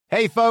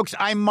Hey, folks,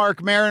 I'm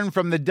Mark Maron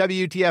from the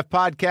WTF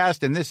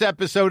Podcast, and this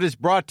episode is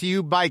brought to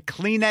you by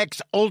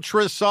Kleenex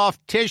Ultra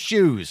Soft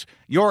Tissues,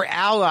 your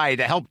ally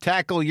to help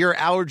tackle your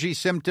allergy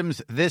symptoms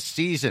this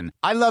season.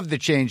 I love the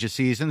change of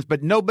seasons,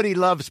 but nobody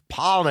loves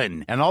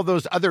pollen and all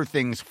those other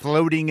things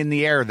floating in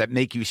the air that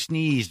make you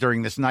sneeze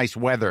during this nice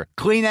weather.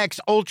 Kleenex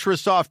Ultra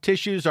Soft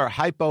Tissues are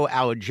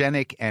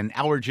hypoallergenic and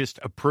allergist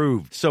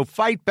approved, so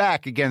fight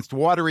back against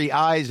watery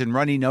eyes and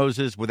runny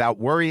noses without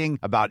worrying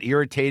about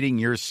irritating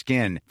your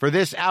skin. For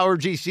this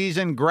allergy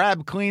season,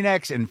 grab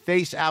Kleenex and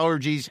face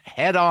allergies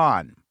head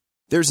on.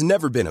 There's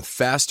never been a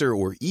faster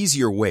or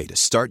easier way to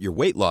start your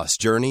weight loss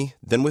journey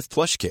than with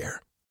PlushCare.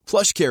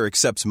 PlushCare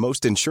accepts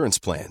most insurance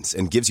plans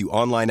and gives you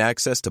online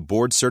access to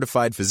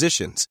board-certified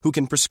physicians who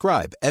can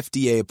prescribe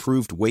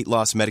FDA-approved weight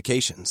loss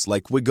medications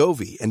like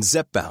Wegovy and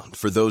Zepbound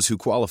for those who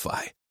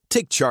qualify.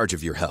 Take charge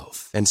of your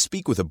health and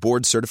speak with a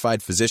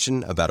board-certified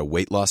physician about a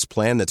weight loss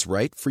plan that's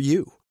right for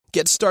you.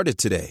 Get started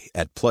today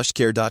at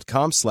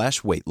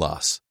plushcare.com/weight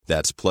loss.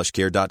 That's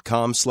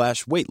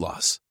plushcare.com/weight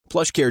loss.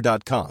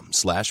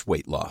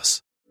 plushcare.com/weight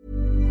loss.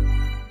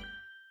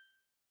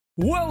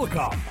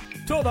 Welcome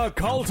to the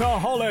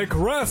Cultaholic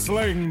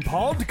Wrestling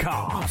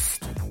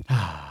Podcast.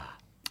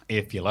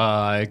 If you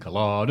like a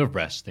lot of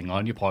wrestling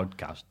on your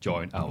podcast,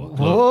 join our club.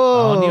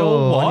 Whoa, On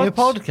your what? On your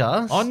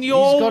podcast? On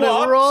your He's got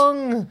what? it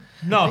wrong.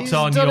 Not He's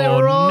on done it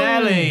your wrong.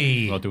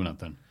 Nelly. Not doing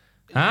nothing.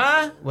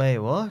 Huh? Wait,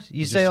 what?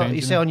 You just say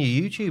changing on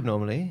your YouTube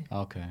normally.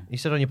 Okay. You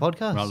said on your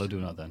podcast. We're not allowed to do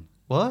nothing.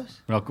 What?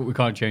 We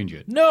can't change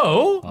it.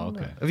 No. Oh,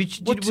 okay. Have you,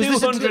 We're was this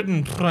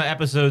 200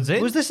 episodes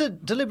in. was this a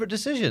deliberate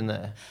decision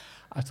there?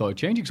 I thought it'd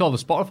change it because all the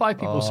Spotify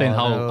people saying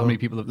how many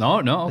people have... No,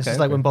 okay. This is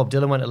like when Bob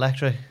Dylan went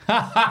electric.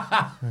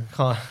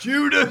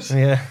 Judas!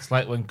 Yeah. It's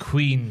like when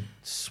Queen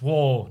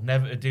swore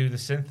never to do the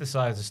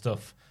synthesizer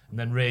stuff, and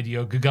then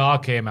Radio Gaga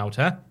came out,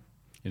 huh?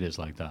 It is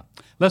like that.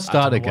 Let's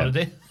start again. What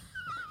did it?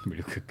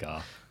 Radio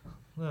Gaga.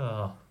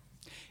 Oh.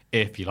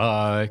 If you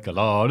like a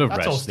lot of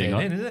That's all wrestling staying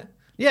on, in, is it?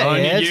 Yeah, on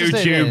yeah, it's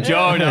just YouTube, in,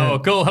 join yeah. our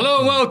cult. Hello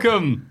and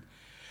welcome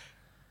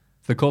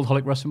to the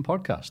Cultaholic Wrestling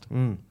Podcast.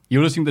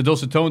 You're listening to the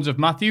dulcet tones of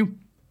Matthew,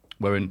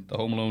 wearing the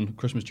Home Alone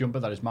Christmas jumper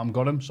that his mum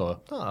got him,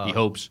 so he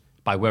hopes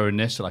by wearing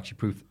this it'll actually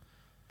prove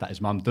that his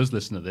mum does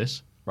listen to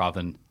this, rather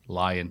than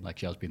lying like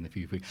she has been the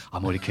few weeks.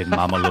 I'm only kidding,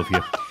 Mum, I love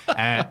you.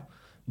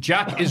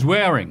 Jack is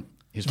wearing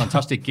his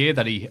fantastic gear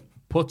that he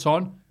puts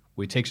on,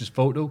 where he takes his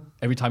photo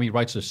every time he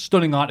writes a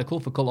stunning article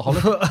for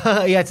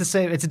Cultaholic. Yeah, it's the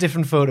same. It's a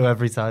different photo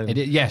every time.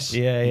 Yes,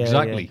 Yeah,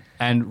 exactly. yeah.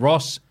 And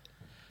Ross,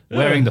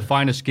 wearing the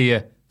finest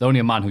gear that only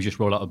a man who just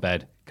rolled out of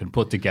bed can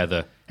put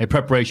together in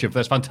preparation for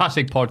this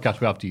fantastic podcast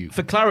we have to you.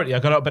 For clarity, I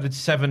got out of bed at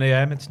 7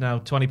 a.m. It's now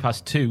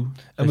 2:20.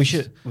 And we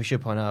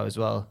should point out as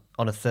well,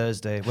 on a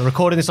Thursday. We're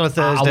recording this on a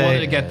Thursday. I wanted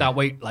to get that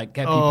weight, like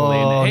get people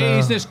in. Hey,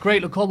 isn't this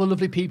great? Look, all the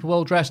lovely people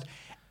well dressed.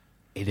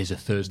 It is a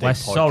Thursday We're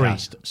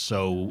podcast,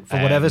 so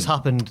For whatever's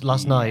happened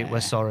last night,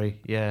 we're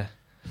sorry. Yeah.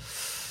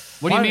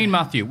 What do you mean,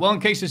 Matthew? Well, in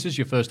case this is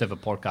your first ever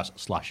podcast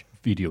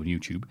 / video on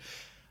YouTube,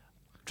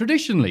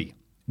 traditionally,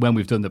 when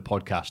we've done the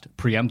podcast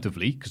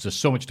preemptively, because there's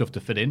so much stuff to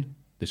fit in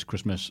this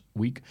Christmas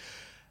week,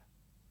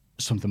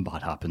 something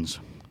bad happens.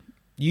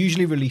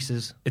 Usually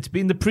releases. It's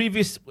been the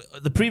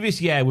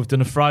previous year we've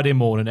done a Friday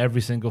morning,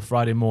 every single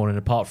Friday morning,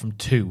 apart from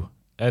two.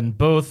 And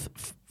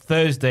both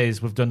Thursdays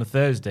we've done a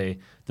Thursday.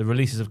 The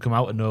releases have come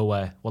out of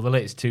nowhere. Well, the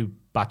latest two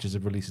batches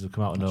of releases have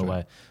come out of nowhere.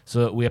 Right.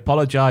 So we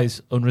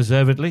apologise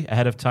unreservedly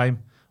ahead of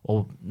time.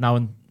 Or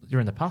now, you're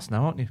in the past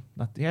now, aren't you?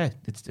 We're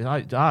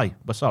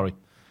sorry.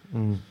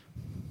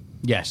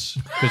 Yes,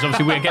 because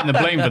obviously we're getting the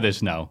blame for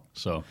this now.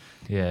 So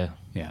Yeah.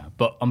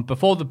 But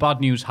before the bad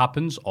news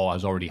happens, or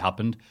has already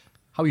happened,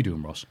 how are you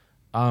doing, Ross?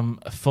 I'm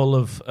full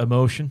of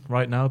emotion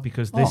right now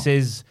because this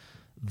is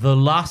the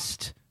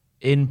last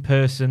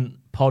in-person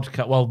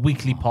podcast,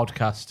 weekly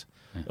podcast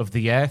of the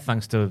year,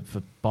 thanks to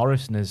for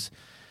Boris and his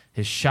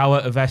shower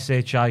of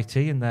SHIT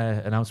in their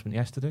announcement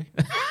yesterday.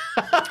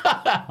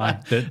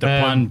 The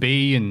Plan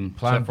B and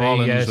Plan Seth B,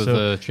 Rollins yeah, with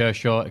so- the chair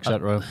shot,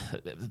 etc.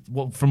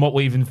 From what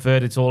we've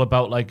inferred, it's all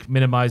about like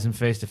minimizing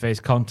face-to-face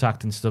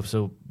contact and stuff.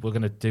 So we're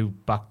going to do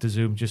back to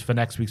Zoom just for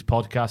next week's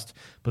podcast.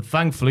 But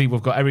thankfully,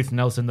 we've got everything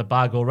else in the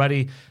bag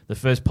already. The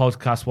first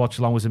podcast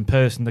watch-along was in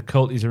person. The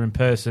Culties are in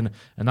person.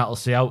 And that'll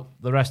see out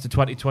the rest of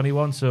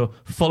 2021. So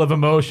full of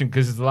emotion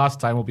because it's the last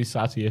time we'll be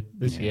sat here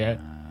this year.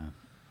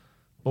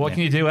 But what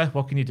can you do,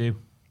 What can you do?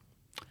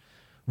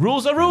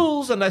 Rules are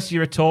rules unless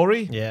you're a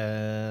Tory.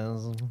 Yeah.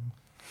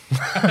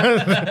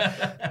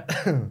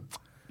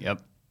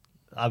 Yep.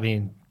 I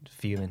mean,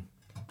 fuming.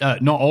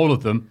 Not all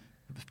of them.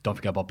 Don't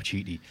forget about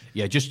Pacitti.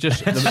 Yeah, just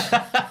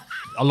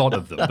a lot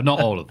of them, but not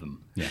all of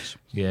them. Yes.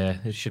 Yeah.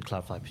 It should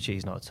clarify, but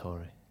he's not a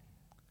Tory.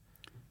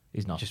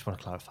 He's not. Just want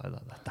to clarify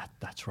that.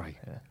 That's right.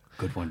 Yeah.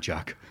 Good one,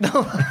 Jack.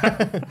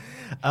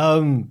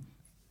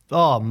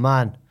 Oh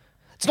man,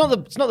 it's not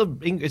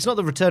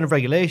the return of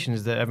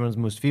regulations that everyone's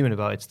most fuming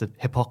about. It's the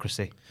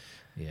hypocrisy.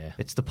 Yeah.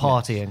 It's the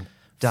partying.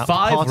 down,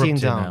 Five we're up partying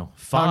to down. now.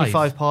 Apparently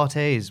Five. 5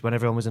 parties when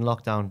everyone was in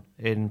lockdown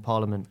in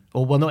Parliament.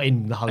 Or, well, not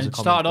in the House And of it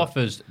Commons. started but- off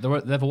as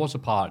there never was a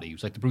party. It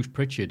was like the Bruce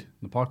Pritchard in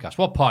the podcast.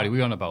 What party were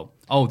we on about?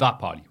 Oh, that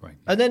party, right.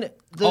 And then...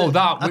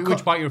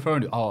 Which party are you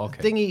referring to? Oh,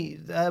 okay.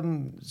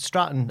 Thingy,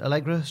 Stratton,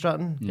 Allegra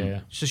Stratton.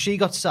 Yeah. So she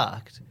got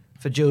sacked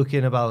for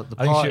joking about the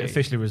I think party. she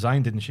officially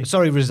resigned, didn't she?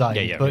 Sorry, resigned.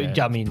 Yeah, but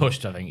Yeah. I mean...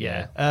 Pushed, I think,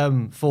 yeah.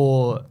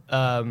 For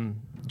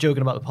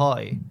joking about the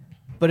party.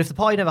 But if the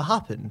party never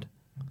happened,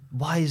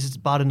 why is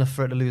it bad enough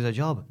for her to lose her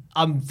job?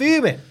 I'm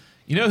fuming.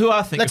 You know who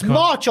I think... Let's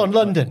march on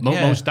London.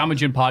 Yeah. Most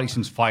damaging party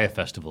since Fire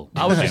Festival.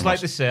 I would just like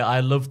to say I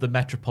love the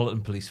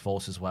Metropolitan Police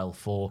Force as well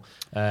for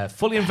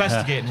fully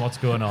investigating what's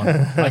going on,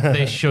 like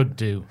they should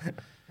do.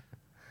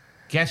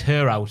 Get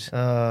her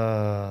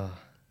out.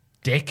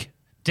 Dick.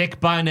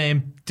 Dick by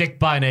name, Dick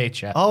by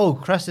nature. Oh,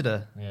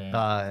 Cressida. Yeah.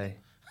 Aye.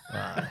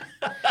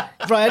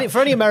 For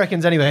any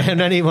Americans anyway,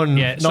 and anyone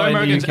Yeah, not so in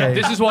Americans, the UK.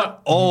 this is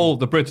what all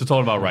the Brits are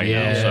talking about right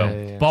now.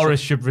 So Boris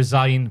should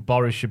resign.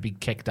 Boris should be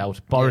kicked out.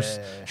 Boris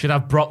should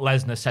have Brock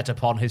Lesnar set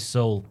upon his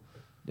soul.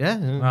 Yeah.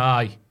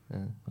 Aye.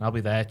 I'll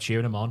be there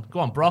cheering him on. Go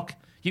on, Brock.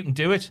 You can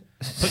do it.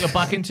 Put your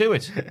back into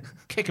it.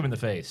 Kick him in the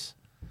face.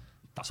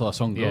 that's how that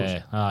song goes.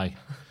 Yeah, aye.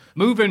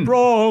 Moving.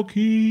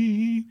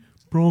 Brocky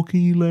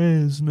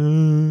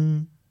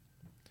Lesnar.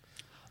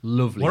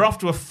 Lovely. We're off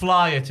to a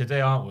flyer today,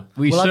 aren't we?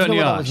 We Well, I don't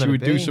certainly know what that are. was Should we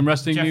meant to do be. some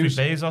wrestling Jeffrey news?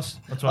 Bezos.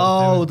 That's what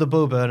Oh, I'm the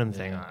Bo Burnham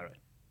thing. All right.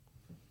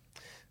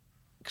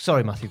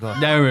 Sorry, Matthew, go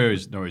on. No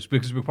worries,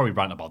 because we'll probably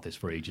rant about this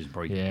for ages and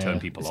probably doing. turn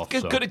people off.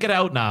 It's so. good to get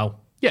out now.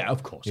 Yeah,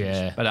 of course.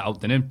 Yeah. It's better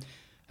out than in.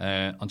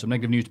 On some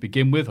negative news to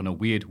begin with, on a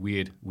weird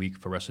week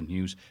for wrestling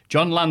news.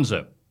 John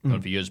Lanza,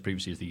 known for years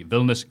previously as the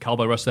villainous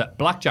cowboy wrestler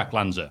Blackjack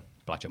Lanza,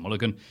 Blackjack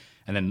Mulligan,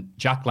 and then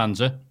Jack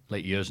Lanza,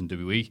 late years in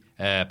WWE,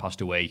 passed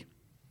away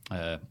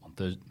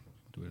on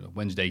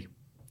Wednesday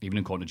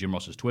evening, according to Jim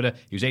Ross's Twitter.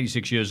 He was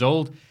 86 years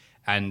old,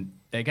 and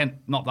again,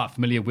 not that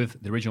familiar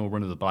with the original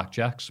run of the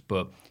Blackjacks,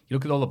 but you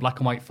look at all the black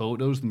and white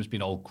photos, them has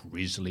been all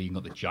grizzly,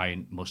 got the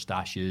giant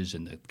mustaches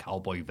and the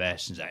cowboy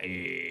vests, and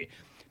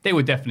they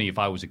were definitely, if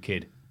I was a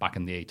kid back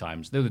in the A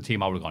times, they were the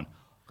team I would have gone,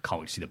 I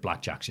can't wait to see the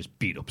Blackjacks just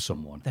beat up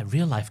someone. They're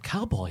real life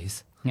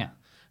cowboys. Yeah.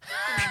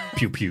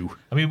 Pew pew.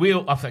 I mean,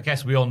 I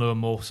guess we all know him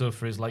more so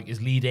for his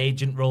lead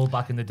agent role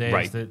back in the days.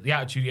 Right. The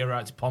Attitude Era,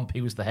 it's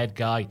Pompey was the head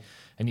guy,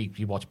 and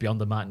you watch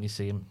Beyond the Mat and you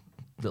see him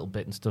a little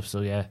bit and stuff.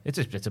 So yeah, it's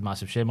a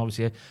massive shame.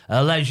 Obviously,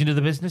 a legend of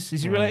the business.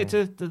 Is he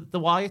related to the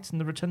Wyatts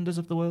and the Rotunders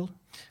of the world?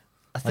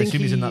 I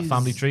assume he's in that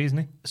family tree, isn't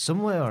he?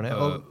 Somewhere on it.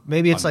 Or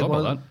maybe it's I like don't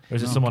know one. about Or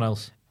is it someone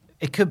else?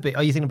 It could be.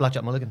 Are you thinking of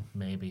Blackjack Mulligan?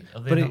 Maybe. Are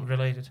they But not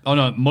related? Oh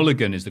no,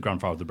 Mulligan is the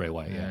grandfather of the Bray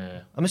Wyatt.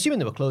 Yeah. I'm assuming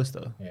they were close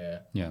though.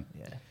 Yeah. Yeah.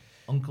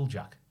 Uncle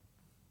Jack.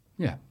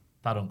 Yeah.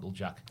 That Uncle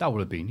Jack. That would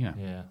have been, yeah.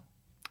 Yeah.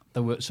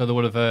 There would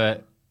have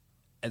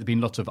there'd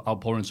been lots of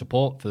outpouring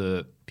support for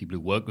the people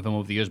who worked with him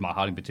over the years, Matt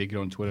Hardy in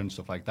particular on Twitter and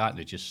stuff like that. And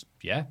it just,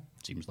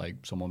 seems like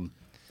someone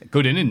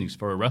good innings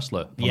for a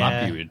wrestler from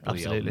that period,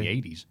 probably out in the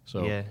 80s.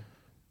 So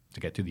to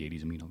get to the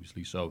 80s, I mean,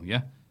 obviously. So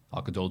yeah,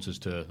 our condolences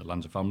to the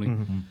Lanza family.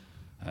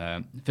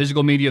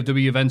 Physical media of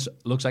WWE events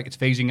looks like it's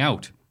phasing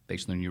out,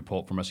 based on a new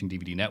report from Wrestling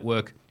DVD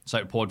Network. The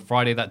site reported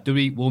Friday that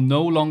WWE will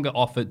no longer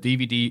offer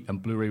DVD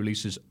and Blu-ray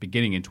releases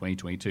beginning in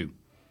 2022.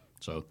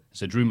 So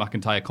it's a Drew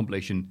McIntyre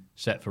compilation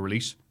set for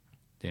release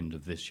at the end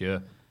of this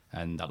year,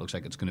 and that looks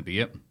like it's going to be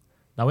it.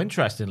 Now,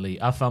 interestingly,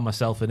 I found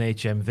myself in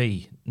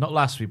HMV, not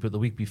last week, but the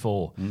week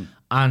before,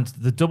 and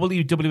the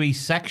WWE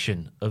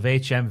section of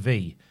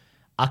HMV,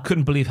 I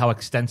couldn't believe how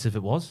extensive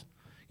it was.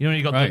 You know,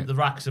 you got the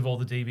racks of all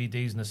the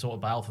DVDs and they're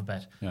sorted by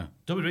alphabet. Yeah.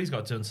 WWE's got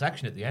its own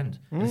section at the end.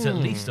 It's at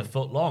least a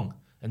foot long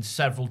and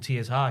several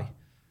tiers high.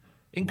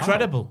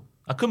 Incredible. Wow.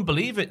 I couldn't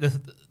believe it.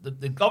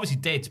 It obviously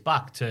dates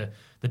back to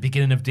the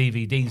beginning of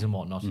DVDs and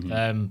whatnot.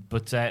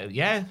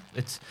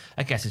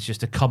 I guess it's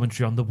just a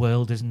commentary on the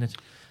world, isn't it?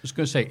 I was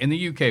going to say, in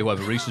the UK, where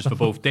the releases for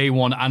both Day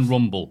One and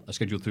Rumble are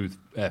scheduled through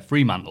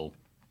Fremantle.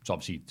 It's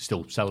obviously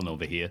still selling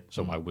over here,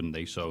 so why wouldn't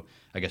they? So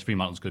I guess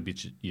Fremantle's going to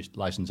be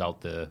license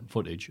out the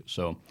footage.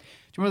 So do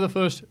you remember the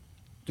first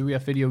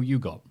WF video you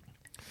got?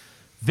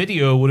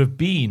 Video would have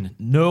been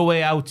No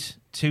Way Out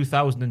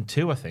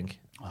 2002, I think.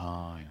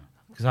 Ah, yeah.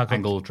 Because I got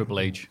Angle, Triple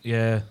H.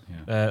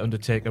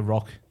 Undertaker,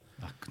 Rock.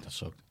 That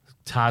sucked.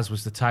 Taz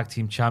was the tag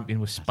team champion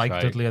with Spike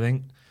right. Dudley, I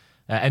think.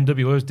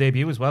 NWO's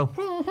debut as well.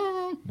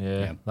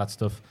 That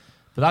stuff.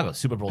 But I got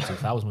Super Bowl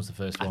 2000 was the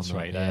first one. That's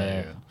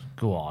right.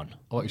 Go on.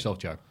 How about yourself,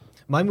 Jack?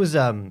 Mine was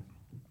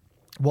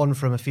one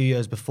from a few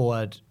years before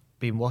I'd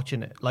been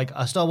watching it. Like,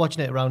 I started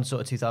watching it around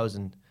sort of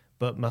 2000,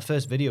 but my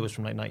first video was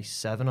from like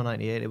 97 or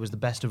 98. It was the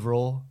Best of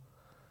Raw.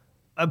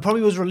 It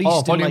probably was released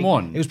in Volume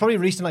 1. It was probably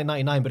released in like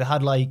 99, but it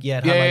had like,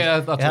 that's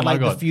it what had I like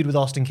the got. feud with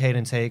Austin Kane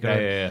and Taker.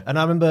 Yeah. And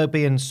I remember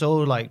being so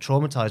like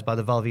traumatized by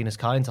the Val Venus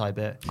Kyle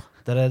bit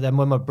that then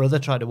when my brother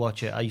tried to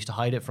watch it, I used to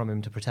hide it from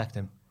him to protect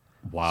him.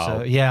 Wow.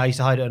 So, yeah, I used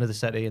to hide it under the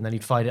settee, and then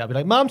he'd find it. I'd be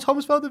like, Mom,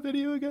 Thomas found the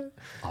video again.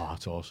 Oh,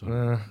 that's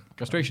awesome.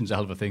 Castration's a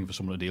hell of a thing for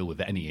someone to deal with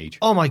at any age.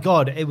 Oh, my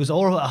God. It was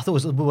all. I thought it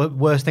was the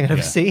worst thing I'd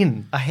ever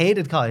seen. I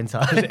hated Kai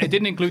Ty. It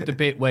didn't include the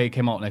bit where he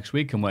came out next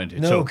week and went,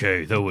 it's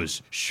okay, there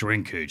was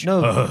shrinkage.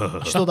 No,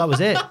 just thought that was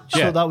it.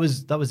 Just thought that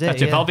was it.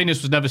 That's it. Val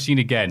Venis was never seen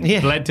again.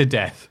 Yeah. Bled to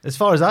death. As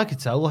far as I could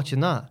tell, watching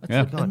that.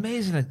 Yeah. God.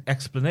 Amazing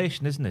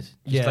explanation, isn't it?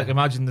 Just like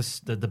imagine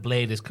the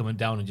blade is coming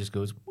down and just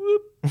goes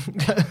whoop.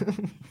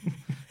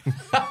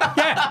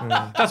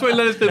 Yeah, that's what he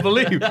led us to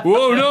believe.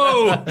 Whoa,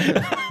 no!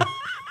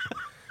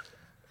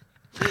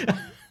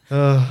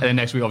 And then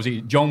next week,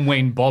 obviously, John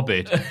Wayne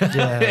Bobbitt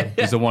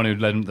is the one who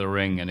led him to the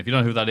ring. And if you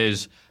don't know who that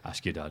is,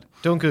 ask your dad.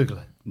 Don't Google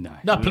it.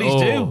 No,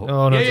 Please do.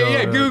 Oh, no,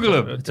 yeah, Google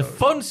him. It's a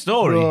fun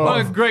story.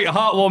 What a great,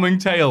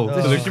 heartwarming tale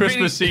for the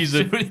Christmas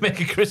season. Should really make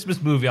a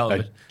Christmas movie out of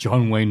it.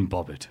 John Wayne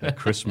Bobbitt, A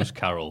Christmas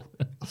Carol.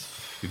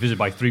 Be visited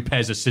by 3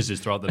 pairs of scissors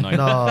throughout the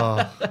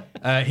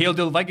night. Heel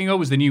Del Vikingo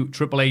was the new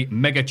AAA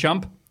Mega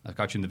Champ,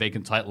 catching the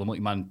vacant title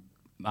multi-man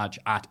match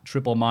at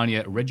Triple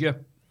Mania Regia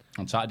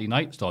on Saturday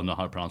night. Still don't know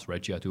how to pronounce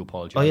Regia, I do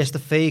apologise. Oh, yes, the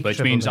fake.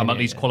 Which means I'm at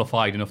least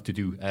qualified enough to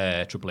do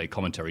AAA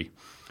commentary.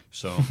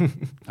 So,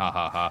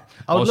 I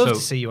would love to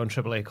see you on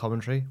AAA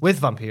commentary with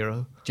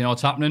Vampiro. Do you know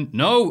what's happening?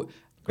 No.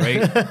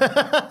 Great.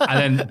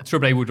 And then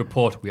AAA would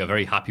report, we are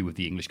very happy with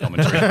the English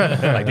commentary,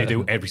 like they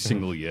do every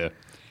single year.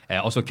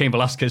 Also, Cain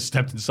Velasquez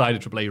stepped inside a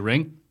AAA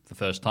ring for the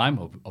first time,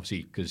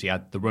 obviously because he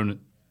had a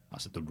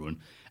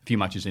few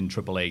matches in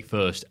AAA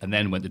first, and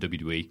then went to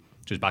WWE, so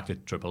he's back to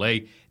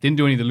AAA. Didn't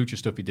do any of the lucha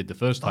stuff he did the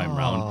first time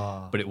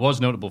round, but it was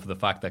notable for the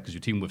fact that because you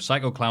teamed with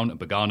Psycho Clown and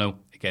Pagano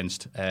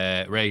against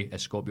Rey,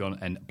 Escorpion,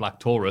 and Black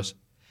Taurus.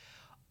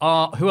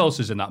 Who else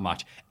is in that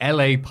match?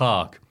 LA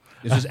Park.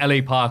 This is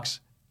LA Park's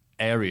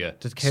area.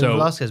 Did Cain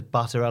Velasquez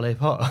batter LA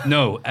Park?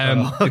 No.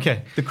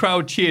 Okay. The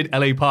crowd cheered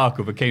LA Park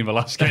over Cain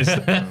Velasquez.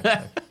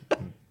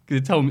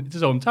 It's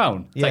his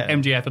hometown. It's like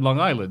MJF in Long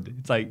Island.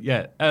 It's like,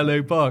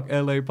 LA Park,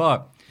 LA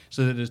Park.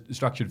 So the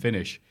distraction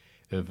finish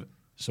of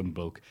some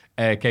bloke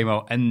came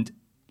out, and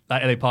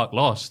that LA Park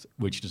lost,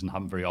 which doesn't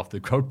happen very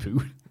often. The crowd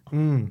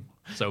pooed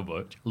so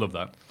much. Love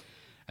that.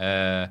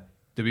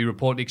 To be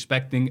reportedly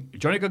expecting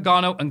Johnny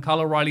Gargano and Kyle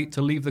O'Reilly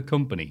to leave the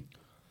company.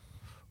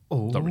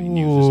 Not really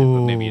news, is it?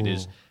 But maybe it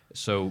is.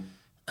 So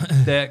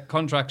their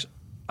contracts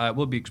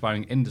will be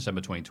expiring in December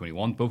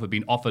 2021. Both have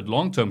been offered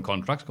long-term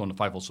contracts going to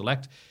Fightful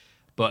Select,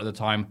 but at the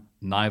time,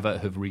 neither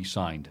have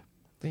re-signed.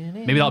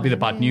 Maybe that'll be the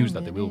bad news,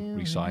 that they will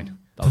re-sign.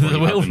 They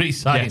will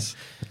re-sign. Yes.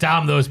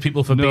 Damn those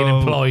people for being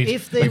employed.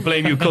 We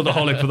blame you,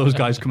 Cultaholic, for those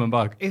guys coming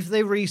back. If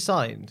they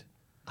re-signed,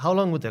 how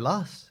long would they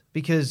last?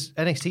 Because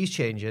NXT's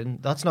changing.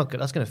 That's not good.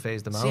 That's going to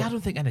phase them out. See, I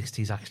don't think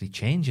NXT's actually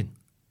changing.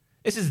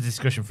 This is a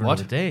discussion for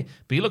another day.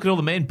 But you look at all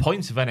the main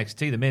points of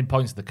NXT, the main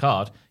points of the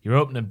card, your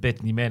opening bit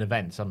and your main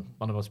events, I'm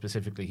on about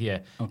specifically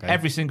here. Okay.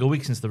 Every single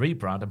week since the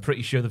rebrand, I'm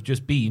pretty sure they've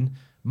just been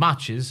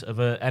matches of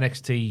a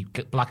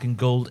NXT black and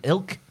gold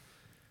ilk.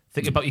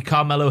 Think about your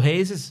Carmelo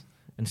Hayes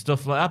and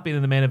stuff like that being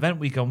in the main event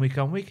week on week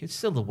on week. It's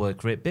still the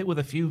work rate bit with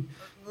a few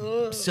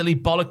silly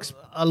bollocks.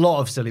 A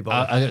lot of silly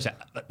bollocks.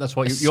 That's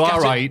what you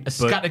are right. A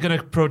scattergun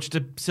approach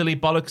to silly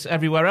bollocks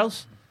everywhere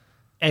else.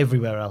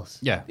 Everywhere else.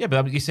 Yeah,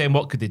 but you're saying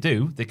what could they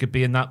do? They could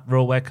be in that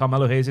role where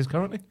Carmelo Hayes is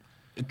currently.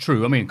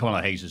 True. I mean,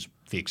 Carmelo Hayes is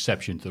the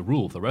exception to the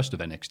rule for the rest of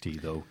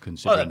NXT, though,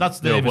 considering that's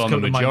the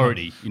overwhelming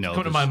majority. It's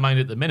coming to my mind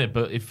at the minute,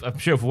 but I'm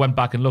sure if we went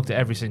back and looked at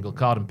every single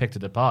card and picked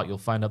it apart, you'll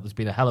find out there's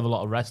been a hell of a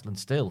lot of wrestling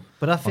still.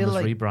 But I feel on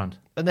this like rebrand,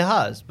 and there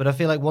has. But I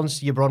feel like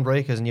once your Bron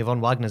Breakers and your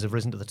Von Wagners have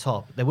risen to the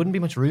top, there wouldn't be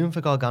much room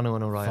for Gargano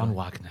and O'Reilly. Von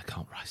Wagner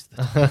can't rise to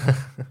the top.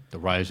 The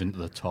rise into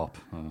the top.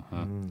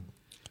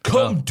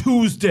 Come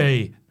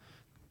Tuesday.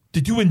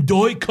 Did you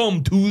enjoy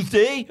Come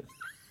Tuesday?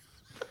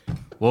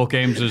 War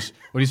Games is...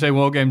 What do you say?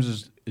 War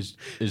Games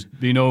is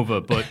been over,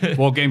 but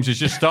War Games is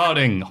just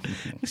starting.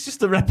 It's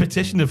just a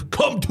repetition of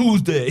Come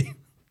Tuesday.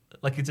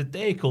 Like it's a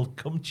day called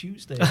Come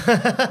Tuesday.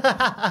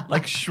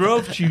 Like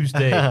Shrove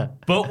Tuesday,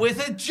 but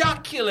with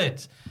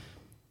ejaculate.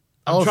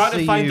 I'm trying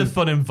to find the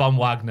fun in Von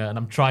Wagner, and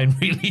I'm trying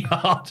really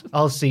hard.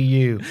 I'll see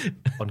you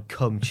on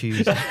Come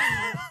Tuesday.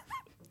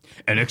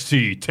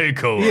 NXT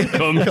TakeOver,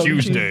 Come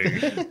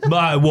Tuesday.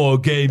 My War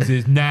Games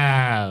is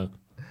now.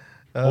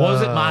 Or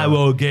was it My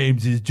War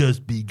Games is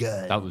just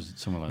begun? That was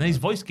something like that. And his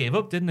voice gave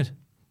up, didn't it?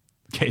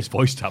 Get his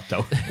voice tapped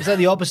out. It's like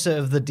the opposite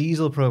of the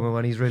Diesel promo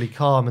when he's really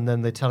calm and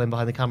then they tell him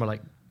behind the camera,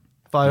 like,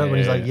 fire up, and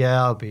he's like,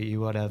 I'll beat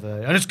you,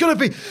 whatever. And it's going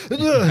to be...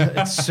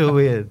 It's so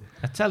weird.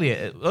 I tell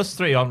you, us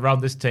three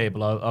around this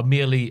table are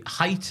merely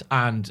height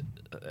and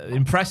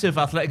impressive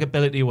athletic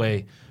ability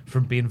away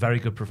from being very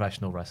good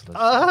professional wrestlers.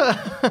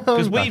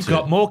 Because we've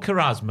got more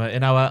charisma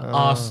in our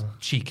arse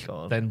cheek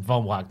than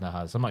Von Wagner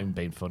has. I'm not even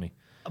being funny.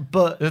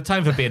 But there's a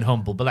time for being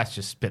humble, but let's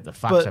just spit the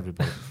facts,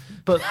 everybody.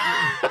 But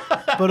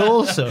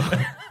also,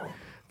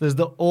 there's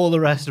all the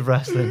rest of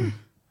wrestling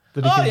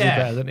that he can do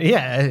better than.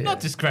 Yeah. Not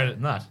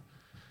discrediting that.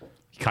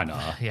 You kind of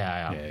are. Yeah, I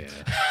am. Yeah.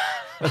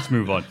 Let's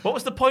move on. What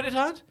was the point at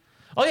hand?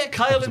 Oh, yeah,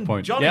 Kyle and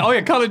John.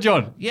 Yeah, Kyle and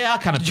John. Yeah, I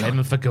kind of blame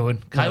him for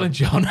going. Kyle and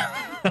John.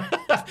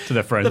 to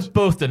their friends. They've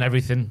both done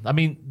everything. I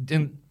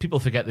mean, people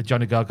forget that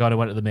Johnny Gargano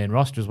went to the main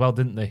roster as well,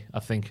 didn't they? I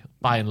think,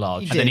 by and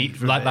large. And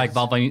then like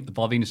Val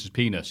Venus's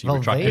penis, he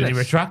retracted. He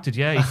retracted,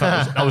 yeah. He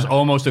felt that was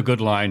almost a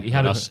good line. he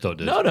had a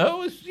stuttered.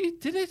 No, he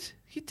did it.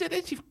 He did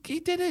it. He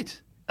did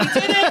it. He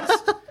did it.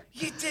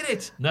 He did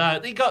it. No,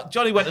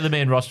 Johnny went to the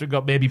main roster and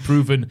got maybe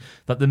proven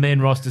that the main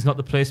roster is not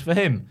the place for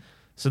him.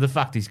 So the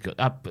fact he's good,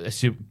 I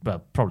assume,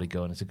 probably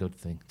going, it's a good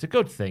thing. It's a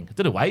good thing. I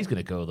don't know why he's going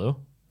to go, though.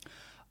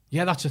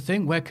 Yeah, that's the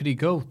thing. Where could he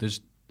go?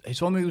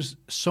 It's only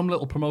some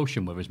little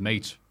promotion with his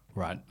mates.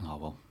 Right. Oh,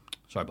 well,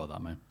 sorry about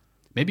that, man.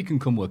 Maybe he can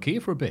come work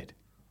here for a bit.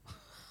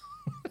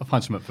 I'll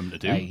find something for him to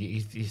do. Hey,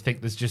 you think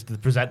there's just the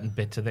presenting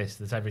bit to this.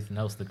 There's everything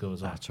else that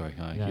goes on. That's right.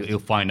 Yeah. You'll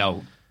find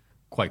out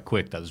quite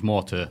quick that there's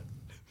more to...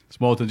 It's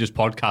more than just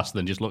podcasting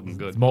than just looking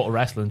good. There's more to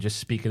wrestling, just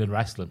speaking and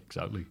wrestling.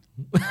 Exactly.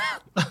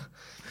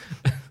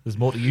 There's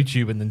more to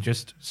YouTubing than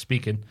just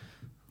speaking.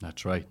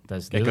 That's right.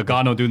 There's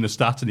Gargano doing the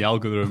stats and the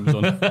algorithms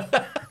on.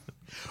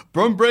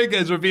 Bron Breakker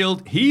has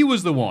revealed he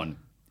was the one.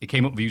 He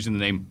came up with using the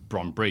name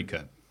Bron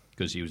Breakker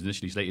because he was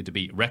initially slated to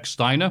be Rex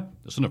Steiner,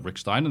 the son of Rick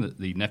Steiner,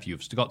 the nephew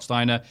of Scott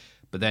Steiner.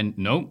 But then,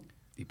 no.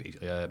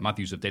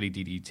 Matthews of Daily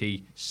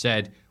DDT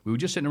said, we were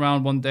just sitting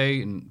around one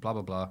day and blah,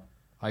 blah, blah.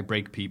 I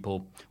break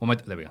people.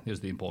 There we go. Here's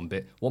the important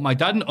bit. What my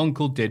dad and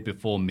uncle did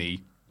before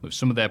me, with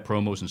some of their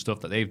promos and stuff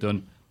that they've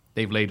done,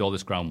 they've laid all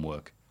this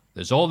groundwork.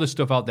 There's all this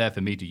stuff out there for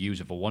me to use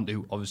if I want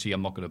to. Obviously,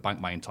 I'm not going to bank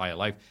my entire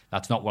life.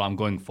 That's not what I'm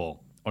going for.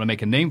 I want to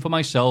make a name for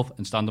myself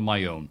and stand on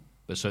my own.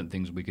 There's certain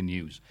things we can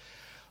use.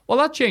 Well,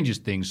 that changes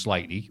things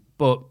slightly,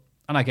 and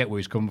I get where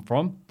he's coming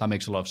from. That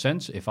makes a lot of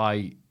sense. If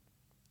he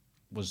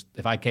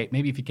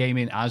came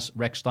in as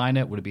Rex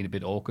Steiner, it would have been a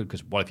bit awkward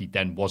because what if he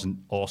then wasn't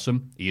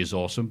awesome? He is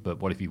awesome,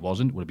 but what if he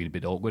wasn't? It would have been a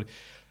bit awkward.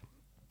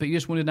 But you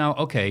just wonder now,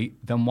 okay,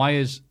 then why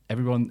is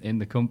everyone in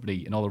the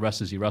company and all the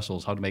wrestlers he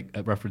wrestles how to make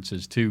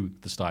references to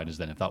the Steiners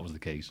then, if that was the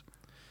case?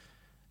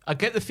 I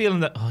get the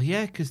feeling that,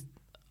 because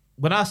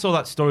when I saw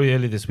that story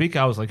earlier this week,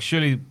 I was like,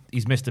 surely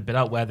he's missed a bit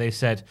out where they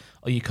said,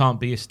 you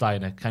can't be a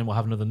Steiner. Can we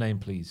have another name,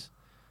 please?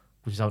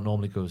 Which is how it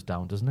normally goes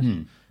down, doesn't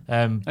it?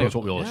 That's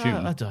what we all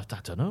assume. I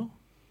don't know.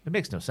 It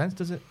makes no sense,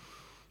 does it?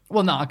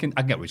 Well, no, I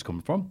get where he's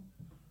coming from.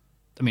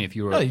 I mean, if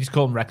you were... you just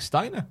call him Rex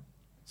Steiner.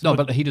 No,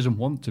 but he doesn't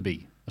want to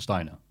be a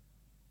Steiner.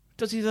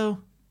 Does he, though?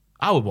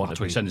 I would want That's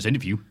to what he said in this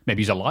interview.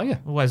 Maybe he's a liar.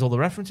 Well, where's all the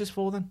references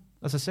for, then?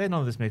 As I say, none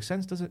of this makes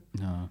sense, does it?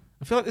 No.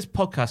 I feel like this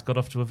podcast got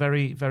off to a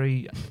very,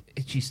 very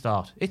itchy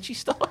start. Itchy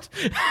start?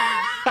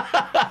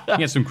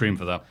 He had some cream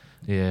for that.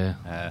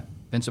 Yeah.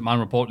 Vince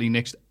McMahon reportedly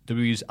nixed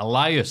WWE's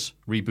Elias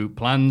reboot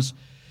plans.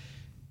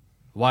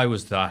 Why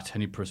was that?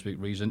 Any specific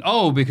reason?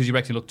 Oh, because he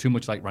actually looked too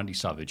much like Randy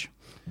Savage.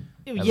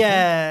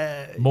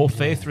 Yeah. More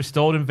faith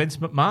restored in Vince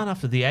McMahon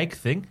after the egg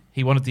thing.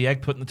 He wanted the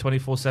egg put in the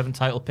 24/7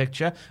 title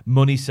picture.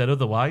 Money said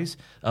otherwise.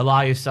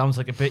 Elias sounds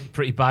like a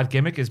pretty bad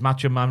gimmick as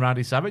Macho Man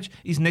Randy Savage.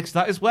 He's nixed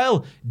that as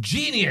well.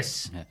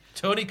 Genius! Yeah.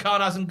 Tony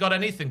Khan hasn't got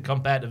anything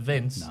compared to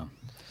Vince. No.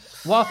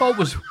 What I thought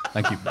was...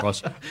 Thank you,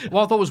 Ross.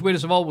 What I thought was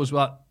weirdest of all was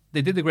that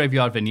they did the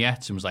graveyard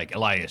vignettes and was like,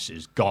 Elias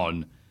is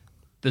gone.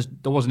 There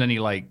wasn't any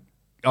like,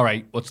 all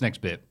right, what's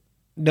next bit?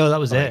 No, that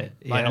was it.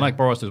 Yeah. And like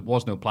Boris, there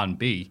was no plan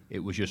B. It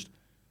was just,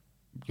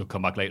 you'll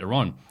come back later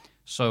on.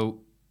 So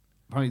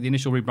apparently the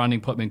initial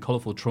rebranding put him in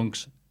colourful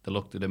trunks. They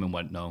looked at him and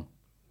went, no.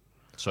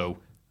 So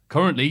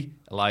currently,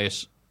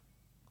 Elias,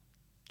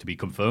 to be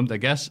confirmed, I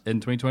guess,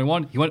 in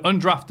 2021, he went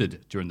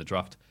undrafted during the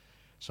draft.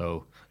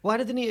 So why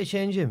did they need to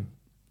change him?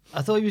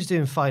 I thought he was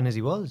doing fine as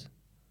he was.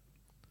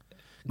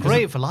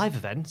 Great for live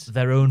events.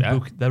 Their own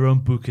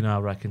booking, I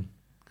reckon.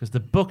 Because they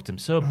booked him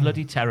so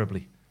bloody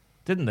terribly.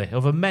 Didn't they?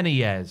 Over many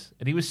years.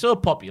 And he was so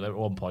popular at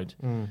one point.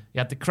 He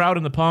had the crowd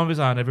in the palm of his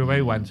hand everywhere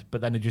he went,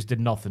 but then he just did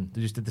nothing.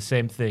 They just did the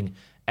same thing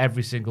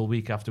every single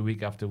week after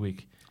week after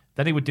week.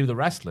 Then he would do the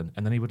wrestling,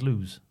 and then he would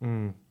lose.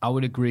 I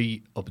would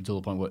agree up until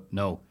the point where,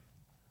 no,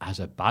 as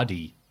a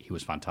baddie, he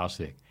was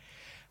fantastic.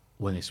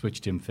 When they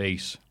switched him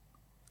face,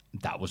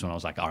 that was when I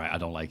was like, all right, I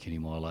don't like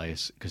anymore,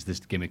 Elias, because this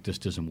gimmick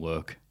just doesn't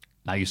work.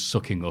 Now you're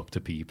sucking up to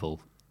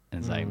people. And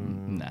it's like,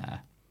 nah.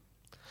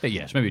 But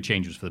yes, maybe a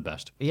change was for the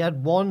best. He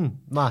had one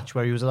match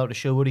where he was allowed to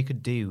show what he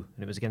could do,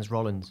 and it was against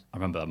Rollins. I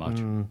remember that match.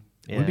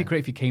 It would be great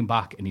if he came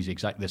back and he's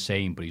exactly the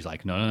same, but he's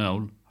like,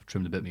 no, I've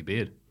trimmed a bit of my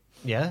beard.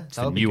 Yeah, it's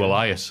the new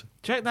Elias.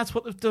 Do you reckon that's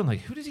what they've done?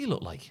 Like, who does he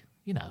look like?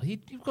 You know,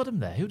 you've got him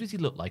there. Who does he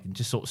look like? And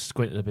just sort of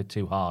squinted a bit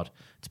too hard.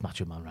 It's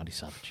Macho Man Randy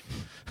Savage.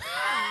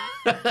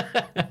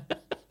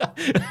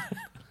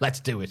 Let's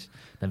do it.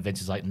 Then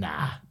Vince is like,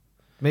 nah.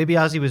 Maybe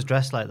as he was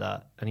dressed like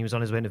that and he was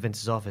on his way into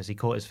Vince's office, he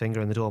caught his finger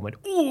in the door and went,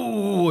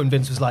 ooh, and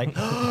Vince was like,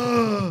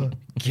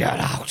 get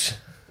out.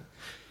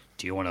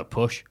 Do you want to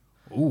push?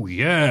 Oh,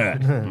 yeah.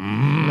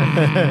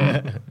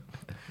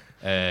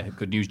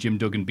 Good news, Jim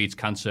Duggan beats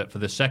cancer for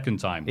the second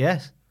time.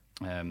 Yes.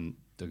 Duggan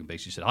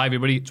basically said, hi,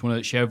 everybody. Just want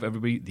to share with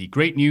everybody the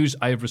great news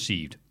I have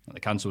received. The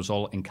cancer was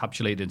all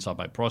encapsulated inside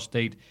my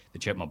prostate. They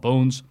checked my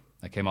bones.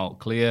 I came out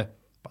clear,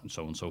 and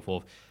so on and so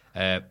forth.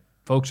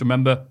 Folks,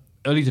 remember,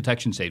 early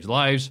detection saves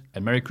lives,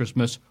 and Merry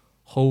Christmas.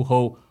 Ho,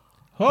 ho,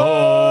 ho.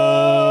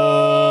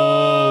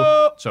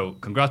 So,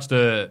 congrats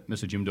to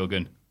Mr. Jim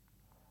Duggan.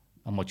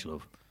 And much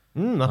love.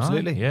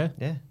 Absolutely. Yeah. 100%.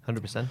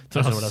 Don't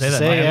Don't know know what else say to that,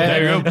 say. man. Yeah.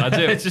 There you go. That's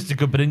it. It's just a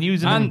good bit of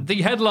news. And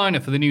the headliner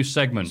for the new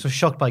segment. So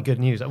shocked by good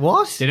news.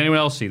 What? Did anyone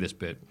else see this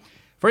bit?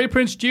 Freddie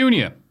Prinze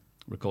Jr.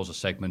 recalls a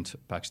segment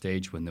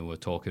backstage when they were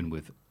talking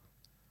with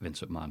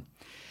Vince McMahon.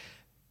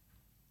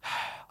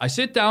 I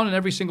sit down and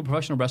every single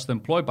professional wrestler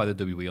employed by the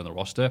WWE on the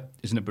roster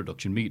is in a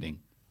production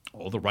meeting.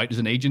 All the writers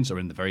and agents are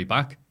in the very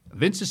back.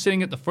 Vince is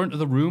sitting at the front of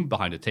the room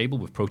behind a table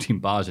with protein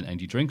bars and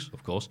energy drinks,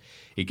 of course.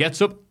 He gets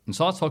up and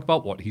starts to talk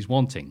about what he's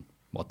wanting,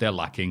 what they're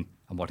lacking,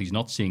 and what he's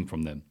not seeing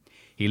from them.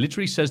 He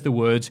literally says the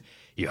words,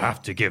 "You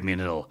have to give me a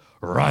little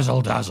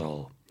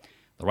razzle-dazzle."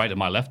 The right to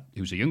my left,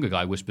 who's a younger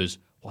guy, whispers,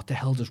 "What the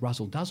hell does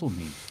razzle-dazzle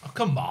mean?" Oh,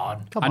 come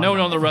on. I know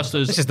none of the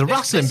wrestlers... This is the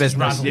wrestling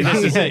business.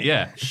 This is it,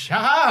 yeah.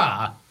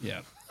 Shah!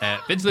 Yeah.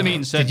 Vince the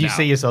meeting said Did you now,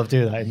 see yourself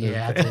do that?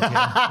 Yeah, I did,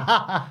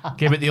 yeah.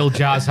 Give it the old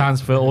jazz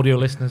hands for audio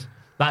listeners.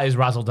 That is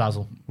razzle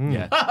dazzle.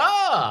 Yeah.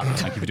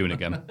 Thank you for doing it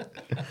again.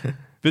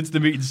 Vince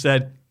the meeting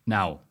said,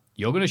 "Now,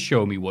 you're going to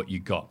show me what you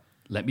got.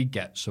 Let me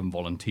get some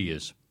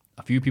volunteers."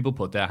 A few people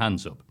put their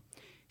hands up.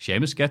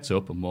 Sheamus gets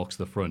up and walks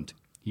to the front.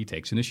 He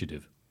takes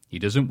initiative. He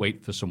doesn't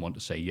wait for someone to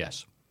say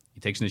yes.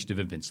 He takes initiative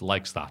and Vince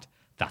likes that.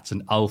 That's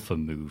an alpha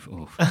move.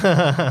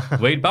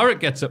 Wade Barrett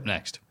gets up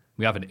next.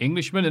 We have an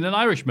Englishman and an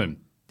Irishman.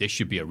 This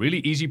should be a really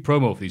easy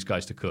promo for these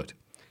guys to cut.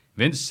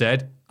 Vince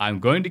said, "I'm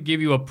going to give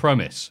you a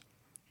premise.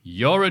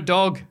 You're a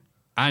dog,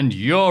 and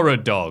you're a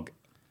dog.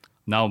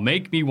 Now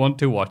make me want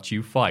to watch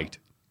you fight."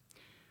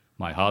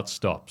 My heart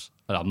stops,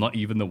 and I'm not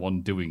even the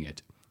one doing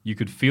it. You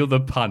could feel the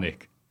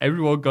panic.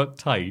 Everyone got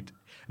tight.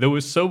 There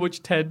was so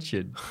much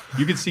tension.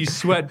 You could see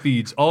sweat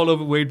beads all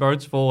over Wade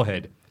Barrett's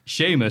forehead.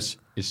 Sheamus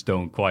is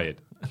stone quiet.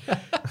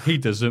 He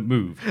doesn't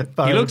move.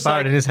 He looks Barrett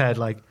like in his head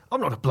like, I'm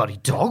not a bloody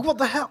dog. What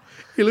the hell?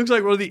 He looks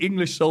like one of the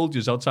English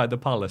soldiers outside the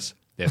palace.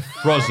 They're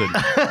frozen.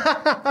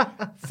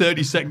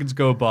 30 seconds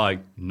go by,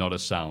 not a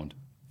sound.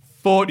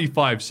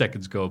 45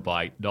 seconds go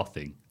by,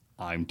 nothing.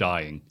 I'm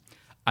dying.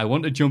 I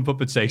want to jump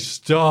up and say,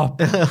 "Stop."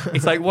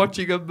 It's like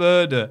watching a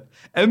murder.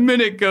 A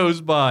minute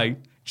goes by.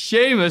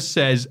 Sheamus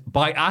says,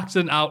 by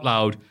accident out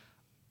loud,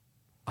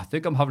 "I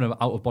think I'm having an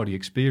out-of-body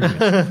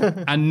experience."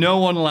 And no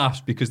one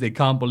laughs because they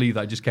can't believe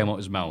that just came out of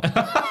his mouth.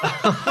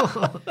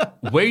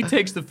 Wade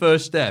takes the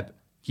first step.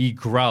 He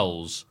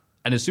growls.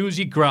 And as soon as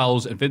he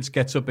growls and Vince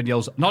gets up and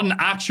yells, "Not an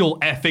actual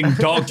effing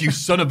dog, you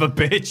son of a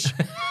bitch."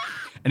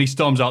 And he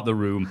storms out the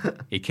room.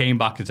 He came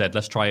back and said,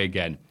 "Let's try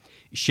again."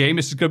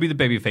 Sheamus is going to be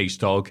the babyface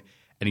dog.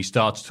 And he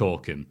starts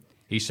talking.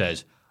 He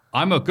says,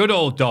 "I'm a good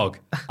old dog.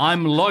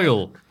 I'm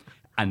loyal."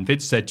 And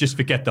Vince said, "Just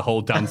forget the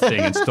whole damn thing,"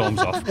 and storms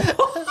off.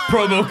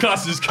 Promo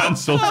class is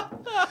cancelled.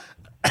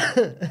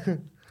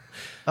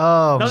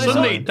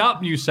 Suddenly,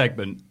 that news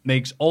segment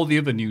makes all the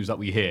other news that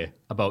we hear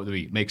about the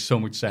week makes so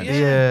much sense.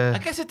 Yeah.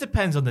 I guess it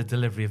depends on the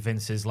delivery of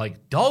Vince's,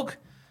 like, dog.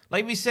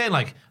 Like me saying,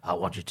 like, "I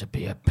want you to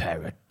be a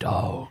pair of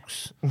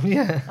dogs."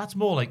 Yeah. That's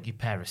more like you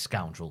pair of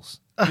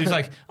scoundrels. He's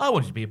like, "I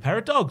want you to be a pair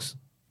of dogs."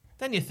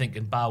 Then you're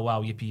thinking, "Bow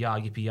wow, yippee-yi,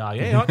 aren't you?"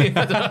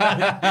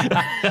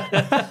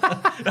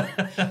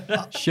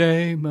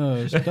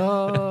 Sheamus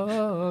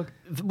dog.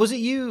 Was it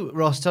you,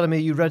 Ross, telling me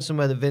you read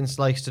somewhere that Vince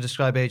likes to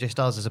describe AJ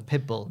Styles as a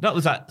pit bull? That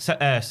was that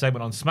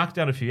segment on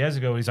SmackDown a few years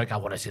ago. He's like, "I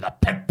want to see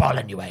that pit bull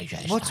in you,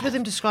 AJ." What's with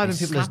him describing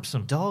He people as slaps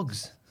 'em.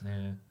 dogs?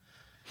 Yeah.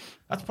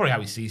 That's probably how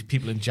he sees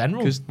people in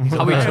general. 'Cause He's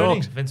how he like,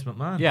 talks. Vince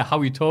McMahon. Yeah,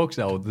 how he talks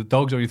now. The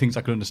dogs are only things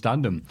I can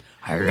understand him.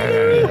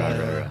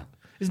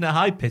 Isn't it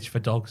high pitch for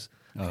dogs?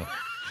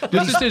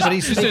 But he's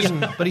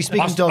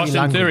speaking doggy Austin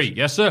language. Theory,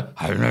 yes, sir.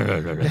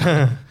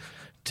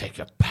 Take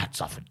your pants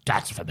off and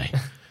dance for me.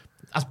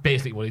 That's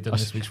basically what he did in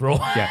this week's Raw.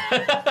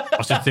 Yeah.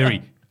 Austin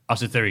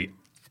Theory.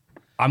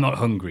 I'm not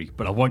hungry,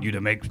 but I want you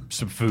to make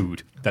some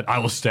food that I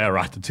will stare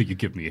at until you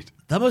give me it.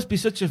 That must be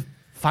such a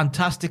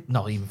fantastic,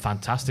 not even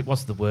fantastic,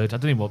 what's the word? I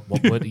don't even know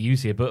what word to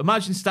use here, but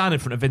imagine standing in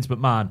front of Vince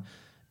McMahon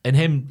and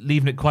him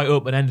leaving it quite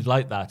open-ended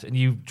like that, and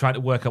you trying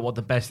to work out what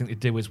the best thing to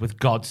do is with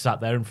God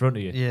sat there in front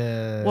of you.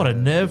 Yeah. What a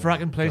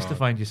nerve-wracking place to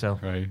find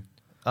yourself. Right.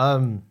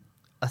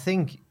 I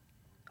think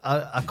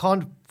I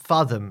can't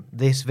fathom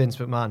this Vince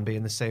McMahon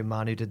being the same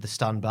man who did the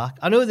stand back.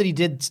 I know that he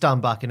did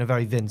stand back in a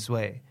very Vince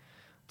way.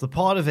 The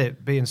part of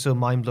it being so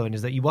mind-blowing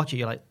is that you watch it,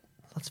 you're like,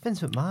 that's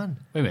Vince McMahon.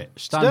 Wait a minute.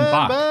 Stand Stand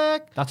back.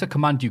 back. That's a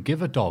command you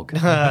give a dog.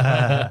 Oh,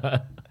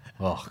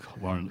 God,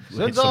 Warren.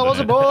 Since I was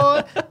a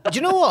boy. Do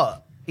you know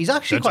what? He's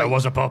actually Since I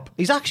was a pup.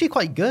 He's actually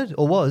quite good,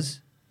 or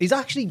was. He's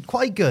actually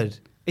quite good.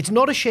 It's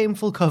not a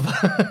shameful cover.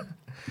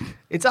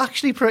 It's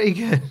actually pretty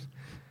good.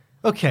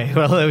 Okay,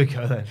 well, there we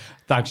go then.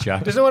 Thanks,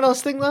 Jack. Does no one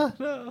else think that?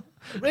 No.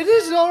 It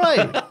is all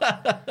right.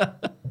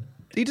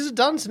 He does a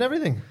dance and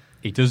everything.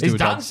 He does His do a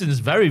dance. dancing is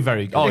very,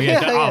 very good. Oh,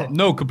 yeah. Yeah.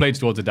 No complaints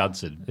towards the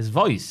dancing. His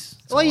voice.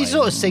 Well, he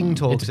sort of sing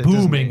talks. It's it,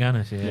 doesn't booming, he?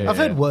 isn't it? Yeah. I've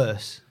heard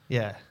worse.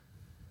 Yeah.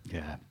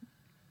 Yeah.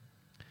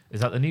 Is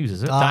that the news,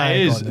 is it? That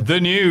is the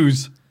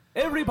news.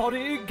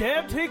 Everybody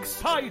get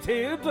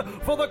excited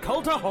for the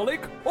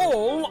Cultaholic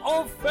Hall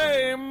of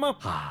Fame.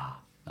 Now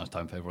it's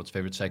time for everyone's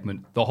favourite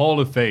segment, the Hall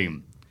of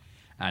Fame.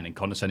 And in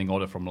condescending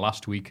order from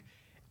last week,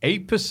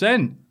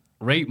 8%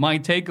 rate my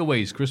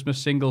takeaways. Christmas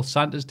single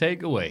Santa's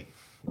takeaway.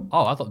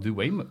 Oh, I thought do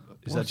way.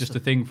 Is that just a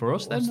thing for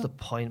us then? What's the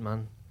point,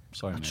 man?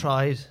 Sorry, I man.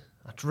 tried.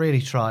 I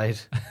really tried.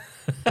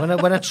 when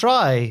I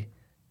try,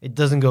 it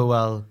doesn't go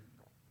well.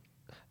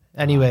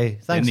 Anyway,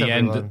 thanks In the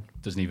everyone. end,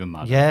 it doesn't even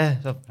matter. Yeah,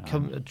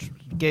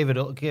 gave it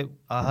all.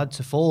 I had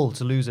to fall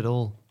to lose it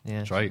all. Yeah,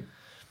 That's right.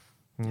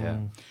 Yeah.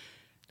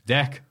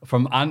 Deck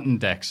from Anton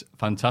Deck's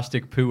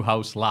fantastic poo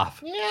house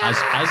laugh. As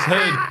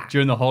heard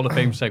during the Hall of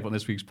Fame segment on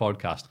this week's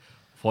podcast,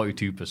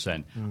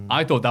 42%.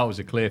 I thought that was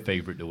a clear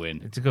favourite to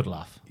win. It's a good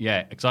laugh.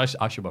 Yeah, because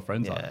I showed my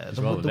friends that Yeah, as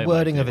well. the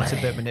wording of it's a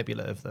bit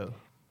manipulative, though.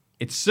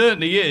 It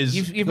certainly is.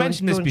 You've Go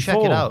mentioned and- this go and before.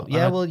 check it out.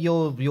 Yeah, and well,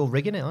 you're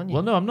rigging it, aren't you?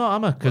 Well, no, I'm not,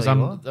 am I? Because Well,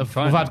 you are. we've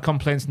trying had to.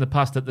 complaints in the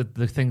past that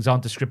the things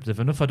aren't descriptive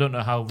enough. I don't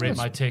know how Rate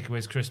My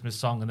Takeaway's Christmas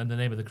song and then the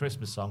name of the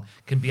Christmas song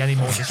can be any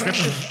more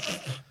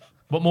descriptive.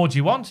 What more do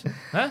you want?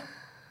 Huh?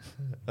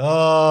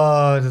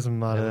 Oh, it doesn't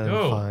matter. There we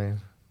go.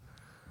 Fine.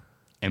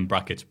 In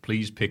brackets,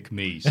 please pick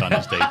me,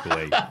 Santa's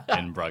takeaway,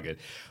 in bracket.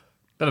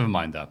 But never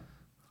mind that.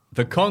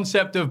 The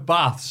concept of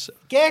baths,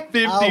 Get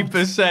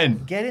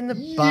 50%. Get in the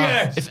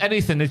bath. Yes. If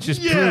anything, it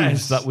just Yes.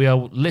 proves that we are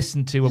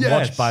listened to and Yes.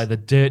 watched by the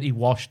dirty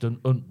washed and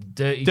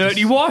dirty.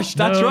 Dirty washed,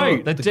 that's No,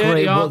 right. The The dirty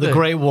great, aren't the they?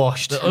 great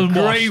washed. The unwashed.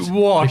 Great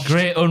washed. The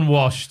great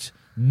unwashed.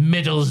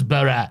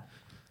 Middlesbrough.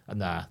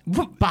 Nah,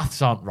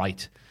 baths aren't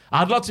right. I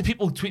had lots of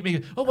people tweet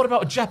me, oh, what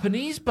about a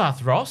Japanese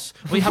bath, Ross?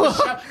 Well, you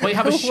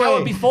have a shower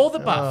Wait. before the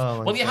bath. Oh,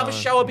 my well, you have a God.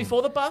 shower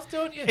before the bath,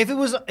 don't you? If it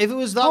was that Oh,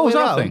 way is that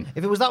a around, thing?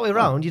 if it was that way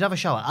around, you'd have a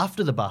shower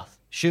after the bath.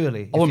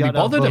 Surely, I wouldn't be you had to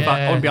have bothered both. if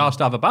I wouldn't be asked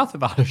to have a bath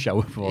if I had a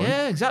shower for it.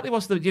 Yeah, exactly.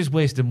 What's the just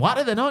wasting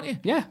water then, aren't you?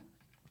 Yeah.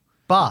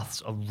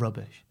 Baths are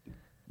rubbish.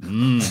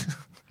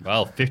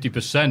 Well,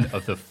 50%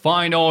 of the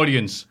fine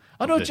audience.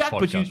 I of know, this Jack,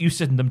 but podcast. you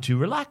sitting them to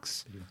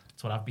relax.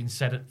 That's what I've been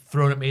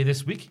thrown at me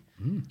this week.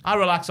 I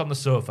relax on the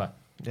sofa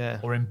Yeah,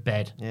 or in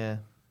bed, yeah.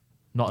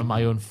 not in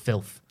my own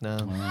filth. No,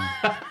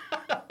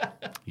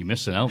 You're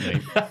missing out,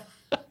 mate.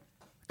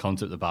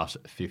 Contact the baths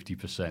at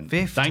 50%.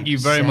 50%. Thank you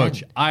very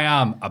much. I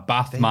am a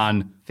bath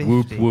man. 50.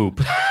 Whoop, whoop.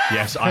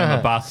 Yes, I am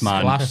a bath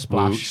man. Splash, Whoop.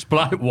 splash.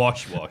 Splat,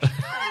 wash, wash.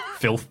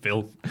 Filth,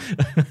 filth.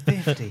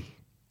 50.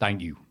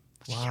 Thank you.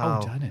 Wow.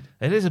 Oh, darn it.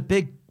 It is a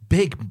big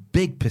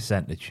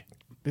percentage.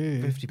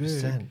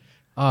 50%.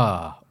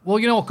 Well,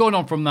 you know what, going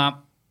on from that,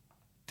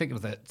 think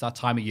of that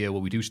time of year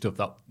where we do stuff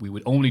that we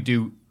would only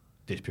do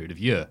this period of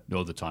year,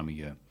 no other time of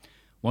year.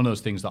 One of those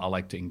things that I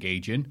like to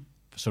engage in,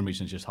 for some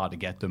reason it's just hard to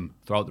get them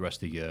throughout the rest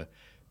of the year.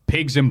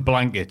 Pigs in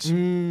blankets.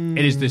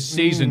 It is the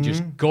season,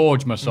 just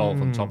gorge myself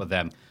on top of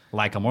them.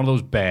 Like I'm one of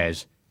those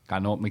bears,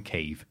 can't open my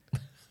cave.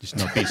 Just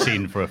not be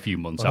seen for a few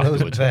months One of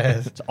those afterwards.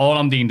 bears. It's all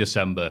I'm doing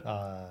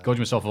December. Gorge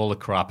myself all the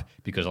crap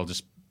because I'll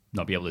just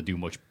not be able to do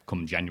much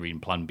come January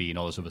and plan B and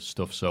all this other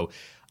stuff. So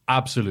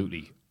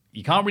absolutely.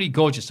 You can't really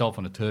gorge yourself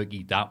on a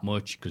turkey that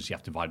much because you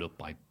have to divide up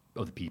by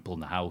other people in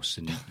the house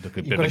and look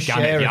a bit of a gotta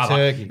gamut. share a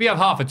turkey. If you have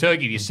half a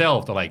turkey to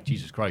yourself, they're like,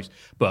 Jesus Christ.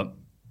 But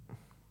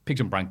pigs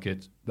and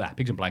blankets, they're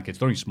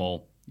only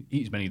small.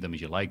 Eat as many of them as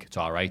you like. It's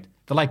all right.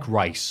 They're like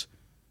rice.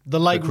 They're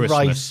like Christmas.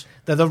 rice.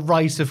 They're the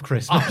rice of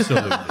Christmas.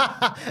 Absolutely.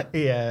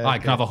 Yeah. I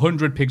can have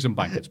 100 pigs and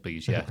blankets,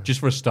 please. Yeah, just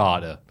for a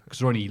starter, because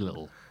they're only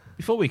little.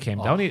 Before we came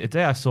down here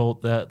today, I saw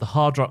the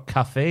Hard Rock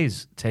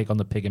Cafes take on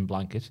the pig in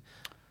blanket.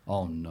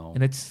 Oh no!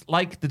 And it's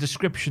like the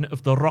description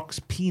of the Rock's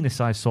penis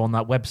I saw on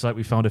that website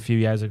we found a few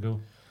years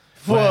ago.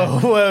 Whoa.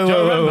 Do you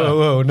remember?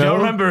 No. Do you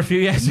remember a few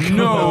years ago?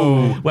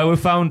 No. Where we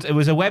found it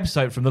was a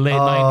website from the late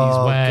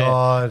 90s where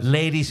God.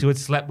 ladies who had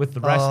slept with the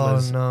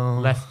wrestlers no.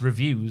 left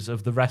reviews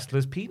of the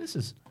wrestlers'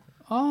 penises.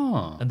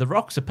 Oh, And the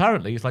Rock's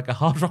apparently is like a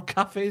Hard Rock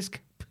Cafe's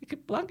pig in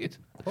blanket.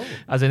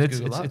 As in,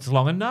 Google that. it's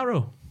long and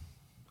narrow.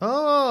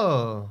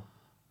 Oh.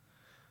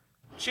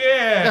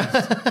 Cheers!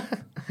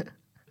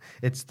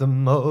 It's the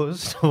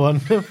most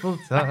wonderful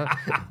time.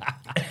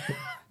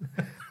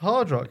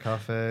 Hard Rock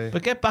Cafe.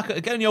 But get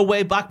on your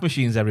way back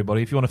machines,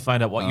 everybody, if you want to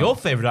find out what your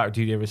favourite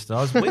Attitude Era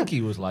stars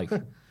Winky was like.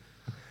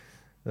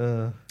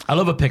 I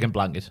love a pig and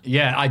blanket.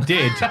 yeah, I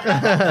did.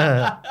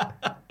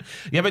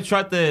 You ever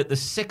tried the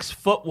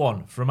 6-foot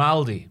one from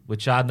Aldi,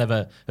 which I'd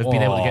never have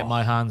been able to get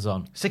my hands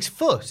on? 6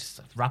 foot.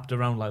 Wrapped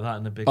around like that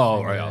in a big Oh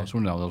thing, right, yeah. I was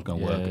wondering how that was going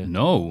to Yeah. work.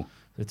 No.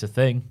 It's a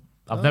thing.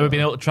 I've never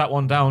been able to track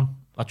one down.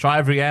 I try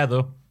every year,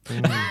 though.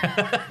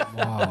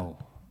 Wow.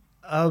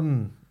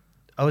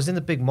 I was in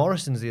the big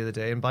Morrison's the other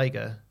day in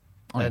Biker,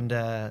 and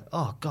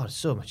oh god,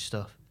 so much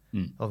stuff,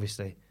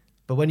 obviously.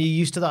 But when you're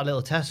used to that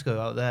little Tesco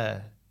out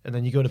there, and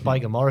then you go to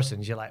Biker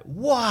Morrison's, you're like,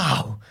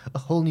 wow, a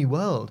whole new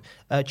world.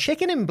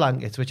 Chicken in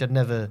blankets, which I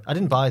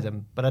didn't buy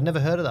them, but I'd never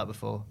heard of that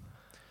before.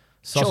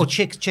 Or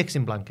chicks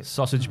in blankets.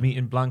 Sausage meat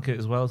in blanket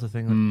as well is a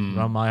thing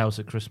around my house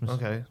at Christmas.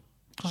 Okay.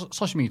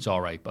 Sausage meat's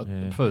all right, but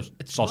first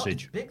It's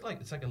sausage. not big,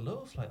 it's like a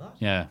loaf like that.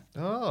 Yeah.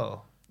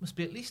 Oh. Must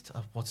be at least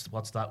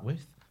what's that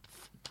width?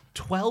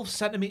 12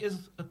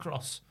 centimeters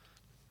across.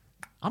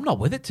 I'm not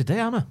with it today,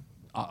 am I?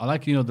 I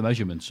like, the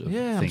measurements of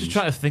Yeah, I'm things. just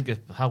trying to think of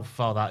how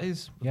far that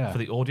is for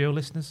the audio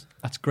listeners.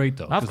 That's great,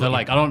 though. I've Because they're got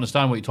like, I don't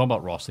understand what you're talking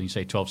about, Ross. Then you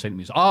say 12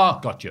 centimetres. Ah,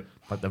 got you.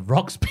 Like the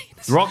Rock's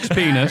penis. The Rock's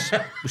penis.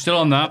 We're still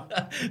on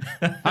that.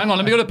 Hang on,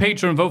 let me go to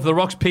Patreon and vote for The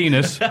Rock's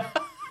penis.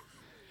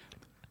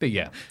 But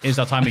yeah, it's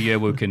that time of year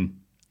where we can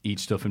eat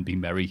stuff and be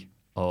merry.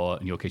 Or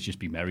in your case, just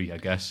be merry, I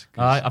guess.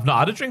 I've not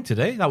had a drink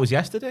today. That was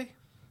yesterday.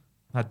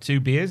 I had 2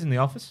 beers in the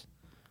office.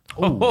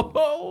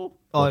 Oh,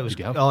 it was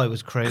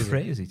crazy.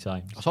 crazy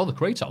times. I saw the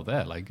crates out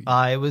there. Like,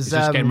 It was it's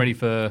just getting ready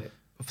for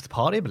the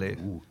party, I believe.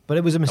 But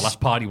it was a the last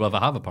party we'll ever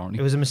have, apparently.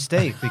 It was a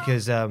mistake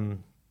because the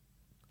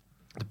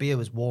beer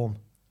was warm,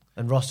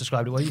 and Ross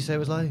described it. What did you say it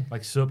was like?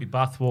 Like soapy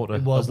bathwater.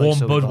 It was a warm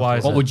like soapy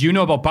Budweiser. What would you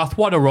know about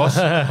bathwater, Ross?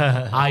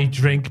 I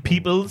drink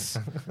people's.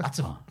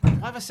 Why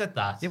have I said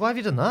that? Yeah, why have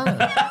you done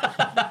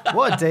that?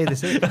 What a day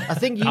this is! I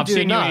think you I've doing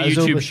seen you that at a has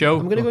YouTube opened- show.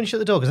 I'm going to go and shut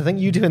the door because I think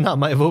you doing that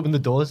might have opened the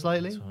door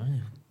slightly.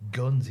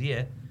 Guns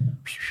here.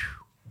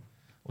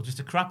 Or just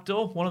a crack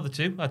door. One of the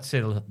two. I'd say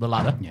the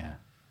latter. Yeah.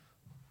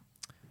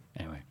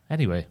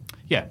 Anyway.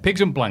 Yeah,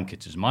 pigs and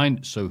blankets is mine.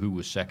 So who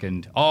was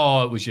second?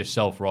 Oh, it was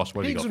yourself, Ross.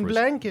 What have you Pigs got and for us?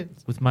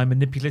 blankets. With my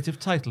manipulative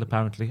title,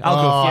 apparently. I'll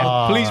go for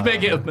Yeah, please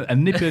make it as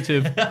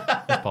manipulative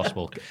as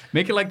possible.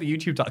 Make it like the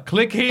YouTube title.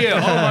 Click here. Oh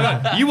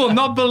my God. You will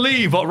not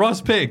believe what Ross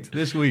picked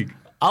this week.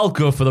 I'll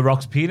go for the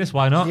Rock's penis.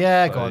 Why not?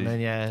 Yeah, go on then.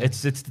 Yeah,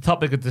 It's the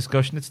topic of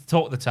discussion. It's the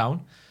talk of the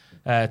town.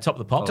 Top of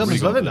the pops.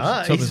 Tubman's loving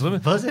that. Tubman's He's loving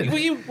it. buzzing. Were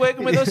you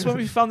working with us when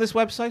we found this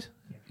website?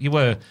 You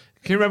were.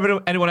 Can you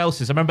remember anyone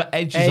else's? I remember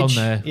Edge is on Edge,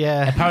 there.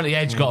 yeah. Apparently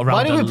Edge got around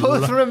Why do we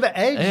both lot. remember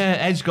Edge? Yeah,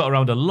 Edge got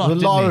around a lot. There were a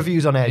didn't lot he? of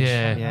reviews on Edge.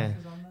 Yeah. Yeah.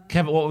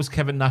 Kevin, what was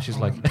Kevin Nash's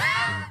like?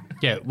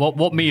 Yeah,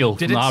 what meal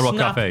Did from the it Hard Rock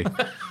snap?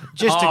 Cafe?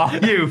 Just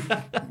to, You.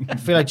 I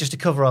feel like just to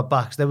cover our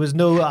backs, there was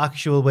no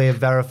actual way of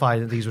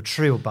verifying that these were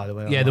true, by the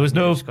way. Yeah, there was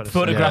no Just gotta say.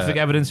 photographic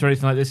evidence or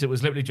anything like this. It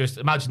was literally just,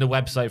 imagine the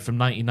website from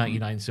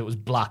 1999. So it was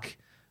black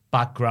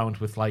background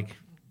with like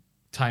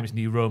Times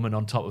New Roman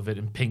on top of it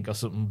in pink or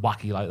something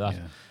wacky like that.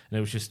 And it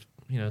was just,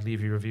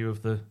 leave your review of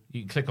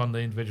you can click on the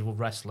individual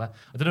wrestler.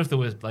 I don't know if there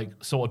was like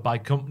sorted by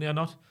company or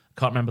not.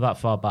 Can't remember that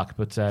far back,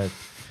 but the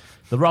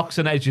Rocks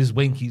and Edge's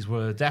Winkies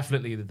were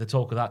definitely the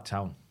talk of that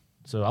town.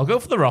 So I'll go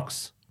for the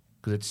Rocks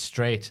because it's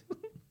straight.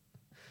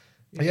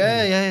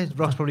 Yeah.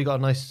 Rock's probably got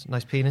a nice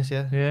penis.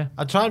 Yeah. Yeah.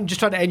 I'm just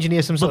trying to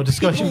engineer some sort of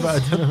discussion,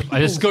 but I don't know. A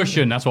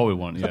discussion, that's what we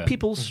want, yeah.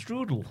 People's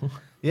strudel.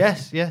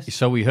 Yes.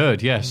 So we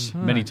heard, yes,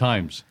 many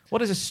times.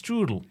 What is a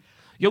strudel?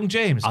 Young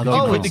James, I could don't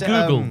you know. quickly It's,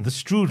 Google um, the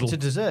strudel? It's a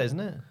dessert, isn't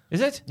it? Is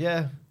it?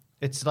 Yeah.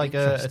 It's like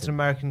it's an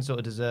American sort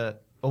of dessert.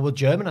 Or well,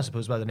 German, I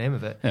suppose, by the name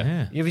of it.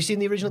 Yeah. Have you seen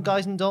the original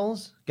Guys and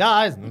Dolls?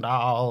 Guys and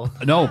Dolls.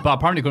 No, but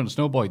apparently according to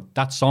Snowboy,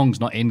 that song's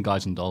not in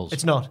Guys and Dolls.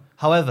 It's not.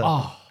 However,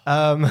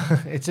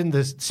 it's in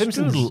the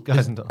Simpsons Strudel Guys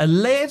is and Dolls. a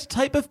layered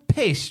type of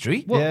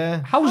pastry.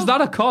 Yeah. How's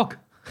that a cock?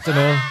 Don't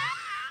know.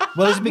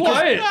 Well, is it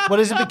because? What? Well,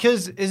 is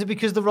it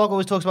because the Rock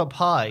always talks about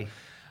pie,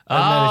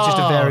 and then it's just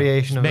a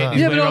variation of Maybe. that?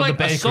 Yeah, Yeah, but but around like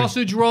the a bakery.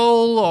 sausage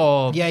roll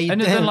or Yeah, you-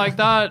 anything like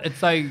that.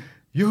 It's like,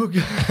 You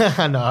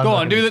no, go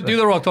on, do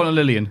the Rock on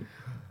Lillian.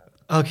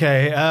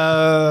 Okay.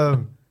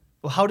 Well,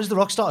 how does the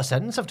Rock start a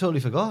sentence? I've totally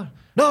forgot.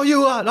 No,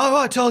 you are. No,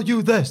 I tell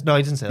you this. No,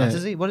 he didn't say that,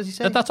 does he? What does he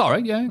say? That's all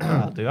right, yeah.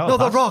 No,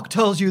 the Rock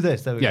tells you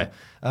this. There we Yeah.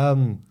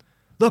 go.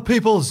 The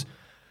people's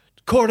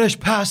Cornish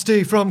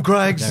pasty from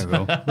Greg's, There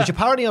we go. which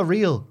apparently are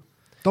real.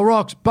 The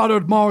Rock's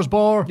battered Mars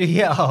bar.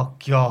 Yeah. Oh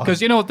God. Because,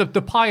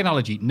 the pie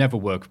analogy never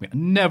worked for me. I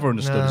never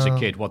understood as a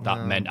kid what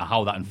that meant or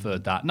how that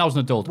inferred that. Now as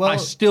an adult, Well, I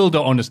still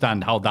don't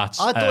understand how that's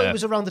I thought it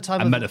was around the time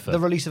a of metaphor. the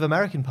release of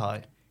American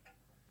Pie.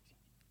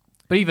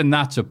 But even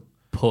that's a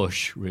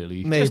push,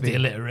 really. Maybe. Just the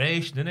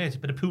alliteration, isn't it? A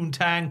bit of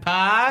poontang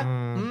pie.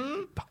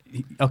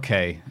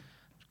 Okay.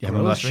 Yeah, I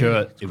remember that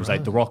shirt. It was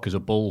like The Rock as a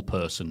bull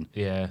person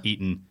Yeah.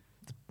 eating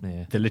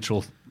Yeah. the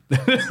literal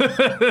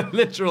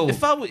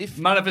If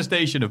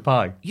manifestation of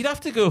pie. you'd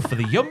have to go for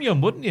the yum yum,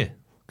 wouldn't you?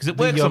 Because it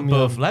works on Yum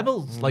both Yum.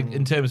 levels, like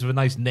in terms of a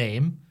nice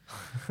name,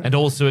 and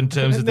also in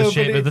terms of the No, but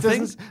shape of the it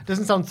things.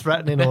 doesn't sound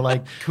threatening or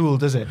like cool,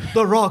 does it?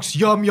 The Rock's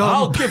yum yum.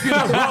 I'll give you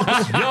the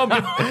rocks, yum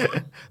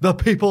yum. The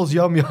people's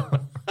yum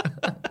yum.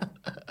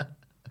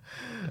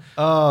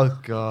 Oh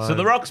God. So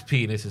the Rock's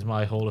penis is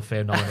my Hall of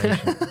Fame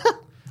nomination.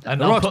 And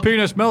The I'll Rock's put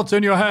penis melts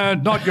in your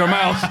hand, not your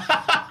mouth.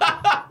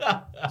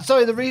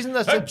 Sorry, the reason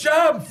that's a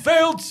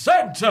jam-filled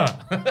centre.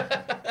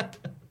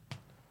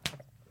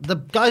 the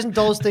Guys and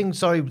Dolls thing.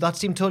 Sorry, that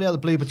seemed totally out of the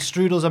blue. But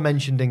strudels are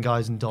mentioned in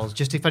Guys and Dolls.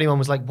 Just if anyone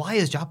was like, "Why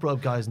is Jap brought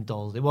up Guys and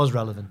Dolls?" It was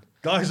relevant.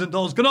 Guys and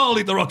dolls can all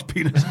eat the Rock's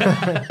penis.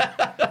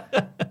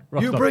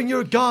 You bring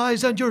your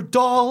guys and your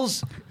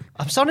dolls.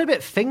 I'm sounding a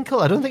bit Finkel.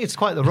 I don't think it's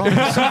quite the Rock.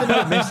 There's something a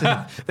bit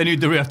missing. They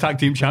need the real tag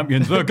team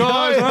champions. The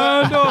Guys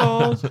and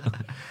dolls.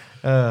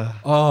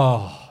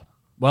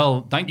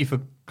 Well, thank you for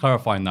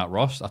clarifying that,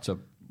 Ross. That's a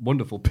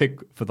wonderful pick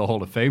for the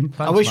Hall of Fame.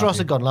 I wish Ross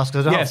had gone last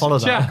because I don't know how to follow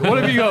Jack, that. what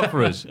have you got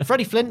for us?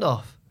 Freddie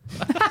Flintoff.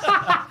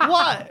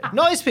 What?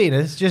 Not his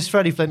penis, just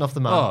Freddie Flintoff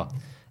the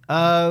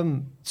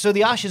man. So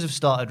the Ashes have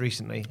started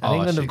recently, and Oh, I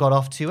England see. have got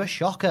off to a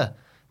shocker.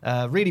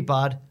 Really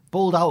bad.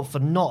 Bowled out for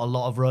not a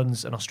lot of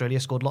runs, and Australia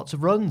scored lots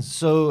of runs.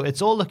 So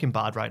it's all looking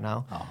bad right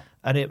now. Oh.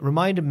 And it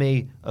reminded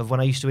me of when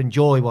I used to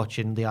enjoy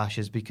watching the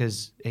Ashes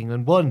because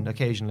England won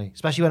occasionally,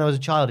 especially when I was a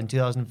child in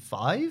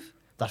 2005,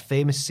 that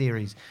famous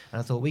series. And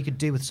I thought we could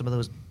do with some of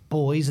those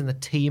boys in the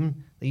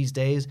team these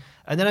days.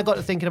 And then I got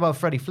to thinking about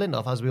Freddie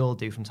Flintoff, as we all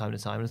do from time to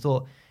time, and I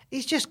thought,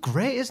 he's just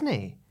great, isn't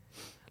he?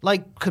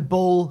 Like, could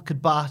bowl,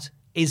 could bat,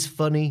 is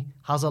funny,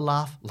 has a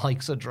laugh,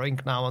 likes a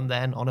drink now and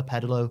then on a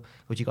pedalo,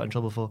 which he got in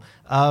trouble for,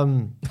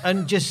 and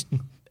just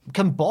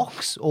can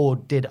box or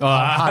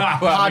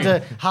had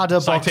a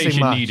boxing citation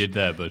match. needed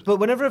there, but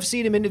whenever I've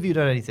seen him interviewed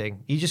or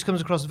anything, he just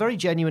comes across very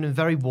genuine and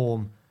very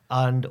warm.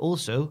 And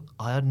also,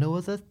 I had no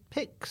other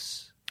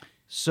picks.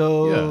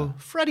 So,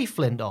 Freddie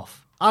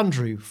Flintoff,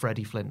 Andrew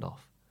Freddie Flintoff.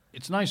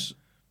 it's nice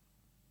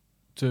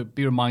to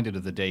be reminded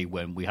of the day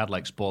when we had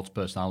like sports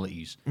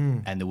personalities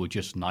and they were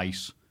just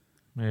nice.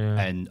 Yeah.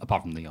 And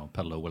apart from the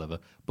pedal or whatever,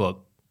 but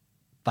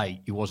like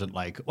it wasn't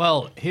like,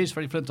 well, here's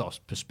Freddie Flintoff's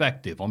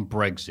perspective on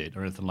Brexit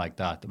or anything like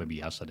that. Maybe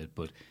he has said it,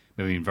 but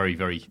maybe very,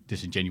 very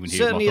disingenuous.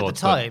 Certainly at the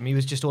time, he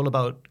was just all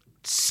about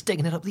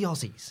sticking it up the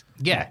Aussies.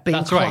 Yeah, Being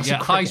that's right. classic Yeah,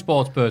 high cricket.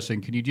 sports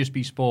person. Can you just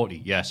be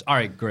sporty? Yes. All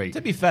right, great.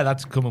 To be fair,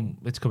 it's coming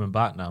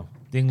back now.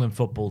 The England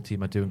football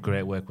team are doing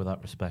great work with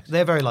that respect.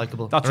 They're very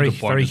likeable. That's very, a good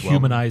point very as well.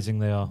 humanising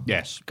they are.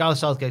 Yes. Gareth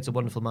Southgate's a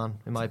wonderful man,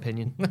 in my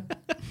opinion.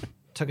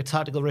 Took a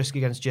tactical risk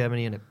against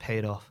Germany and it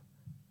paid off.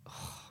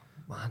 Oh,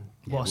 man,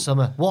 what a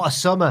summer. What a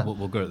summer.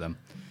 We'll go at them.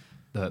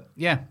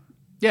 Yeah,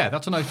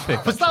 that's a nice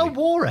pick. Was that a actually.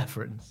 war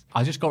reference?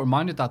 I just got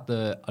reminded that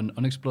an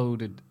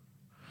unexploded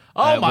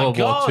Oh my World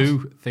God. War II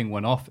thing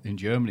went off in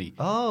Germany.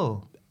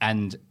 Oh.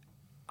 And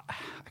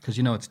because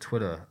you know it's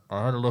Twitter,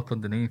 I had a look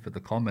underneath at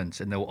the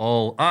comments and they were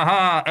all,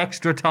 aha,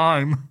 extra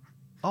time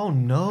Oh,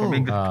 no. from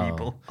English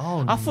people.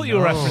 Oh, I thought you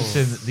were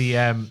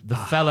referencing the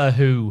fella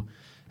who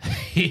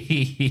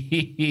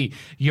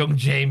young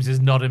James is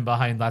nodding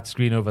behind that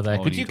screen over there.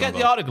 Oh, Could you you get got the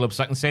that. article up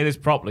so I can say this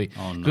properly?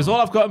 Oh, no. Because all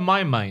I've got in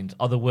my mind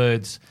are the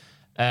words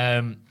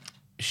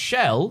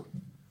shell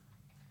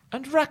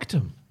and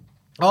rectum.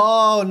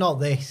 Oh, not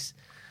this.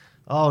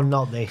 Oh,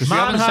 not this. Because we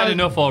Man haven't said had-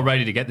 enough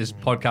already to get this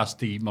podcast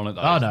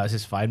demonetized. Oh no, this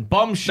is fine.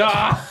 Bombshell.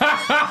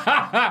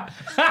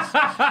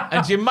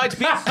 And you might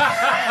be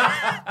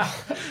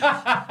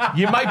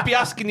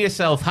asking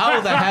yourself,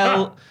 how the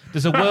hell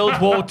does a World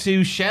War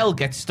II shell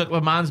get stuck up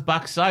a man's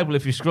backside? Well,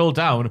 if you scroll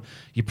down,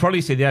 you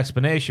probably see the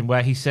explanation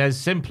where he says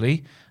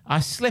simply,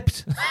 "I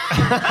slipped."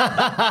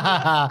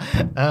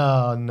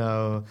 Oh,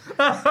 no.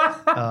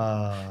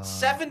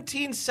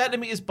 17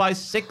 centimeters by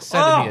 6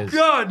 centimeters.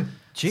 God!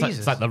 Jesus.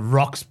 It's like the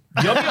rocks.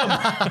 Yum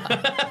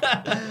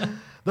yum.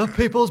 The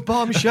people's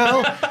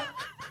bombshell.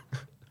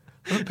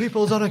 The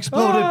people's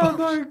unexploded bomb.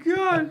 my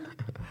God!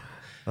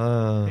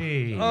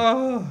 Hey.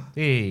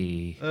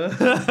 Hey. I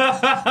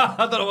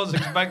thought I was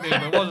expecting it,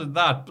 but it wasn't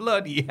that.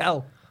 Bloody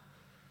hell.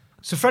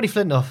 So Freddie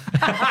Flintoff.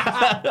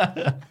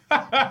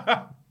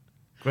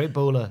 Great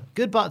bowler.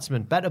 Good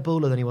batsman. Better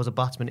bowler than he was a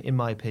batsman, in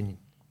my opinion.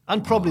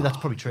 And probably that's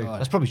probably true.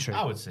 That's probably true.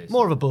 I would say so.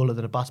 More of a bowler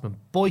than a batsman.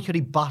 Boy, could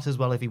he bat as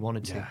well if he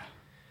wanted to.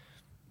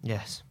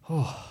 Yes.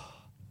 Well,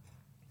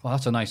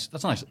 that's a nice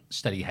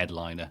steady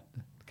headliner.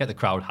 Get the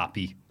crowd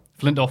happy.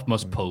 Flintoff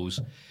must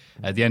pose.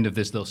 At the end of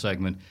this little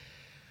segment,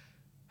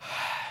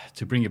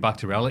 to bring you back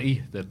to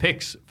reality, the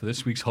picks for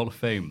this week's Hall of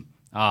Fame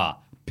are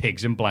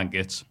pigs in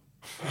blankets.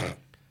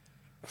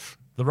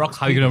 The Rock's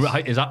How are you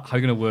penis.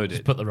 gonna word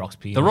it? Put the Rock's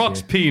penis. The Rock's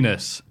here.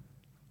 penis.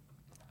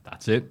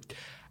 That's it.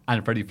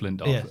 And Freddie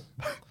Flintoff. Yes.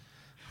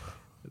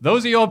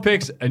 Those are your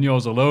picks and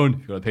yours alone.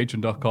 If you go to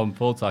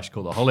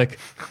patreon.com/cultaholic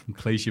and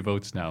place your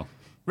votes now.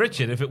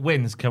 Richard, if it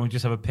wins, can we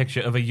just have a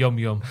picture of a yum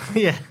yum?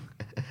 Yeah.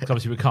 'Cause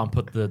obviously we can't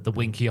put the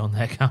winky on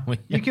there, can we?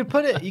 You could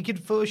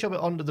Photoshop it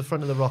onto the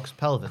front of the Rock's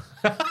pelvis.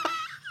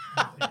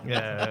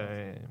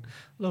 Yeah.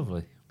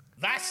 Lovely.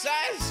 This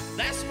is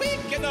This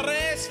Week in the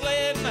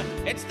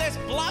Wrestling. It's this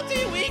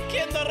bloody week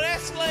in the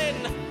wrestling.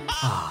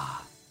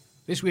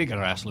 This week in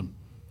wrestling,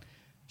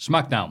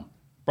 SmackDown.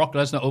 Brock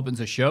Lesnar opens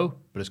the show,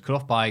 but is cut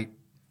off by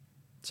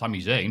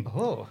Sami Zayn,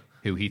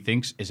 who he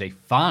thinks is a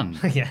fan.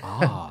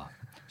 Yeah.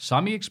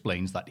 Sami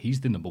explains that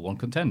he's the number one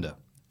contender,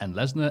 and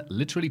Lesnar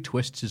literally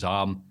twists his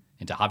arm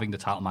into having the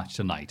title match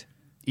tonight,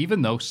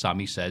 even though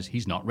Sami says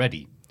he's not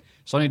ready.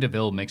 Sonya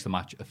Deville makes the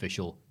match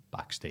official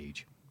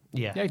backstage.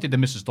 Yeah. Yeah, he did the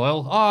Mrs.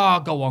 Doyle. Oh,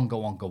 go on.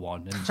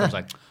 And so I was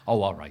like,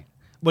 oh, all right.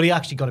 Well, he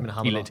actually got him in a He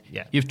hammerlock. lit.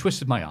 Yeah. You've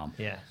twisted my arm.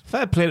 Yeah.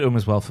 Fair play to him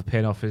as well for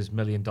paying off his $1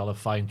 million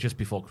fine just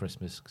before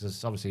Christmas, because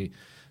it's obviously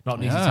not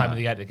an easy Yeah. time of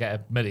the year to get a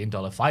 $1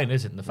 million fine,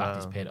 is it? And the fact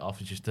he's paid it off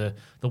is just the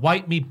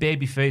white meat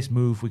baby face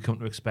move we come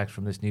to expect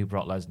from this new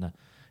Brock Lesnar,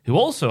 who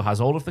also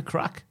has all of the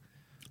crack.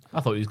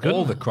 I thought he was good.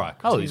 All the crack.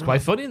 Oh, he was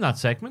quite funny in that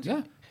segment.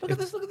 Yeah. Look at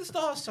this. Look at the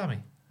stars, Sammy.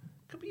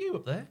 Could be you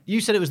up there. You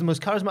said it was the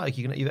most charismatic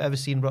you've ever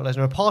seen Brock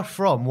Lesnar, apart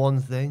from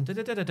one thing.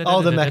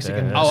 Oh, the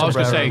Mexican. Oh, I was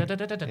going to say,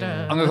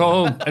 sombrero. I'm going to go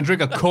home and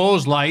drink a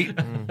Coors Light.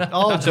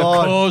 Oh, That's a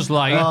God. Coors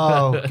Light.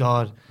 Oh,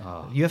 God.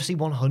 UFC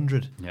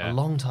 100. Yeah. A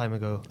long time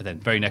ago. And then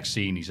very next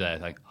scene, he's there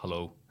like,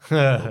 hello.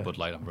 Bud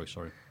Light, I'm very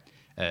sorry.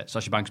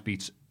 Sasha Banks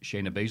beats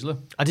Shayna Baszler.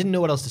 I didn't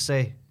know what else to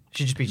say.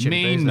 She just beat Shayna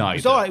Me Baszler. neither.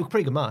 It's all right.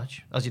 Pretty good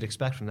match, as you'd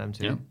expect from them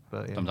too. Yeah.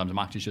 But, yeah. Sometimes a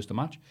match is just a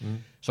match.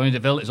 Sonya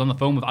Deville is on the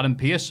phone with Adam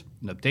Pearce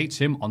and updates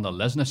him on the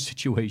Lesnar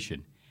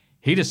situation.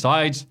 He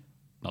decides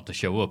not to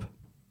show up.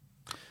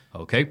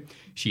 Okay.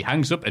 She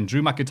hangs up and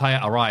Drew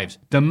McIntyre arrives,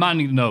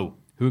 demanding to know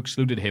who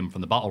excluded him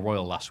from the Battle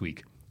Royal last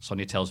week.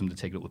 Sonya tells him to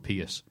take it up with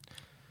Pearce.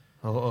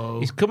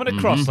 He's coming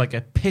across like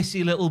a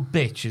pissy little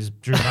bitch, as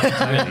Drew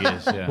McIntyre He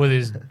is, yeah. with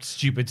his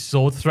stupid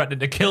sword threatening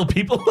to kill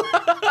people.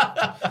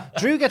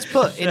 Drew gets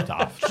put in.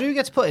 Drew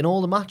gets put in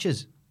all the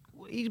matches.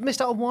 He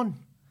missed out on one.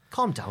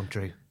 Calm down,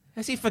 Drew.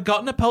 Has he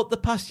forgotten about the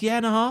past year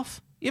and a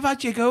half? You've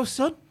had your go,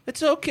 son.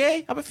 It's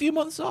okay. Have a few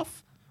months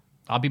off.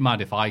 I'd be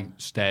mad if I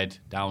stared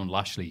down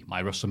Lashley,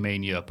 my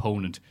WrestleMania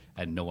opponent,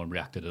 and no one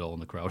reacted at all in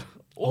the crowd.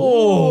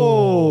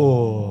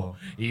 Oh,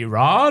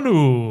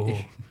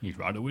 Iranu.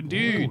 Iranu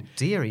indeed.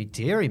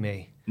 Deary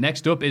me.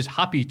 Next up is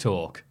Happy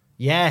Talk.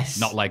 Yes.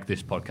 Not like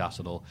this podcast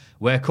at all,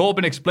 where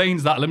Corbin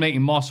explains that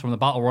eliminating Moss from the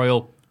Battle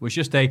Royal was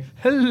just a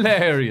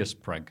hilarious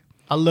prank.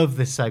 I love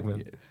this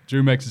segment.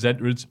 Drew makes his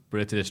entrance,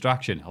 but it's a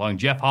distraction, allowing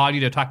Jeff Hardy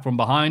to attack from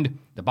behind.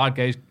 The bad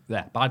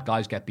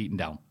guys get beaten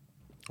down.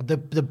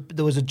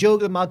 There was a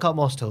joke that Madcap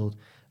Moss told,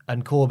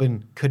 and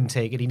Corbin couldn't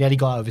take it. He nearly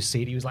got out of his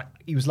seat.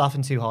 He was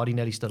laughing too hard. He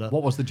nearly stood up.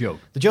 What was the joke?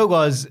 The joke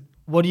was,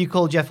 what do you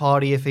call Jeff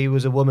Hardy if he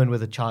was a woman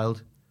with a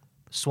child?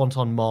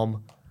 Swanton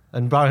mom.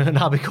 And Baron and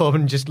Happy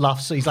Corbin just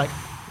laughs. So he's like,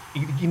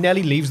 he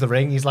nearly leaves the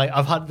ring. He's like,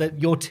 I've had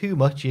that. You're too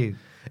much, you.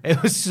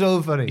 It was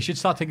so funny. You should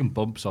start taking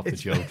bumps off the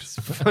jokes.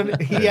 It's funny.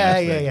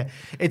 Yeah.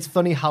 It's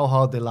funny how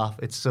hard they laugh.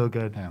 It's so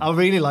good. Yeah. I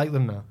really like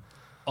them now.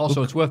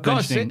 Also, it's worth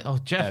mentioning.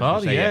 Jeff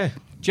Hardy, yeah.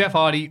 Jeff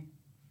Hardy.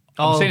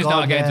 I'm saying this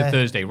now again to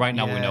Thursday. Right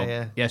now, we know.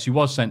 Yeah. Yes, he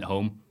was sent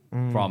home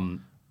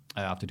from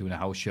after doing a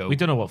house show. We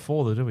don't know what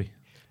for, though, do we?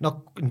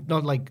 Not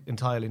like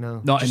entirely,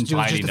 no. Not Just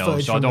entirely, the no.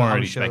 footage So I from don't the want to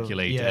really house show.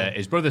 speculate. Yeah.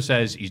 His brother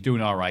says he's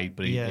doing all right,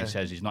 but he Yeah.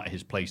 says it's not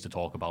his place to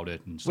talk about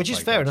it. And stuff Which is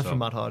like fair that, enough so. from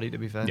Matt Hardy, to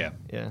be fair.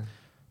 Yeah.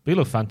 But he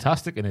looked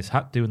fantastic in his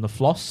hat doing the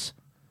floss.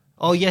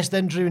 Oh, yes,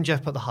 then Drew and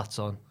Jeff put the hats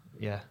on.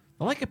 Yeah.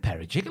 They're like a pair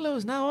of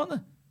gigolos now, aren't they?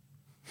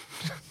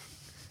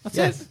 That's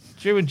Yes. it.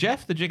 Drew and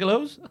Jeff, the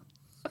gigolos.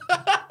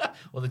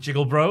 Or the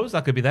jiggle bros,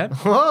 that could be them.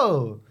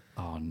 Whoa!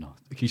 Oh, no.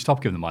 Can you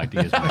stop giving them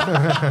ideas,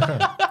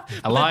 mate?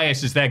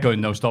 Elias is there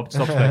going, no, stop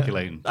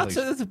speculating. That's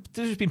please. it.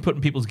 They've just been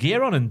putting people's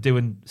gear on and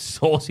doing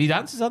saucy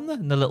dances, haven't they?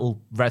 In the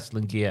little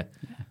wrestling gear.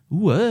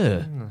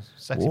 Ooh,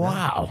 Sexy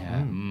wow.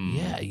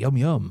 Yeah, yum,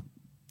 yum.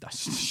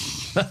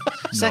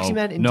 Sexy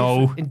men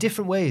in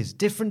different ways.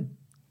 Different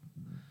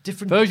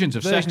Versions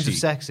of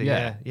sexy.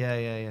 Yeah.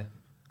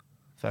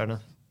 Fair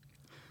enough.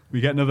 We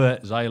get another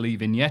Xia Li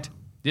vignette.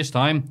 This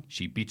time,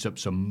 she beats up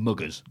some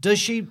muggers. Does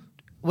she...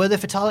 Were there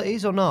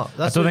fatalities or not?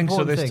 That's I don't the think so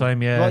important this thing.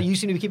 time, yeah. Right, you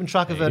seem to be keeping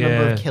track of a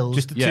number of kills.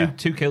 Just the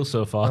two kills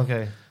so far.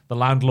 Okay. The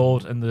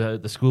landlord and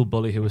the school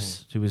bully who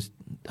was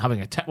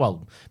having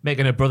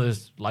making her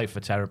brother's life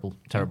a terrible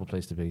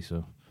place to be.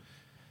 So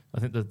I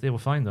think that they were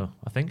fine though.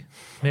 I think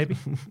maybe.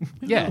 Who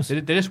Yeah, knows?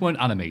 they just weren't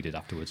animated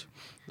afterwards.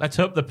 Let's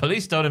hope the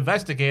police don't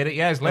investigate it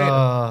years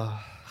later.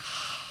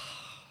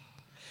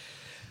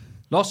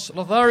 Los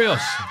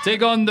Lotharios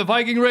take on the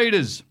Viking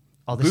Raiders.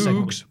 Oh, this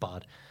segment was Boogs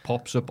bad.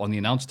 pops up on the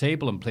announce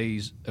table and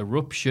plays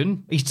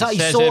Eruption. He It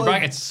says sort in of-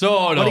 brackets,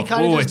 sort but he of.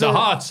 kinda Oh, does it's a the-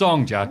 hard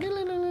song, Jack.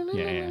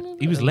 Yeah.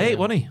 He was late,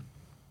 wasn't he?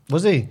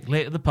 Was he?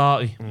 Late at the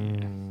party.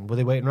 Were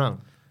they waiting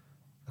around?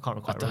 I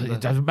can't quite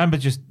remember. I remember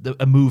just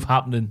a move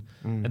happening,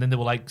 and then they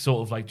were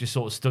just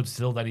stood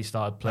still. Then he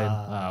started playing.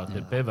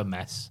 A bit of a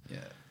mess. Yeah.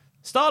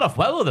 Started off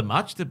well with the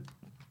match. A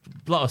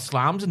lot of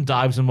slams and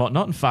dives and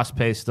whatnot, and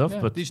fast-paced stuff. Yeah,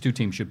 But these two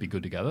teams should be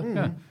good together.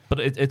 Yeah. But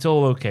it's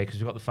all okay because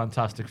we've got the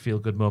fantastic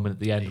feel-good moment at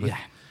the end with,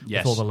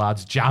 Yes. with all the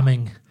lads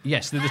jamming.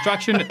 Yes, the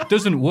distraction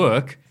doesn't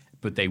work,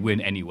 but they win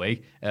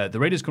anyway. The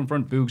Raiders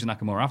confront Boogs and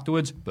Nakamura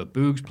afterwards, but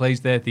Boogs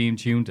plays their theme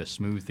tune to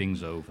smooth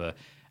things over.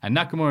 And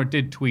Nakamura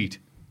did tweet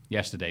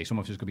yesterday, some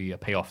of it's going to be a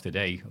payoff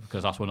today,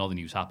 because that's when all the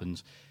news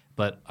happens.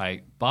 But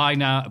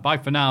bye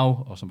for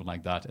now, or something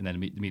like that, and then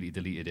immediately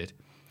deleted it.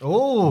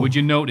 Oh, Would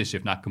you notice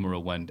if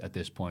Nakamura went at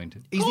this point?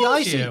 he's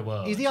course the you IC.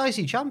 would. He's the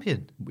IC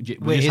champion. We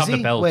just Wait, is have he?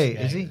 the belt. Wait,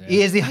 is he?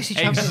 He is the IC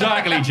champion.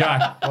 Exactly,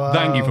 Jack.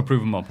 Thank you for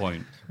proving my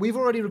point. We've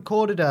already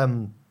recorded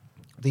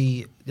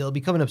it'll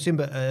be coming up soon,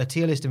 but a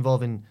tier list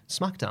involving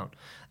SmackDown.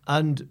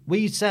 And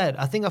we said,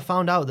 I think I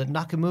found out that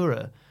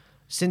Nakamura,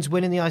 since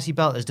winning the IC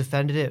belt, has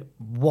defended it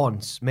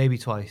once, maybe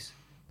twice.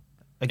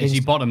 Is he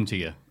bottom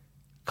tier?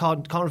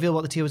 Can't reveal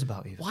what the tier was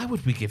about either. Why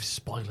would we give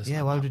spoilers? Yeah,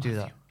 like why that, would we do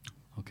Matthew?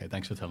 that? Okay,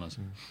 thanks for telling us.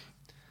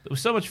 It was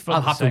so much fun.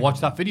 I'll the have to segment. watch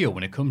that video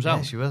when it comes out.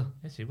 Yes, you will.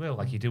 Yes, you will.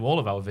 Like you do all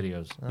of our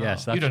videos.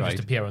 Yes, that's you don't right.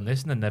 just appear on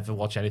this and then never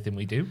watch anything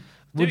we do.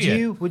 Would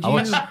you? Would you?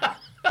 I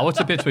want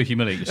a bit to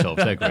humiliate yourself.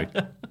 They're great.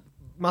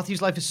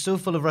 Matthew's life is so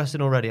full of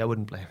wrestling already. I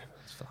wouldn't blame him.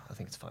 It's fine. I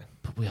think it's fine.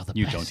 But we are the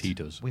You best. don't, he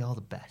does. We are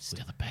the best.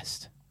 We are the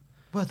best.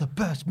 We're the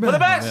best. We're the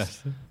man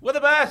best. We're the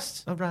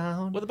best.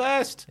 around. We're the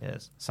best.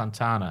 Yes.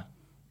 Santana.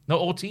 No,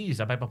 Ortiz.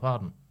 I beg my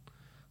pardon.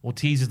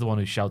 Ortiz is the one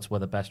who shouts "We're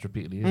the best"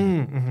 repeatedly.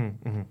 Isn't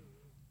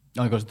he?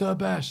 And he goes, the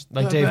best.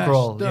 Like the Dave best,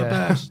 Grohl, The yeah.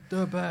 best.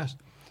 The best.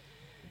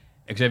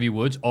 Xavier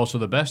Woods, also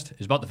the best,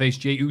 is about to face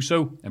Jey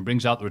Uso and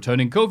brings out the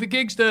returning Kofi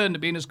Kingston to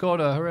be in his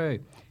corner. Hooray.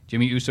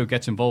 Jimmy Uso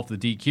gets involved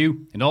with the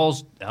DQ, and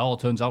it all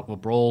turns out to a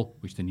brawl,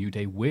 which the New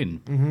Day win.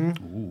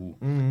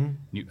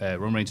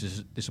 Roman Reigns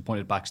is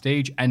disappointed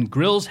backstage and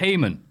grills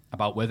Heyman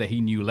about whether he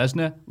knew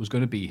Lesnar was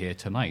going to be here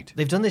tonight.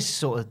 They've done this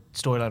sort of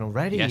storyline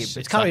already. Yes,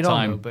 It's carried that on,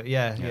 time. though, but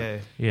yeah.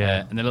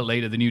 And then a little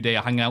later, the New Day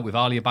are hanging out with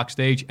Alia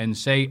backstage and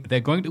say they're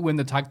going to win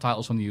the tag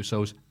titles from the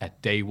Usos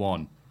at day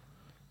one.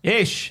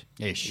 Ish.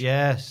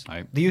 Yes.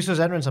 Right. The Usos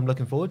entrance I'm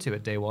looking forward to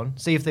at day one.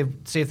 See if they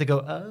go,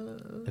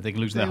 If they can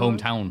lose their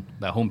hometown,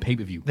 their home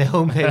pay-per-view. their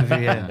home pay-per-view,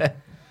 yeah.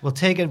 Well,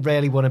 Taker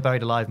rarely won a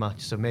Buried Alive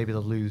match, so maybe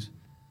they'll lose.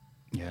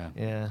 Yeah.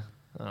 Yeah.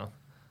 Oh.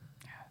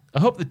 I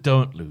hope they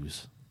don't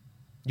lose.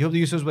 You hope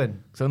the Usos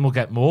win? So then we'll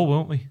get more,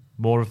 won't we?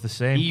 More of the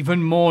same.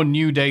 Even more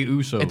New Day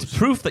Usos. It's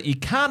proof that you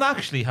can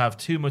actually have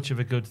too much of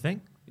a good thing.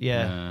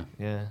 Yeah.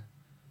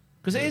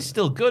 Because it is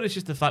still good. It's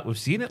just the fact we've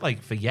seen it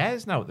like for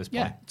years now at this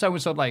point. Yeah. It's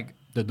always sort of like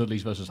the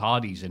Dudleys versus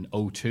Hardys in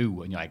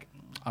 02, and you're like,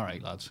 all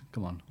right, lads,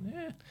 come on.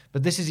 Yeah.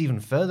 But this is even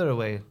further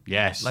away.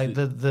 Yes. Like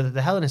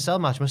the Hell in a Cell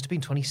match must have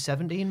been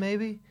 2017,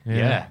 maybe?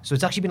 Yeah. So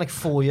it's actually been like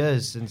 4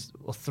 years since,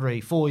 or 4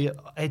 years.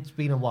 It's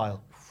been a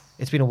while.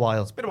 It's been a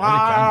while. Been a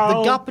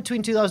while. The gap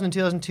between 2000 and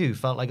 2002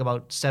 felt like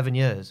about 7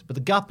 years, but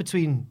the gap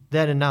between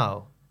then and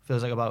now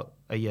feels like about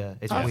a year.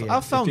 It's weird. I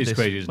found It's this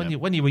crazy, isn't it?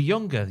 when you were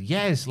younger.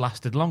 Years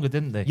lasted longer,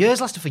 didn't they?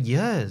 Years lasted for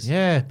years.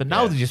 Yeah, but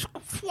now they just.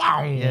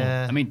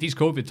 Yeah. I mean, these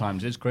COVID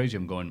times, it's crazy.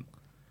 I'm going.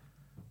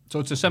 So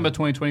it's December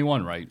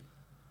 2021, right?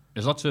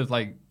 There's lots of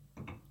like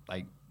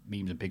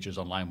memes and pictures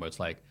online where it's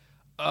like,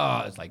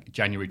 it's like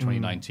January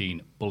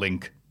 2019,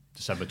 blink,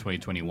 December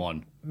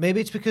 2021.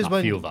 Maybe it's because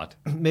I feel that.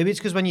 Maybe it's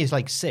because when you're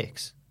like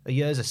 6, a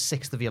year is a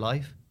sixth of your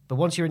life. But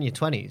once you're in your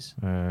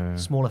 20s,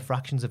 smaller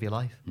fractions of your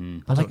life.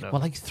 I don't know. We're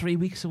like 3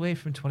 weeks away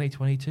from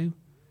 2022.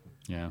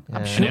 Yeah. I'm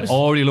And sure it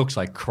already looks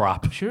like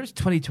crap. I'm sure it's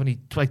 2020,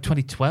 like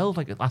 2012,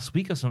 like last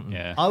week or something.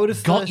 Yeah. I would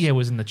have Got You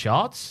was in the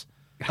charts.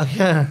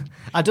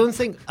 I don't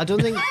think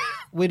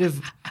we'd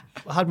have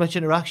had much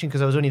interaction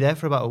because I was only there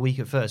for about a week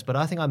at first. But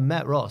I think I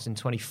met Ross in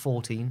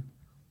 2014,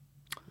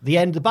 the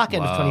back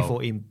end of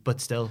 2014.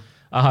 But still,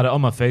 I had it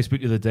on my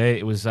Facebook the other day.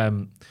 It was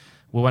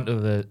we went to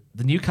the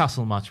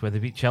Newcastle match where they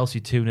beat Chelsea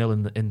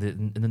 2-0 in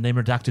the name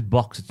redacted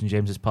box at St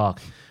James's Park.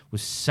 It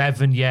was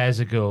 7 years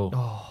ago.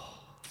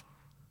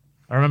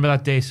 I remember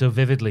that day so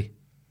vividly.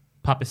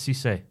 Papa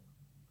Cisse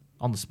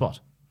on the spot,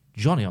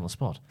 Johnny on the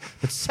spot.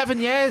 But 7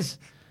 years.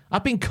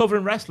 I've been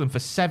covering wrestling for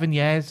 7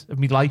 years of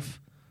my life.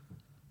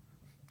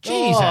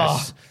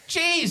 Jesus!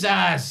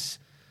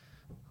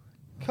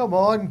 come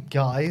on,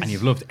 guys. And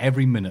you've loved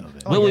every minute of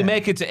it. Will we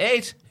make it to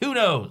 8? Who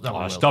knows? No, we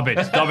will. Stop it.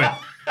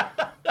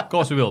 Of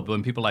course we will. But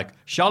when people like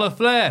Charlotte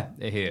Flair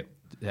are here,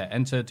 they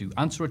enter to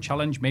answer a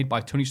challenge made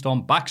by Toni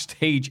Storm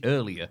backstage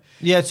earlier.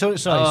 Yeah, Tony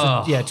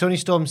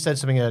Storm said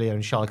something earlier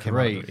and Charlotte came out.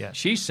 Great. Yeah.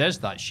 She says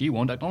that she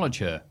won't acknowledge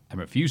her and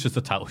refuses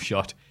the title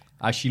shot.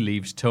 As she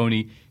leaves,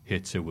 Tony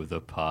hits her with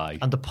a pie.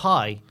 And the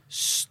pie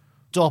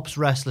stops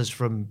wrestlers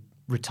from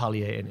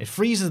retaliating. It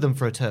freezes them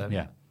for a turn.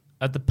 Yeah.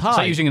 At the It's like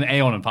pie. using an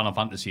Aeon in Final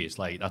Fantasy. It's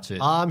like, that's it.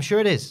 I'm sure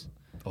it is.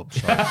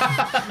 Oops, sorry.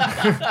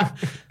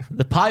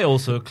 The pie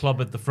also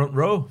clobbered the front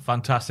row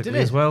fantastically Did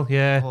it? as well.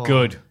 Yeah.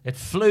 Good. It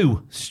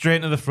flew straight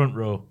into the front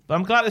row. But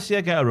I'm glad to see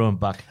her get her own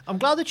back. I'm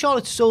glad that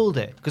Charlotte sold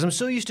it because I'm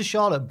so used to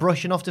Charlotte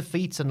brushing off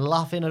defeats and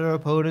laughing at her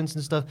opponents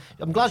and stuff.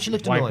 I'm glad she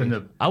looked Wiping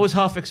annoyed. I was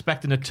half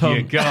expecting a tongue.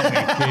 You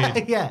got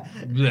me, kid. Yeah.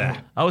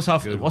 Blech. I was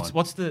half. Good What's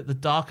one. the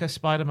darker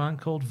Spider-Man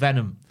called?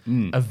 Venom.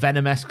 A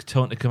Venom-esque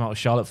tone to come out of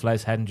Charlotte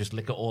Flair's head and just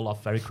lick it all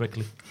off very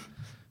quickly.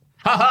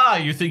 Ha ha!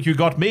 You think you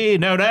got me?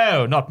 No,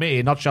 not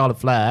me, not Charlotte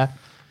Flair.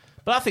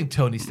 But I think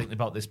Tony's thinking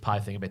about this pie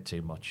thing a bit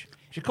too much.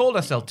 She called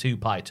herself Two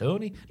Pie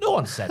Tony. No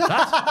one said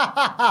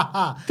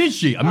that. Did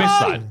she? I missed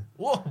that.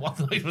 Whoa, what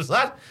noise was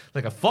that?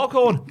 Like a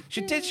foghorn.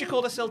 She did. She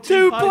called herself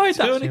Two Pie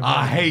Tony.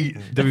 I hate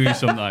WWE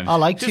sometimes. I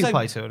like She's Two like,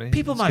 Pie Tony.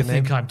 People It's might a good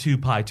think name. I'm Two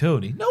Pie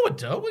Tony. No, I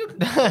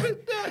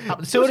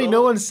don't. Tony,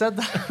 no one said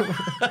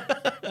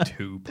that.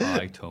 Two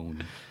Pie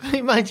Tony.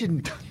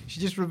 Imagine she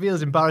just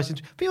reveals embarrassing.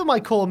 People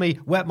might call me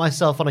Wet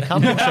Myself on a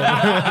camping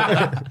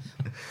trip.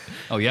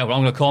 Oh, yeah, well,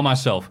 I'm going to call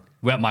myself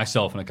Wet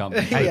Myself and I can't be.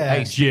 Yeah.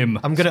 Hey, Jim.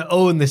 I'm going to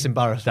own this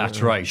embarrassment.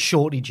 That's right.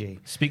 Shorty G.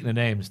 Speaking of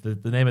names, the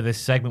name of this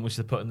segment, which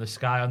they put in the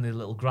sky on the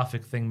little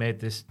graphic thing, made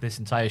this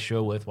entire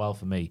show worthwhile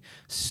for me.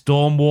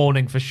 Storm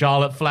warning for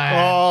Charlotte Flair.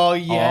 Oh,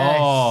 yes.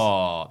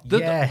 Oh,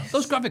 Yes.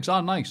 those graphics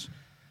are nice.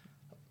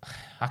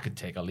 I could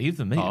take or leave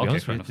them, mate, Oh, to be okay,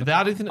 honest fair with you. enough. Did they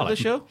add anything to I the like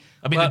them. show?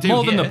 I mean, Well, they do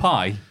more than here. the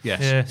pie,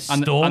 yes. Yeah,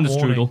 and Storm the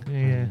strudel.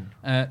 warning.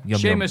 Yeah. Yum,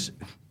 Sheamus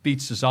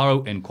beats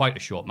Cesaro in quite a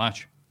short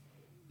match.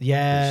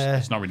 Yeah.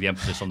 It's not really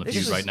emphasis on the This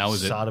feud is right now,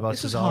 is it? sad about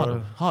This is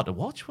Cesaro. hard to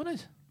watch,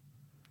 wasn't it?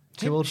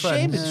 Two old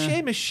friends.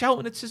 Sheamus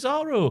shouting at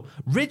Cesaro.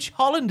 Ridge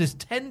Holland is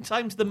 10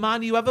 times the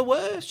man you ever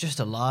were. It's just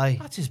a lie.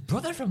 That's his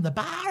brother from the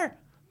bar.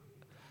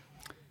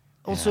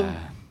 Also,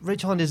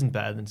 Rich Holland isn't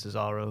better than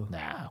Cesaro.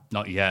 No.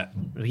 Not yet.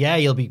 Yeah,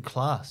 he'll be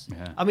class.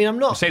 Yeah. I mean, I'm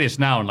I'll not. say this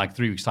now in like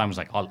 3 weeks' time. I was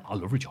like, I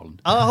love Rich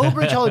Holland. I hope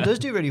Rich Holland does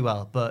do really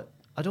well, but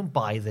I don't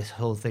buy this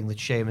whole thing that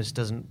Sheamus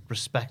doesn't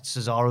respect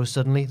Cesaro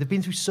suddenly. They've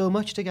been through so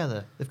much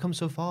together. They've come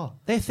so far.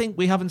 They think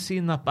we haven't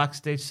seen that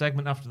backstage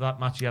segment after that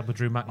match he had with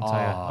Drew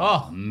McIntyre.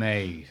 Oh,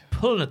 mate.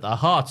 pulling at the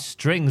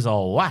heartstrings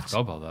all whacked. Forgot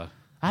about that.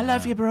 I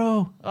love you,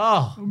 bro.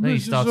 Oh, then he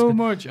Miss you starts so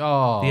much.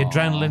 Oh. The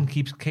adrenaline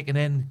keeps kicking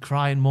in,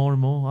 crying more and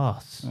more. Oh,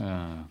 it's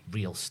Yeah.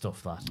 real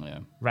stuff, that. Yeah.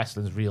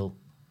 Wrestling's real.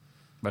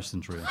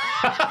 Wrestling's real.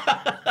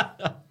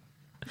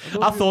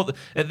 I thought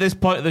at this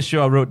point of the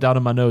show, I wrote down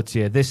in my notes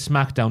here, this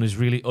SmackDown is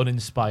really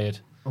uninspired.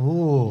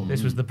 Oh,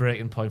 This was the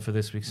breaking point for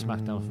this week's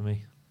SmackDown for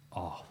me.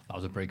 Oh, that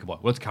was a breakable.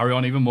 Let's carry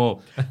on even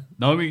more.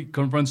 Naomi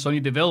confronts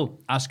Sonya Deville,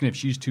 asking if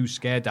she's too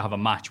scared to have a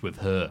match with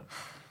her.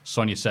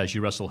 Sonya says she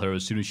wrestle her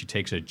as soon as she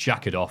takes her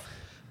jacket off,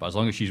 but as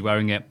long as she's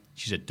wearing it,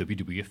 she's a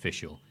WWE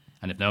official.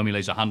 And if Naomi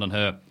lays a hand on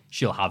her,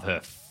 she'll have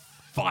her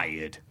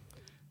fired.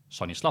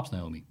 Sonya slaps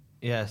Naomi.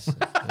 yes.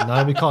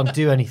 Naomi can't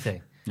do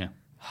anything. Yeah,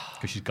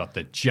 because she's got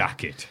the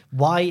jacket.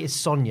 Why is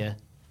Sonya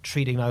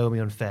treating Naomi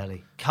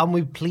unfairly? Can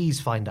we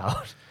please find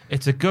out?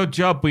 It's a good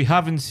job we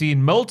haven't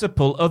seen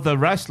multiple other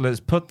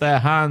wrestlers put their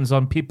hands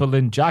on people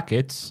in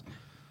jackets.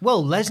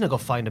 Well, Lesnar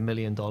got fined $1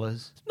 million.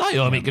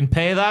 Naomi can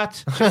pay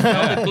that. She's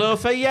got a glow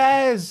for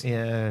years.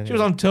 Yeah. She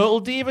was on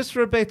Total Divas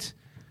for a bit.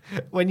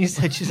 When you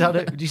said she's had,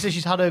 did you say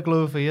she's had her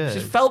glow for years?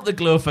 She's felt the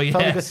glow for Felt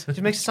like years.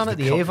 she makes it sound like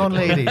the Avon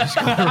lady. Just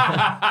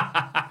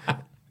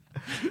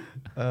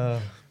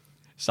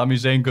Sami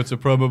Zayn cuts a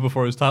promo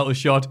before his title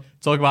shot,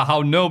 talking about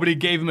how nobody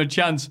gave him a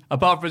chance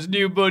apart from his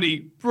new buddy,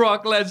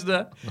 Brock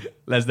Lesnar.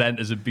 Lesnar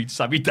enters and beats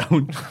Sami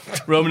down.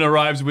 Roman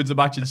arrives, wins the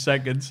match in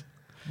seconds.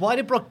 Why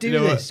did Brock do You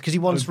know what? this? Because he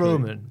wants Okay.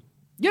 Roman.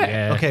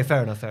 Yeah. Okay,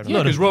 fair enough. Fair enough.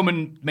 Yeah, because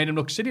Roman made him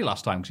look silly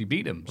last time because he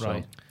beat him. So.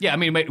 Right. Yeah, I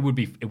mean, it would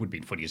be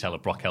funny as hell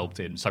if Brock helped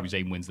and Sami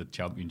Zayn wins the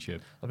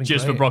championship That'd be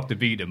just great. for Brock to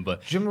beat him.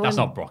 But Do you remember that's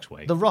when not Brock's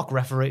way. The Rock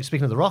referee.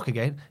 Speaking of The Rock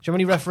again, do you remember when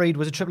he refereed?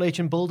 Was it Triple H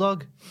and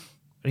Bulldog?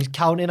 And he's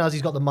counting as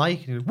he's got the mic.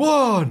 And he goes,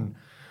 1,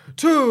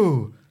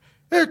 2.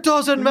 It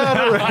doesn't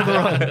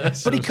matter.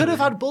 But he could have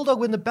had Bulldog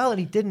win the belt and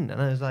he didn't.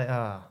 And I was like,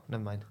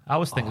 never mind. I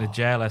was thinking of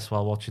JLS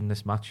while watching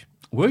this match.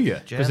 Were you?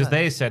 Because as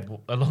they said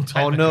a long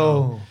time Oh, ago,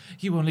 no.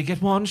 you only get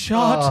one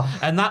shot. Oh.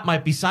 And that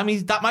might be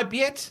Sammy's, that might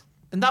be it.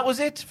 And that was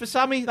it for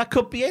Sammy. That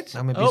could be it.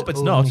 That may be I hope his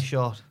it's not. only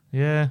shot.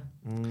 Yeah.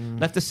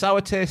 Left a sour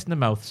taste in the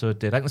mouth, so it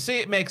did. I can see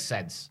it makes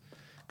sense.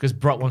 Because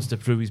Brock wants to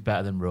prove he's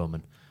better than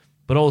Roman.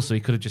 But also, he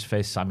could have just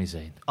faced Sami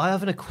Zayn. I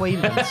have an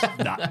acquaintance.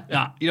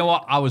 Nah. You know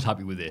what? I was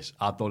happy with this.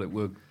 I thought it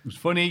was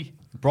funny.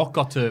 Brock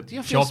got to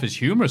you show feel off his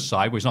humorous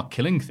side where he's not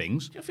killing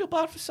things. Do you feel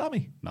bad for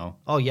Sammy? No.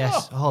 Oh,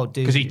 yes. Oh, dude.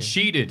 Because he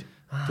cheated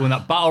to win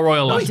that Battle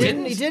Royal No, last he week.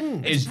 didn't. He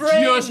didn't. It's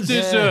brains. just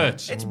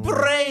desserts. It's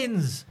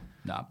brains.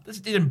 Nah, He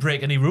didn't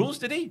break any rules,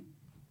 did he?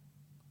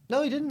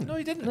 No, he didn't. No,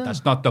 he didn't.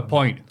 that's not the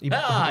point. It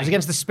was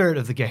against the spirit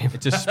of the game.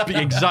 It's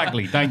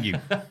exactly. Thank you.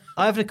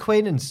 I have an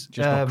acquaintance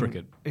Just not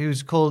cricket.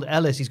 who's called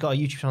Ellis. He's got a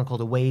YouTube channel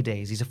called Away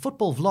Days. He's a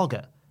football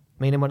vlogger.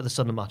 Me and him went to the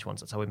Sunderland match once.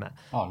 That's how we met.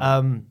 Oh,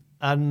 no.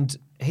 And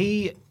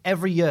he,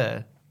 every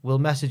year, will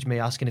message me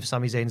asking if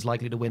Sami Zayn's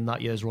likely to win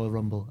that year's Royal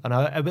Rumble. And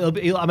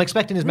I'm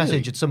expecting his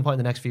message at some point in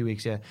the next few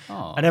weeks, yeah.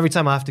 Oh. And every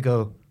time I have to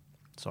go,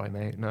 sorry,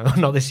 mate, no,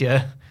 not this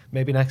year.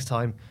 Maybe next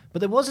time.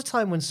 But there was a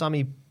time when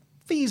Sami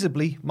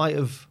feasibly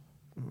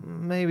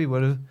maybe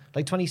would have,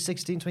 like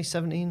 2016,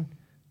 2017.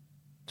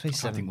 I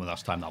think the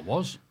last time that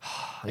was.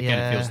 Again,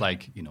 Yeah. it feels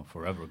like,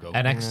 forever ago.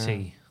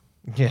 NXT.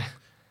 Yeah.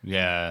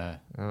 Yeah.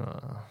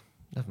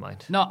 Never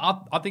mind. No,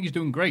 I think he's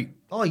doing great.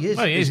 Oh, he is.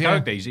 Oh, he His is, yeah.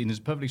 character, he's in his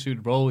perfectly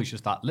suited role. He's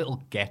just that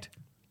little get.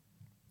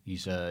 He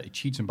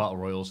cheats in battle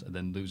royals and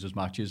then loses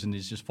matches, and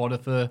he's just fodder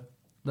for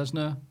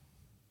Lesnar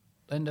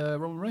and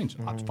Roman Reigns.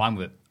 I'm fine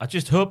with it. I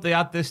just hope they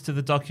add this to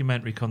the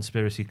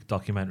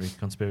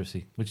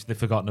conspiracy, which they've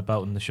forgotten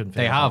about and they shouldn't.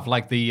 They forget have, about.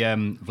 like the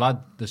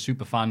Vlad the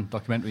Superfan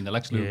documentary and the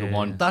Lex Luger Yeah.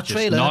 one. That just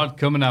trailer, not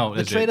coming out.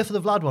 The is trailer it? for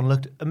the Vlad one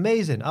looked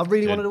amazing. I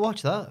really Did. wanted to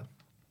watch that.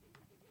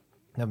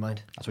 Never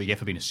mind. That's what you get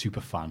for being a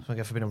super fan. I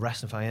guess for being a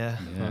wrestling fan, yeah.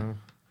 Yeah.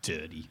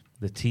 Dirty.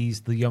 They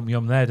teased the yum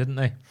yum there, didn't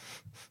they?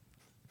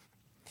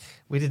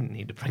 We didn't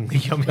need to bring the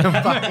yum yum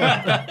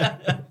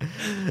back.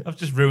 I've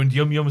just ruined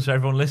yum yums for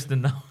everyone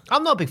listening now.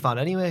 I'm not a big fan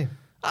anyway.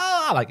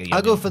 Oh, I like a yum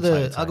I'll go yum for from time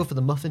to the I'll go time. for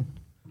the muffin.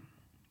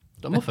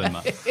 The muffin,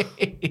 man.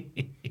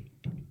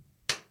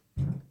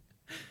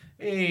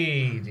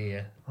 Hey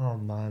dear. Oh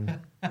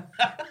man.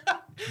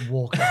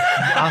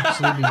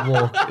 Absolutely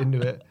walk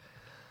into it.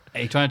 Are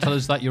you trying to tell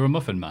us that you're a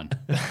muffin man?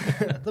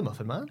 The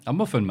muffin man. A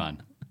muffin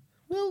man?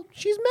 Well,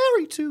 she's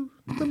married to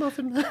the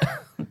muffin man.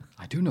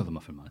 I do know the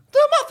muffin man.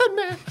 The muffin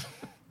man.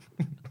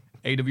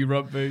 AW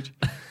Rampage.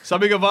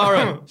 Sammy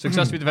Guevara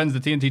successfully defends the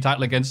TNT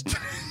title against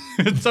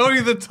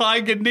Tony the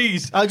Tiger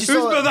Nese. I just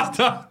Who's thought- put that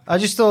down? I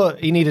just thought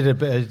he needed a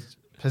bit of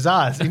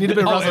Pizzazz. You need a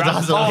bit of razzle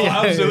dazzle.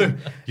 absolutely.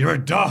 You're a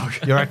dog.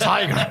 You're a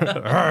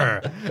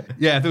tiger.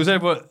 Yeah, if there was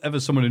ever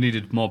someone who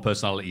needed more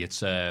personality, it's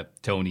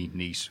Tony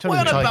Nese.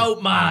 What the tiger.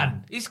 about,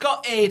 man? He's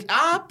got 8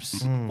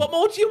 abs. What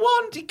more do you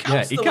want? He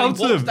counts he them counts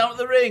when he walks them. down to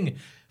the ring.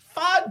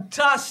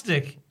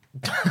 Fantastic.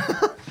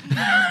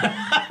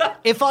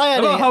 If I I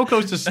had don't know eight, how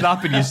close to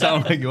snapping you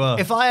sound like you are.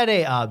 if I had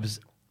 8 abs,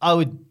 I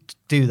would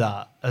do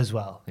that as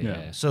well.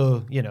 Yeah.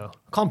 So,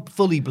 can't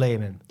fully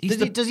blame him. He's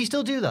Does he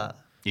still do that?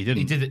 He didn't.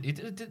 He did it. He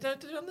did it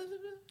on the...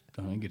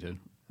 I think he did.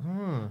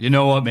 You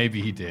know what?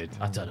 Maybe he did.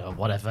 I don't know,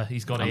 whatever.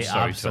 He's got I'm 8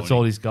 sorry, abs. That's Tony.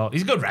 all he's got.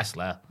 He's a good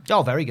wrestler.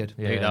 Oh, very good.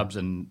 8 abs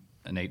and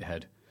an 8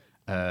 head.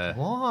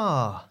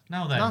 Wow.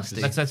 Now then,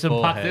 Nasty. let's unpack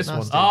Forehead. this one.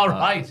 Nasty. All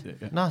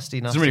right.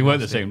 Nasty. Doesn't really work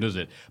the same, does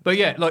it? But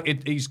yeah, look,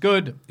 he's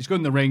good. He's good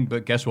in the ring,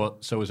 but guess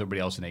what? So is everybody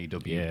else in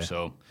AEW. Yeah.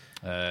 So,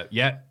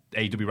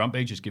 AEW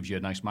Rampage just gives you a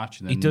nice match.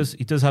 And then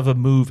He does have a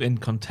move in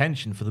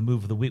contention for the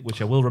move of the week,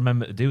 which I will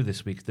remember to do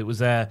this week. There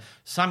was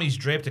Sammy's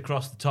draped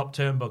across the top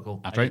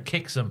turnbuckle. That's and right. He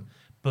kicks him,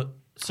 but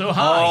so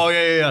high. Oh,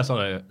 yeah, I saw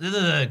that.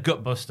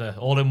 Gutbuster,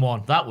 all in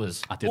one. That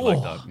was. I did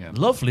like that, yeah.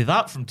 Lovely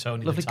that from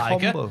Tony Lovely the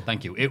Tiger. combo.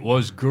 Thank you. It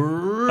was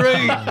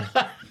great.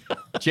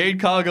 Jade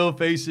Cargill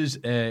faces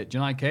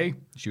Janai Kay,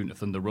 shooting at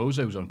Thunder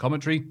Rosa, who's on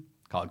commentary.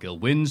 Cargill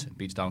wins and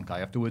beats down Kai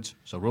afterwards.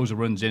 So Rosa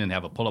runs in and they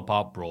have a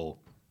pull-apart brawl.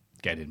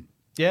 Get in.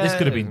 Yeah. This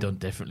could have been done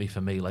differently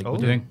for me. Like do you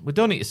think? we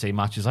don't need to see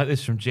matches like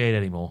this from Jade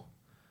anymore.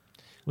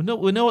 We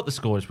know what the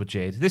score is with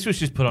Jade. This was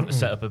just put on to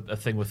set up a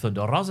thing with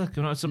Thunder Rosa.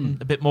 Something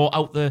a bit more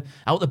out the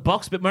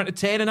box, a bit more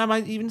entertaining. I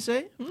might even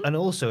say. And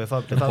also, if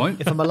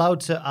point. I'm allowed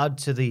to add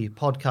to the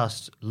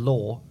podcast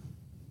lore,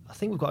 I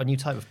think we've got a new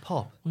type of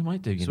pop. We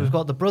might do. So we've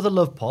got the Brother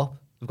Love pop,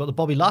 we've got the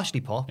Bobby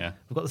Lashley pop, Yeah.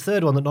 we've got the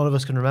third one that none of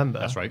us can remember.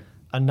 That's right.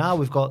 And now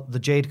we've got the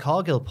Jade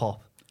Cargill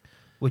pop,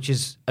 which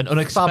is An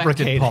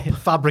unexpected pop.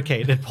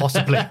 fabricated,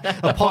 possibly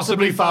a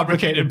possibly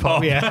fabricated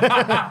pop.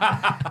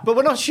 Yeah, but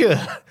we're not sure.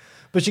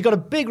 But she got a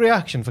big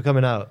reaction for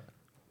coming out.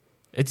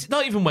 It's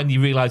not even when you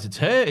realise it's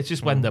her. It's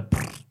just when the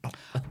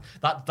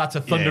that's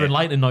a thunder Yeah. and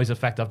lightning noise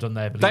effect I've done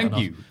there. believe it or Thank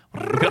not. you.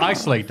 We could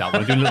isolate that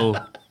one. Do a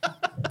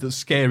little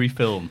scary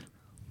film.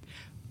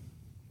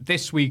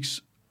 Last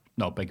week's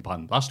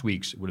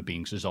would have been,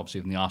 because it's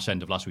obviously from the arse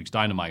end of last week's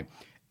Dynamite.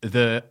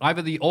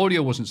 Either the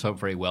audio wasn't set up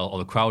very well or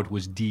the crowd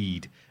was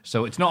deed.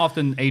 So it's not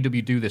often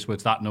AW do this where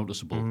it's that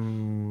noticeable.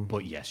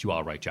 But yes, you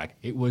are right, Jack.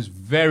 It was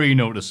very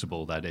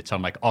noticeable that it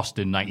sounded like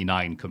Austin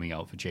 99 coming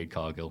out for Jade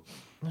Cargill.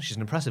 Oh, she's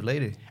an impressive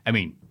lady. I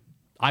mean,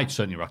 I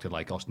certainly reacted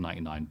like Austin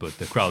 99, but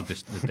the crowd,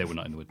 they were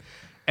not into it.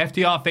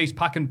 FTR faced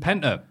Pac and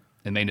Penta in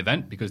the main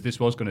event because this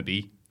was going to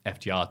be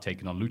FTR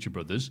taking on Lucha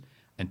Brothers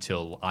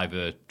until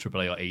either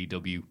AAA or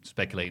AEW,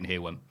 speculating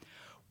here, went,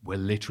 we're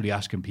literally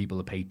asking people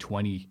to pay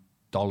 $20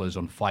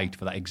 on Fight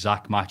for that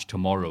exact match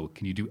tomorrow.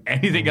 Can you do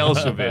anything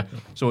else with it?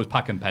 So it was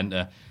Pac and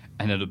Penta,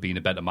 and ended up being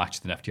a better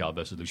match than FTR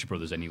versus Lucha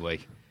Brothers anyway.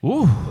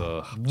 Ooh.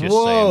 Just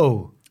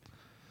saying.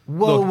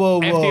 Whoa.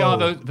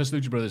 FTR versus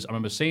Lucha Brothers. I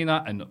remember seeing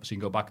that, and obviously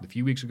go back a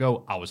few weeks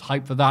ago. I was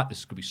hyped for that.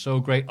 This could be so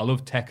great. I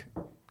love tech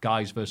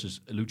guys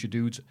versus Lucha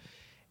dudes.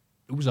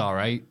 It was all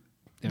right.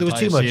 There was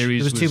too much. There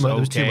was too much. There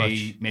was too okay.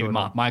 much Maybe going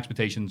on. my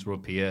expectations were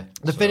up here.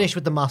 The so, finish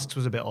with the masks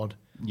was a bit odd.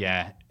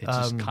 Yeah, it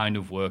just kind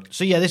of worked.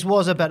 So yeah, this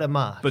was a better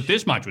match. But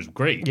this match was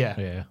great.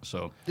 yeah.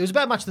 So It was a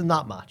better match than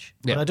that match.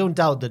 Yeah. And I don't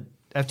doubt that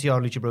FTR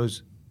and Lucha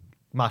Bros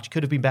match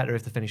could have been better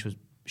if the finish was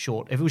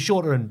short. If it was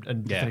shorter and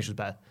the Yeah. finish was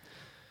better.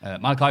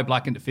 Malachi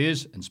Black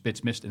interferes and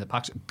Spitz missed in the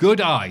Pac's good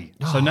eye.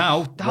 So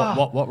now,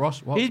 what,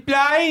 Ross? What? He's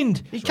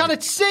blind. He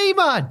cannot see,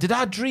 man. Did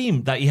I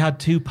dream that he had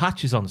 2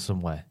 patches on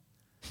somewhere?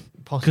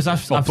 Because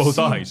Possibly. I've both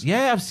seen, eyes?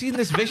 Yeah, I've seen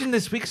this vision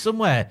this week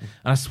somewhere,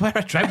 and I swear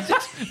I dreamt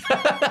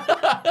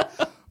it.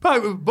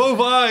 Both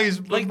eyes.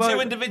 Like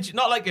 2 individual,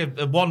 not like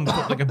a one,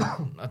 like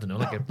a I don't know,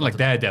 Like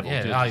Daredevil.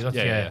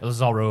 yeah,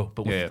 Zorro,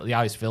 but with Yeah. the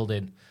eyes filled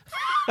in.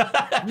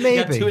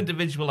 Maybe. Yeah, 2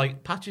 individual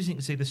like patches. You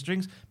can see the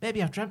strings.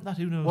 Maybe I've dreamt that.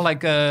 Who knows? Well, like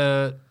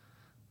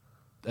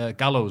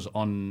Gallows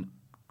on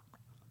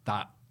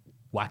that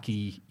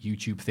wacky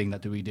YouTube thing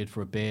that we did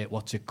for a bit.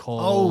 What's it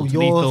called? Oh,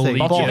 your Lethal thing.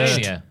 Legion.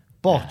 Botched. Yeah.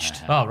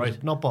 Botched. Oh,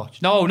 right. Not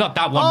botched. No, not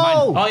that one.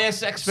 Oh! Man. Oh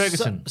yes, ex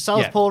Ferguson.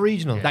 Southpaw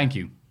Regional. Thank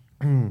you.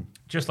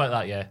 Just like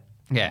that. Yeah.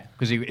 Yeah,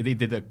 because he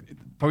did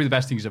probably the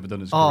best thing he's ever done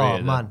in his Oh,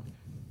 career. man.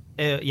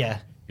 Yeah.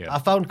 Yeah. I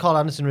found Carl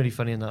Anderson really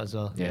funny in that as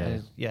well. Yeah.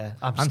 Yeah.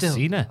 And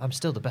Cena. I'm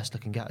still the best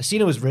looking guy.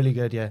 Cena was really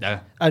good, yeah. Yeah.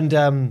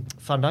 And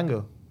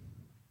Fandango.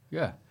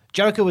 Yeah.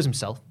 Jericho was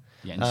himself.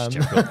 Yeah, and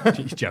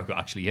it's Jericho,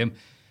 actually him.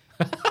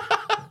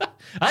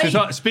 Hey. So,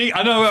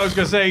 I know what I was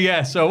going to say,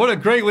 yeah. So what a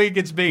great week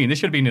it's been. This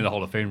should have been in the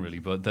Hall of Fame, really.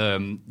 But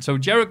so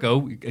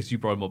Jericho, as you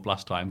brought him up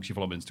last time, because you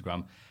followed him on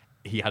Instagram,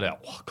 he had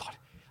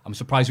I'm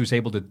surprised he was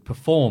able to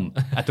perform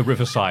at the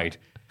Riverside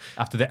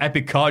after the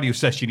epic cardio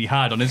session he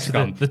had on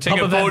Instagram. The top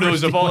taking of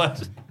photos Everest of he all went.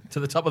 that. To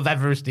the top of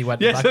Everest he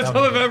went. Yes, back the down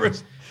top of again.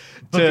 Everest.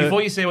 But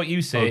before you say what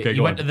you say, Okay, you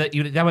go went on.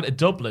 I went to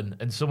Dublin,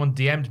 and someone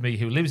DM'd me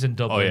who lives in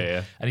Dublin. Oh,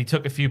 yeah. And he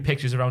took a few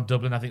pictures around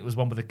Dublin. I think it was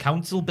one with a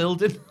council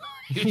building.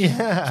 He just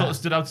sort of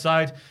stood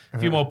outside. A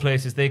few more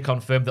places. They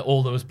confirmed that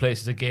all those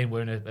places again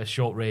were in a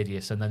short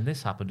radius. And then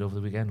this happened over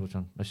the weekend, which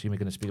I'm assuming you're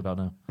going to speak about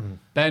now.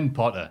 Ben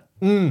Potter.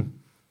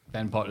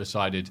 Ben Potter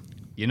decided,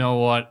 you know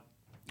what?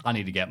 I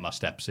need to get my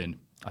steps in.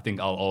 I think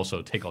I'll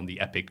also take on the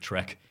epic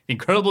trek.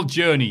 Incredible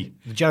journey.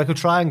 The Jericho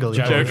Triangle.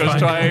 Jericho's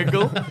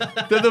Triangle.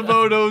 Did the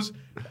photos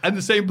and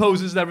the same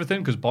poses and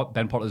everything because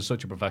Ben Potter is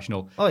such a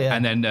professional. Oh, yeah.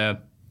 And then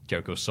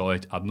Jericho saw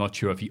it. I'm not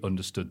sure if he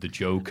understood the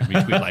joke. And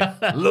retweeted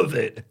like, love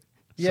it.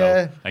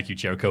 Yeah. So, thank you,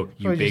 Jericho.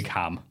 You Probably big just-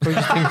 ham.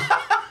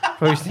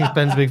 Probably just thinks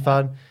Ben's a big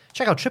fan.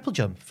 Check out Triple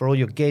Jump for all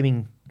your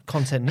gaming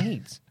content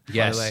needs.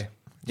 Yes. By the way.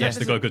 Yes,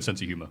 they've got a good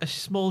sense of humour. A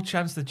small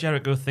chance that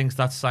Jericho thinks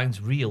that sign's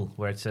real,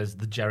 where it says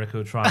the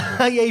Jericho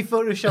Triangle. Yeah, he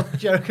photoshopped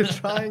Jericho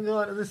Triangle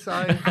onto the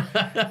side.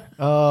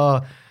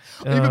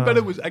 Even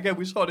better was, again,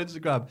 we saw on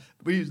Instagram,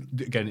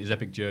 again, his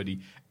epic journey.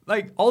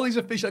 Like, all these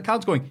official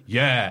accounts going,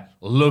 yeah,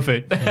 love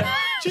it.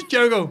 Just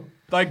Jericho,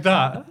 like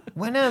that.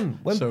 When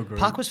So great.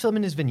 Pac was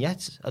filming his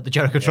vignettes at the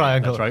Jericho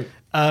Triangle, that's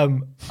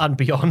right. And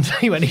beyond,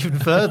 he went even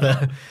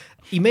further.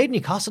 He made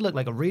Newcastle look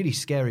like a really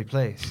scary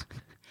place.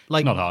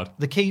 Like Not hard.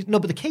 but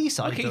the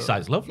quayside. The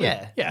quayside's lovely.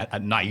 Yeah, Yeah,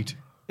 at night.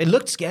 it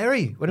looked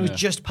scary when it was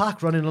just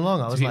Pac running along.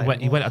 I was He like,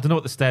 went, I don't know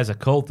what the stairs are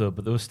called though,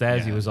 but those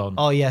stairs he was on,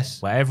 oh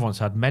yes, where everyone's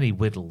had many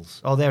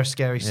whittles. oh they're a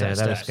scary Yeah, set.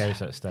 they're a steps. scary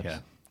set of steps. Yeah,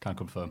 can't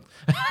confirm.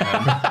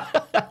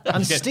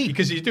 And steep.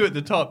 Because you do it at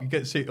the top, you get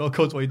to see it all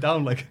goes way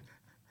down, like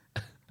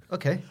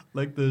Okay,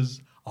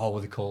 there's, what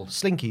are they called?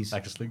 slinkies.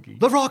 Like a slinky.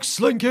 The Rock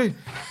Slinky.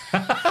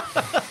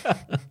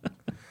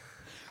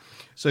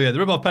 So yeah, they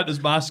rip off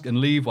Petter's mask and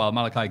leave while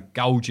Malachi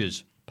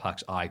gouges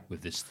Pac's eye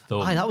with this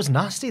thumb. Aye, that was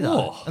nasty. That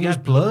Oh, and there's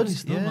blood.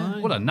 still Yeah.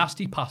 mine. What a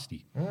nasty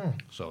pasty.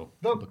 So,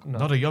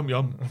 Not a yum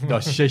yum. no,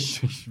 shush.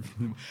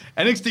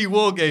 NXT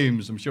War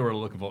Games. I'm sure we're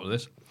looking forward to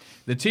this.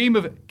 The team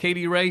of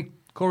Kaylee Ray,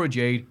 Cora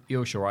Jade,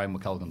 Io Shirai, and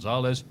Raquel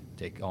Gonzalez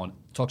take on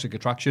Toxic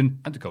Attraction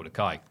and Dakota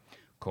Kai.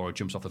 Cora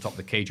jumps off the top of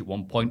the cage at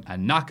one point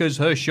and knackers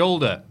her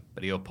shoulder,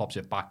 but Io pops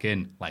it back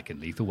in like a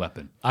lethal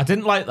weapon. I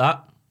didn't like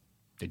that.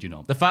 Did you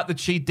know? The fact that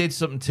she did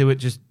something to it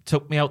just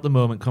took me out the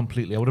moment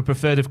completely. I would have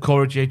preferred if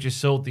Cora Jade just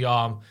sold the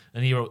arm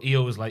and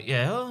Io was like,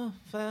 yeah, oh,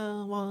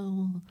 fair,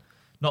 well.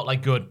 Not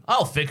like good.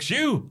 I'll fix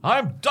you.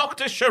 I'm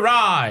Dr.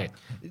 Shirai.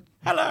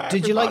 Hello.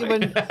 Did you like it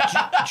when? Do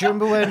you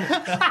remember when?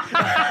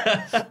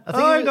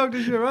 Hi, Dr.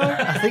 Shirai.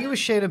 I think it was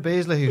Shayna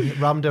Baszler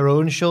who rammed her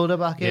own shoulder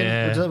back in.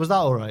 Yeah. Was that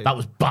all right? That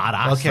was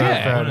badass. Okay,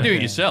 Yeah. fair enough. Do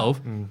it yourself.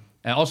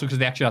 Also, because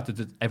they actually had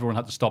to, everyone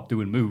had to stop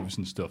doing moves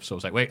and stuff. So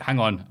it's like, wait, hang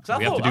on, So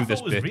we have to do this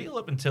it was bit. real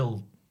up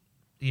until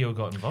Io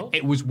got involved.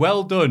 It was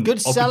well done. Good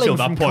up selling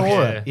until from that point.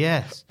 Cora.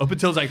 Yes. Up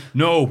until it's like,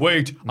 no,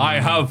 wait, I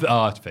have.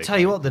 It's fake. Tell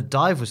you what, the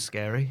dive was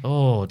scary.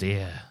 Oh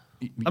dear.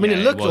 I mean, Yeah,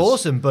 it looked was.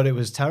 awesome, but it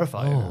was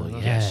terrifying. Oh yeah.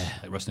 Yes,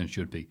 like wrestling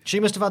should be. She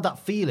must have had that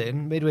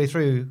feeling midway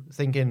through,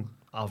 thinking,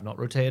 "I've not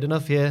rotated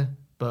enough here,"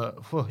 but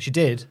whew, she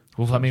did.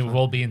 Well, I mean, we've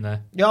all been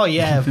there. Oh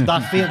yeah, that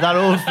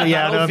old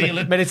yeah, That no, old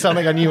feeling. made it sound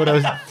like I knew what I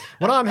was.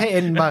 When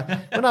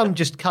I'm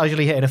just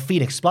casually hitting a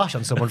Phoenix Splash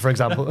on someone, for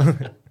example.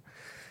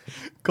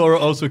 Cora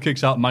also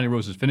kicks out Manny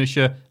Rose's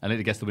finisher and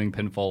later gets the wing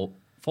pinfall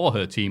for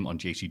her team on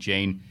JC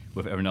Jane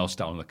with everyone else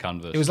down on the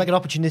canvas. It was like an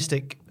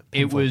opportunistic.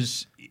 It pinfall.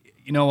 was,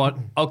 you know what?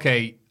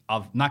 Okay,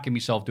 I've knacking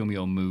myself doing my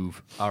own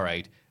move. All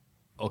right.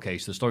 Okay,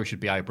 so the story should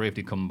be I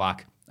bravely come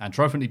back and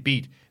triumphantly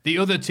beat the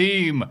other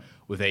team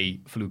with a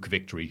fluke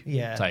victory.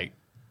 Yeah. Type.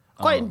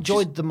 Quite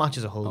enjoyed the match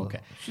as a whole. though.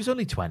 Okay. She's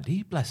only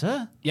 20, bless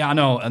her. Yeah, I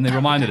know. And they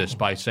reminded us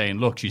by saying,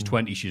 look, she's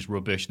 20, she's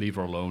rubbish, leave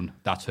her alone.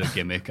 That's her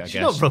gimmick, I She's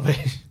guess. not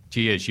rubbish,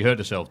 She is. She hurt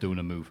herself doing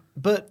a move.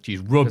 but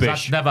She's 'Cause rubbish.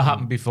 that's never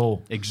happened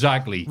before.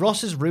 Exactly.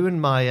 Ross has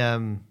ruined my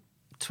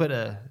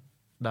Twitter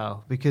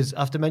now because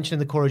after mentioning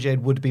the Cora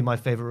Jade would be my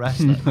favorite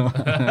wrestler,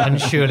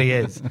 and surely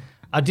is.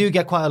 I do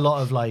get quite a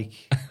lot of like,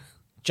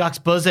 Jack's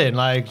buzzing,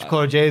 like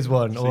Cora Jade's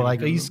one, or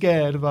like, are you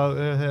scared about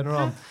her and her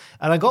arm?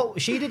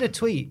 And she did a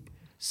tweet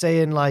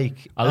saying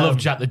like, I love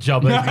Jack the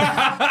Jobber,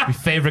 my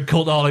favourite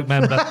cultaholic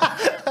member.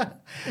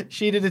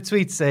 she did a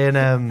tweet saying,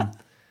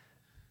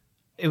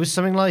 it was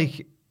something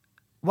like,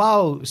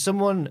 wow,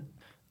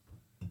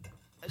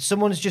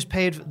 someone's just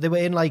paid. They were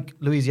in like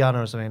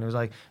Louisiana or something. It was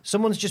like,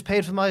 someone's just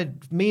paid for my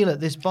meal at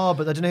this bar,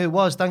 but I don't know who it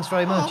was. Thanks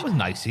very much. That was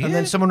nice of And you.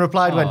 then someone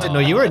replied, went, didn't know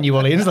you were in New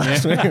Orleans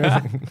last week.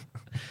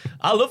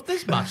 I love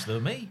this match though,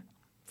 me.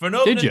 For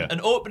Did you?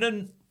 an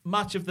opening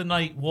match of the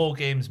night War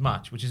Games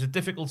match, which is a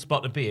difficult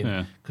spot to be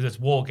in because it's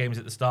War Games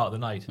at the start of the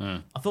night.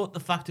 I thought the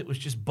fact it was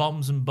just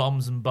bombs and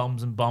bombs and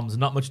bombs and bombs and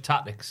not much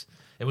tactics.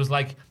 It was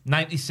like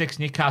 96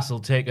 Newcastle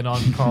taking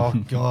on Oh,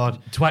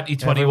 God.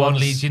 2021 Everyone's-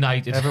 Leeds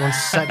United.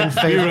 Everyone's second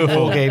favourite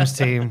War Games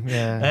team.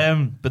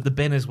 Yeah. But the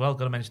bin as well.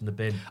 Got to mention the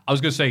bin. I was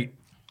going to say,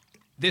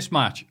 this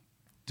match,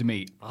 to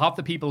me, half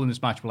the people in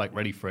this match were like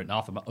ready for it, and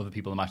half the other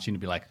people in the match seemed to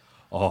be like,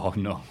 oh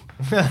no.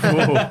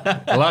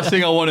 The last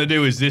thing I want to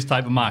do is this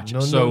type of match.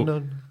 No, so,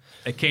 no.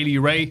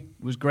 Kaylee Ray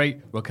was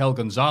great. Raquel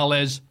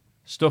Gonzalez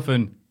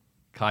stuffing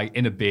Kai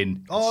in a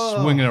bin,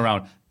 swinging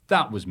around.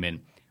 That was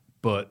mint.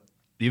 But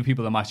the other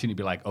people in the match seem to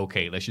be like,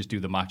 okay, let's just do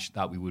the match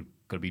that we were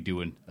going to be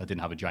doing. I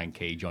didn't have a giant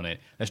cage on it.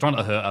 Let's try not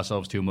to hurt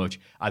ourselves too much.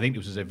 I think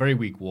this was a very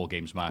weak War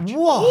Games match.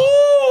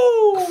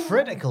 Whoa!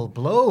 Critical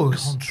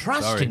blows.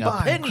 Contrasting Bang,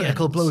 opinions.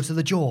 critical blow to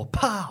the jaw.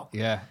 Pow!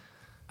 Yeah.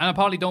 And I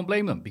partly don't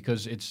blame them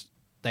because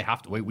they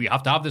have to wait. We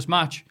have to have this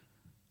match.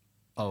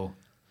 Oh.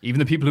 Even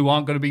the people who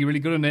aren't going to be really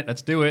good in it,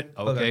 let's do it.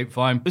 Okay,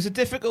 fine. It was a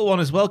difficult one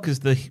as well because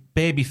the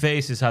baby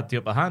faces had the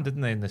upper hand,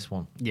 didn't they, in this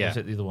one? Yeah. Or was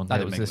it the other one? That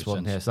Yeah, it didn't was make this much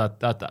one sense. here.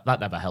 So that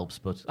never helps.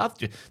 But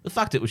the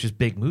fact it was just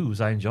big moves,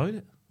 I enjoyed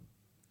it.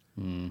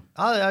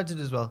 I did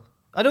as well.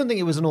 I don't think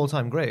it was an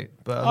all-time great,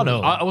 but Oh,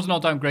 no. I wasn't all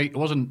time great. It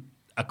wasn't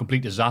a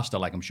complete disaster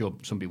like I'm sure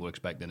some people were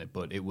expecting it,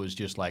 but it was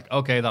just like,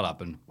 okay, that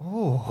happened.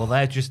 Well,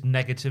 they're just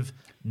negative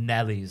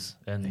Nellies,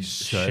 and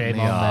shame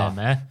Certainly on are. them,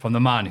 eh? From the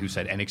man who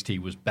said NXT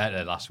was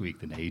better last week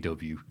than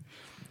AEW.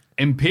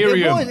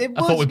 Imperium. It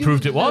I thought we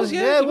proved it was,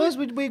 yeah. Yeah, it was.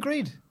 We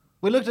agreed.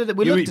 We looked at it.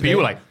 We You looked at it.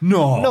 were like,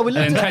 no. No, we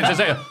looked and at then 10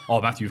 says,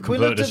 oh, Matthew, you've We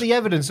converted looked at us. the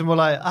evidence and we're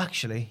like,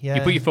 actually, yeah.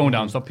 You put your phone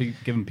down, stop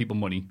giving people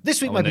money.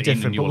 This week Oh, might be in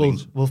different, New but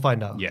Orleans. we'll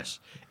find out. Yes.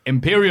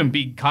 Imperium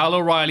beat Kyle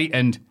O'Reilly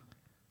and...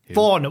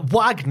 Von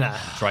Wagner.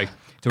 Try.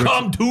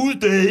 Come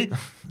Tuesday.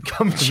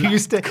 Come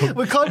Tuesday.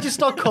 We can't just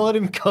start calling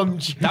him Come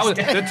Tuesday. That was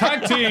the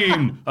tag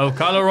team of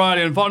Kyle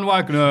O'Reilly and Von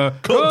Wagner.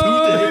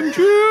 Come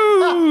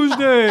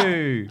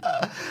Tuesday.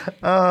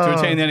 To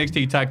retain the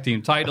NXT tag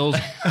team titles.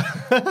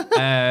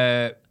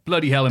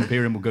 Bloody hell,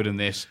 Imperium were good in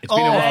this. It's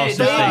been a while since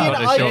they got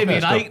the show.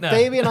 Fabian first up. Eichner.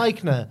 Fabian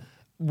Eichner.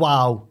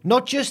 Wow.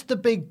 Not just the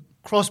big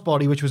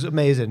crossbody, which was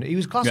amazing. He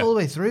was class Yeah. all the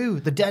way through.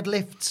 The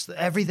deadlifts,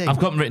 everything. I've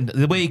got them written.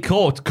 The way he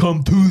caught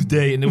Come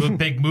Tuesday, and it was a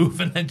big move,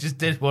 and then just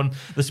did one.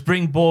 The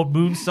springboard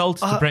moonsault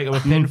to break up a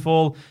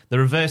pinfall. The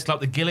reverse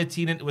slap, the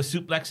guillotine into a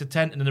suplex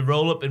attempt, and then the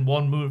roll up in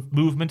one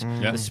movement.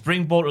 Yeah. The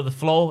springboard to the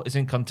floor is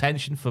in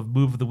contention for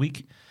move of the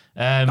week.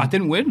 That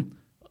didn't win.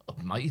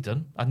 Might have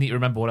done. I need to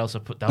remember what else I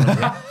put down.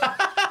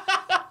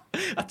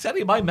 I tell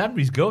you, my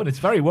memory's going. It's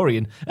very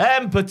worrying.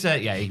 But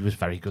yeah, he was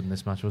very good in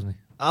this match, wasn't he?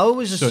 I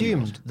always Certainly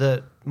assumed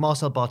that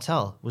Marcel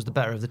Bartel was the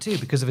better of the two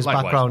because of his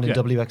Likewise, background in yeah.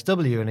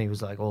 WXW, and he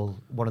was like,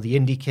 one of the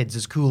indie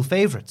kids' cool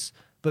favourites.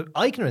 But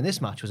Eichner in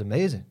this match was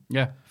amazing.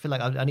 Yeah. I feel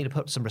like I need to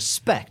put some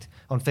respect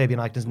on Fabian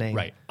Eichner's name.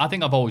 Right. I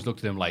think I've always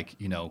looked at him like,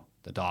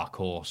 the dark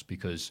horse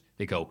because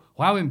they go,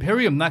 wow,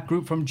 Imperium, that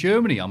group from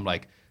Germany. I'm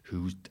like,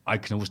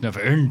 Eichner was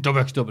never in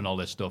WXW and all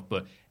this stuff.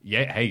 But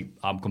yeah, hey,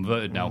 I'm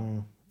converted now.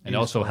 And it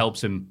also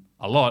helps him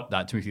a lot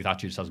that Timothy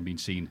Thatcher just hasn't been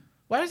seen.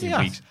 Where is he in at?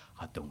 weeks.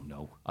 I don't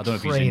know. I don't know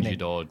if he's Training.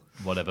 injured or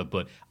whatever,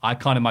 but I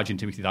can't imagine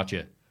Timothy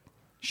Thatcher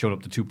showing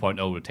up to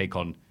 2.0 to take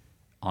on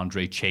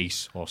Andre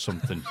Chase or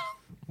something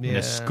in Yeah.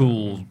 a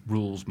school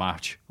rules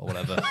match or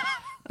whatever.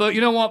 But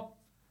you know what?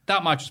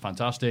 That match was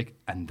fantastic.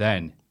 And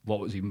then, what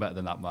was even better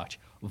than that match?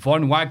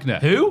 Von Wagner.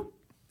 Who?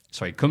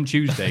 Sorry, come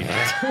Tuesday.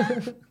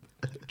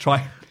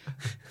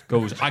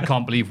 Goes, I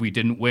can't believe we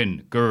didn't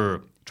win.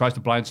 Grr. Tries to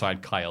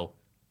blindside Kyle.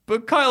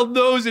 But Kyle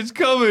knows it's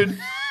coming.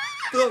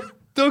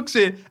 Ducks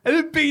it and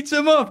it beats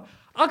him up.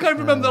 I can't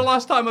remember the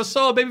last time I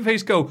saw a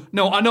babyface go,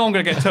 no, I know I'm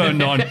going to get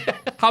turned on.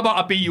 How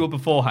about I beat you up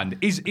beforehand?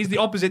 He's the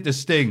opposite to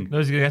Sting. No,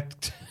 he's going to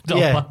get done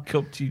Yeah. back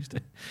Come Tuesday.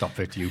 Stop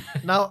it, you.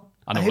 Now,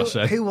 I know what I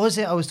said. who was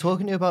it I was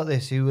talking to about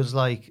this? Who was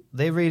like,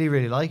 they really,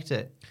 really liked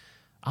it.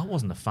 I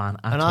wasn't a fan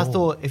at And all. I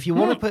thought, if you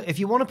want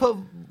to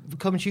put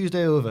Come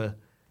Tuesday over,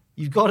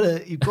 you've got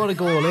to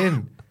go all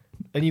in,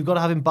 and you've got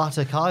to have him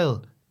batter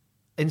Kyle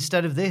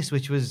instead of this,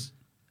 which was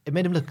it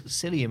made him look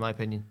silly in my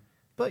opinion.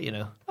 But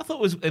I thought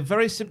it was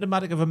very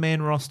symptomatic of a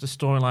main roster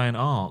storyline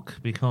arc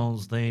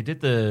because they did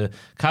the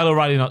Kyle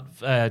O'Reilly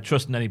not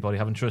trusting anybody,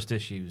 having trust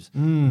issues.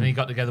 And he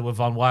got together with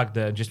Von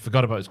Wagner and just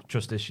forgot about his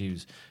trust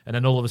issues. And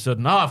then all of a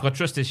sudden, I've got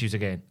trust issues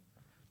again.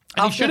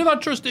 And he should have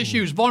had trust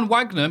issues. Von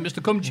Wagner,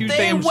 Mr. Come Tuesday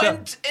They himself.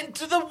 went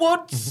into the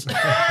woods,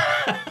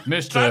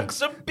 Mr. drank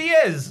some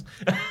beers.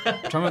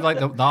 Trying to like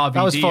the RVD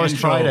That was Forrest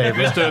intro. Friday.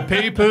 Mr.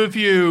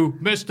 Pay-Per-View,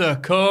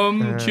 Mr.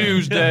 Come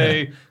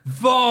Tuesday,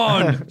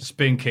 Von.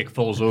 Spin kick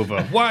falls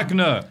over.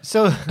 Wagner.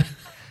 So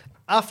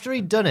after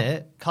he'd done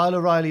it, Kyle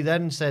O'Reilly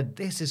then said,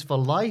 "This is for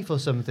life" or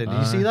something. Did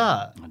you see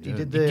that? He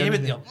did the, gave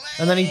it the-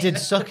 and then he did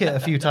suck it a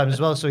few times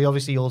as well. So he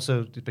obviously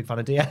also is a big fan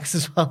of DX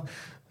as well.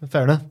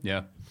 Fair enough.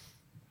 Yeah.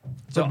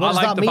 So So what I does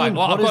like that the fact. mean?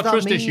 Well, What I've does got that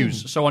trust mean?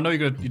 issues, so I know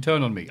you're going to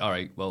turn on me. All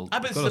right, well. I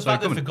bet it's God, the sorry,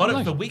 fact they come on. forgot him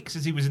Nice. for weeks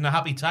as he was in a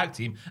happy tag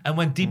team and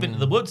went deep into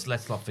the woods,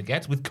 let's not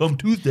forget, with Come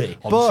Tuesday.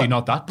 Obviously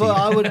not that deep. But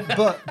I would.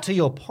 But to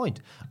your point,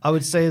 I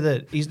would say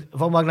that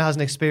Von Wagner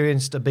hasn't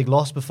experienced a big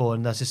loss before,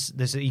 and that's just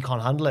this. He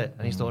can't handle it,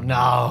 and he's thought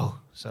no.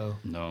 So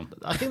No.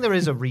 I think there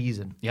is a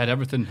reason. He had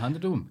everything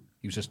handed to him.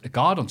 He was just a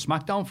guard on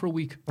SmackDown for a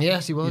week.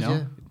 Yes, he was. You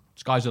know,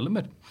 sky's the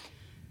limit.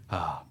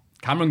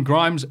 Cameron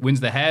Grimes wins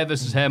the hair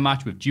versus hair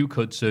match with Duke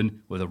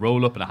Hudson with a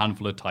roll up and a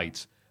handful of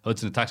tights.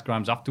 Hudson attacks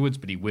Grimes afterwards,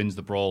 but he wins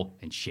the brawl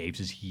and shaves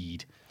his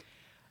head.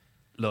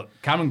 Look,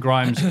 Cameron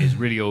Grimes is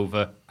really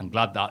over. I'm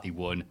glad that he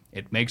won.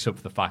 It makes up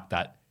for the fact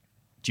that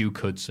Duke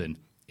Hudson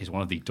is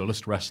one of the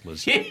dullest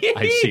wrestlers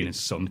I've seen in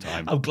some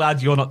time. I'm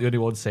glad you're not the only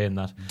one saying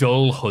that.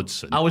 Dull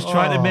Hudson. I was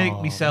trying to make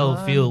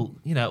myself feel,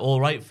 all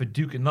right for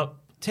Duke and not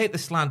take the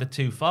slander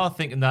too far,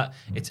 thinking that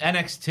it's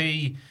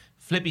NXT,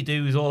 flippy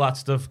doos, all that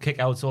stuff,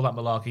 kickouts, all that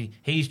malarkey.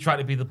 He's trying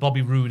to be the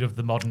Bobby Roode of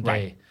the modern day.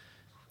 Right.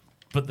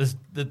 But there's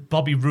the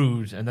Bobby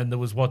Roode, and then there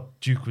was what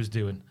Duke was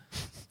doing.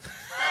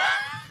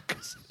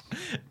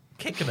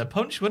 Kicking a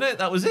punch, wasn't it?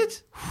 That was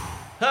it.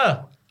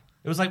 Huh.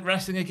 It was like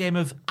wrestling a game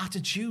of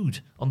Attitude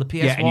on the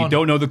PS1. Yeah, and you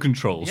don't know the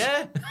controls.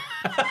 Yeah.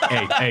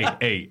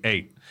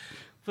 Hey.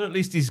 But at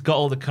least he's got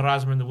all the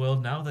charisma in the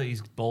world now that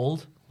he's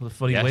bald with a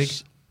funny wig.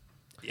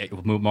 Yeah,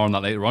 we'll move more on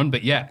that later on.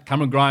 But yeah,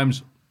 Cameron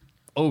Grimes,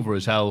 over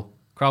as hell.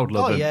 Crowd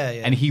love him. Yeah.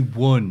 And he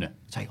won.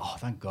 It's like, oh,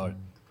 thank God.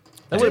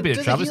 That would have been a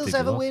Does the travesty. heels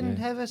ever win?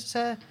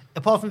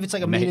 Apart from if it's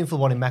like a meaningful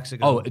one in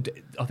Mexico. Oh,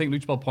 I think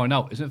Lucha Ball pointed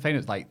out, isn't it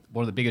famous? Like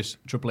one of the biggest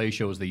AAA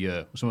shows of the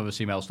year. Some of us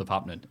female stuff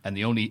happening, and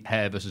the only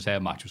hair versus hair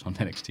match was on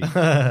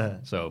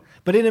NXT. So,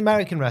 but in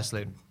American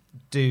wrestling,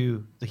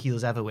 do the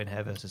heels ever win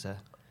hair versus hair?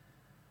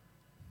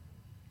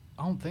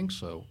 I don't think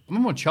so. I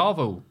remember when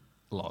Chavo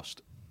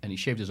lost and he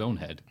shaved his own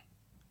head.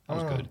 That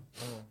was good.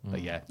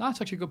 But yeah,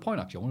 that's actually a good point.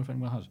 Actually, I wonder if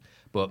anyone has.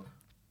 But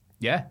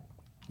yeah,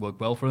 worked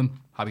well for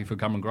him. Happy for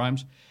Cameron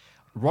Grimes.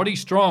 Roddy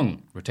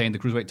Strong retained the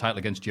Cruiserweight title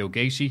against Joe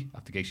Gacy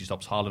after Gacy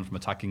stops Harlan from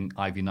attacking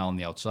Ivy Nile on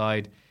the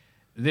outside.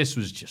 This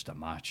was just a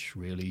match,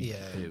 really. Yeah,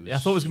 I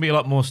thought it was going to be a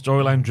lot more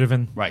storyline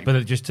driven. Right. But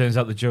it just turns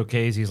out that Joe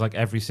Gacy is like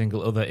every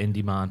single other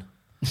indie man.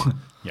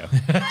 Yeah.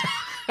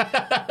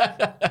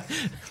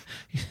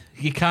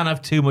 You can't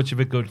have too much of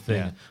a good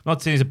thing. I'm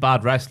not saying he's a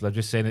bad wrestler, I'm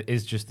just saying it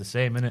is just the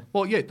same, isn't it?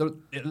 Well, yeah,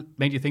 it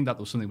made you think that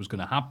there was something was going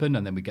to happen,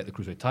 and then we get the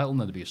Cruiserweight title, and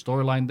then there'd be a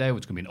storyline there,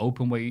 which is going to be an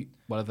open weight,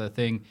 whatever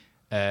thing.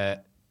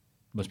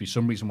 Must be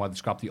some reason why they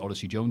scrapped the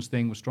Odyssey Jones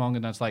thing was strong,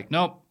 and that's like,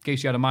 no,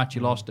 Gacy had a match,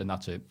 he lost, and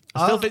that's it.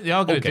 I still think they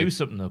are going to do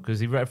something, though, because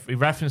he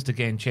referenced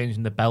again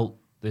changing the belt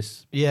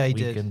this week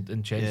did.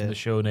 and changing the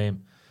show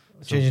name.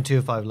 Changing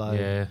 205 Live.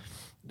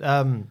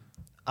 Yeah.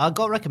 I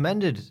got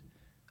recommended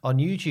on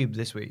YouTube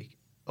this week,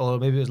 or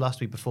maybe it was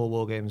last week before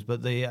War Games,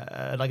 but they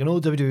like an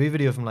old WWE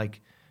video from like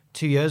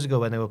 2 years ago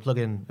when they were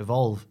plugging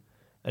Evolve,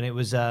 and it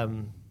was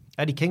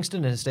Eddie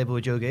Kingston in a stable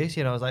with Joe Gacy,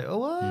 and I was like, oh,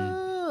 what?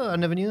 I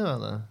never knew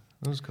about that.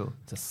 That was cool.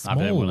 It's a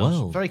small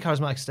world. Very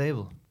charismatic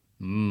stable.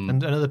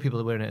 And other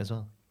people are wearing it as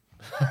well.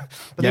 But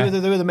they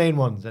were the main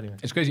ones anyway.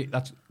 It's crazy.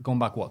 That's going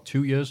back, what,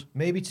 2 years?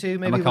 Maybe two,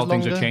 maybe And it was how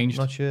things longer. have changed.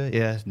 Not sure.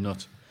 Yeah. It's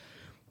nuts.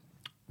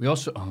 We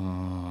also...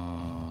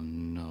 Oh,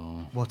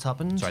 no. What's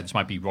happened? Sorry, this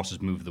might be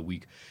Ross's move of the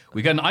week.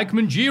 We get an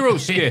Eichmann Giro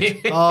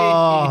skit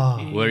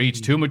where he eats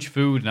too much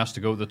food and has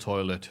to go to the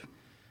toilet.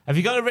 Have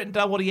you got it written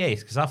down what he ate?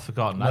 Because I've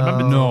forgotten. No. I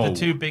remember No. the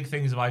two big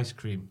things of ice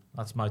cream.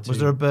 That's my two. Was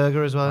there a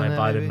burger as well? My in there,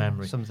 abiding maybe?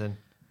 memory. Something.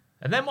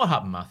 And then what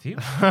happened, Matthew?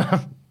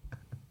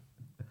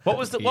 What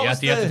was the...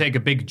 He had to take a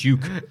big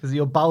juke. Is it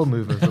your bowel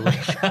move of the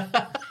week?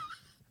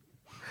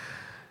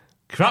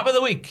 Crap of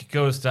the week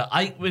goes to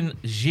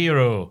Eichmann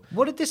Giro.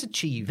 What did this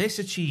achieve? This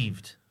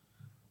achieved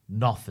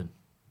nothing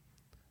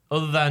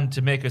other than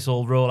to make us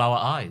all roll our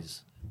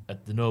eyes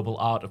at the noble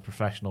art of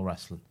professional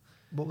wrestling.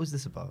 What was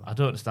this about? I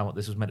don't understand what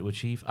this was meant to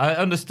achieve. I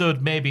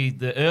understood maybe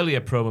the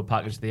earlier promo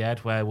package they had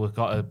where we've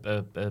got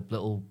a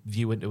little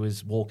view into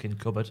his walk-in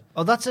cupboard.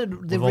 Oh, that's a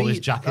all his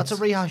jackets. that's a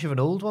rehash of an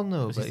old one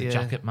though. This But is the yeah.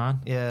 jacket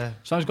man. Yeah.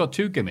 So he's got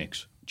two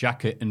gimmicks,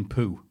 jacket and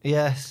poo.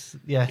 Yes.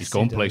 He's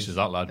going he does. places,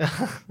 that lad.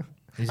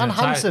 He's in And a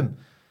tag- handsome.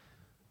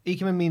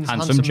 Ekerman means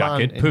Handsome handsome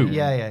jacket, man. poo.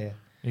 Yeah.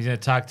 He's in a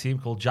tag team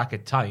called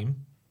Jacket Time.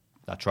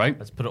 That's right.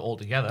 Let's put it all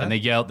together. And they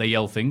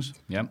yell things.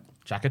 Yeah.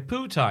 Jacket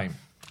Poo Time.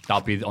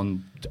 That'll be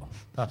on...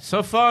 That's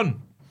so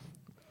fun.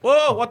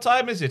 Whoa, what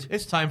time is it?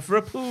 It's time for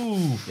a poo.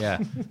 Yeah.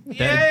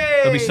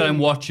 Yay! They'll be selling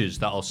watches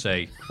that'll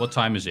say, what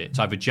time is it? It's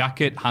either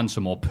jacket,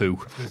 handsome, or poo.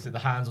 Because the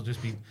hands will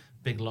just be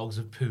big logs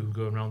of poo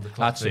going around the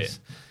clock That's face. it.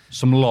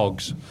 Some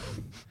logs.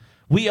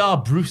 We are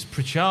Bruce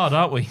Pritchard,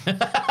 aren't we?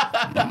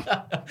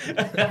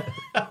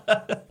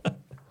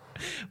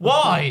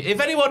 Why? If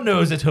anyone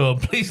knows at home,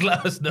 please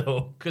let us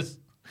know. Because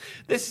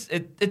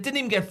it didn't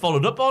even get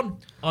followed up on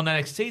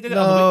NXT, did it?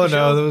 on the weekly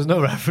show? There was no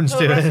reference No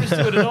to reference it.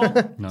 to it at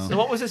all. No. So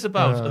what was this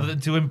about? Other than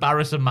to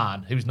embarrass a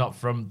man who's not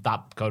from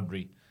that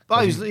country. Oh,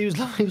 he was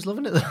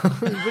loving it though.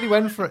 He really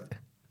went for it.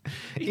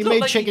 He looked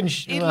made like chicken.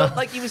 He looked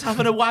like he was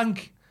having a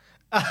wank.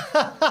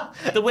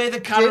 The way the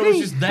camera Did was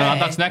he? just there. No,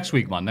 that's next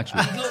week, man. Next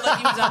week. He looked like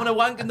he was having a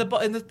wank in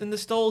the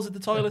stalls at the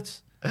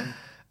toilets.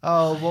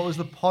 Oh, what was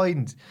the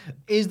point?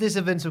 Is this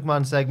a Vince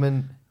McMahon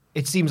segment?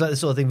 It seems like the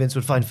sort of thing Vince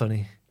would find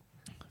funny.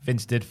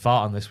 Vince did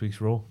fart on this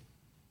week's Raw.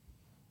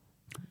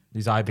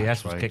 His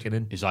IBS was Right. kicking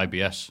in. His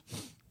IBS.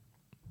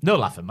 No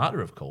laughing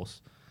matter, of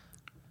course.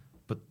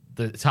 But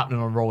it's happening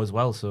on Raw as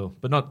well. So,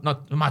 but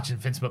not imagine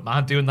Vince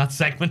McMahon doing that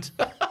segment.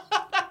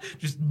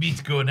 Just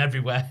meat going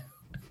everywhere.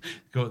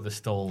 Go to the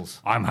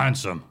stalls. I'm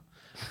handsome.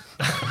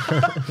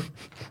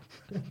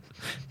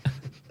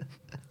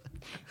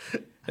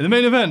 In the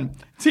main event,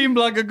 Team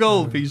Black and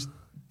Gold piece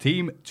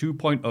Team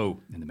 2.0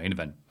 in the main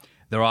event.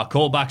 There are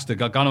callbacks to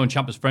Gargano and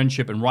Ciampa's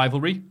friendship and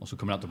rivalry, also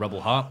coming out to Rebel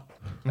Heart.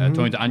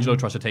 Tony D'Angelo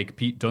tries to take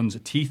Pete Dunne's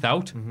teeth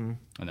out, and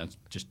then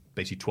just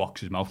basically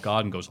twocks his mouth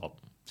guard and goes, I'll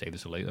save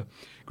this for later.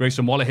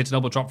 Grayson Waller hits an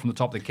elbow drop from the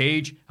top of the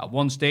cage. At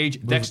one stage,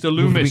 Dexter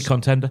Lumis. Week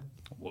contender.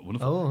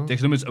 Wonderful.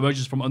 Dexter Lumis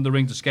emerges from under the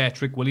ring to scare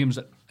Trick Williams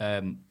at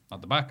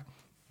the back.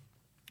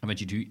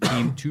 Eventually,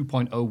 Team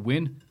 2.0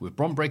 win with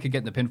Bron Breakker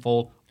getting the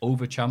pinfall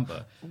over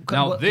Ciampa.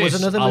 Now,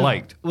 this I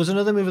liked. Was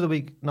another move of the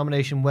week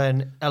nomination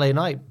when LA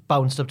Knight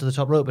bounced up to the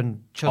top rope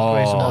and chucked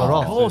Grayson Waller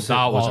off. Of course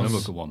that was it was.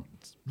 another good one.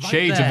 Right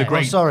Shades there. of the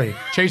Great. Oh, sorry.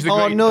 Shades of the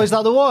Great. Oh, no, is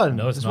that the one?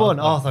 No, it's There's not. one.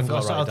 Oh, I thank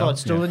God. fell right I thought I'd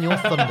stolen your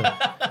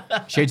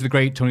thunder. Shades of the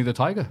Great, Tony the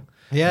Tiger.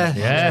 Yeah.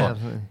 Yeah.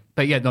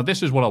 But yeah, no,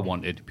 this is what I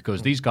wanted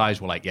because these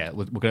guys were like, yeah,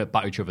 we're going to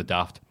batter each other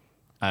daft.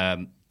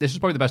 This is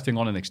probably the best thing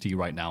on NXT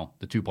right now,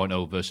 the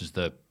 2.0 versus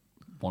the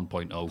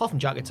 1.0. Apart from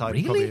Jacket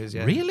Time, probably is,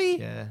 yeah. Really?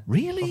 Yeah.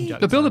 Really?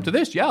 The build up to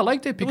this, yeah, I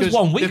liked it because was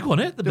 1 week, they've-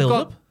 wasn't it, the they've build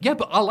up? Yeah,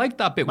 but I liked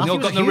that bit when they all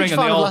Matthew got was in a the ring and huge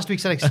fan they of all last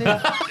week's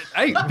NXT.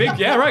 hey, big,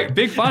 yeah, right,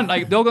 big fan.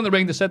 Like they all got in the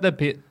ring, they said their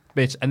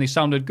bits, and they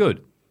sounded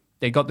good.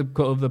 They got the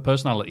cut of the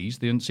personalities.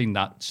 They didn't seem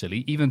that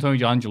silly. Even Tony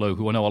D'Angelo,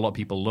 who I know a lot of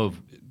people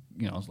love,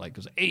 it's like,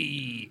 goes,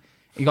 hey,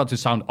 he got to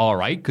sound all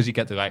right because he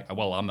get to like,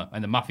 well,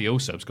 and the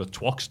mafioso has got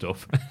twack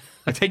stuff.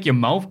 I take your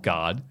mouth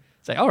guard.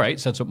 Say, all right,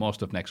 set up more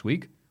stuff next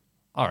week.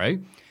 All right,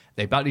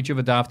 they battled each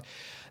other daft.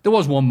 There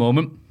was one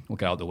moment. We'll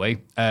get out of the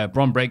way.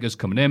 Bron Breakker's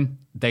coming in.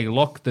 They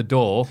lock the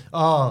door.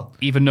 Oh.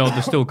 Even though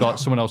they've still got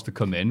someone else to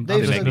come in.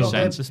 They've That still makes got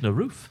sense. There's no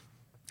roof.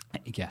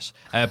 Yes.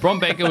 Bron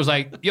Breakker was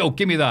like, yo,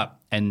 give me that.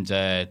 And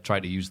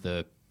tried to use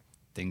the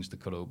things to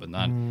cut open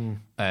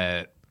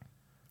that.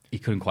 He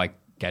couldn't quite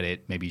get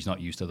it. Maybe he's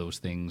not used to those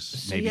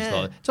things. Maybe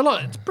it's a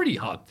lot. It's a pretty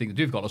hard thing to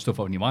do. You've got a lot of stuff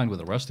on your mind with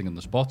the wrestling and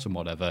the spots and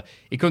whatever.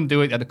 He couldn't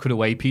do it. He had to cut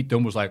away. Pete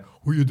Dunne was like,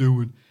 what are you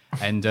doing?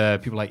 And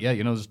people were like, yeah,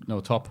 there's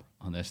no top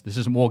on this. This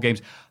isn't War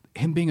Games.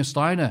 Him being a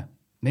Steiner,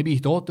 maybe he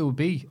thought there would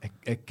be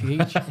a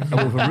cage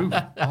over a roof.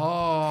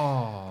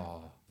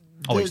 Oh,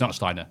 he's not a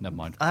Steiner. Never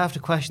mind. I have to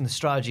question the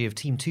strategy of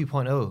Team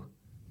 2.0.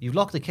 You've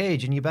locked the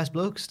cage and your best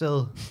bloke's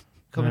still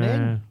coming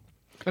in.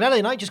 And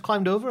LA Knight just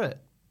climbed over it.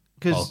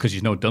 Because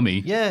he's no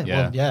dummy. Yeah,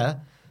 well, yeah.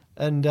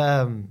 And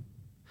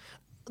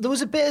there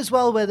was a bit as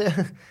well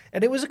where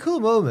and it was a cool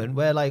moment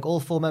where like all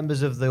four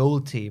members of the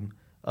old team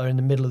are in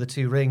the middle of the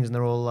two rings and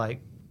they're all like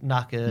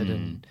knackered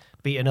and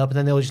beaten up, and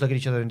then they all just look at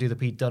each other and do the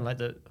Pete Dunne like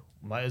the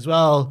might as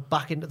well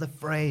back into the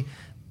fray.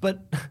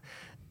 But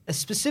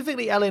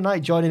specifically LA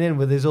Knight joining in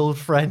with his old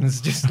friends,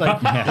 just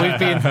like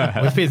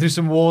we've been through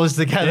some wars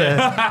together.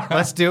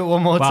 Let's do it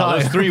one more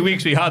time. Those 3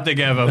 weeks we had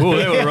together. Ooh,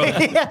 they were rough.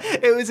 Yeah,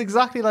 it was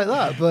exactly like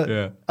that. But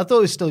I thought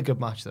it was still a good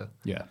match though.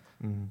 Yeah.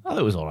 I thought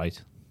it was all right.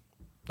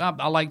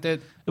 I liked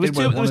it. There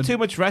was too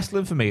much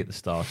wrestling for me at the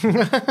start.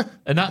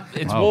 And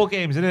it's War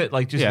Games, isn't it?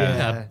 Like just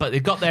but they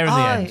got there in the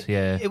end.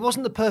 Yeah. It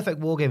wasn't the perfect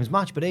War Games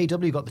match, but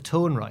AEW got the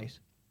tone right.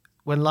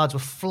 When lads were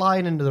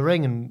flying into the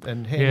ring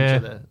and hitting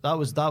each other. That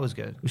was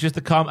good. It was just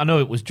the calm. I know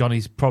it was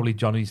probably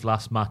Johnny's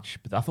last match,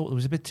 but I thought there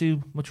was a bit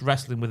too much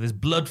wrestling with his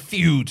blood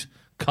feud,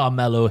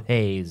 Carmelo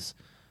Hayes.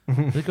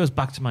 But it goes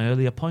back to my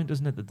earlier point,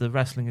 doesn't it? That the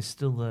wrestling is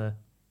still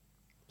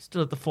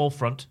at the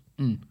forefront.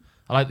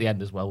 I like the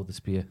end as well with the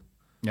spear.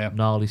 Yeah.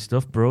 Gnarly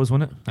stuff, bros,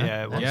 wasn't it?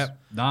 Yeah, it was. Yeah.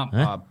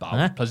 I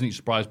was pleasantly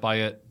surprised by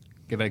it.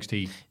 Give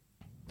NXT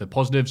the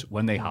positives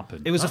when they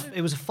happen. It was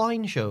a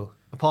fine show,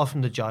 apart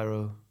from the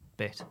gyro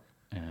bit.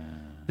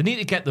 They need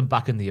to get them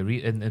back in the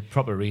arena, in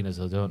proper arenas,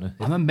 though, don't they?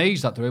 I'm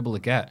amazed that they're able to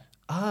get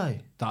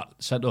Aye. that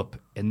set up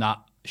in that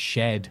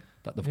shed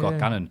that they've got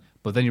Gannon.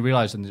 But then you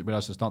realise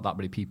there's not that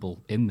many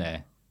people in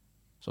there.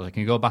 So they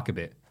can go back a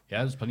bit. Yeah,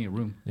 there's plenty of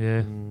room.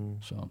 Yeah.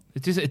 So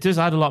It does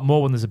add a lot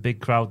more when there's a big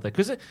crowd there.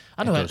 Because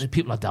I know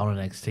people are down on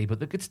NXT, but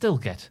they could still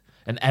get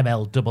an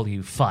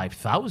MLW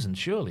 5,000,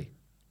 surely.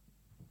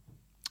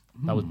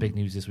 That was big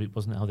news this week,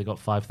 wasn't it? How they got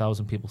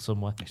 5,000 people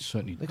somewhere. they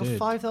certainly They did. got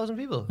 5,000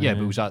 people. Yeah,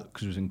 but it was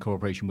because it was in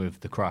cooperation with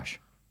The Crash.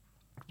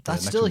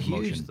 That's The still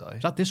Mexican huge, promotion. though.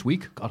 Is that this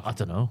week? God, I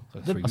don't know.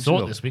 like 3 I weeks saw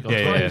ago. it this week.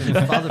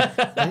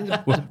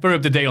 Yeah. We're very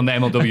up to date on the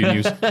MLW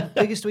news. The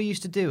biggest we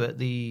used to do at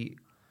the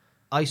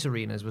ice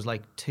arenas was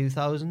like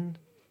 2,000,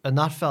 and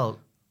that felt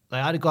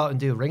like I had to go out and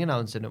do a ring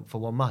announcing for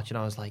one match, and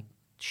I was like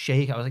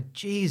shaking. I was like,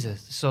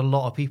 Jesus, this is a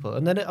lot of people.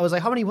 And then I was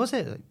like, how many was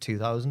it? Like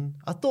 2,000.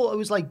 I thought it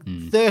was like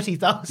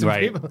 30,000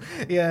 Right. people.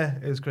 Yeah,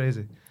 it was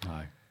crazy.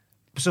 Aye.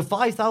 So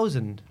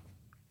 5,000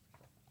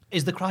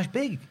 is the Crash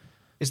big?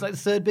 It's like the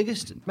third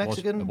biggest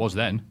Mexican It was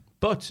then.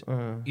 But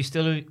you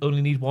still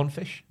only need one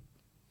fish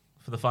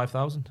for the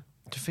 5,000.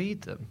 to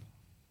feed them.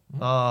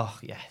 Oh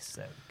yes,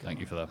 there we go. Thank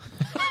you for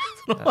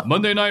that.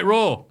 Monday Night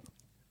Raw.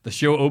 The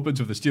show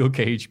opens with a steel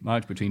cage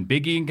match between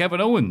Big E and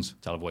Kevin Owens.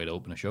 Tell a way to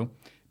open a show.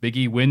 Big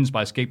E wins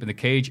by escaping the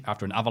cage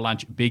after an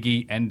avalanche Big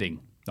E ending.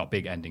 Not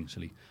big ending,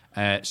 silly.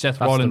 Seth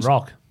Rollins. The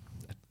Rock.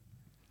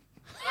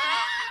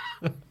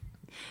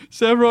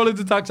 Seth Rollins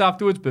attacks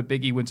afterwards, but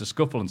Big E wins a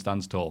scuffle and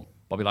stands tall.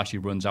 Bobby Lashley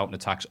runs out and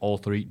attacks all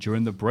three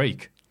during the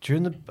break.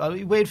 During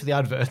the wait for the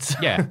adverts.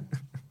 Yeah.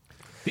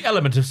 The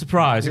element of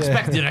surprise.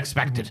 Expected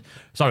unexpected.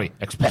 Sorry,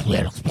 expected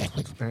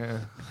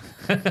unexpected.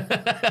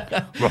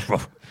 Ruff,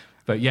 ruff.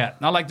 But yeah,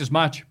 I like this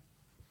match.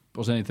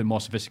 Wasn't anything more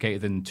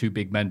sophisticated than two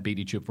big men beat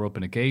each other up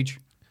in a cage.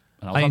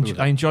 And I was happy with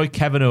I it. enjoy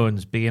Kevin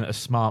Owens being a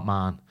smart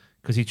man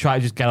because he tried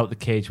to just get out the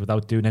cage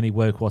without doing any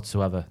work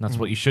whatsoever. And that's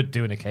what you should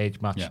do in a cage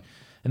match. Yeah.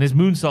 And his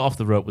moonsault off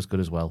the rope was good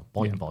as well.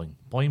 Boing, boing,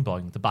 boing,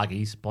 boing. The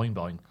baggies, boing,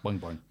 boing. Boing,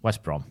 boing.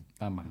 West Brom.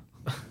 Bang, bang.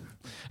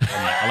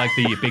 I like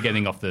the big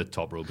ending off the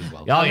top rope as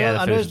well. Oh, yeah, the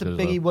I finish noticed was that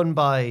good as Biggie won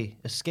by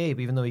escape,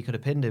 even though he could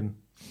have pinned him,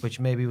 which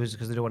maybe was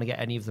because they don't want to get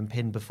any of them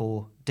pinned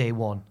before day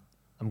one.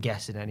 I'm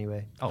guessing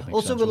anyway. Oh, makes Also,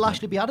 sense, will wouldn't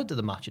Lashley be added to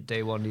the match at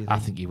day one? Do you think? I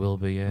think he will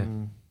be, yeah.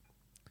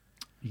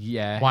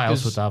 Yeah. Why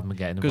else would they have him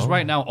getting involved? Because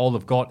right now, all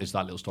they've got is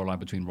that little storyline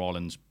between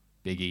Rollins,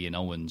 Biggie, and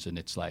Owens, and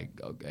it's like,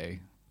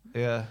 okay.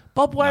 Yeah.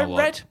 Bob wearing Now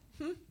red?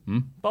 what?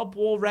 Bob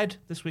wore red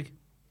this week.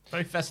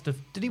 Very festive.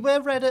 Did he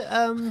wear red at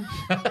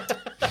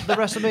the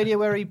WrestleMania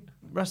where he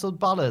wrestled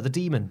Balor, the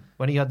Demon,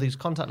 when he had these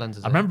contact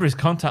lenses? I remember his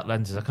contact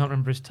lenses. I can't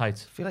remember his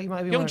tights. I feel like he might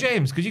have been Young wearing...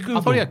 James, could you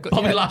Google thought he had-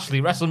 Bobby yeah.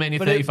 Lashley, WrestleMania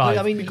But 35?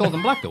 I mean, We call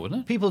them black, though,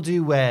 wouldn't it? people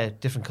do wear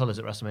different colours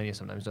at WrestleMania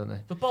sometimes, don't they?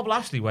 But Bob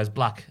Lashley wears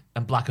black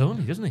and black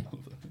only, doesn't he?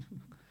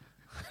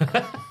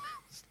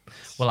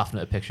 We're laughing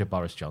at a picture of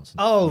Boris Johnson.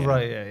 Oh,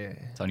 right, yeah.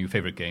 It's our new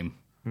favourite game.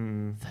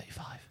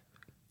 35.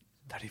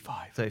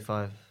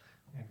 35.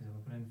 Yeah, because if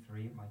I put in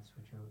 3, it might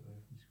switch over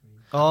from screen.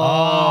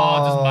 Oh,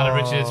 it doesn't matter,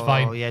 Richard, it's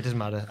fine. Oh, yeah, it doesn't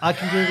matter. I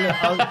can Google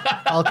it.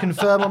 I'll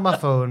confirm on my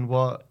phone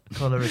what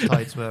colour his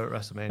tights were at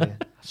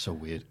WrestleMania. So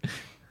weird.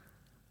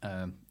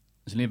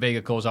 Zelina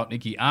Vega calls out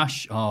Nikki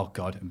Ash. Oh,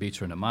 God, and beats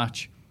her in a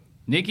match.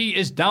 Nikki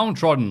is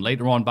downtrodden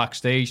later on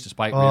backstage,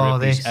 despite Rhea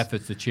Ripley's this.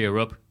 efforts to cheer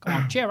up. Come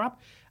on, cheer up.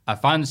 A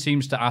fan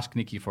seems to ask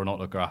Nikki for an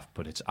autograph,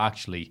 but it's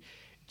actually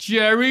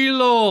Jerry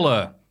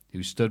Lawler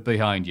who stood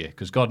behind you.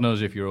 Because God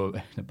knows if you're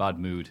in a bad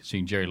mood,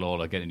 seeing Jerry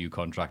Lawler get a new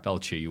contract, I'll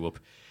cheer you up.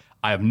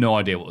 I have no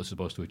idea what they're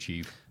supposed to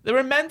achieve. They're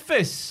in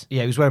Memphis.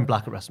 Yeah, he was wearing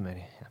black at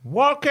WrestleMania.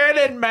 Walking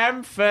in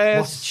Memphis.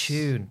 What a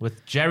tune.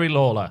 With Jerry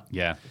Lawler.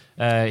 Yeah,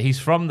 He's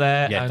from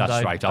there. Yeah, and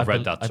that's right. I've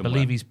read that I somewhere.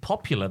 believe he's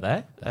popular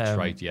there. that's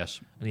right, yes.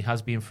 And he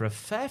has been for a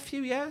fair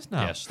few years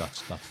now. Yes,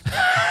 that's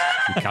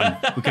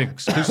we can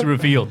exclusively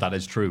reveal that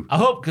is true. I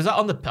hope, because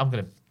I'm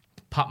going to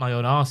pat my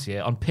own arse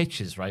here. On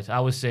pitches, right, I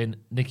was saying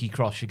Nikki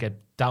Cross should get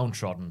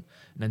downtrodden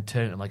and then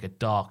turn into like a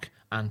dark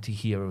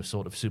anti-hero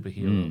sort of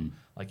superhero,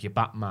 like your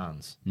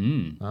Batmans.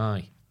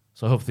 Aye.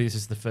 So hopefully this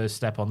is the first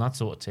step on that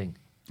sort of thing.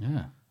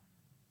 Yeah.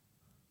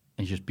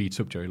 And he just beats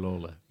up Jerry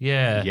Lawler.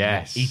 Yeah.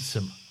 Yes. Eats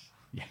him.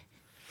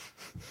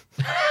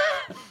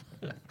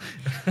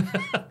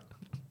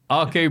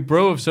 Arcade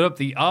Bro have set up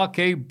the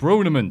Arcade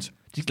Bro-nament.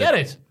 Did you get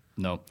it?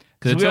 No.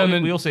 Because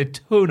we all say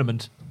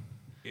tournament.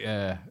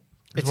 Yeah.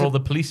 It's all the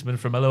policemen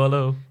from Hello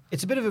Hello.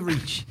 It's a bit of a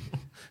reach.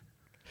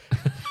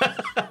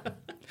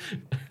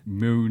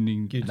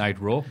 Mooning Night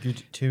Raw.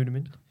 Good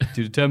tournament.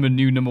 To determine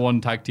new number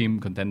one tag team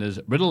contenders,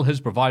 Riddle has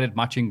provided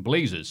matching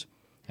blazers.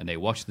 And they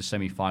watch the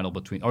semi-final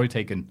between... Already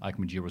taken Ike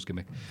Majiro's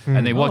gimmick.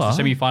 And they watch the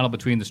semi-final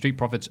between the Street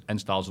Profits and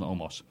Styles and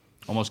Omos.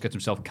 Omos gets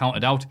himself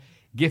counted out,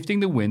 gifting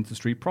the win to the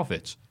Street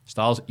Profits.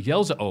 Styles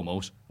yells at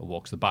Omos and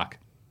walks the back.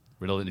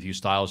 Riddle interviews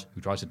Styles,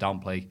 who tries to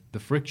downplay the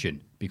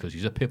friction because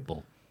he's a pit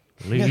bull.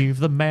 Leave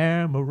the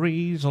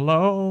memories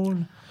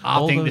alone.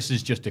 I think this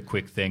is just a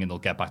quick thing and they'll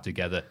get back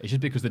together. It's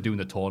just because they're doing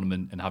the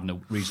tournament and having a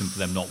reason for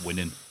them not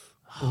winning.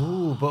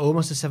 Ooh, but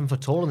almost a 7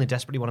 foot tall and they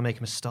desperately want to make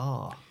him a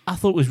star. I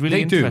thought it was really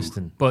They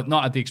interesting. do, but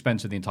not at the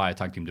expense of the entire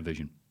tag team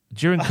division.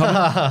 During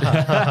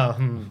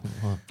Braun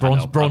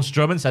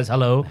Strowman says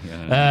hello.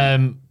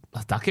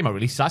 That came out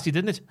really sassy,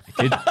 didn't it? It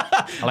did.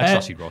 I like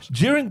Sassy Ross.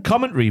 During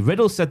commentary,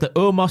 Riddle said that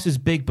Omos is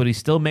big, but he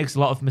still makes a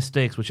lot of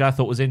mistakes, which I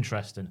thought was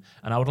interesting.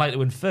 And I would like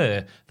to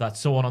infer that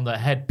someone on the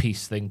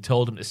headpiece thing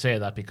told him to say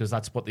that because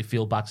that's what they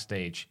feel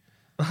backstage.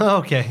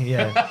 Okay,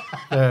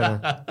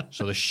 yeah.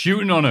 So they're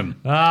shooting on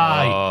him.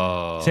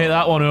 Aye. Take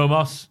that one,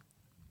 Omos.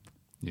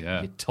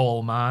 Yeah. You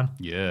tall man.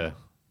 Yeah.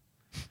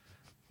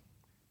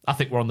 I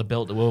think we're on the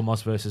build to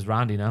Omos versus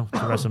Randy now to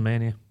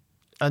WrestleMania.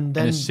 And In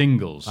then the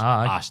singles,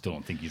 Aye. I still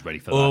don't think he's ready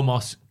for that.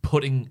 Omos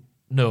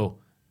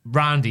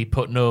Randy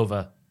putting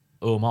over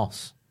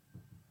Omos.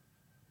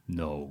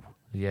 No.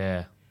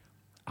 Yeah.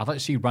 I'd like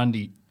to see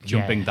Randy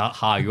jumping that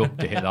high up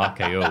to hit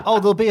RKO. oh,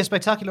 there'll be a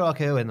spectacular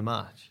RKO in the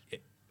match.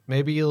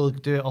 Maybe you'll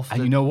do it off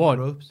And the you know what?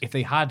 ropes. If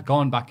they had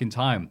gone back in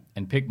time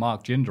and picked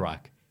Mark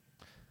Jindrak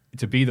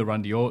to be the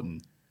Randy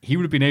Orton, he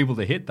would have been able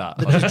to hit that.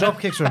 His drop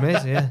kicks are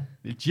amazing, yeah.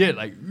 Legit,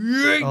 like...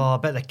 Oh, I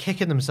bet they're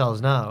kicking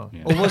themselves now.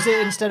 Yeah. Or was it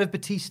instead of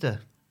Batista?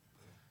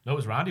 No, it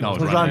was Randy. No,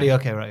 wasn't It was it? Randy,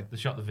 okay, right. They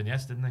shot the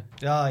vignettes, didn't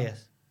they? Ah,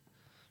 yes.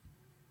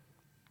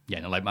 Yeah,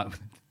 no, like...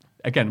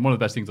 Again, one of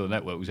the best things on the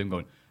network was him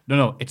going,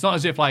 no, it's not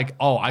as if like,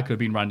 oh, I could have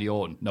been Randy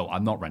Orton. No,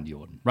 I'm not Randy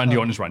Orton. Randy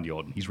Orton is Randy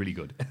Orton. He's really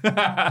good.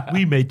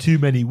 We made too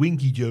many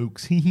winky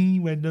jokes.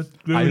 We're not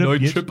I growing know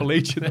up yet. Triple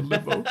H in the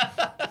limo.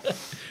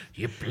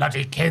 You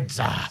bloody kids.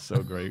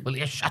 So great. Will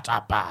you shut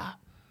up? Do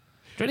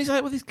you know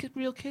anything with his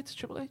real kids,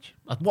 Triple H?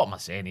 What am I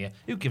saying here?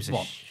 Who gives a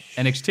What?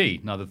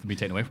 NXT, now that they've been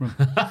taken away from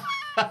him.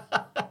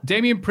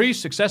 Damian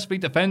Priest successfully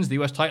defends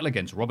the US title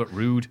against Robert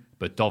Roode,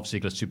 but Dolph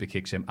Ziggler super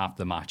kicks him after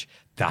the match.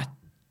 That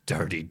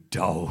dirty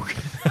dog.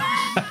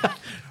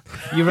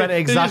 You read it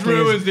exactly. It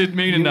just ruins the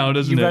meaning now,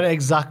 doesn't You it? read it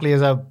exactly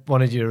as I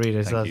wanted you to read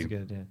it, so Thank that's you.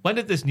 good. Yeah. When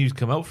did this news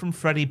come out from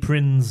Freddie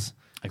Prinz?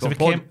 I So got it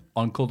came,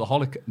 on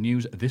Cultaholic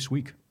News this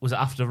week. was it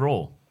after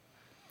Raw?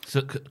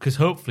 So, because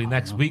hopefully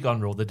next week on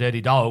Raw, the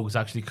Dirty Dogs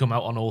actually come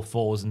out on all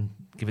fours and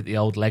give it the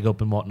old leg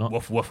up and whatnot.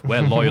 Woof, woof.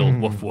 We're loyal.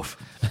 Woof, woof.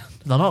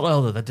 They're not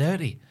loyal, they're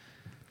dirty.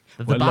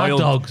 They're the We're bad loyal.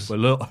 dogs.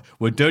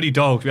 We're dirty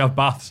dogs. We have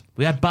baths.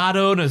 We had bad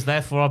owners,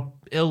 therefore are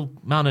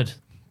ill-mannered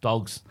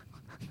dogs.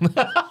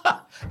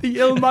 The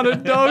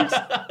ill-mannered dogs.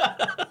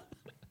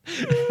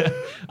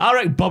 I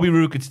reckon Bobby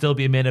Roode could still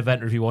be a main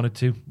eventer if he wanted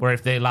to, or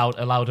if they allowed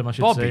him, I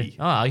should Bobby? say.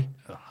 Aye.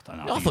 I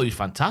don't know. I thought he was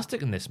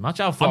fantastic in this match.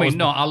 I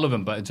No, I love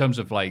him, but in terms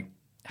of like,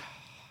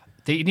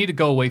 they need to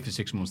go away for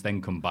 6 months,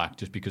 then come back,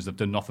 just because they've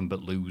done nothing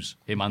but lose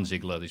him and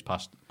Ziggler these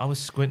past. I was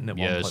squinting at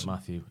one Yes. point,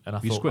 Matthew, and I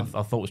You thought squint?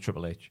 I thought it was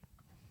Triple H.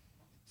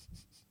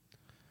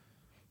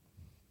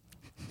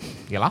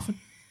 You laughing?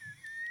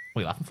 What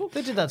are you laughing for?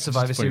 They did that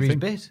Survivor It's a funny Series thing.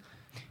 bit.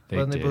 They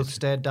When they did. both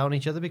stared down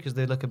each other because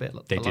they look a bit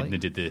They alike. did.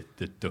 They did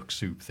the duck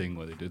soup thing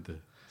where they did the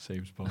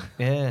save spot.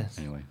 Yes.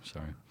 Anyway,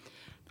 sorry.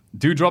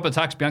 Doudrop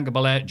attacks Bianca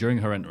Belair during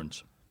her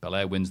entrance.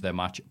 Belair wins their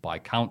match by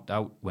count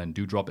out when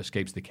Doudrop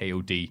escapes the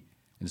KOD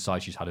and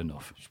decides she's had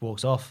enough. Just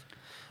walks off.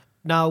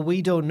 Now,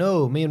 we don't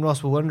know. Me and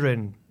Ross were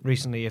wondering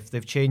recently if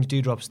they've changed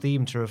Doudrop's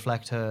theme to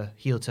reflect her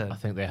heel turn. I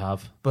think they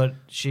have. But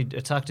she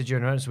attacked her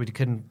during her entrance, so we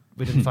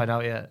didn't find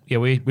out yet. Yeah,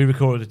 we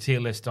recorded a tier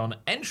list on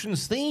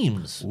entrance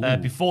themes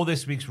before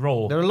this week's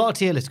Raw. There are a lot of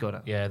tier lists going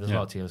up. Yeah, there's a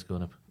lot of tier lists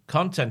going up.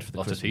 Content for the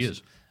Lots of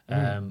Christmas.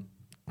 tiers.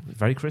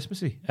 Very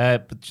Christmassy.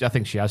 But I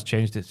think she has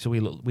changed it, so we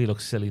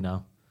look silly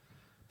now.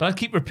 But I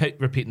keep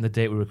repeating the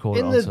date we recorded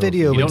In on. the so-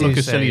 video, You we don't do look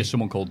as say, silly as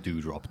someone called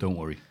Doudrop, don't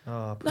worry.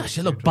 No,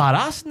 she looked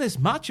badass in this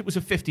match. It was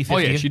a 50-50. Oh,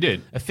 yeah, she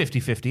did. A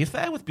 50-50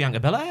 affair with Bianca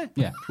Belair.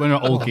 Yeah, when her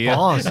old gear.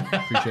 bars.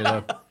 Appreciate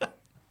that.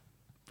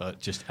 But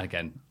just,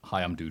 again,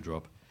 hi, I'm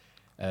Doudrop.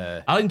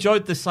 I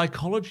enjoyed the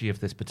psychology of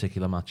this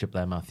particular matchup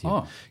there, Matthew.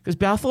 Oh. Because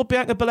I thought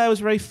Bianca Belair was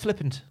very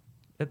flippant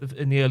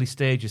in the early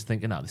stages,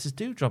 thinking, this is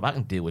Doudrop. I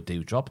can deal with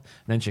Doudrop.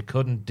 And then she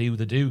couldn't do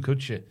the do,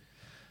 could she?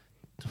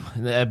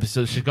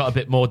 So she got a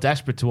bit more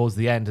desperate towards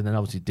the end, and then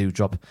obviously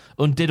Doudrop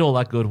undid all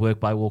that good work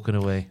by walking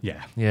away.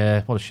 Yeah.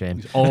 Yeah, what a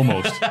shame.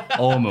 Almost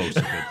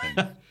a good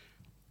thing.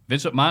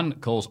 Vince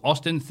McMahon calls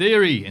Austin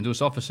Theory into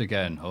his office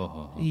again.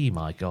 Oh.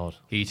 My God.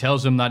 He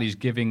tells him that he's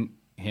giving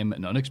him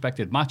an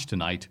unexpected match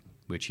tonight,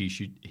 which he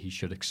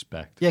should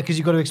expect. Yeah, because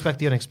you've got to expect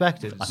the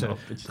unexpected. So.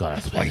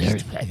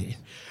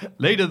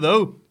 Later,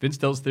 though, Vince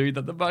tells Theory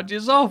that the match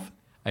is off,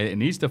 and he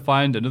needs to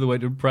find another way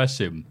to impress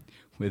him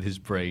with his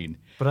brain.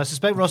 But I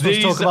suspect Ross wants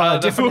to talk about a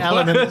different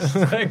element.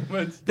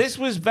 Segments. This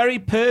was very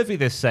pervy,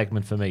 this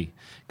segment for me.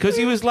 Because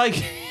he was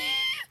like...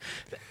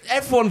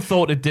 Everyone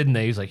thought it, didn't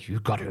they? He was like,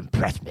 you've got to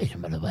impress me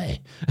some other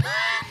way.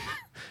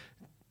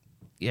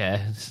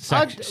 Yeah,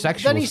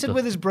 sexual Then he said stuff.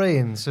 with his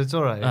brain, so it's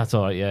all right. That's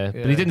all right, yeah.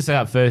 But he didn't say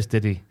that first,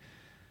 did he?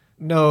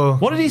 No.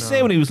 What did he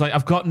say when he was like,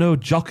 I've got no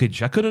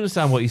jockage? I couldn't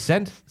understand what he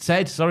said,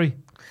 sorry.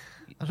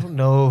 I don't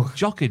know.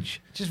 Jockage.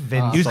 Just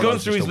Vince. He was thought going that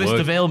was through his just a list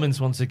word. of ailments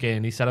once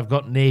again. He said, I've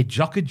got no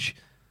jockage.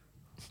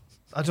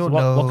 I So don't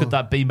know. what could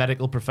that be?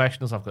 Medical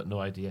professionals? I've got no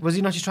idea. Was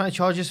he not just trying to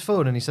charge his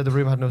phone and he said the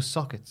room had no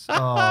sockets?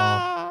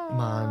 Oh,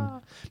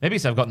 man. Maybe he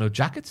said, I've got no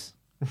jackets.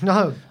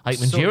 No. Ike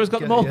Mangiera's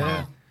got them all.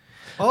 Yeah.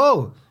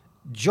 Oh,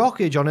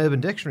 jockage on Urban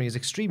Dictionary is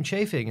extreme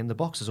chafing in the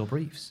boxers or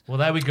briefs. Well,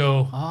 there we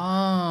go.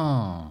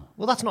 Ah.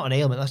 Well, that's not an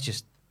ailment. That's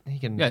just he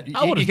can. Yeah, you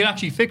can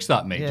actually fix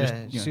that, mate.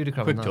 yeah, Just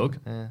pseudocrab quick and tug.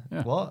 that. Yeah.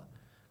 Yeah. What?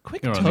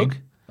 Quick You know tug. what I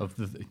mean? Of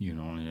the,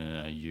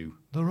 you.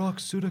 The Rock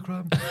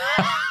pseudocrab.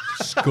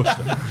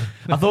 Disgusting.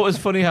 I thought it was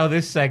funny how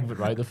this segment,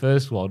 right, the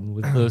first one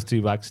with those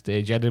two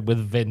backstage, ended with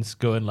Vince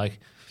going like,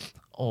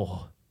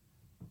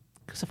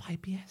 because of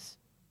IBS.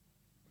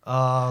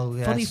 Oh,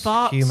 yes. Funny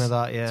farts. Humour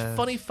that, yeah. It's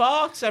funny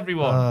farts,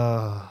 everyone.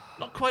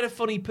 Not quite a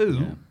funny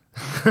poo.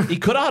 He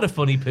could have had a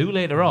funny poo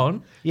later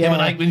on. Yeah. Him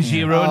and Ike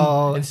Mangiero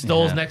Oh. in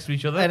stalls next to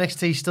each other.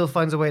 NXT still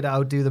finds a way to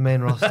outdo the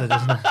main roster,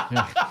 doesn't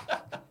it?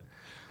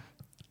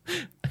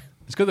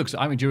 It's good though, because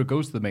Mangiero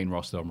goes to the main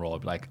roster on Raw.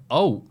 I'd be like,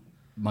 oh,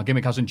 my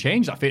gimmick hasn't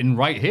changed. I fit in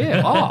right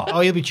here. Oh,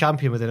 he'll be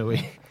champion within a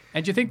week.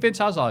 And do you think Vince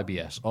has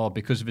IBS? Or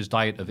because of his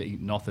diet of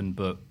eating nothing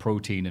but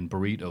protein and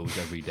burritos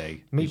every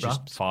day, Meat he just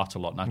wraps. farts a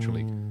lot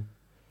naturally?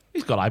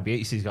 He's got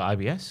IBS. He's got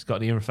IBS. He's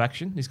got an ear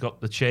infection. He's got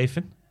the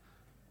chafing.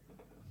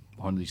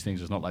 One of these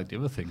things is not like the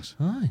other things.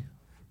 Aye.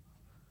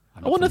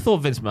 I wouldn't have thought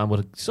Vince McMahon would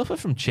have suffered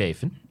from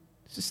chafing.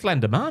 He's a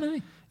slender man, isn't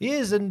he? He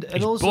is, and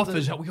He's also buff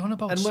as hell. What are you on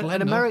about? and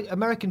Slender?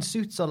 American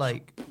suits are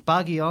like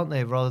baggy, aren't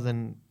they? Rather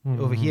than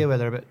over here where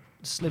they're a bit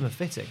slimmer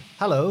fitting.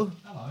 Hello.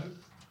 Hello.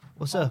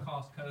 What's up?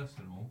 Podcast cursed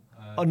and all.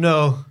 Oh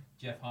no.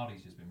 Jeff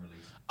Hardy's just been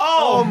released.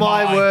 Oh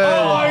my word.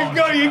 Oh my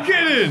god, are you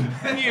kidding?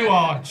 You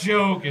are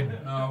joking.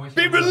 No, I wish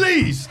Be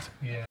released!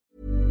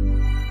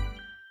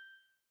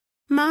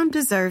 Mom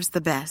deserves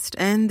the best,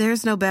 and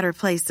there's no better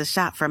place to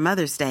shop for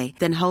Mother's Day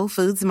than Whole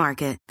Foods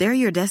Market. They're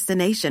your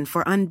destination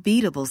for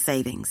unbeatable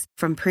savings,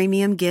 from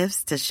premium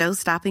gifts to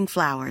show-stopping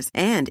flowers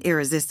and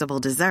irresistible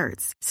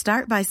desserts.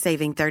 Start by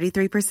saving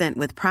 33%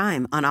 with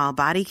Prime on all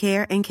body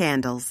care and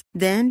candles.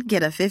 Then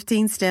get a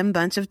 15-stem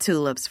bunch of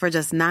tulips for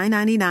just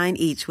 $9.99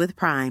 each with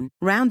Prime.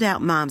 Round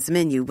out Mom's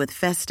menu with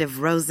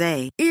festive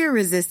rosé,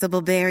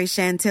 irresistible berry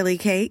chantilly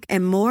cake,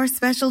 and more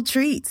special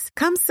treats.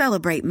 Come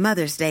celebrate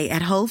Mother's Day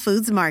at Whole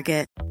Foods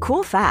Market.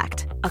 Cool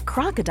fact, a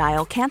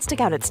crocodile can't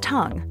stick out its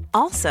tongue.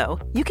 Also,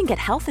 you can get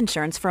health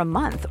insurance for a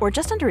month or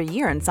just under a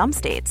year in some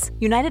states.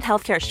 United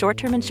Healthcare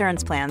short-term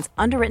insurance plans,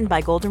 underwritten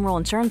by Golden Rule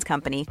Insurance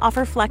Company,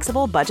 offer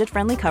flexible,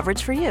 budget-friendly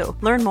coverage for you.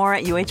 Learn more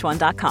at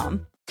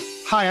UH1.com.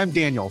 Hi, I'm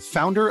Daniel,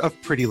 founder of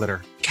Pretty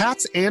Litter.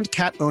 Cats and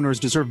cat owners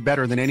deserve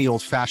better than any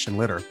old-fashioned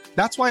litter.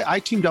 That's why I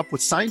teamed up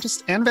with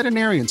scientists and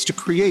veterinarians to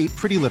create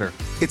Pretty Litter.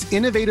 Its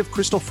innovative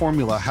crystal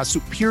formula has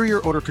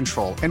superior odor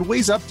control and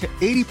weighs up to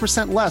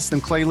 80% less than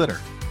clay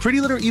litter.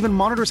 Pretty Litter even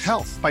monitors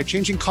health by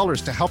changing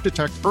colors to help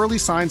detect early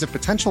signs of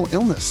potential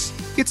illness.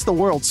 It's the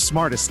world's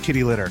smartest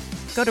kitty litter.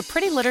 Go to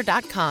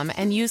prettylitter.com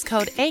and use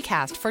code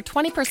ACAST for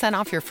 20%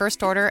 off your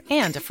first order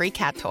and a free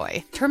cat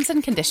toy. Terms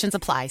and conditions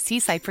apply. See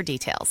site for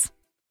details.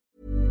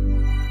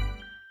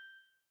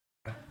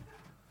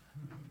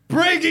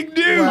 Breaking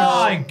news!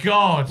 My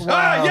God.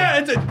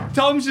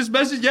 Tom's just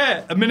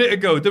messaged, a minute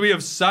ago, that we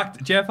have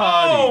sacked Jeff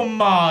Hardy. Oh,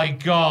 my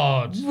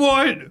God.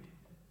 What?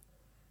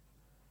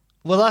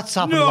 Well, that's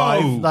happened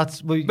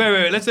live. Wait.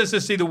 Let's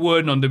just see the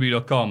wording on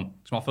w.com.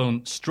 So my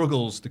phone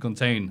struggles to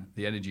contain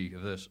the energy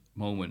of this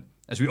moment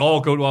as we all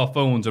go to our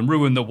phones and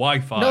ruin the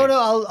Wi-Fi.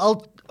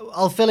 No,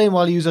 I'll fill in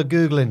while you are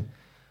Googling.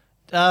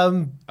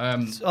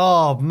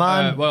 Oh,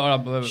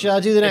 man. Should I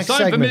do the next segment? It's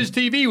time for Ms.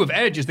 TV with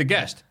Edge as the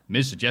guest.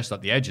 Ms. suggests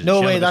that the Edge is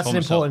No way, that's an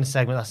important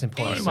segment. That's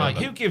important. Mike,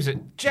 who gives it?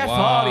 Jeff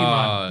Hardy,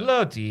 man.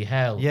 Bloody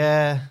hell.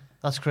 Yeah,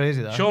 that's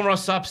crazy, that. Sean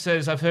Ross Sapp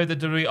says, I've heard that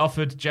WWE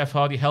offered Jeff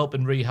Hardy help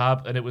in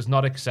rehab and it was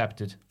not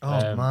accepted.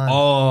 Oh,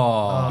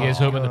 man. He is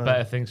hoping for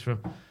better things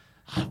from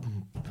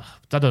him.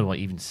 I don't know what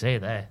to even say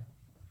there.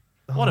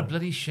 What a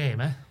bloody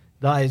shame, eh?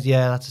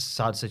 That's a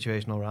sad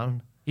situation all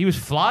round. He was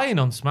flying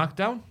on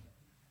SmackDown.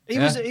 He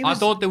was. I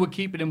thought they were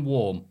keeping him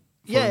warm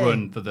for a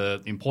run for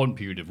the important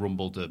period of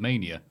Rumble to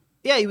Mania.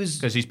 Yeah, he was.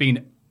 Because he's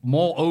been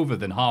more over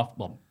than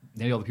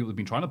nearly all the people have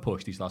been trying to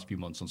push these last few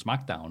months on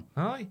SmackDown.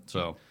 Aye.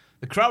 So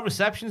the crowd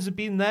receptions have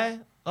been there.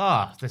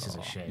 This is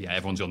a shame. Yeah,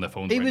 everyone's on their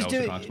phones He right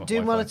was now.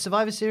 doing well at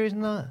Survivor Series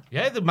and that.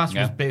 Yeah, the match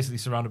was basically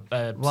centered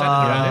around him,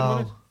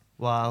 wasn't it?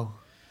 Wow.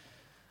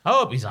 I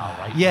hope he's all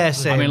right. Yeah,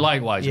 same. I mean,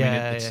 likewise.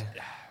 Yeah, it's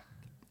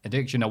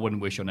addiction I wouldn't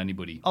wish on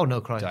anybody. Oh,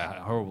 no, Christ. It's a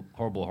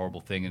horrible,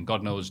 horrible thing. And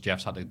God knows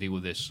Jeff's had to deal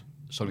with this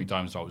so many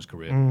times throughout his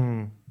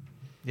career.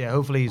 Yeah,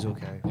 hopefully he's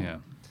okay. Yeah.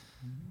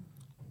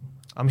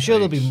 I'm sure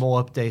there'll be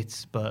more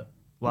updates, but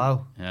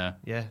wow. Yeah.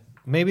 Yeah.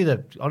 Maybe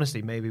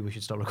we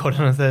should stop recording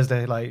on a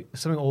Thursday. Like,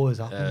 something always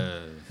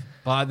happens.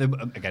 But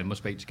again,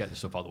 must be to get this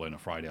stuff out of the way on a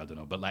Friday. I don't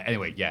know. But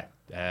anyway,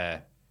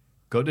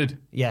 gutted.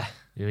 Yeah.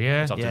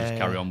 Yeah. Just have to just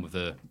carry on with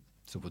the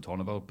stuff we're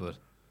talking about. But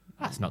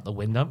that's not the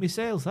wind up my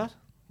sails, that.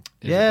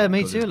 Yeah,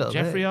 me too, a little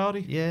bit. Jeffrey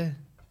Hardy. Yeah.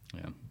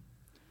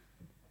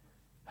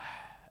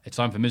 It's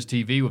time for Miz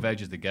TV with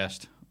Edge as the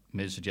guest.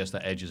 Miz suggests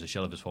that Edge is a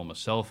shell of his former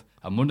self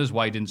and wonders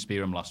why he didn't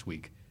spear him last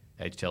week.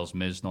 Edge tells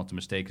Miz not to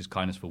mistake his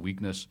kindness for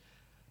weakness,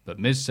 but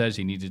Miz says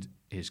he needed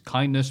his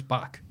kindness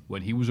back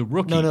when he was a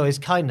rookie. No, his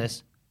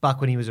kindness back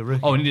when he was a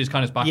rookie. Oh, he needed his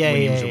kindness back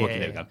when he was a rookie.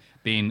 There we go.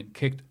 Being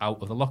kicked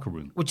out of the locker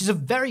room. Which is a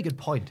very good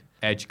point.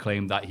 Edge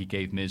claimed that he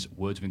gave Miz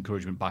words of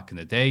encouragement back in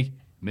the day.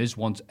 Miz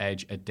wants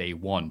Edge at day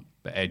one,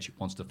 but Edge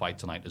wants to fight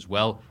tonight as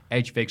well.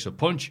 Edge fakes a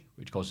punch,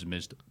 which causes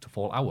Miz to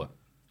fall out.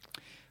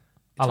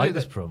 I like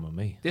this promo,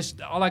 me.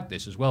 I like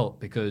this as well,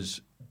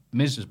 because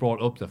Miz has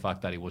brought up the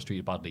fact that he was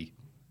treated badly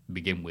to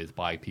begin with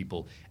by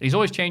people. And he's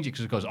always changed it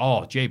because he goes,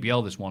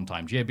 JBL this one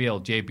time,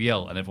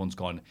 JBL. And everyone's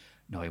gone,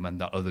 no, he meant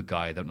that other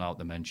guy that not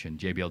to mention.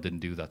 JBL didn't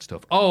do that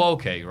stuff. Oh,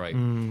 okay, right.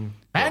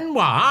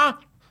 Benoit?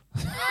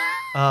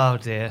 Oh,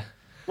 dear.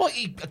 What?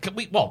 We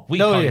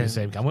can't do the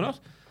same, can we not?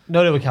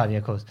 No, we can't,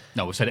 of course.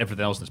 No, we've said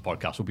everything else in this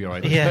podcast. We'll be all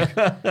right. Yeah.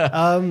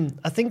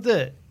 I think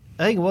it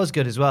was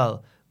good as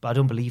well, but I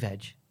don't believe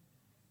Edge.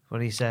 When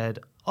he said,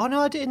 oh,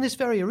 no, I did in this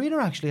very arena,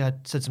 actually. I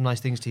said some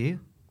nice things to you.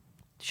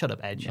 Shut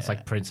up, Edge. That's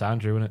like Prince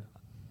Andrew, isn't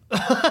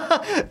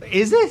it?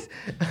 Is it?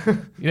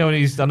 You know, when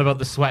he's done about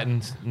the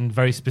sweating and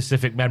very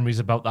specific memories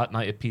about that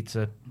night at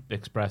Pizza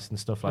Express and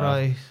stuff like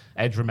that.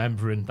 Edge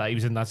remembering that he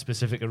was in that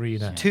specific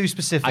arena. Too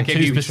specific. I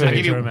give you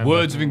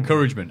words of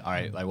encouragement. All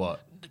right, like what?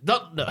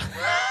 No.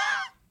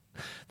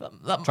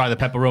 Try the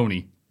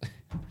pepperoni.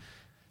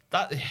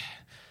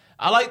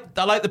 I like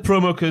the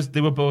promo because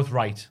they were both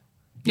right.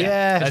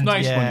 Yeah, it's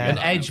nice when and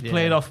Edge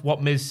played off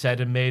what Miz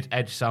said and made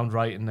Edge sound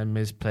right, and then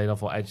Miz played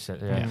off what Edge said.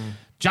 Yeah.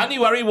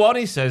 January 1,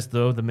 he says,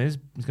 though, the Miz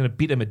is going to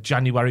beat him at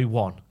January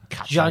 1.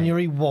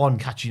 January 1.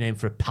 Catchy name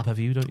for a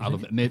pay-per-view, don't you? I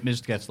love it.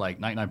 Miz gets like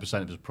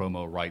 99% of his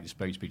promo right. His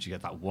speech, you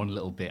get that one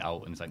little bit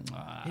out, and it's like,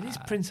 It is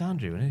Prince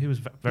Andrew, isn't it? He was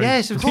very...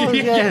 Yes, of course,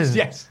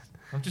 yes.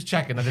 I'm just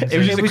checking. I didn't It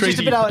was say just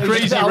a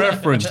crazy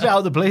reference. Just out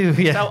of the blue,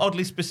 yeah. how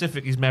oddly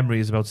specific his memory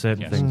is about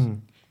certain things.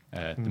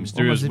 The Almost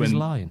Mysterios as if he's win.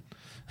 lying.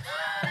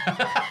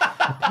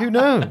 Who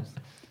knows?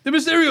 The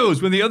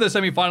Mysterios win the other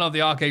semi-final of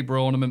the Arcade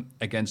Tournament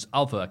against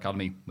Alpha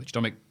Academy, with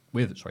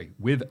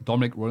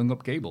Dominic running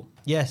up Gable.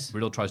 Yes.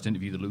 Riddle tries to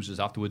interview the losers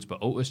afterwards, but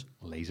Otis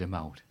lays him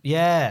out.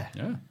 Yeah.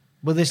 Yeah.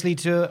 Will this lead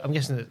to? I'm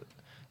guessing that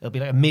it'll be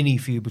like a mini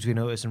feud between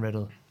Otis and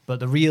Riddle, but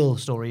the real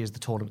story is the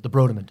tournament, the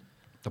Bronament.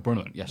 The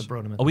Bronament, yes. The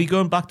Bronament. Are we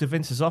going back to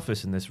Vince's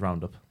office in this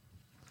roundup?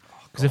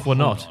 Because if we're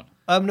not,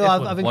 No,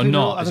 I've included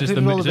all Is this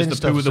the the Vince poo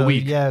stuff, of the so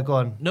week? Yeah, go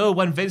on. no.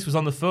 When Vince was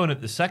on the phone at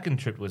the second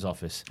trip to his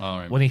office,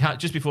 right. when he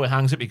just before he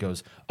hangs up, he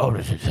goes,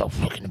 "Otis is so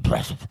freaking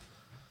impressive."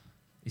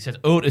 He said,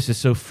 "Otis is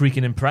so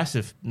freaking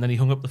impressive," and then he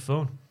hung up the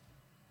phone.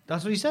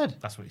 That's what he said.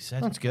 That's what he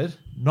said. That's good.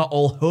 Not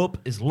all hope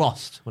is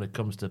lost when it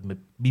comes to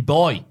me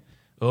boy,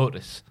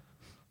 Otis.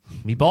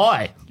 Me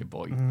boy. Your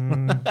boy.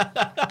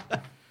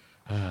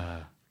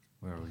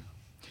 Where are we?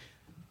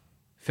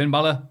 Finn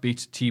Balor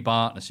beats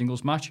T-Bar in a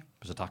singles match.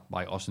 Was attacked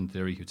by Austin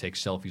Theory, who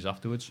takes selfies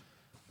afterwards.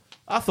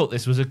 I thought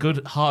this was a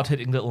good,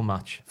 hard-hitting little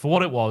match. For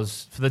what it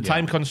was, for the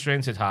time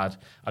constraints it had,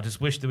 I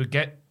just wish they would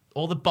get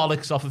all the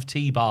bollocks off of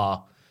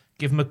T-Bar,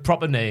 give him a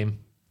proper name,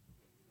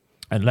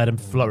 and let him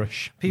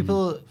flourish.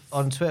 People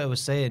on Twitter were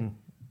saying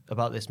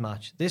about this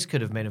match, this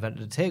could have main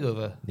evented a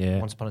TakeOver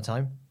once upon a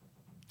time.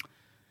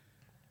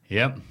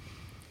 Yep.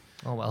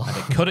 Oh, well. And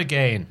it could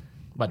again.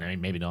 But no,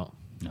 maybe not.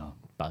 No.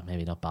 But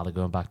maybe not Balor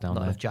going back down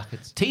Not there. enough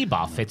jackets.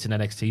 T-Bar fits in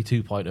NXT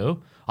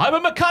 2.0. I'm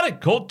a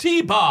mechanic called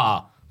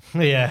T-Bar.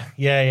 Yeah,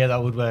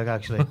 that would work,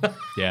 actually.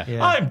 Yeah.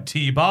 I'm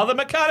T-Bar the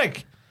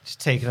mechanic. Just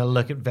taking a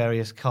look at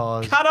various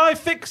cars. Can I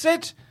fix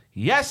it?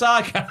 Yes,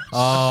 I can.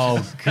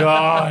 Oh,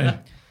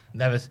 God.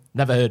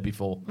 Never heard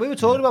before. We were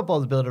talking about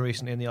Bob the Builder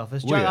recently in the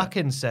office. Jack yeah?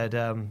 Atkins said,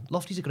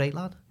 Lofty's a great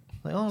lad.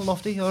 Like, oh,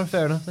 Lofty, oh,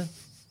 fair enough then.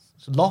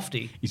 So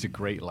Lofty. He's a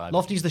great lad.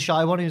 Lofty's the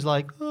shy one. He was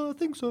like, oh, I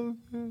think so.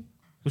 Yeah.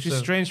 Which is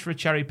strange for a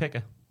cherry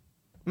picker.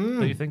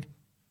 Do you think?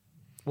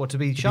 What, to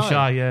be To shy? be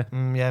shy, yeah.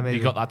 Yeah, maybe.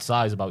 You got that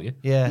size about you.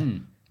 Yeah.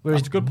 Whereas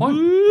That's a good point.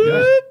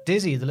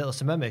 Dizzy, the little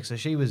cement mixer,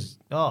 she was,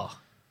 all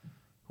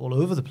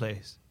over the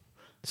place.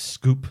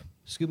 Scoop.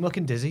 Scoop Muck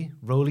and Dizzy,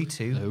 Rolly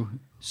too. Who?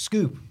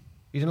 Scoop.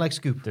 You didn't like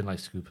Scoop? Didn't like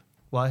Scoop.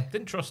 Why?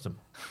 Didn't trust him.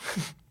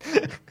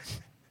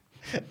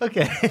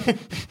 Okay.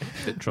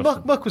 Didn't trust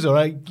him. Muck was all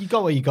right. You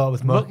got what you got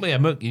with Muck.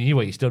 Muck, you knew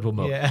where you stood with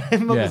Muck. Yeah,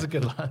 Muck Yeah. was a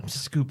good lad.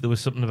 Scoop, there was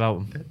something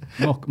about him.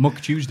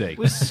 Muck Tuesday.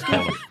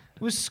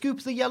 Was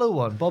Scoop the yellow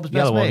one? Bob's best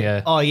Yellow one, mate?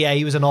 yeah. Oh, yeah,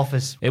 he was an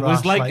office. It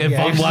was brass, like a yeah,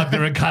 Von he was-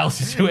 Wagner and Kyle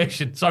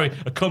situation. Sorry,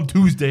 a Come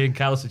Tuesday and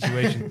Kyle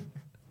situation.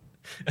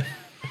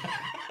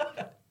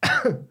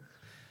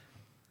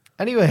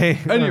 Anyway.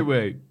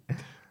 Anyway,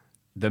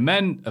 the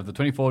men of the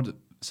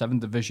 24/7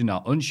 division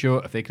are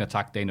unsure if they can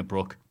attack Dana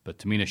Brooke, but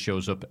Tamina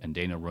shows up and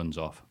Dana runs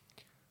off.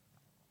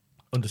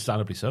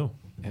 Understandably so.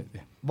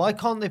 Why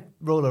can't they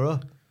roll her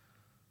up?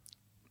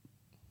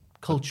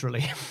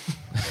 Culturally.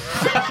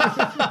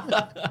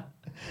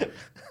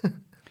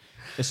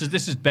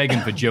 This is begging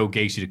for Joe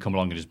Gacy to come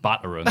along and just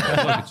batter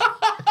her.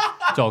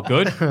 It's all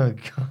good. Oh,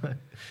 God.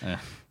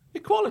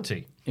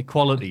 Equality.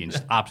 Equality and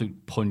just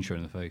absolute punch her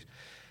in the face.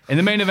 In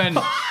the main event,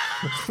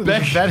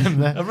 Venom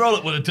there. A roll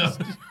it would have done.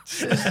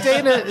 Has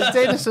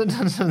Dana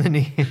done something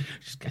he...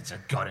 Just gets a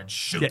gun and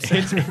shoots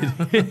hits her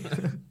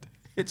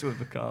with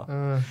the car.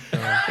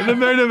 In the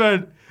main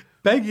event,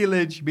 Becky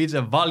Lynch beats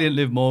a valiant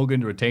Liv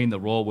Morgan to retain the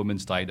Raw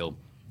Women's title.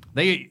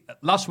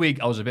 Last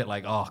week I was a bit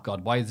like, oh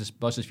God, why is this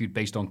feud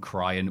based on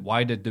crying?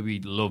 Why do we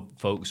love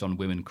focus on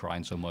women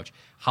crying so much?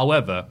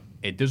 However,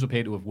 it does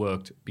appear to have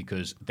worked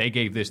because they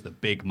gave this the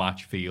big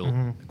match feel.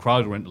 The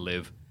crowd were into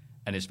Liv,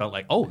 and it's felt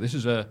like, oh,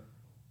 is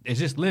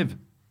this Liv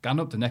going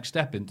up the next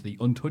step into the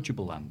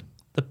untouchable land?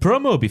 The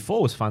promo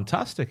before was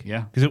fantastic.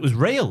 Yeah. Because it was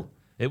real.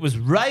 It was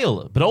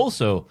real. But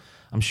also,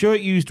 I'm sure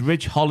it used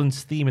Rich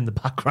Holland's theme in the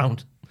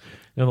background.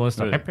 You know the one that's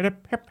like, Really?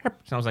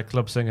 sounds like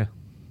Club Singer.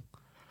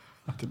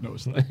 I didn't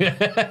notice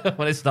that.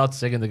 When it starts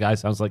singing, the guy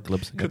sounds like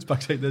Club Singer. Cuts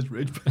back saying there's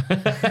Ridge.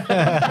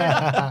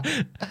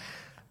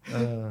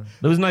 There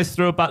was a nice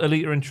throwback to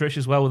Lita and Trish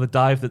as well with the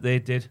dive that they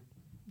did.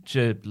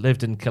 Liv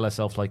didn't kill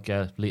herself like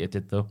Lita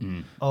did, though.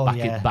 Oh,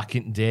 Back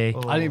in day.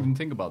 I didn't even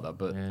think about that,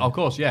 but of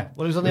course, yeah.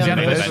 Well, it was on It the was the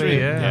anniversary.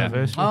 yeah.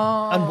 Anniversary.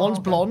 And one's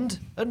blonde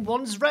and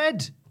one's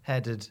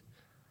red-headed.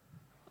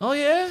 Oh,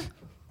 yeah?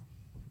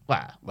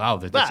 Wow,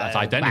 that's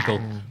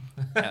identical.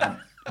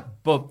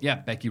 But yeah,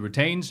 Becky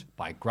retains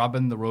by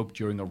grabbing the rope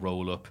during a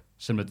roll-up,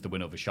 similar to the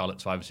win over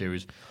Charlotte Survivor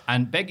Series.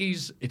 And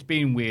Becky's, it's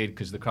been weird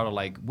because the crowd are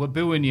like, we're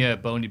booing you,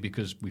 but only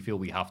because we feel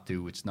we have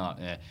to. It's not.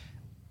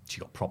 She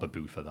got proper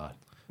booed for that.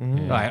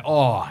 Like,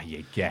 oh,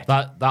 you get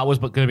That was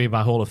going to be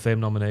my Hall of Fame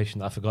nomination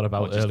that I forgot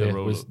about just the earlier. It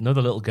roll-up? was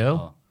another little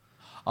girl.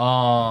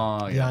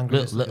 Oh, The yeah. angry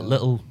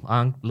Little,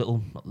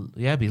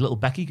 be little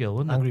Becky girl,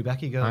 wouldn't it? Angry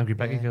Becky girl. Angry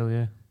Becky girl,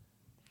 yeah.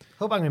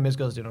 Hope Angry Miz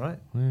girl's doing all right.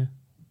 Yeah.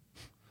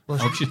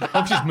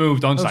 Hope she's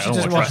moved on. Hope she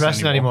doesn't watch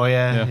wrestling anymore.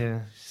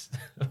 Yeah.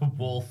 A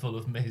wall full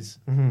of Miz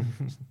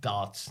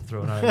darts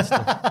thrown out and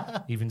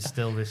stuff. Even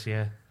still this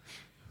year.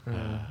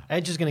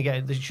 Edge is going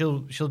to get.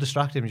 She'll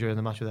distract him during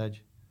the match with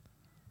Edge.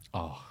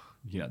 Oh,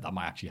 yeah, that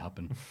might actually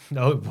happen.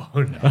 No, it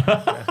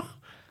won't.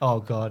 Oh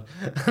God!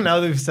 Now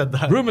they've said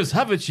that. Rumors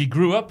have it she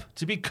grew up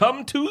to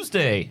become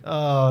Tuesday.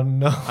 Oh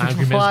no!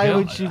 Angry Miss Why Girl?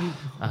 would she?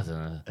 I don't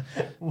know.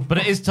 But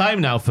it is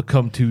time now for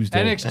Come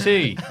Tuesday.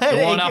 NXT,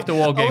 the one after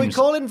War Are we Games.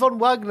 calling Von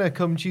Wagner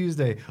Come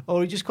Tuesday, or are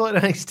we just calling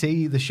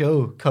NXT the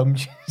show Come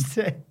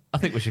Tuesday? I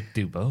think we should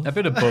do both. A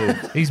bit of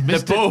both. He's They're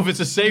Mr. both. It's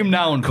the same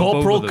noun. for both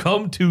Corporal of them.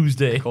 Come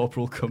Tuesday.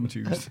 Corporal Come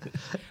Tuesday.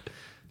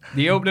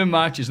 The opening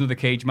match is another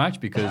cage match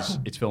because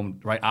it's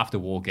filmed right after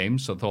War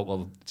Games, so I thought,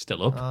 well, it's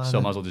still up, so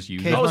I might as well just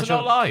use Cage it. Oh, is match it not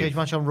on- live? Cage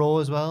match on Raw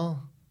as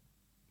well.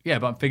 Yeah,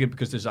 but I figured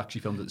because this is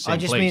actually filmed at the same I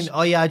just place. mean,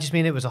 I just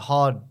mean it was a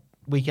hard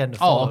weekend to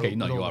follow. okay.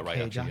 No, with you all are the right,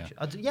 cage actually, action.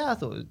 I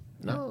thought it was,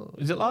 no.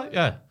 Is it live?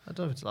 Yeah. I don't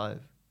know if it's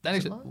live. Then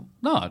Is it's, it live?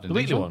 no, I didn't The think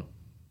weekly so. one.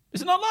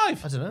 Is it not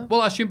live? I don't know.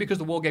 Well, I assume because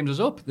the War Games is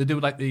up, they do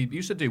like they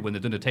used to do when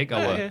they've done a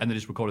takeover Yeah. and they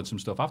just recorded some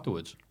stuff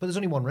afterwards. But there's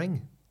only one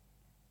ring.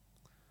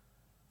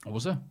 Or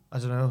was there? I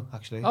don't know,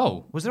 actually.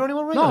 Oh. Was there only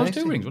one ring? No, on it was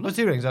two NXT? rings, wasn't It was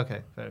two rings,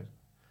 okay. Fair.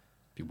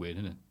 Be weird,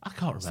 isn't it? I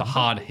can't It's the remember.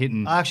 hard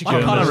hitting. I actually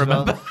I can't can't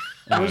remember.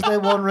 Was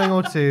there one ring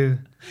or two?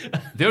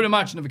 The only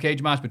match, another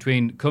cage match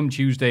between Come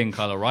Tuesday and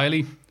Kyle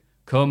O'Reilly.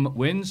 Come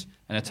wins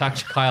and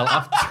attacks Kyle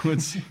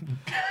afterwards.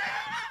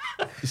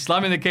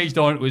 Slamming the cage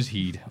door, it was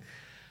Heed.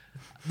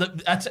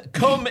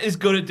 Come is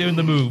good at doing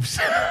the moves.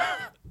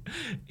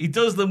 He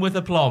does them with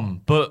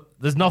aplomb, but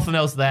there's nothing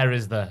else there,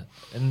 is there?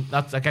 And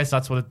I guess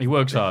that's what He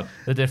works hard.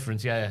 the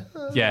difference. Yeah.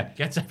 Yeah.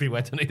 Gets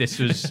everywhere, doesn't he? This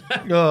was, all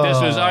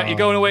right, you're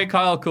going away,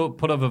 Kyle,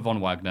 put over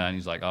Von Wagner. And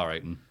he's like, all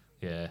right. And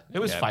Yeah, it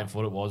was Yeah. fine for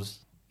what it was.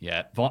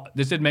 yeah,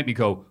 this did make me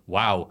go,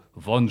 wow,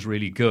 Von's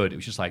really good. It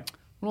was just like,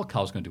 what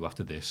Kyle's going to do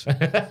after this?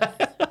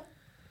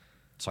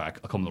 Sorry, I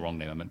called him the wrong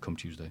name. I meant Come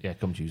Tuesday. Yeah,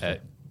 Come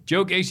Tuesday.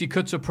 Joe Gacy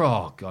cuts a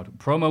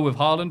promo with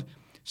Haaland,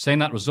 saying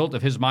that result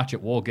of his match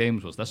at War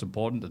Games was less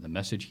important than the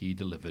message he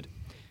delivered.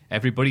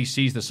 Everybody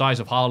sees the size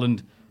of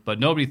Haaland, but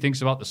nobody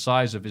thinks about the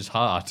size of his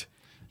heart.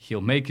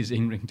 He'll make his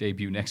in-ring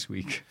debut next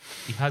week.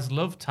 He has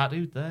love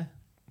tattooed there.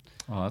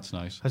 Oh, that's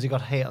nice. Has he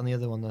got hate on the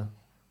other one, though?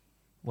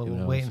 Well, Who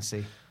we'll knows? wait and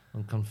see.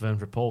 Unconfirmed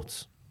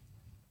reports.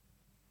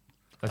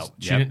 Let's Oh,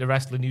 tune yep. into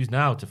wrestling news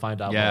now to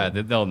find out. Yeah,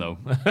 more. they'll know.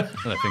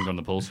 Their finger on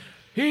the pulse.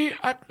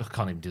 I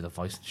can't even do the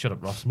voice. Shut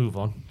up, Ross. Move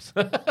on.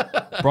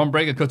 Bron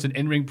Breakker cuts an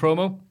in-ring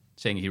promo,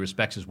 saying he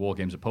respects his War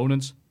Games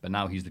opponents, but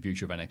now he's the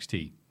future of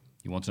NXT.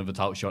 He wants another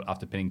title shot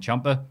after pinning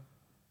Ciampa,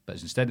 but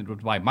is instead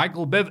interrupted by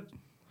Malcolm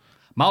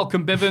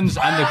Bivens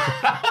and the...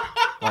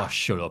 Oh,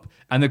 shut up.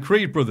 And the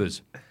Creed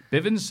brothers.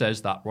 Bivens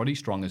says that Roddy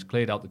Strong has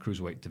cleared out the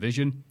Cruiserweight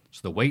division, so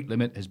the weight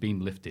limit has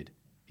been lifted.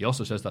 He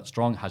also says that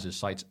Strong has his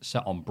sights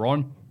set on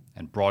Braun,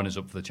 and Braun is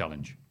up for the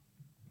challenge.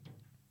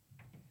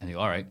 And they go,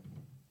 all right.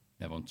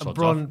 Everyone sods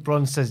off.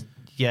 Braun says,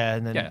 yeah,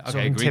 and then Yeah, sort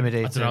okay, of agreed. intimidates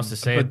I don't know him. what to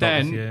say But about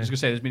then, this, yeah. I was going to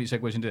say, this immediately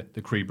segues into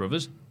the Creed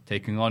brothers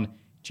taking on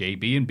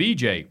JB and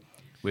BJ,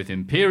 with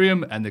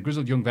Imperium and the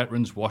Grizzled Young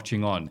Veterans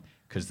watching on,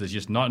 because there's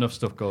just not enough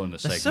stuff going in the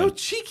They're segment.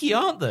 so cheeky,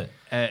 aren't they?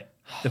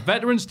 The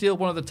veterans steal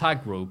one of the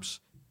tag ropes,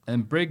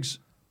 and Briggs,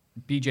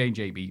 BJ, and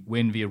JB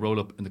win via roll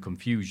up in the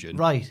confusion.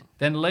 Right.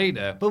 Then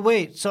later, But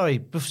wait, sorry,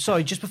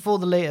 just before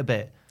the later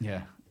bit,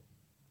 yeah,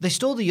 they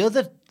stole the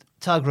other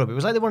tag rope. It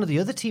was like they wanted the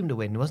other team to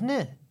win, wasn't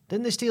it?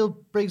 Didn't they steal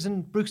Brooks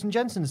and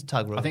Jensen's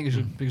tag rope? I think it's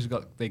just because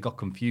they got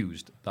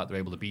confused that they're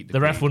able to beat The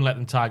ref Creed. wouldn't let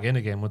them tag in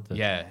again, would they?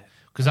 Yeah.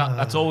 Because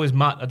that's always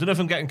mad. I don't know if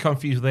I'm getting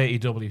confused with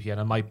AEW here, and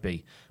I might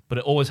be, but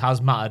it always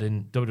has mattered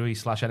in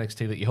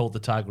WWE/NXT that you hold the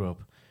tag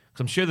rope.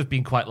 Because I'm sure they've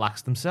been quite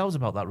lax themselves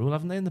about that rule,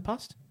 haven't they, in the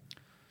past?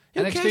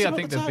 Who cares NXT, I about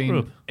think the they've tag been.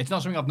 rope? It's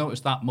not something I've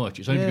noticed that much.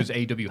 It's only Yeah. because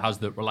AEW has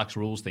the relaxed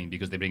rules thing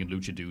because they bring in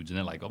lucha dudes and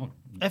they're like, oh,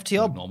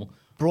 FTR like normal.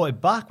 brought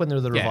it back when they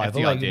were the Yeah,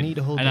 revival. FTR Like, you did. need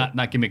to hold and it.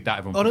 that gimmick that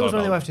everyone Oh, no, it was forgot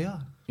when they were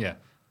about. FTR. Yeah,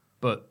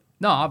 but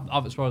no,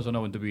 I've, as far as I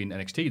know, in WWE and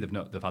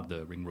NXT, they've had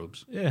the ring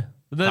ropes. Yeah.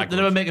 They Tag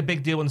never ropes. make a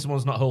big deal when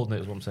someone's not holding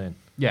it, is what I'm saying.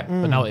 Yeah.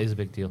 But now it is a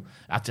big deal.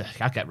 I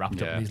get wrapped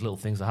up Yeah. in these little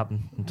things that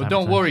happen. from But time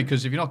don't to time. worry,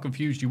 because if you're not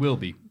confused, you will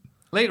be.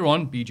 Later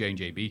on, BJ and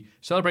JB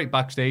celebrate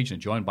backstage and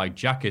are joined by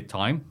Jacket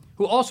Time,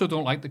 who also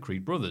don't like the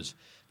Creed brothers.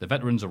 The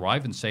veterans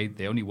arrive and say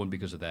they only won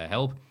because of their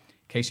help.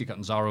 Casey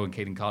Catanzaro and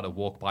Kaden Carter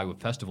walk by with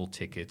festival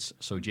tickets,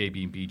 so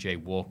JB and BJ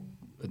walk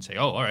and say,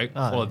 oh, all right,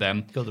 follow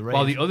them. go to the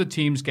While rave. the other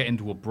teams get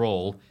into a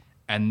brawl,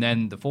 and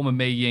then the former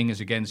Mei Ying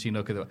is again seen,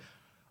 look at the...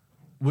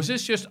 Was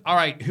this just, all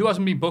right, who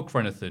hasn't been booked for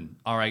anything?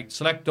 All right,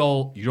 select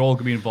all, you're all going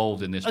to be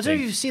involved in this I don't know thing.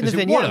 if you've seen the 'Cause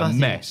vignette, What a Matthew.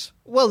 mess.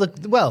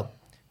 Well,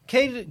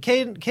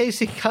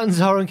 Casey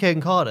Catanzaro and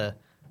Kaden Carter,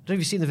 I don't know if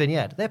you've seen the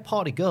vignette. They're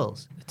party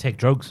girls. Take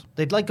drugs.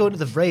 They'd like going to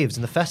the raves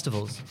and the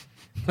festivals.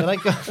 They like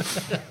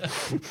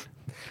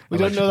we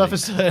don't know that for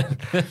certain.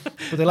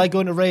 But they like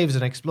going to raves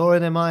and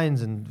exploring their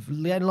minds and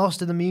getting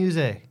lost in the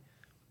music.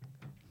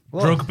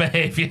 What? Drug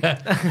behaviour.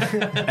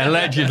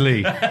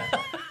 Allegedly.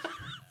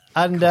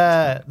 And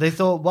they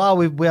thought, wow,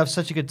 we have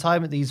such a good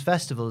time at these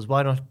festivals.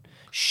 Why not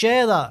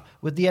share that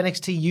with the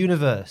NXT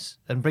universe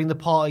and bring the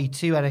party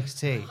to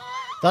NXT?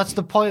 That's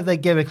the point of their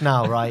gimmick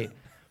now, right?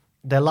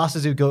 They're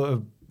lasses who go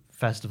to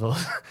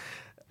festivals.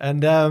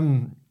 And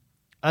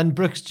And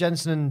Brooks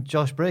Jensen and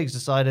Josh Briggs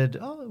decided,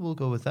 we'll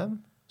go with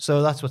them.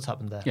 So that's what's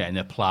happened there. Yeah, and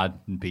they're plaid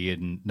and beard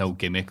and no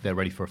gimmick. They're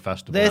ready for a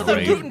festival. They're The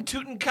rootin'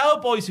 tootin'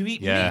 cowboys who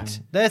eat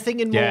meat. They're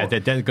thinking more... Yeah, they're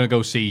going to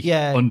go see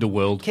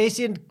Underworld.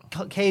 Casey and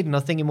Caden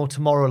are thinking more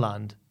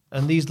Tomorrowland.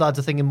 And these lads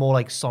are thinking more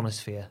like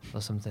Sonosphere or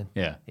something.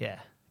 Yeah. Yeah.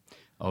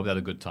 I hope they had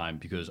a good time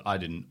because I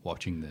didn't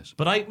watching this.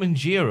 But Ike and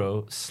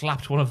Jiro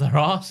slapped one of their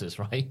asses,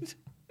 right?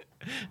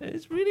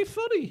 It's really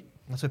funny.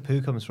 That's where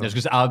poo comes from. Yes,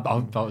 because I'm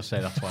about to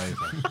say that's why.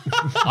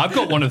 I've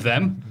got one of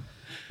them.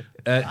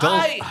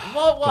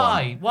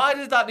 Why? Why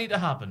did that need to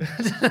happen?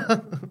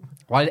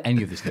 Why did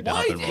any of this need to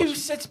happen, Who Ross?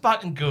 sits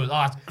back and goes,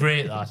 that's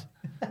great, that?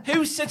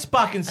 Who sits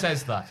back and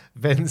says that?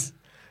 Vince.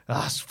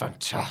 That's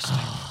fantastic.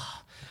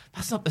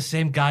 That's not the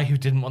same guy who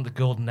didn't want the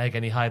golden egg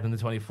any higher than the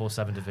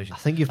 24/7 division. I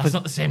think That's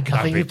not the same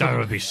guy. That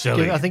would be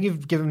silly. I think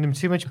you've given him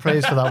too much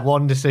praise for that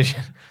one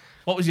decision.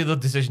 What was the other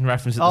decision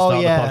reference at the start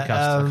of the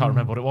podcast? I can't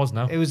remember what it was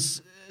now. It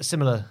was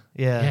similar.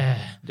 Yeah.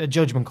 A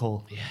judgment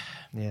call.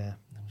 Yeah.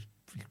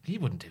 He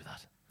wouldn't do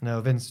that. No,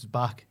 Vince is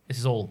back. This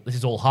is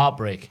all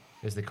heartbreak,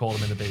 as they call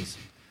him in the biz.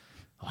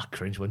 Oh, I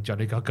cringe when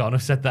Johnny Gargano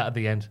said that at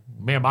the end.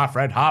 Me and my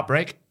friend,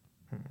 heartbreak.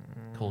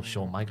 Called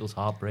Shawn Michaels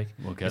heartbreak.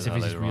 We'll get as if that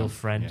he's his later real on.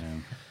 friend. Yeah.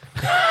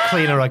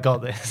 Cleaner, I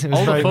got this. It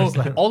was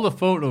All the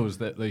photos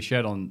that they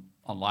shared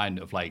online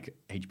of like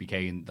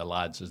HBK and the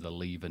lads as they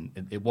leave,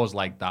 and it was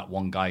like that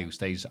one guy who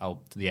stays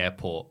out to the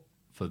airport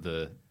for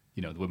the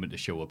women to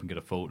show up and get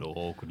a photo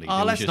awkwardly.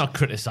 Oh, let's not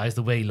criticise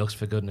the way he looks,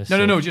 for goodness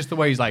sake. No, just the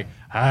way he's like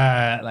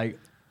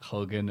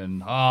hugging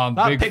and I'm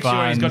that big picture fans.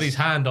 where he's got his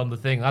hand on the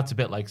thing, that's a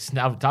bit like,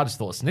 I just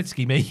thought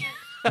Snitsky me.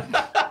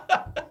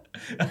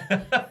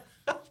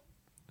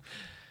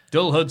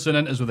 Dull Hudson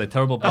enters with a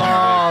terrible bang,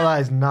 that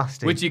is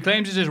nasty. which he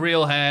claims is his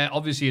real hair.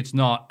 Obviously, it's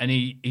not, and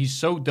he's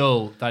so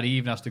dull that he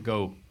even has to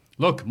go,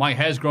 look, my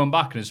hair's grown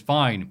back and it's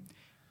fine,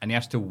 and he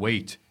has to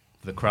wait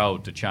for the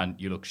crowd to chant,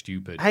 "You look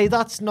stupid." Hey,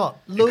 that's not.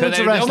 Loads of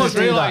They wrestlers almost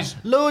do realise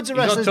that. Loads of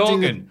he's wrestlers not do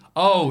talking. that.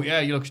 Oh, yeah,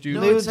 you look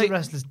stupid. Loads of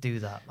wrestlers do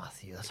that,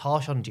 Matthew. That's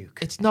harsh on Duke.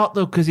 It's not,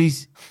 though, because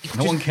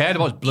No one cared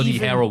about his bloody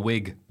even hair or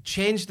wig.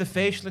 changed the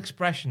facial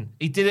expression.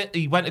 He did it.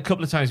 He went a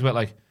couple of times. He went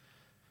like,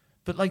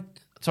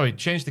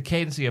 change the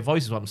cadence of your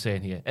voice is what I'm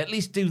saying here. At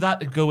least do that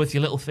to go with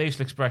your little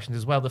facial expressions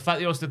as well. The fact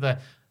that you also did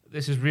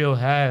this is real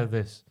hair.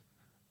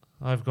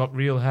 I've got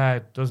real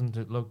hair. Doesn't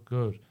it look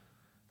good?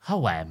 How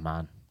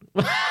man?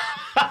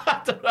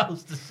 I don't know what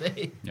else to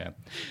say.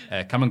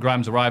 Yeah. Cameron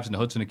Grimes arrives and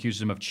Hudson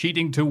accuses him of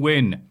cheating to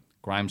win.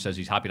 Grimes says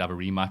he's happy to have a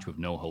rematch with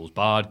no holds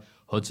barred.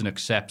 Hudson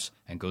accepts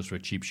and goes for a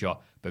cheap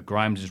shot, but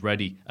Grimes is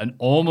ready and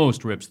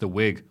almost rips the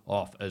wig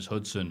off as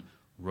Hudson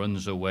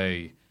runs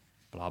away.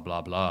 Blah,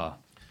 blah, blah.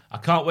 I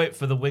can't wait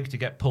for the wig to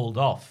get pulled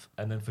off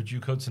and then for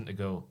Duke Hudson to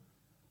go.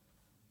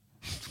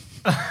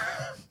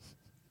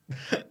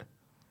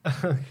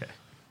 Okay.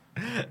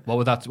 What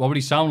would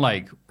he sound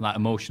like in that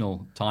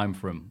emotional time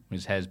for him when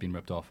his hair's been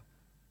ripped off?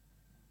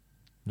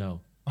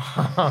 No.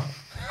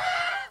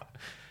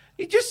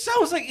 He just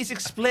sounds like he's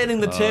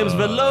explaining the terms of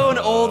alone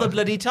all the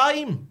bloody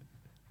time.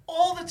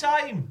 All the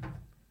time.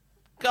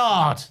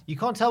 God. You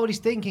can't tell what he's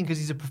thinking because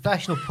he's a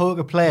professional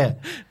poker player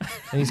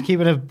and he's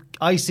keeping an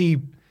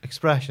icy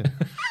expression.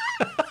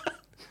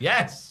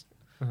 Yes.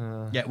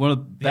 Yeah, one of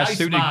the best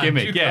suited Iceman,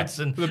 gimmicks. Duke Yeah,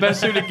 Hudson. the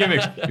best suited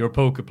gimmicks. You're a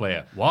poker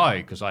player. Why?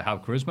 Because I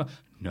have charisma?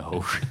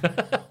 No.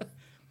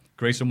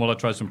 Grayson Waller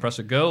tries to impress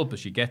a girl, but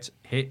she gets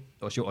hit.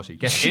 Or she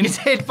gets in. She's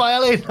hit by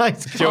LA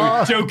Knight's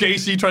car. Joe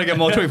Casey trying to get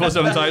more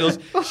 24/7 titles.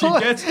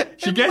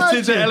 She gets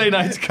into LA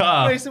Knight's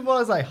car. Grayson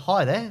Waller's like,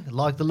 hi there,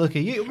 like the look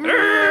of you.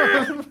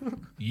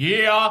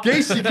 Yeah.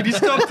 Casey, can you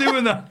stop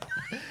doing that?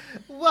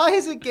 Why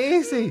is it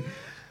Casey?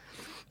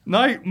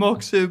 Knight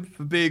mocks him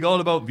for being all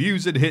about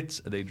views and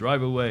hits, and they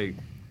drive away.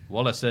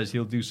 Waller says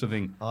he'll do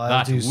something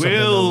that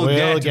will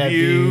get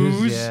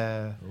views.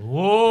 Yeah.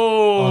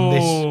 Whoa. On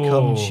this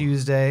come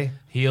Tuesday.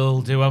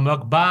 He'll do a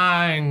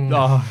mukbang.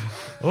 Oh.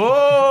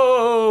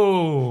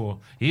 Oh.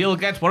 He'll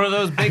get one of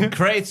those big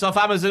crates off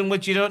Amazon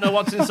which you don't know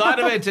what's inside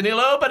of it and he'll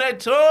open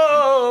it.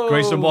 Oh.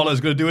 Grayson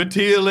Waller's going to do a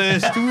tier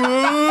list.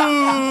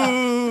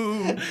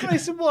 Woo!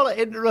 Grayson Waller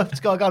interrupts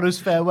Gargano's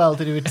farewell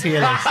to do a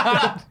tier list.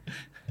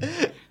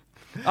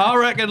 I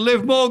reckon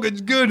Liv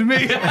Morgan's good,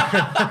 me.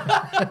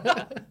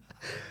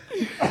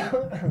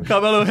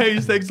 Carmelo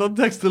Hayes takes on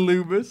Dexter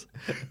Loomis.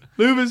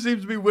 Loomis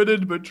seems to be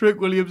winning, but Trick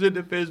Williams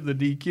interferes with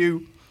the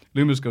DQ.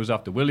 Loomis goes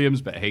after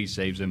Williams, but Hayes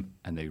saves him,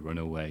 and they run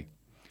away.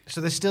 So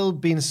they're still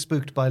being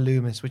spooked by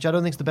Loomis, which I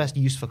don't think is the best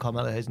use for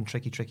Carmelo Hayes and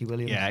Tricky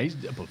Williams. Yeah, he's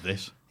above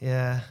this.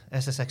 Yeah,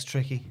 SSX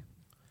Tricky.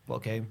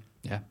 What game?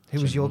 Yeah.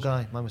 Who was your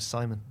guy? Mine was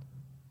Simon.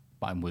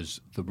 Mine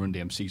was the Run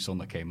DMC song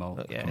that came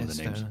out. Yeah, one of it's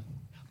the fair names. enough.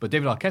 But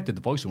David Arquette did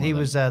the voice of one He of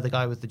them. was the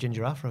guy with the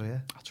ginger afro, yeah.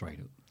 That's right.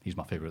 He's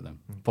my favourite then.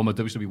 Former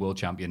WWE World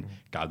Champion,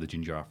 guy with the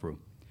ginger afro.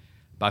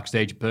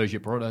 Backstage, Persia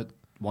Prada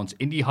wants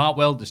Indy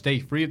Hartwell to stay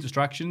free of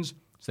distractions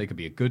so they could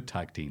be a good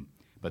tag team.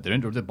 But they're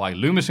interrupted by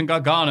Loomis and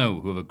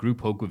Gargano, who have a group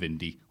hug with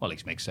Indy. Well, at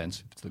least makes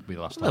sense. It's going to be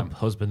the last time.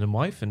 Husband and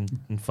wife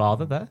and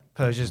father there.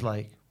 Persia's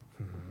like,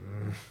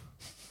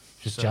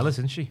 She's jealous,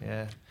 isn't she?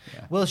 Yeah.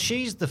 Well,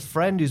 she's the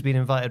friend who's been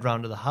invited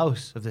round to the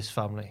house of this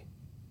family,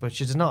 but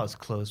she's not as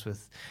close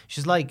with.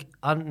 She's like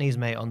Anthony's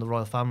mate on the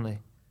royal family,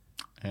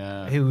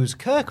 who was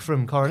Kirk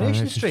from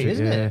Coronation Street,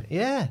 isn't it?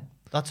 Yeah,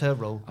 that's her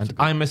role. And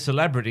I'm a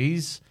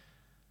Celebrities.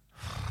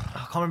 I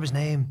can't remember his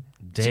name.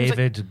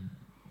 David.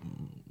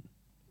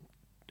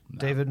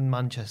 David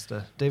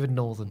Manchester. David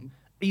Northern.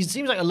 He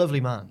seems like a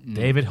lovely man.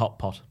 David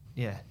Hotpot.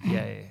 Yeah.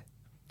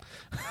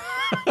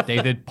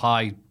 David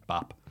Pie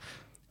Bap.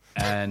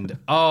 And,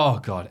 oh,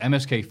 God,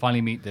 MSK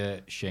finally meet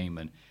the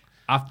shaman.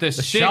 After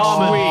 6 weeks,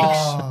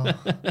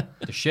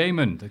 the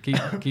shaman, they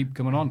keep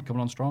coming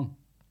on strong.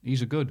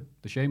 He's a good,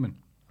 the shaman.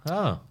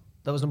 Oh.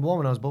 That was number 1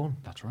 when I was born.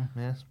 That's right.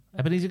 Yes.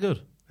 Ebenezer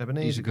Good.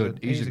 Ebenezer Good.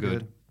 He's a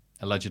good.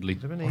 Allegedly.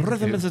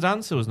 Rhythm as a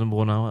Dancer was number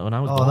 1 when I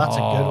was born. Oh, that's a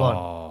good one.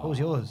 What was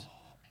yours?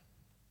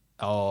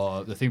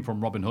 Oh, the theme from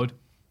Robin Hood.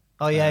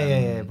 Oh,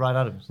 yeah. Bryan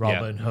Adams.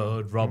 Robin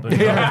Hood, Robin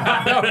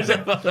Hood.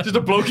 Just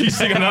a bloke he's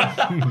singing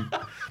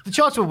that. The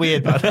charts were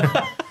weird, man.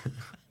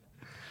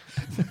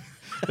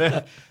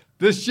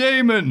 The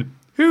shaman.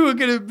 Who are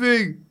going to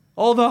be?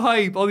 All the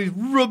hype, all these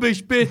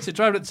rubbish bits. It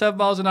driving at 7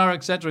 miles an hour,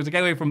 etc. to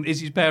get away from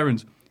Izzy's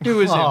parents.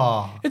 Who is it?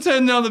 It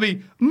turned out to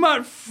be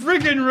Matt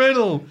friggin'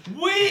 Riddle.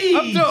 Weed!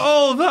 After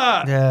all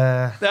that,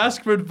 Yeah. they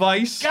ask for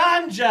advice.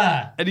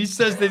 Ganja! And he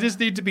says they just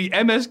need to be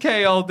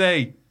MSK all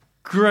day.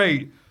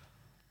 Great.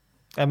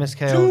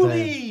 MSK all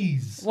day.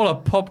 Doobies! What a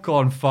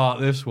popcorn fart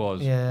this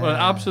was. Yeah. What an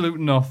absolute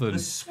nothing. The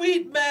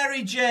sweet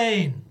Mary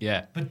Jane.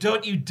 Yeah. But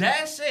don't you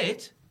dare say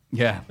it.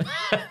 Yeah.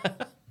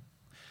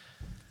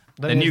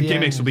 Then The at new the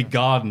gimmicks end- will be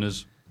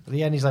gardeners. At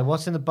the end, he's like,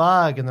 "What's in the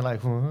bag?" And they're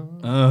like,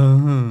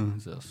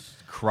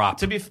 Crap.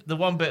 To be the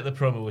one bit of the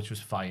promo which was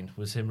fine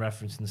was him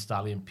referencing the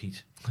Stallion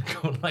Pete.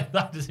 Going like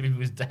that as if he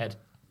was dead.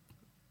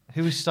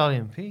 "Who is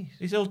Stallion Pete?"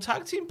 His old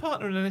tag team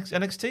partner in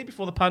NXT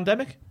before the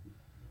pandemic.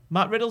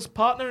 Matt Riddle's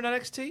partner in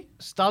NXT.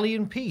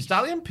 Stallion Pete.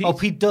 Stallion Pete. Oh,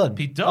 Pete Dunne.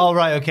 Pete Dunne. Oh,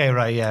 right. Okay.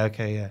 Right. Yeah.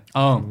 Okay. Yeah.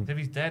 Oh, If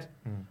he's dead.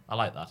 I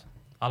like that.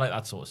 I like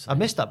that sort of I stuff.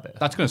 missed that bit.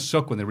 that's going to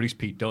suck when they release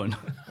Pete Dunne.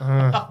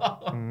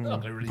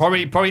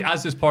 Probably. Probably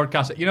as this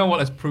podcast. You know what?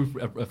 Let's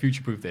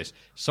future-proof this.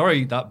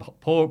 Sorry, that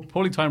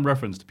poorly timed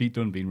reference to Pete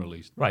Dunne being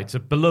released. Right, so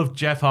beloved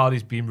Jeff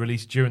Hardy's being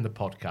released during the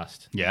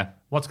podcast. Yeah.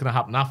 What's going to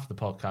happen after the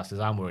podcast is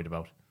I'm worried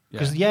about.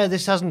 Because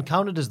this hasn't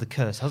counted as the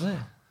curse, has it?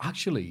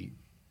 Actually,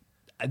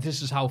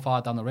 this is how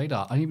far down the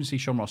radar. I didn't even see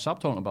Sean Ross Sapp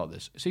talking about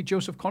this. See,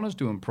 Joseph Connor's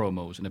doing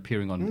promos and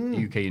appearing on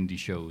UK indie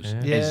shows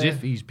as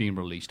if he's being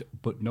released,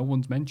 but no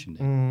one's mentioned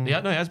it. Yeah,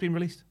 no, it has been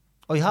released.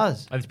 Oh, he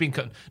has. And it's been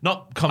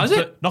not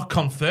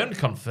confirmed,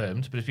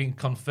 but it's been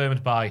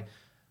confirmed by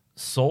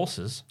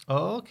sources.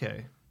 Oh,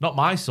 okay. Not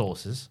my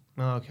sources,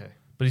 Oh, okay.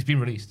 but he's been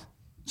released.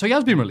 So he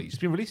has been released?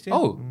 It's been released, yeah.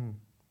 Oh,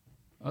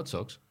 that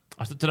sucks.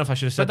 I don't know if I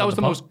should have said But that was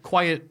the on most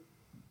quiet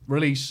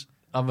release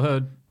I've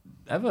heard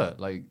ever.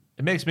 Like,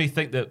 It makes me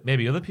think that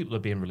maybe other people are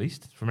being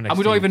released from an And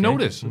we don't even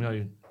notice.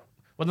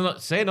 Well, they're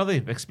not saying, are they?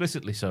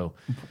 Explicitly so.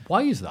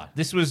 Why is that?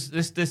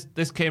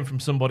 This came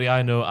from somebody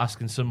I know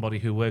asking somebody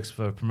who works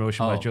for a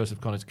promotion where Joseph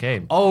Connors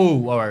came.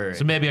 Oh, all right.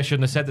 So maybe I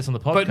shouldn't have said this on the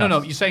podcast. But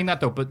no, you're saying that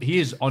though. But he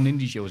is on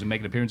indie shows and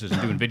making appearances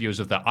and doing videos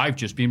of that "I've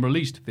just been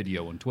released"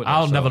 video on Twitter.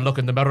 I'll never look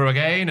in the mirror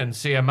again and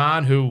see a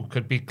man who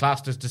could be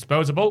classed as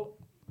disposable.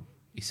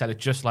 He said it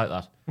just like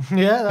that.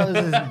 Yeah, that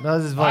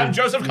was his I'm vibe.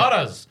 Joseph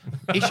Connors.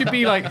 He should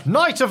be like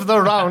Knight of the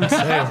Round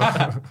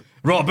Table.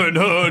 Robin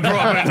Hood.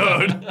 Robin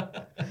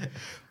Hood.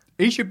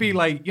 He should be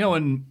like, you know,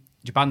 in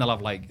Japan they'll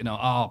have like, you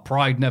know,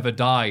 Pride Never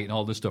Die and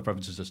all this stuff,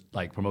 references to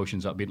like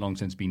promotions that have been long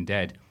since been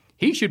dead.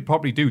 He should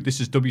probably do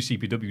this is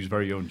WCPW's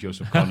very own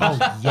Joseph Connors.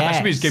 That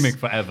should be his gimmick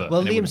forever.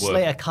 Well, and it Liam would work.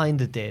 Slater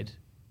kind of did,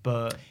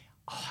 but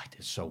I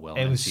did so well.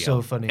 It in was NCL.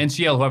 so funny.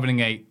 NCL, who are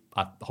having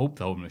I hope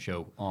they're having a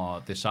show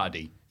this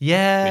Saturday.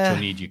 yeah. Which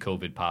will need your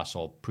COVID pass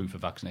or proof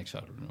of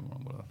vaccination. I don't know.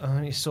 Whatever.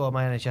 I need to sort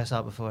my NHS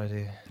out before I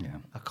do. Yeah.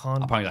 I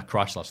can't. Apparently that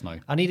crashed last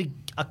night. I need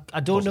to. I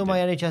don't know my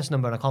NHS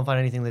number and I can't find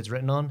anything that's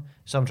written on.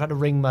 So I'm trying to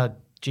ring my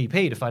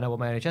GP to find out what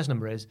my NHS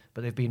number is,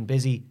 but they've been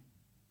busy,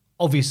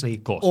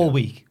 obviously, all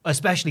week,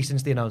 especially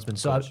since the announcement.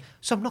 So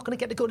I'm not going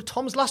to get to go to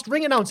Tom's last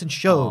ring announcing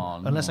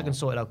show unless I can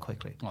sort it out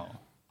quickly. Oh.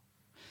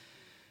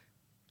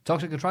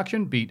 Toxic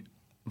Attraction beat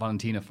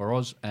Valentina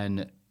Feroz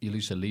and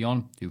Elisa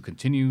Leon, who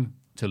continue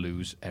to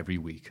lose every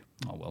week.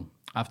 Oh, well.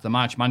 After the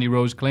match, Mandy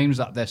Rose claims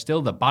that they're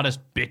still the baddest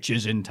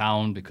bitches in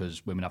town,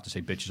 because women have to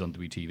say bitches on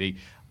WTV,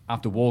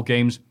 after War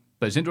Games,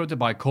 but is interrupted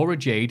by Cora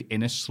Jade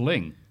in a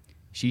sling.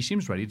 She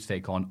seems ready to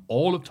take on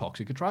all of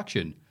Toxic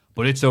Attraction,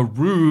 but it's a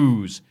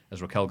ruse,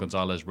 as Raquel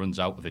Gonzalez runs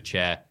out with a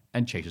chair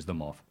and chases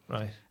them off.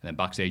 Right. And then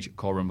backstage,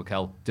 Cora and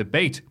Raquel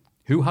debate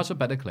who has a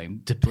better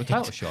claim to a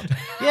title shot.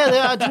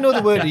 Yeah, I didn't know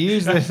the word to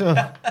use. They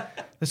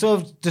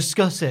sort of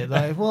discuss it.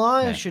 Like, well,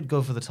 I should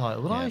go for the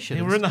title. Well, I should.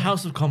 They were in the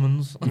House of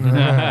Commons.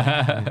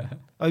 It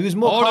was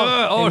more.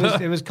 Order.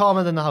 It was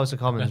calmer than the House of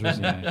Commons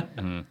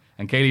recently.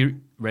 And Kaylee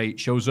Ray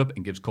shows up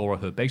and gives Cora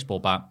her baseball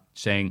bat,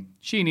 saying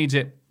she needs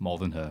it more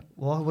than her.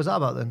 What was that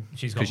about then?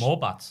 She's got more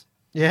bats.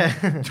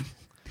 Yeah.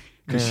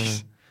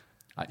 Because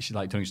she's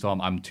like Tony Storm,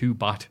 I'm too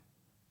bat,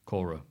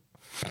 Cora.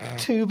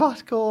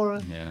 Two-bat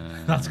Cora.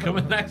 Yeah. That's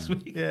coming next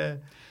week. Yeah.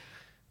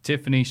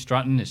 Tiffany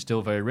Stratton is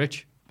still very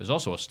rich. There's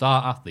also a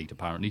star athlete,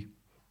 apparently.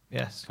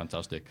 Yes.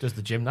 Fantastic. Does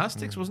the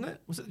gymnastics, wasn't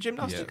it? Was it the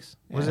gymnastics?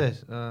 Yeah. Was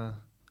it? I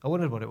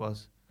wondered what it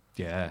was.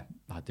 Yeah,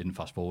 I didn't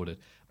fast forward it.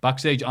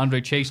 Backstage, Andre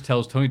Chase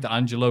tells Tony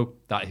D'Angelo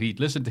that if he'd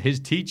listened to his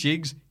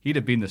teachings, he'd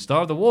have been the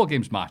star of the War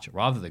Games match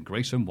rather than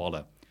Grayson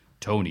Waller.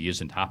 Tony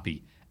isn't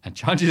happy and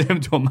challenges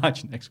him to a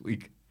match next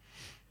week.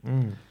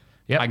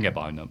 Yep. I can get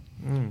behind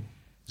them.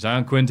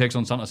 Zion Quinn takes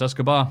on Santos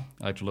Escobar.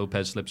 Electra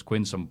Lopez slips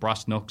Quinn some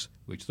brass knucks,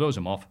 which throws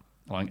him off,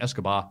 allowing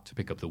Escobar to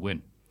pick up the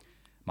win.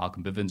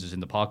 Malcolm Bivens is in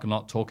the parking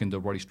lot talking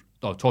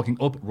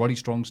up Roddy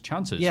Strong's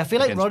chances. Yeah, I feel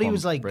like against Roddy Bron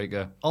was like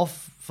Breakker.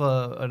 off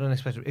for an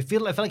unexpected. I feel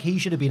like he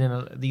should have been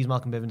in these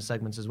Malcolm Bivens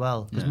segments as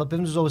well, because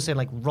Bivens was always saying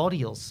like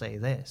Roddy will say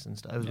this and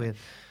stuff. It was weird.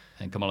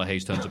 And Kamala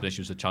Hayes turns up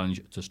issues a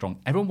challenge to Strong.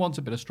 Everyone wants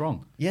a bit of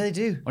Strong. Yeah, they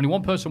do. Only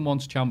one person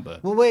wants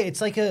Ciampa. Well, wait,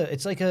 it's like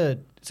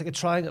a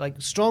triangle.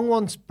 Like Strong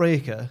wants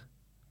Breakker,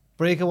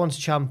 Breakker wants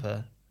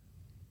Ciampa,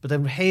 but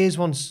then Hayes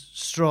wants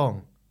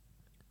Strong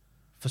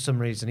for some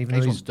reason. Even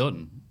Hayes though wants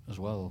Dunn as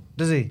well.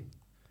 does he?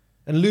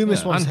 And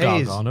Loomis wants And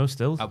Hayes. Gargano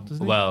still, doesn't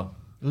he? Well,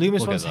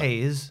 Loomis we'll wants get that.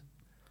 Hayes.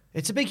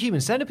 It's a big human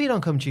centipede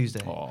on come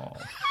Tuesday.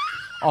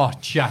 Oh,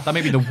 Jack, that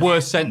may be the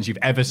worst sentence you've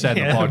ever said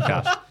in the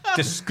podcast.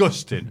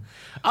 Disgusting.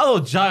 I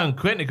thought Zion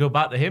Quinn, to go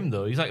back to him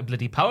though, he's like a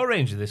bloody Power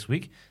Ranger this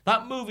week.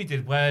 That movie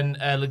did when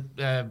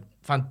who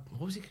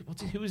was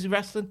he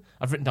wrestling?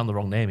 I've written down the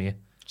wrong name here.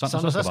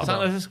 Santos Escobar.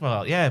 Santos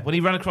Escobar. Yeah, when he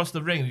ran across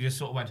the ring, he just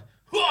sort of went,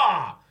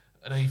 "Hua!"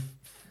 And then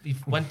he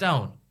went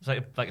down. It's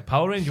like a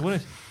Power Ranger,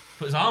 wasn't it?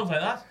 Put his arms like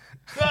that.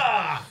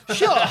 Ah!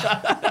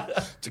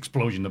 It's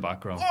explosion in the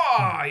background.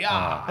 Oh,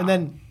 yeah. And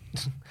then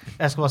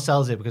Escobar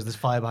sells it because there's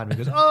fire behind him.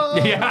 He goes, oh!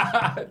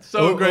 Yeah,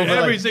 so great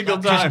every single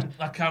time.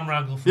 That camera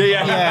angle. From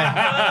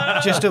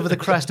Yeah. Just over the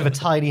crest of a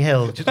tiny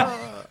hill. Just,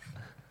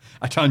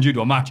 I challenge you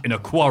to a match in a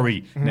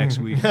quarry next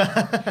week.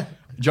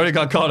 Johnny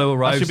Gargano That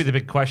arrives. should be the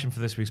big question for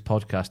this week's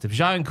podcast. If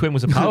Zion Quinn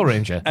was a Power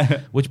Ranger,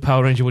 which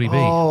Power Ranger would he be?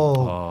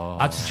 Oh.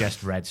 I'd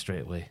suggest Red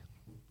straight away.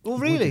 Oh,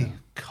 really?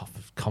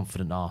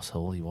 Confident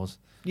arsehole he was.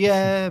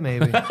 Yeah,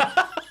 maybe.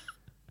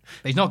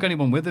 He's not got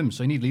anyone with him,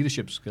 so he needs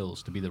leadership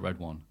skills to be the red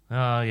one.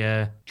 Oh,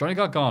 yeah. Johnny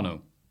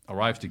Gargano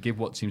arrives to give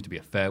what seems to be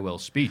a farewell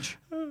speech.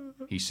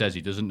 He says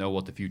he doesn't know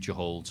what the future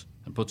holds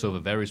and puts over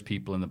various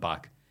people in the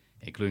back,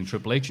 including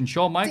Triple H and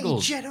Shawn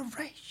Michaels.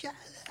 Generation.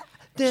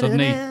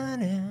 Suddenly,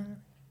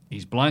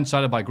 he's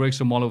blindsided by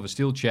Grayson Waller with a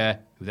steel chair,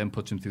 who then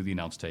puts him through the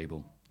announce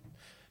table.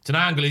 It's an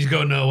angle, he's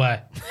going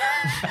nowhere.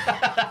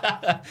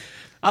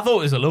 I thought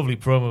it was a lovely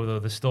promo, though,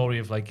 the story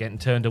of like getting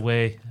turned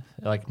away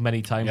like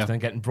many times and then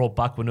getting brought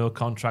back with no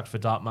contract for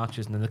dark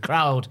matches, and then the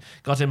crowd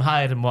got him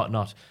hired and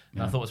whatnot.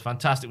 And I thought it was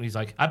fantastic when he's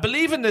like, I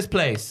believe in this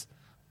place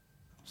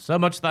so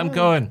much that I'm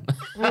going.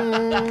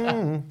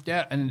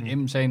 Yeah, and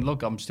him saying,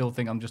 look, I'm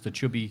just a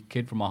chubby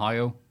kid from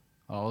Ohio.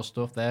 All this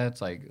stuff there. It's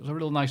like, it was a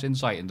real nice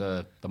insight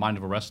into the mind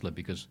of a wrestler,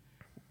 because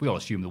we all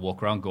assume they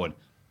walk around going,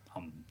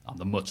 I'm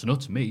the mutts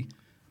nuts, me.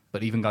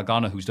 But even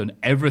Gargano, who's done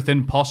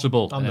everything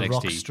possible I'm in the NXT.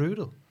 Rock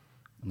Strudel.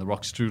 And the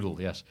Rock Strudel,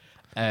 yes.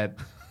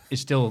 Is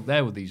still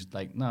there with these,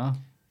 like, not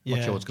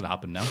sure what's going to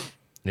happen now.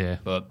 Yeah.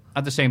 But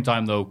at the same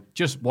time, though,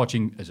 just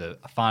watching as a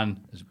fan,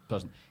 as a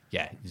person,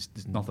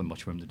 there's nothing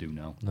much for him to do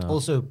now. No.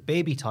 Also,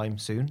 baby time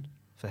soon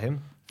for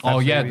him. Oh,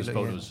 yeah, February, there's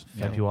photos.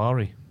 Yeah.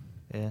 February.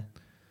 Yeah.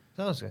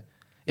 That was good.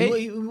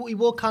 He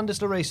wore Candice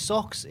LeRae's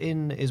socks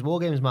in his War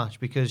Games match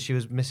because she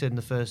was missing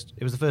the first...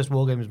 It was the first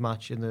War Games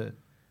match in the...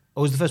 Or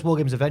it was the first War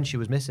Games event she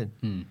was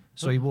missing.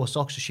 So he wore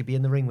socks so she'd be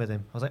in the ring with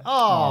him. I was like,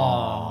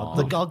 oh,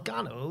 the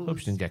Gargano. Hope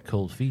she didn't get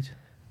cold feet.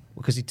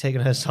 Because he'd taken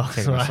her socks.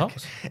 Taken her back.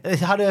 socks? It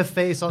had her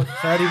face on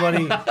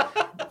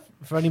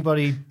for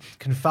anybody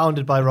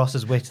confounded by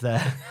Ross's wit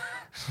there.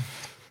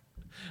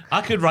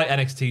 I could write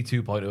NXT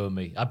 2.0 on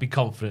me. I'd be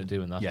confident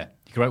doing that. Yeah,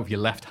 you can write with your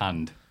left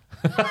hand.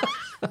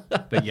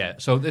 But yeah,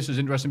 so this is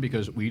interesting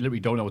because we literally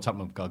don't know what's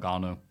happening with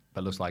Gargano.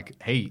 But it looks like,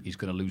 hey, he's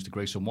going to lose to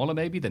Grayson Waller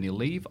maybe, then he'll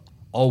leave.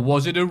 Or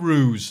was it a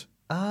ruse?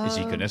 Is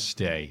he going to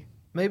stay?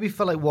 Maybe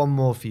for like one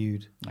more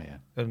feud. Oh, yeah.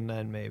 And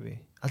then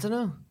maybe. I don't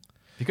know.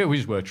 Because we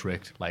just were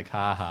tricked. Like,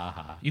 ha, ha,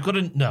 ha. You've got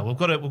to...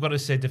 we've got to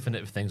say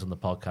definitive things on the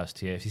podcast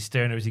here. Is he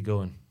staying or is he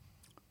going?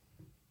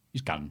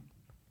 He's gone.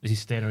 Is he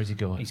staying or is he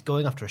going? He's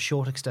going after a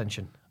short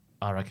extension.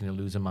 I reckon he'll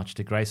lose a match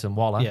to Grayson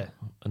Waller. Yeah.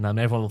 And then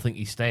everyone will think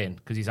he's staying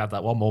because he's had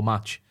that one more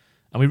match.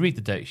 And we read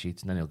the dirty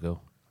sheets and then he'll go.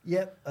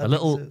 Yep. A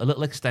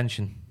little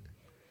extension.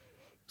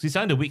 Because he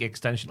signed a week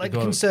extension Like to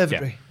the go.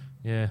 conservatory.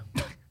 Yeah.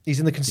 He's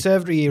in the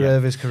conservatory era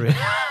of his career.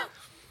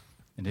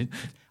 And it's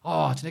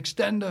an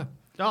extender.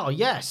 Oh,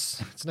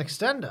 yes. It's an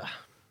extender.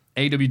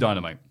 AW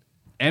Dynamite.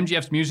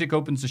 MJF's music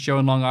opens the show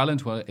in Long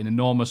Island to an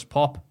enormous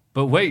pop.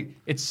 But wait,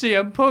 it's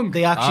CM Punk.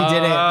 They actually did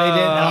it. They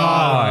did.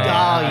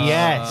 Oh,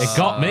 yes. It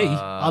got me.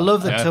 I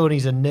love that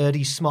Tony's a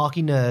nerdy,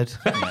 smarky nerd.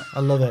 I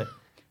love it.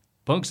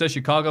 Punk says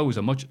Chicago is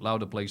a much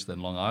louder place than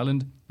Long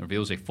Island and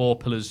reveals a 4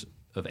 Pillars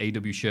of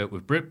AW shirt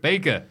with Britt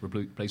Baker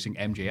replacing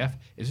MJF.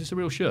 Is this a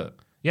real shirt?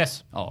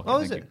 Yes. Oh, okay, Oh,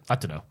 is thank it? I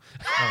don't know.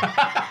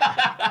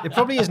 It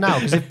probably is now,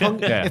 because if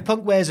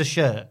Punk wears a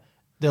shirt,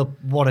 they'll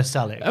want to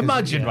sell it.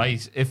 Imagine,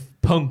 right, if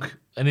Punk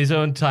in his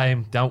own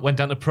time went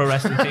down to Pro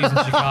Wrestling Tees in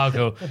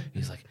Chicago.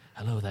 He's like,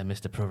 hello there,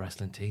 Mr. Pro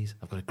Wrestling Tees.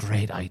 I've got a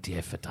great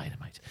idea for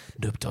Dynamite.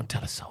 Nope, don't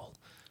tell a soul.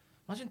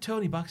 Imagine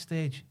Tony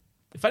backstage.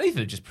 If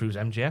anything, it just proves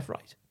MJF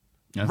right.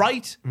 Yeah.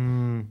 Right?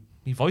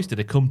 He voiced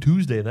it come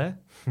Tuesday there.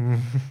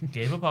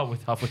 Gave up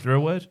halfway through a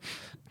word.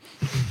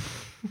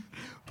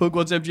 Punk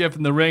wants MJF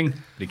in the ring,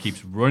 but he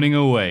keeps running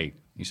away.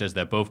 He says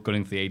they're both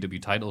gunning for the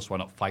AEW title, so why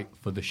not fight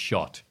for the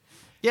shot?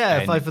 Yeah,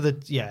 And fight for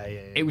the... Yeah.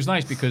 It was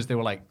nice because they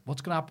were like,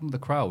 what's going to happen with the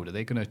crowd? Are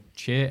they going to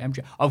cheer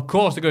MJF? Of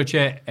course they're going to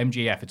cheer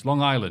MJF. It's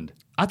Long Island.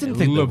 I didn't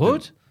think they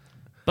would.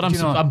 But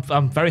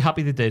I'm very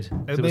happy they did.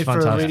 It was made for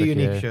a fantastic. really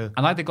unique show.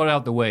 And like they got it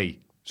out the way,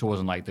 so it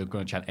wasn't like they were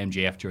going to chant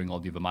MJF during all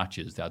the other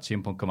matches. They had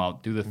CM Punk come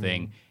out, do the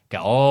thing,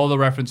 get all the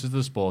references to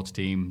the sports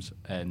teams,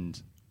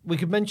 and... We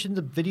could mention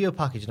the video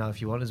package now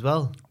if you want as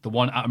well. The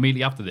one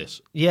immediately after this.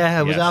 Yeah,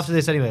 it was Yes. after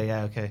this anyway.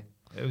 Yeah, okay.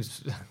 It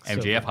was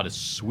MJF had a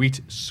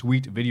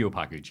sweet video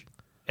package.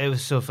 It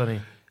was so funny.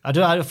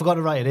 I forgot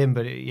to write it in,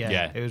 but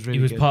it was really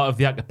He was good. part of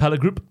the acapella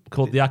group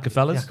called the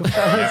Acafellas.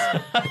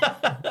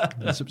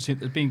 There's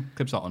been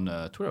clips out on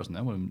Twitter, hasn't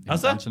there? When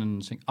Has there? dancing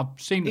and sing. I've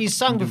seen. He's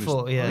sung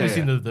before, yeah. I've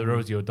seen the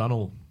Rosie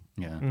O'Donnell.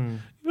 Yeah.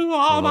 You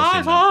are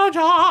my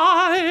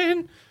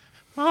sunshine,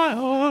 my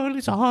only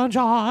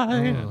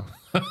sunshine.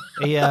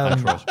 He,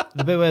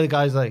 the bit where the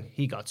guy's like,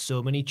 he got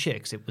so many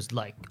chicks, it was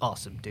like,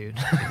 awesome, dude.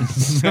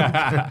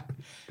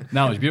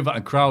 No, it was beautiful.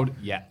 And crowd,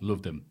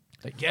 loved him.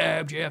 Like,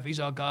 yeah, MJF,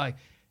 he's our guy.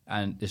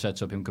 And they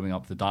sets up him coming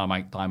up for the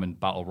Dynamite Diamond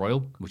Battle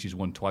Royal, which he's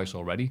won twice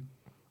already.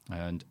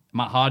 And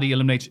Matt Hardy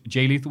eliminates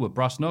Jay Lethal with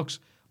brass knucks.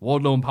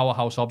 Wardlow and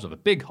Powerhouse Hobbs have a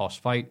big hoss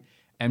fight.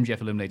 MJF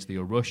eliminates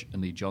Leo Rush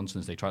and Lee Johnson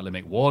as they try to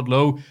eliminate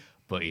Wardlow,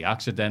 but he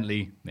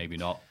accidentally, maybe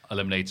not,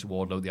 eliminates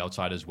Wardlow the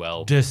outside as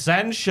well.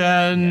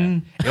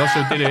 Dissension. He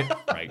also did it,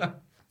 right.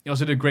 He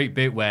also did a great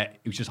bit where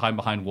he was just hiding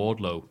behind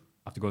Wardlow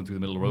after going through the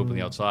middle of the rope on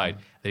the outside.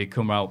 Then he'd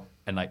come out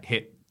and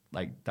hit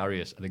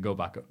Darius and then go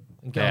back up.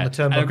 And get on the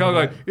turnbuckle. And the crowd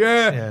going,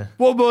 yeah,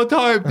 one more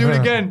time, do it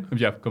again. And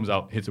Jeff comes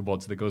out, hits him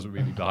once, and then goes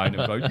immediately behind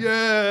him, going,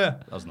 yeah.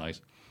 That was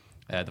nice.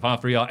 The final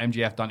three are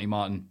MJF, Dante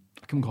Martin.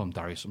 I couldn't call him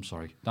Darius, I'm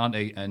sorry.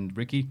 Dante and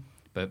Ricky.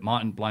 But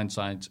Martin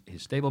blindsides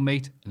his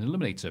stablemate and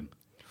eliminates him.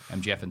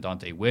 MJF and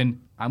Dante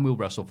win and will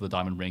wrestle for the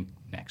Diamond Ring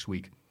next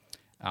week.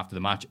 After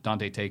the match,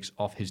 Dante takes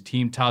off his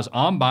Team Taz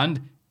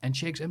armband and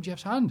shakes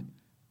MJF's hand.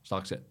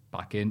 Starks it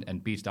back in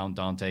and beats down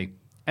Dante.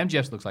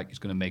 MJF looks like he's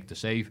going to make the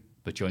save,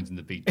 but joins in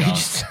the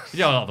beatdown.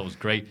 Yeah, that was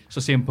great.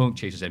 So CM Punk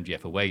chases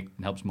MJF away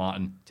and helps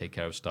Martin take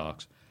care of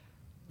Starks.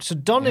 So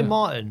Dante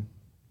Martin,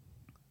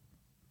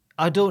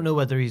 I don't know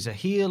whether he's a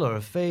heel or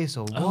a face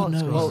or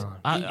what's going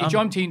on. He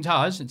joined Team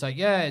Taz. It's like,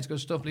 yeah, it's good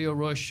stuff. Leo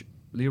Rush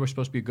is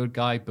supposed to be a good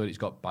guy, but he's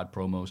got bad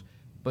promos.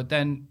 But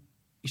then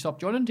he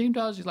stopped joining Team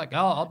Taz. He's like,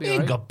 I'll be He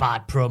all ain't right. got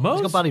bad promos.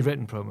 He's got badly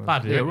written promos.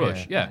 Bad Leo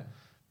Rush, yeah.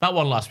 That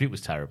one last week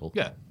was terrible.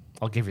 Yeah.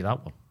 I'll give you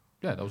that one.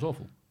 Yeah, that was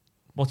awful.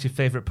 What's your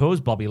favourite pose,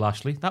 Bobby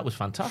Lashley? That was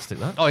fantastic,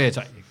 that. Oh, yeah, it's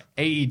like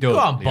AEW. Go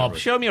on, Leo Bob.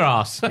 Rush. Show me your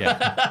ass.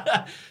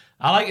 Yeah.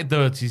 I like it,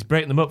 though. He's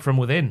breaking them up from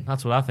within.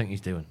 That's what I think he's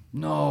doing.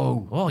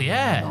 No. Oh,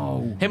 yeah.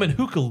 No. Him and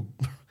Hookle,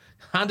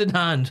 hand in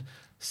hand,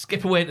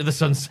 skip away into the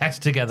sunset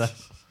together.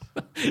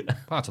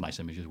 That's a nice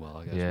image as well,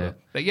 I guess. Yeah.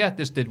 But yeah,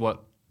 this did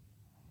what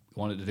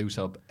we wanted to do.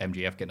 Set up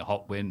MJF getting a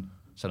hot win.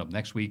 Set up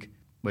next week.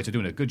 Which they're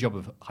doing a good job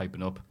of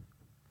hyping up.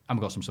 And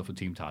we've got some stuff for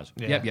Team Taz.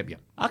 Yeah. Yep.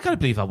 I can't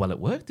believe how well it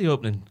worked, the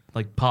opening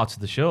parts of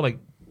the show. Like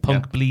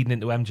Punk bleeding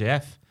into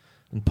MJF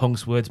and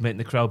Punk's words making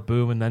the crowd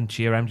boom and then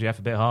cheer MJF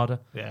a bit harder.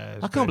 Yeah,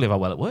 I can't believe how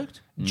well it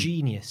worked.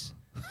 Genius.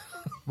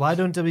 Why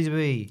don't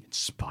WWE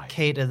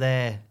cater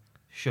their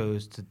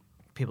shows to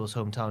people's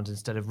hometowns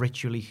instead of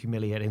ritually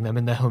humiliating them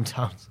in their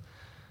hometowns?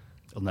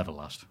 It'll never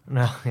last.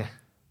 No, yeah.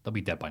 They'll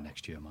be dead by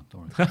next year, man.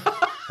 Don't worry.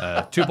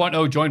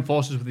 2.0 joined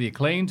forces with the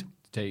Acclaimed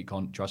to take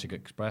on Jurassic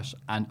Express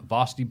and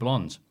Varsity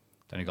Blondes.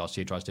 Danny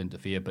Garcia tries to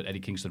interfere, but Eddie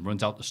Kingston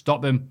runs out to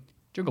stop him.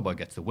 Jungle Boy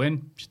gets the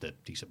win. Just a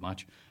decent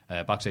match.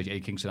 Backstage,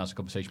 Eddie Kingston has a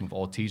conversation with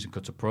Ortiz and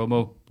cuts a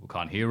promo. We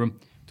can't hear him.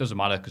 Doesn't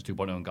matter because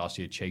 2.0 and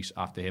Garcia chase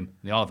after him. And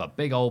they all have a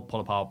big old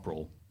pull-apart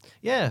brawl.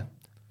 Yeah.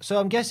 So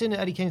I'm guessing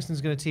Eddie Kingston's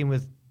going to team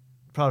with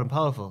Proud and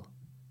Powerful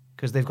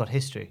because they've got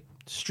history.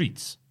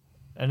 Streets.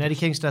 And Eddie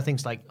Kingston, I think,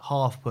 is like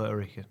half Puerto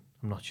Rican.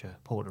 I'm not sure.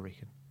 Puerto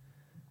Rican.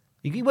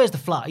 He wears the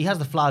flag. He has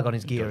the flag on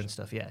his gear and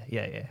stuff. Yeah.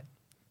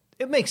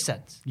 It makes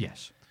sense.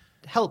 Yes.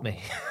 Help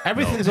me.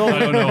 Everything's I all.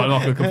 don't know. I'm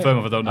not going to confirm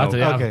if I don't know.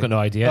 I've got no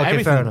idea.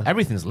 Okay, fair enough.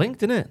 Everything's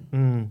linked, isn't it?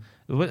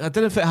 I don't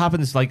know if it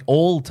happens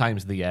all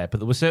times of the year, but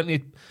there was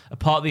certainly a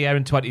part of the year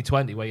in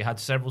 2020 where you had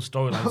several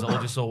storylines that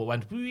all just sort of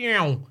went,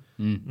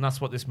 and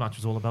that's what this match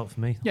was all about for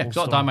me. Yeah, Whole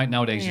because story. Dynamite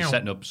nowadays is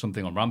setting up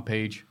something on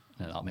Rampage,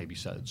 and that'll maybe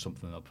set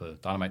something up for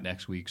Dynamite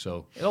next week.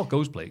 So it all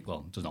goes places.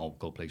 Well, it doesn't all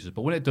go places,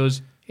 but when it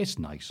does, it's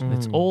nice.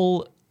 It's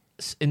all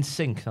in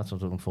sync. That's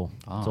what I'm looking for.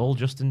 It's all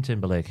Justin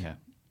Timberlake. Yeah.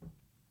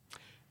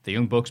 The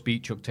Young Bucks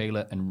beat Chuck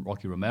Taylor and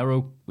Rocky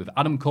Romero, with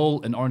Adam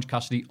Cole and Orange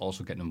Cassidy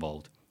also getting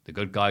involved. The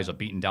good guys are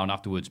beaten down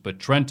afterwards, but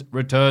Trent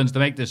returns to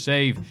make the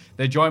save.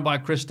 They're joined by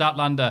Chris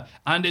Statlander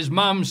and his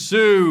mum,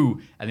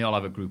 Sue, and they all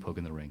have a group hug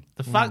in the ring.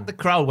 The fact the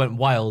crowd went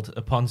wild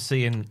upon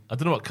seeing, I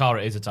don't know what car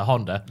it is, it's a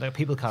Honda. Like a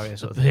people carrier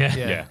sort of thing.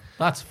 Yeah.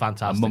 That's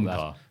fantastic. A mum that.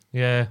 car.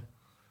 Yeah.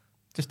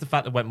 Just the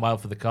fact it went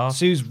wild for the car.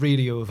 Sue's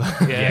really over.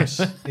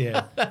 Yes.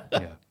 Yeah.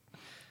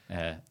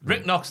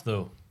 Rick Knox,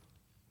 though,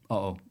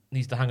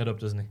 needs to hang it up,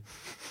 doesn't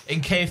he?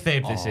 In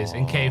kayfabe, this is.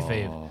 In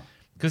kayfabe.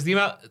 Because the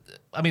amount,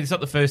 I mean, it's not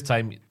the first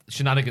time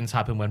shenanigans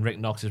happen when Rick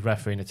Knox is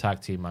refereeing a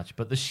tag team match,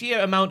 but the sheer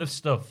amount of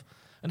stuff,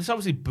 and it's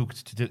obviously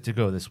booked to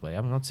go this way.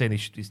 I'm not saying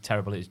he's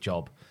terrible at his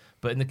job,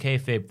 but in the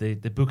kayfabe,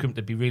 they book him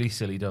to be really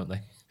silly, don't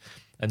they?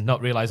 And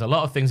not realise a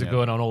lot of things are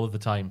going on all of the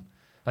time.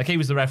 Like he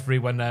was the referee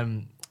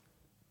when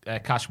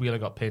Cash Wheeler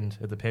got pinned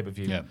at the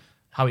pay-per-view. Yeah.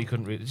 How he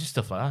couldn't read, just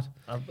stuff like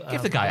that.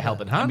 Give the guy a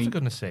helping hand, for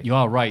goodness sake. You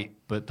are right,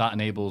 but that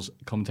enables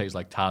commentators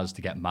like Taz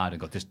to get mad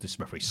and go, this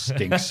referee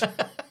stinks.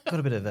 Got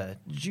a bit of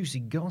juicy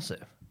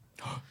gossip.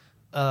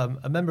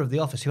 A member of the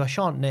office, who I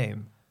shan't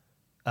name,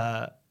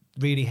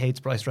 really hates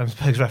Bryce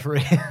Remsburg's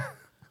referee.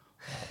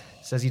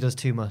 Says he does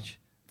too much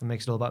and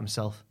makes it all about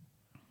himself.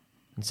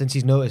 And since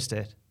he's noticed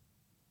it,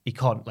 he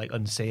can't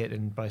unsay it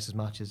in Bryce's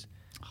matches.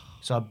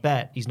 So I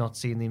bet he's not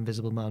seen the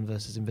Invisible Man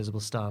versus Invisible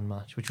Stan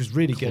match, which was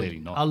really Clearly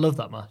good. not. I love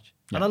that match.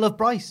 Yeah. And I love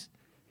Bryce.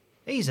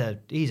 He's a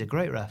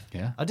great ref.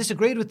 Yeah. I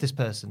disagreed with this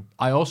person.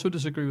 I also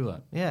disagree with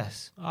that.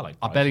 Yes. I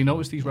barely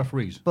notice these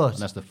referees, But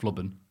unless they're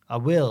flubbing. I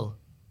will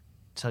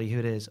tell you who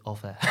it is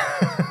off air.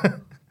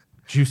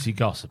 Juicy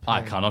gossip.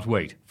 I cannot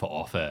wait for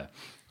off air.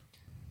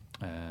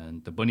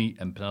 And the Bunny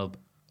and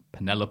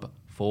Penelope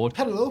Ford.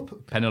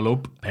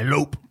 Penelope.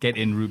 Get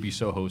in Ruby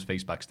Soho's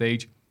face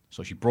backstage.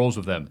 So she brawls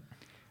with them.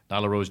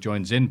 Nyla Rose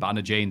joins in, but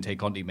Anna Jay and Tay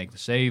Conti make the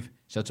save.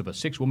 Sets up a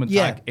 6-woman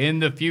tag in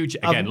the future.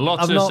 Again,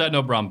 lots of setting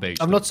up Rampage.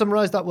 I've not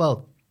summarised that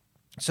well.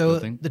 So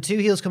the two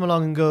heels come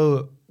along and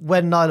go,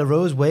 when Nyla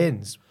Rose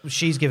wins,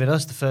 she's giving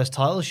us the first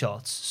title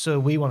shots. So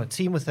we want to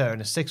team with her in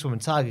a 6-woman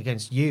tag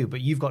against you, but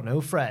you've got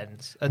no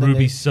friends. And then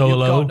Ruby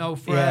Solo. You've got no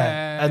friends.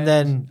 Yeah. And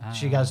then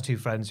she has 2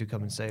 friends who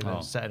come and save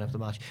her, setting up the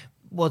match.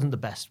 Wasn't the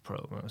best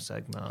promo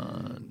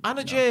segment.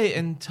 Anna Jay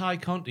and Ty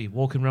Conti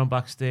walking around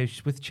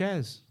backstage with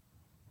chairs.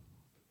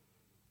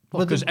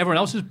 Because everyone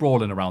else is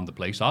brawling around the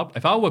place.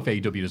 If I work for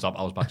AEW as I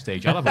was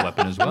backstage, I'd have a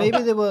weapon as well.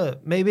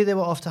 Maybe they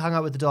were off to hang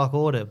out with the Dark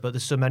Order, but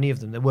there's so many of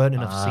them, there weren't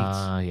enough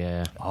seats.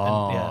 Yeah.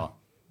 I'll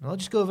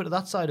just go over to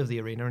that side of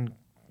the arena and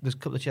there's a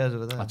couple of chairs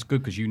over there. That's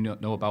good because you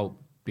know about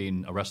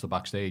being a wrestler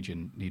backstage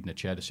and needing a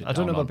chair to sit down. I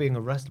don't know about being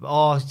arrested.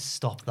 Oh,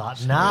 stop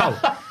that now.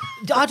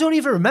 I don't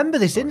even remember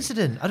this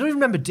incident. I don't even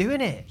remember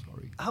doing it.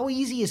 How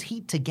easy is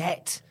heat to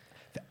get?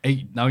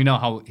 Hey, now you know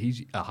how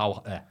easy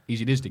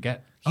it is to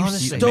get. You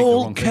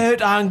stole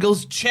Kurt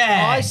Angle's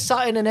chair. I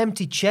sat in an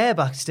empty chair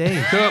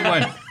backstage. Kurt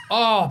went,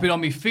 I've been on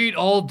my feet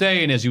all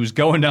day. And as he was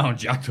going down,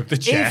 Jack took the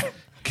chair.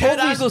 Kurt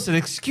Angle said,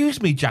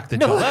 excuse me, Jack the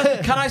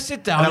Jobber, can I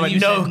sit down? And I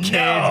went, no, said, kid.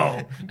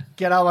 No.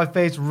 Get out of my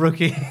face,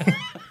 rookie.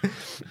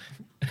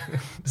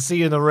 See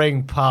you in the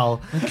ring,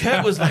 pal. And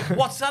Kurt was like,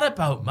 what's that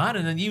about, man?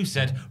 And then you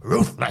said,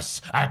 ruthless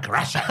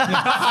aggression.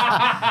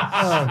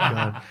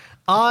 Oh,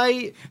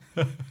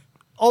 God.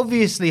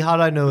 Obviously, had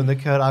I known that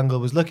Kurt Angle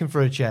was looking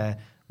for a chair,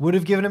 would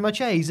have given him a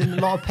chair. He's in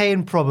a lot of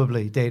pain,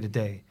 probably, day to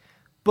day.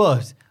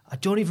 But I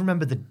don't even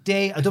remember the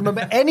day. I don't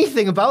remember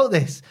anything about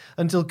this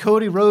until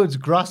Cody Rhodes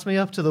grasped me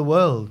up to the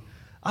world.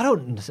 I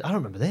don't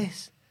remember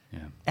this. Yeah.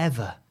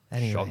 Ever.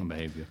 Anyway. Shocking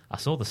behaviour. I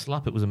saw the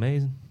slap. It was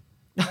amazing.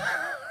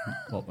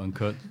 What, when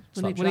Kurt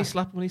when he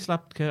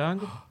slapped Kurt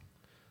Angle.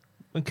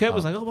 When Kurt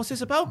was like, "Oh, what's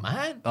this about,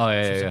 man?" Oh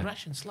yeah, His yeah.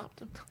 aggression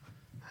slapped him.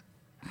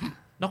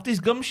 Knocked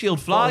his gum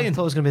shield flying. I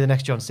thought it was going to be the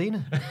next John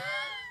Cena.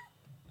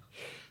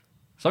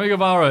 Sammy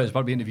Guevara is about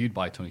to be interviewed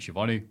by Tony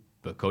Schiavone,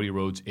 but Cody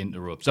Rhodes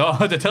interrupts. So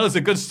to tell us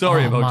a good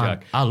story about man.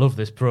 Jack. I love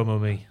this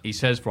promo, me. He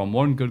says from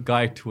one good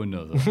guy to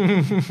another.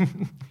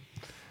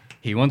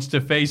 He wants to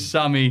face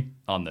Sammy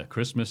on the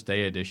Christmas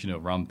Day edition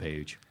of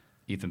Rampage.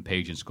 Ethan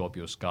Page and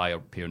Scorpio Sky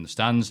appear in the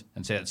stands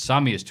and say that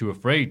Sammy is too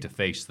afraid to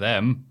face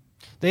them.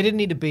 They didn't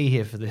need to be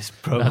here for this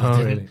promo,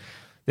 No, really.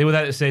 They were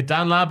there to say,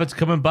 Dan Lambert's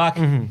coming back.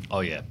 Mm-hmm.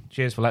 Oh, yeah.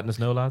 Cheers for letting us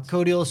know, lads.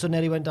 Cody also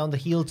nearly went down the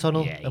heel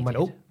tunnel and went,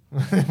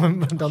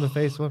 went down the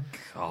face one.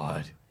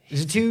 God.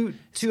 Is it too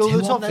over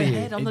the top on for you?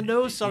 head, on the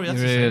nose, sorry. That's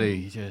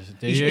Really? Just,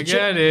 do you should-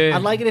 get it?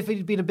 I'd like it if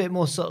he'd been a bit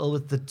more subtle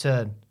with the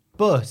turn.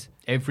 But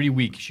Every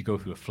week you should go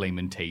through a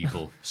flaming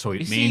table, so it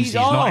You see means his he's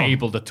not arm?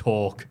 able to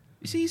talk.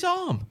 You see his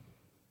arm?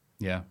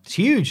 Yeah. it's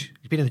huge.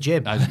 He's been in the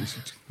gym.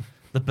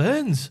 The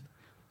burns.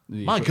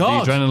 The- My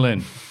God. The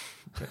adrenaline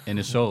in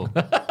his soul.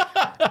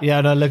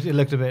 Yeah, no, it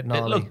looked a bit It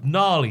gnarly. looked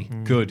gnarly.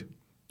 Good.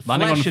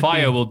 Landing Flesh on should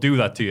fire be- will do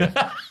that to you.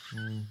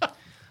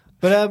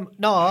 But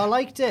no, I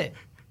liked it.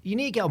 You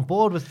need to get on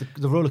board with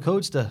the roller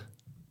coaster.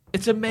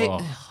 It's amazing.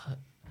 Oh.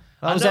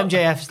 That was know-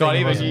 MJF's God,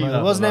 thing. even It you wasn't, know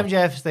it wasn't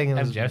that. MJF's thing.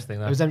 MJF's thing, It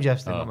that. was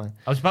MJF's thing, Oh. not mine.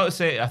 I was about to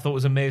say, I thought it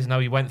was amazing how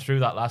he went through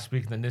that last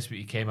week, and then this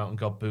week he came out and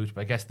got booed.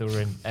 But I guess they were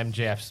in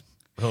MJF's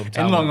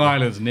hometown. In Long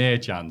Island's near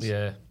chance.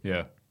 Yeah.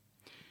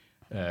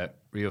 Yeah.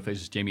 Rio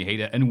faces Jamie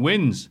Hayter and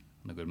wins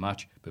in a good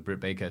match. But Britt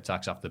Baker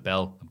attacks after the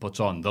bell and puts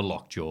on the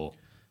lockjaw.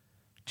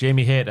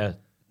 Jamie Hayter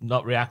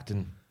not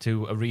reacting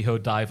to a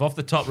Riho dive off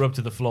the top rope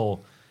to the floor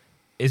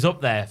is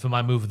up there for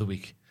my move of the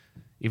week.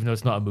 Even though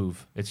it's not a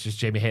move, it's just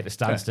Jamie Hayter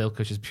stand still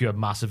because she's pure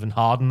massive and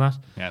hard in that.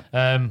 Yeah.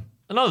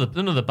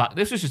 Another back.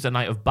 This was just a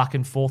night of back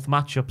and forth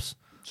matchups.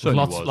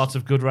 Lots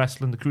of good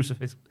wrestling. The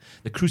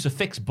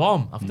crucifix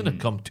bomb. I've done it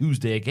come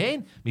Tuesday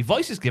again. My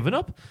voice is giving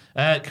up.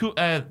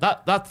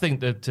 That thing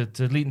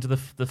to lead into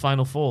the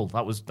final fall.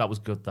 That was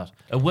good. That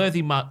a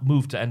worthy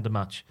move to end the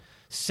match.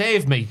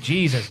 Save me,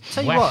 Jesus.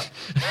 Tell you what,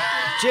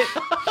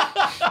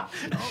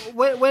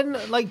 when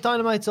like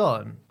Dynamite's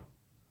on,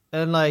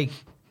 and like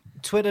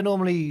Twitter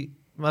normally,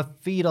 my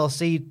feed, I'll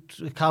see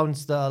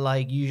accounts that are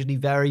like usually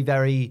very,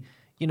 very,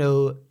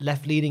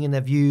 left-leaning in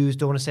their views,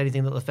 don't want to say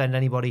anything that'll offend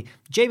anybody.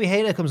 Jamie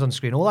Hayter comes on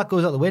screen, all that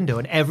goes out the window,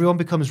 and everyone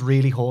becomes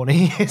really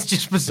horny. It's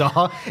just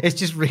bizarre. It's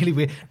just really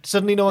weird.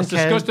 Suddenly no one cares.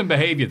 It's disgusting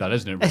behaviour, that,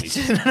 isn't it, really?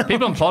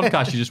 People on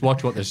podcasts, you just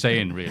watch what they're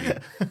saying, really.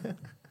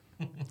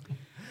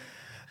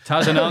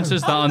 Taz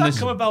announces that on this... How did that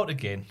come about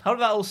again? How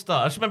did that all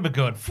start? I just remember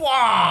going,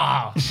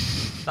 Fwah!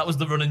 That was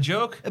the running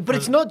joke. But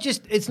it's not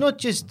just...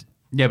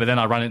 Yeah, but then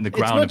I ran it in the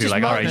ground and be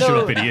like, all right, shut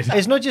up, idiot.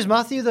 It's not just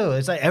Matthew, though.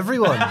 It's like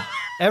everyone.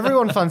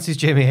 Everyone fancies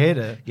Jamie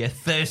Hayter. You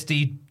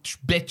thirsty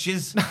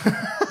bitches.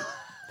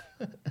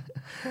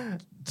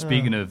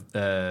 Speaking of...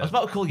 I was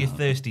about to call you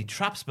thirsty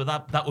traps, but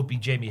that would be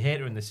Jamie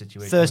Hayter in this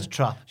situation. Thirst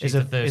trap is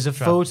a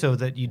photo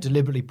that you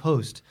deliberately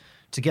post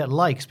to get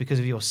likes because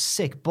of your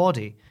sick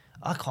body.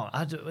 I can't.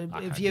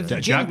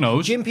 Jack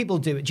knows. Gym people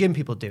do it.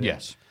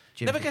 Yes.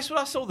 Never guess what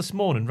I saw this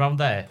morning round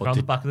there, round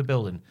the back of the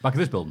building. Back of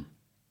this building?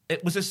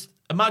 It was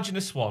imagine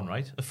a swan,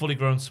 right? A fully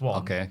grown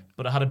swan. Okay.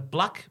 But it had a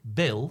black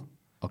bill.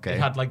 Okay. It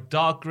had like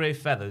dark grey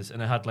feathers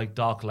and it had like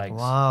dark legs.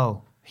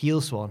 Wow. Heel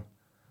swan.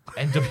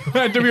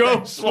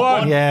 NWO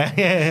swan. Yeah.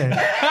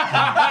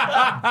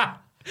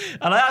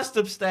 And I asked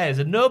upstairs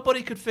and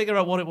nobody could figure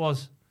out what it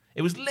was.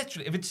 It was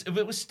literally, if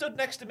it was stood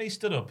next to me,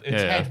 stood up,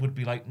 its head would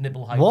be like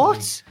nipple height.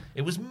 What?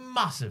 It was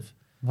massive.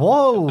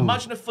 Whoa.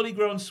 Imagine a fully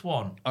grown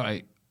swan. All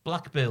right.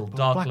 Black bill,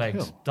 dark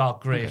legs,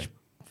 dark greyish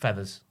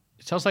feathers.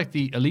 It sounds like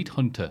the Elite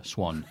Hunter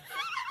swan.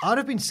 I'd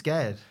have been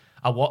scared.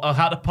 I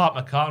had to park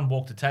my car and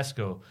walk to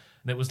Tesco,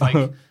 and it was like...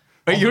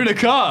 You're in a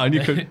car and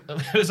you could...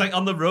 It was like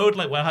on the road,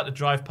 like where I had to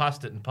drive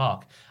past it and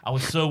park. I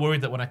was so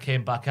worried that when I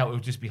came back out, it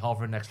would just be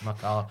hovering next to my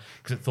car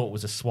because it thought it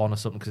was a swan or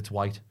something because it's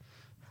white.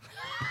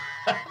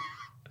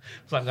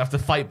 It's like I have to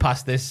fight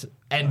past this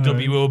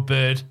NWO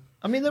bird.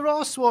 I mean, there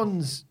are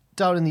swans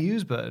down in the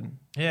Usburn.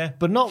 Yeah.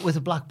 But not with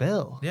a black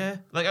bill. Yeah.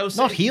 Like I was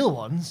not saying, heel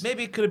ones.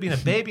 Maybe it could have been a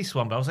baby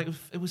swan, but I was like,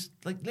 it was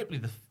like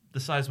literally the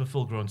size of a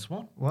full grown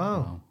swan.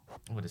 Wow.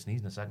 I'm going to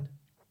sneeze in a second.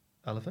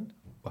 Elephant?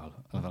 Well,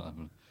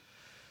 elephant.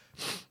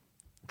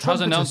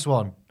 Trumpeter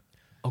swan.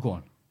 Oh, go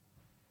on.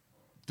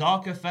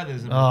 Darker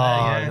feathers.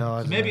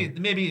 No, so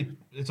maybe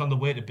it's on the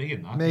way to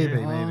being that. Maybe.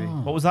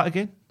 What was that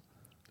again?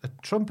 A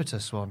trumpeter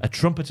swan. A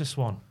trumpeter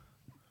swan.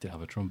 Did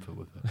have a trumpet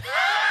with it.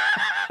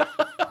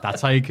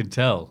 That's how you can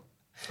tell.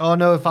 Oh,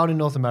 no, found in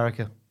North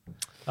America.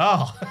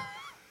 Oh,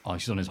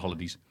 she's on his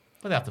holidays.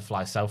 Well, they have to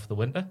fly south for the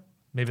winter.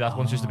 Maybe that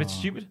one's just a bit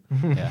stupid.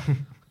 Yeah.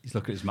 He's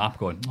looking at his map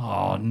going,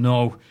 oh,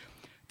 no.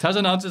 Taz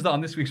announces that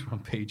on this week's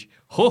front page,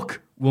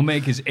 Hook will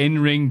make his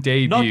in-ring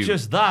debut. Not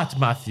just that,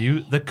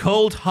 Matthew. The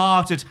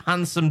cold-hearted,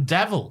 handsome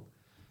devil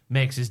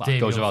makes his debut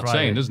goes on without Friday.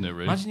 saying, doesn't it,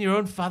 really? Imagine your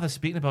own father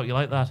speaking about you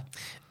like that.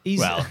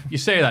 Well, you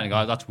say that and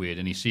go, that's weird,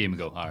 and you see him and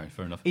go, all right,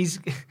 fair enough. He's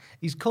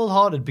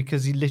cold-hearted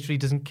because he literally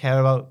doesn't care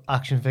about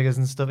action figures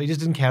and stuff. He just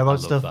doesn't care about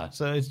stuff. That.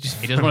 So it's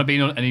just he doesn't want to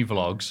be on any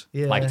vlogs,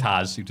 Yeah. like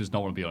Taz, who does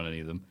not want to be on any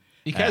of them.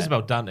 He cares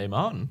about Dante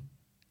Martin.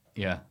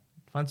 Yeah.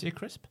 Fancy a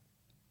crisp?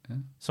 Yeah.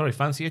 Sorry,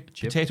 fancy a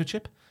potato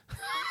chip?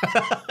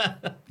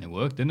 It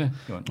worked, didn't it?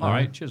 Going, all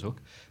right, cheers,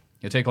 Hook.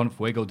 You take on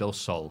Fuego del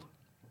Sol.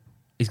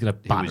 He's going to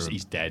batter him.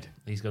 He's dead.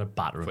 He's going to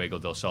batter him. Fuego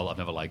del Sol, I've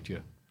never liked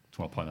you. Just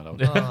want to point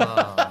that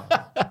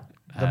out.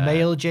 The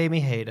male Jamie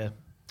Hayter.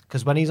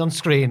 Because when he's on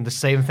screen, the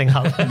same thing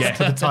happens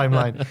to the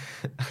timeline.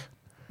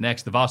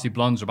 Next, the Varsity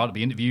Blondes are about to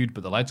be interviewed,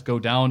 but the lights go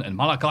down and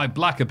Malachi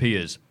Black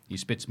appears. He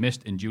spits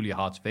mist in Julia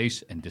Hart's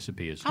face and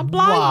disappears. I'm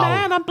blind,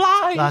 man. I'm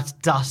blind. That's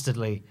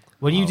dastardly.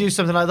 When you do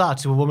something like that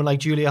to a woman like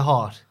Julia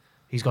Hart,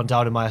 he's gone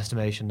down in my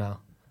estimation now.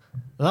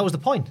 And that was the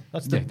point. That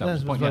was the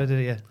point. What I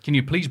did, yeah. Can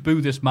you please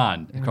boo this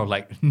man? The crowd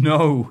like,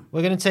 no.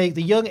 We're going to take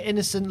the young,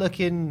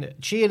 innocent-looking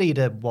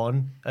cheerleader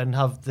one and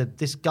have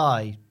this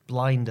guy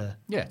blind her.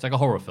 Yeah, it's like a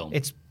horror film.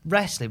 It's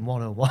wrestling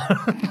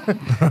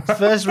 101.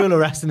 First rule of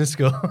wrestling in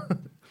school.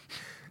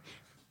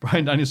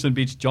 Bryan Danielson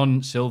beats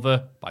John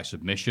Silver by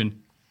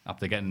submission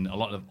after getting a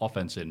lot of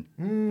offense in.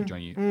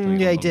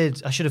 Yeah, he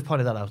did. I should have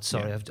pointed that out.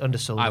 Sorry, I've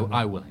undersold him.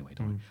 I will anyway.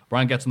 Don't worry.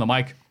 Bryan gets on the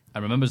mic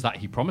and remembers that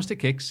he promised to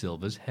kick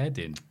Silver's head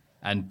in,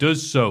 and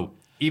does so,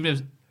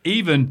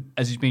 even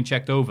as he's being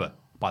checked over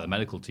by the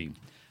medical team.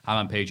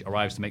 Hangman Page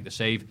arrives to make the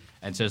save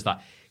and says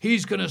that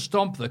he's going to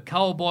stomp the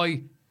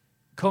cowboy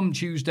come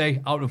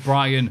Tuesday out of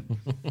Bryan.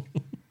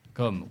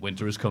 Come,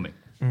 winter is coming.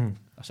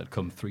 I said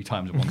come 3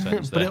 times in one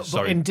sentence there. But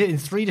Sorry. in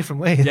 3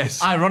 different ways.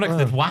 Yes. Ironic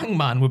that Wang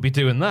Man would be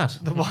doing that.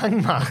 The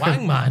Wang Man.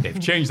 Wang Man.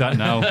 They've changed that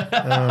now.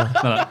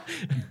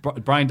 No.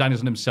 Brian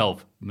Danielson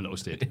himself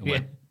noticed it. And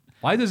went,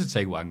 why does it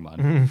say Wang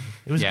Man?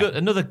 It was Yeah. good,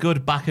 another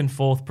good back and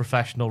forth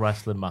professional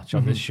wrestling match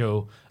on this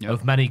show.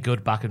 Of many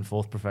good back and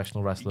forth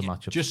professional wrestling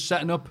matchups. Just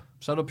set up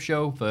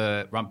show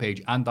for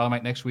Rampage and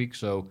Dynamite next week,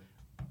 so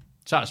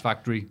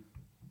satisfactory.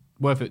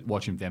 Worth it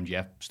watching the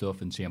MGF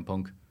stuff and CM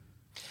Punk.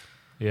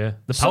 Yeah.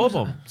 The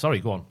Powerbomb. Sorry,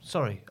 go on.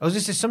 Sorry. I was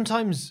just saying,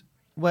 sometimes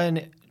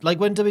when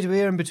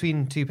WWE are in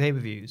between 2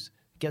 pay-per-views,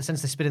 you get the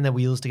sense they're spinning their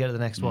wheels to get to the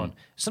next one.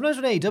 Sometimes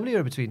when AEW are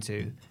in between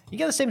 2, you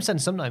get the same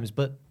sense sometimes,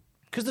 but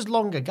because there's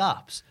longer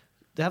gaps,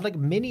 they have like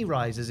mini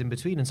rises in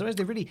between, and sometimes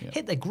they really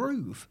hit their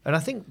groove. And I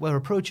think we're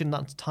approaching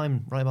that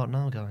time right about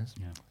now, guys.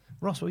 Yeah.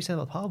 Ross, what are you saying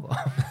about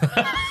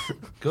Powerbomb?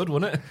 Good,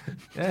 wasn't it?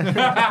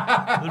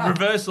 The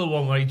reversal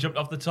one where he jumped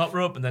off the top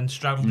rope and then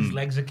straddled his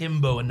legs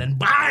akimbo and then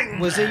bang!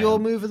 Was it your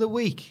move of the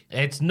week?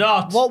 It's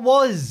not. What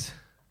was?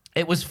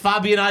 It was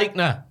Fabian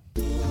Eichner.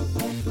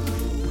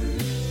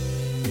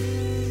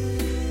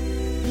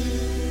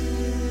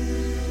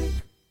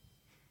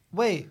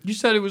 Wait. You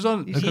said it was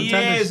on the contenders.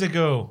 Years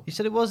ago. You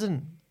said it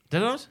wasn't.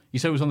 Did I not? You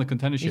said it was on the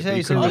contendership, You but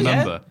you said couldn't it was-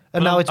 remember.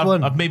 And now it's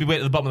won. I've maybe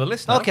waited at the bottom of the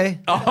list now. Okay.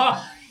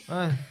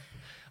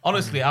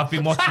 Honestly, I've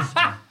been watching.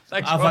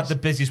 Thanks, I've Ross. had the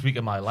busiest week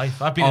of my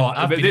life. I've been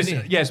in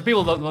here. Yes,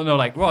 people don't know.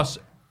 Like Ross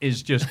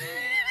is just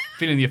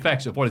feeling the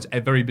effects of what is a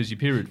very busy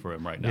period for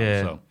him right now.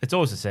 Yeah, So it's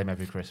always the same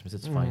every Christmas.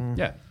 It's fine.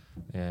 yeah,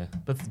 Yeah,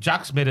 but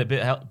Jack's made it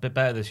a bit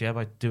better this year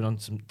by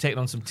taking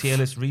on some tier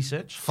list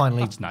research.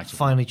 Finally, That's nice of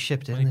finally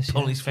chipped in this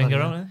Pulling year. his finger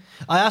Bloody on it.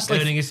 I asked,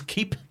 like, Earning his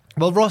keep.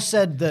 well, Ross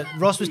said that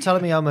Ross was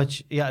telling me how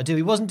much he had to do.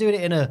 He wasn't doing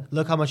it in a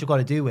look how much I've got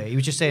to do way. He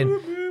was just saying,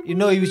 he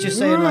was just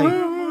saying like,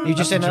 he was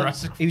just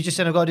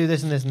saying I've got to do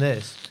this and this and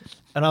this.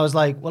 And I was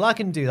like, well, I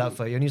can do that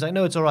for you. And he's like,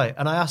 no, it's all right.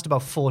 And I asked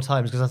about 4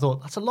 times because I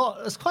thought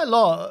that's quite a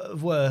lot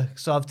of work.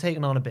 So I've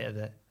taken on a bit of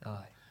it.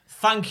 Aye.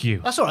 Thank you.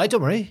 That's all right.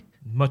 Don't worry.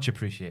 Much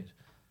appreciated.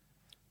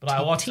 But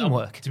I watched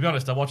teamwork. To be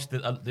honest, I watched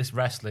this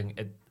wrestling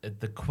at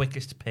the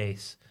quickest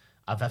pace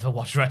I've ever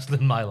watched wrestling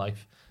in my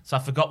life. So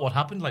I forgot what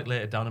happened like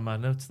later down in my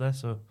notes there.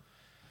 So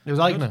It was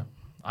Eichner.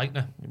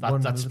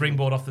 That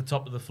springboard off the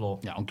top of the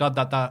floor. yeah. I'm glad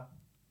that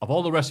of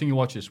all the wrestling you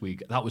watched this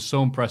week, that was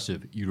so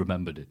impressive. You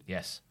remembered it.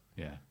 Yes.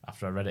 Yeah.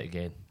 After I read it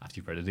again. After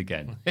you've read it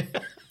again,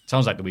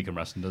 sounds like the week in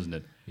wrestling, doesn't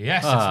it?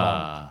 Yes. It's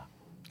long.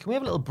 Can we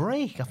have a little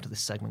break after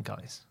this segment,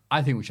 guys?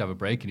 I think we should have a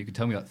break, and you can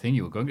tell me that thing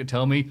you were going to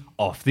tell me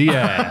off the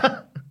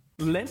air.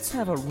 Let's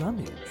have a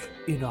rummage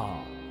in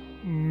our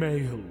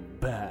mail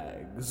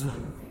bags.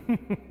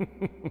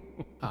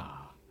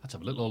 Let's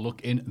have a little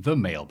look in the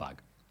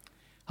mailbag.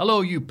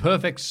 Hello, you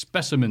perfect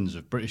specimens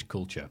of British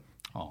culture.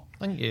 Oh,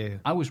 Thank you.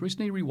 I was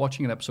recently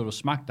rewatching an episode of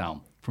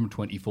SmackDown from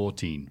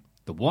 2014,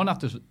 the one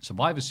after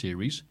Survivor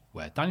Series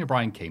where Daniel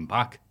Bryan came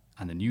back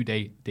and the New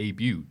Day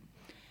debuted.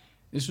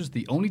 This was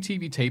the only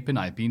TV taping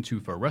I've been to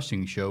for a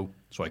wrestling show,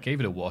 so I give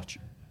it a watch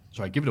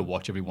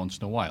every once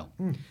in a while.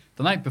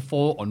 The night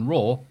before on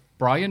Raw,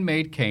 Bryan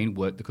made Kane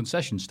work the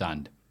concession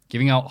stand,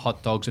 giving out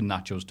hot dogs and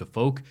nachos to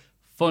folk.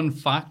 Fun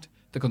fact,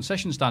 the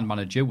concession stand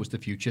manager was the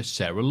future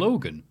Sarah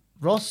Logan.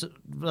 Ross,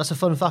 that's a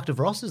fun fact of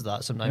Ross, is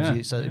that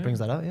sometimes he brings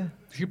that out, yeah.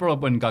 She brought up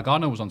when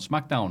Gargano was on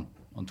SmackDown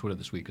on Twitter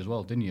this week as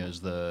well, didn't you?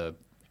 As the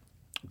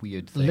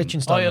weird thing.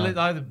 Liechtenstein. Oh,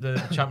 yeah,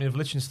 the champion of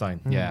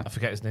Liechtenstein. Yeah. I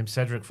forget his name.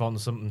 Cedric von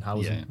something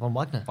Hausen. Yeah. Von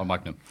Wagner. On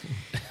Magnum.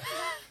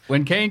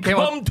 When Kane came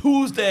Come out,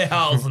 Tuesday,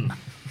 Hausen.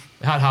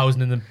 It had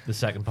Hausen in the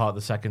second part,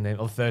 the second name,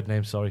 or third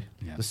name, sorry.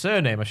 Yeah. The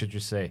surname, I should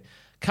just say.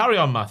 Carry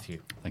on,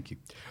 Matthew. thank you.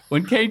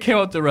 When Kane came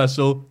out to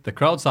wrestle, the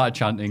crowd started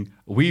chanting,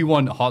 "We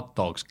want hot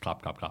dogs!"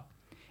 Clap, clap, clap.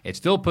 It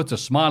still puts a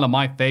smile on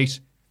my face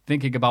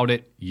thinking about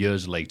it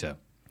years later.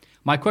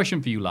 My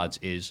question for you lads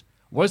is,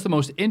 what is the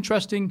most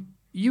interesting,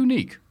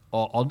 unique,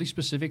 or oddly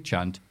specific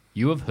chant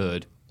you have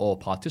heard or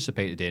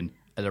participated in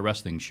at a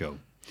wrestling show?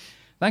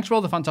 Thanks for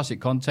all the fantastic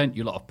content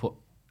you lot have put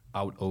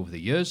out over the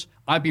years.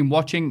 I've been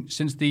watching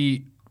since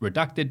the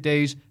redacted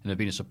days and have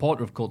been a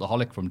supporter of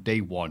Cultaholic from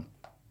day one.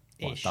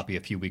 Well, that'll be a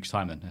few weeks'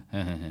 time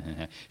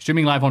then.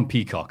 Streaming live on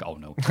Peacock. Oh,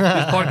 no. This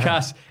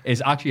podcast is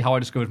actually how I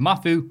discovered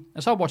Matthew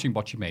and started watching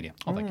Botchamania.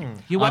 Oh, thank you.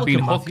 You're I've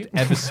been welcome,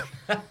 hooked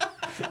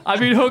I've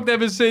been hooked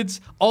ever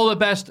since. All the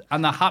best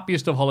and the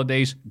happiest of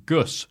holidays,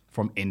 Gus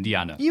from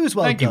Indiana. You as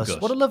well, Thank Gus. you,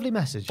 Gus. What a lovely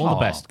message. All the Aw.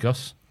 best,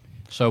 Gus.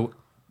 So,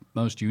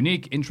 most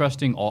unique,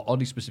 interesting, or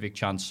oddly specific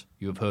chants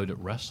you have heard at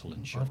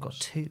wrestling shows? I've got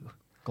 2.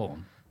 Go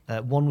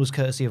on. One was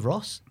courtesy of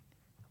Ross.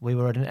 We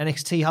were at an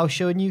NXT house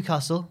show in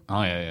Newcastle,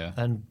 Oh, yeah.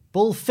 and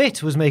Bull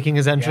Fit was making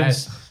his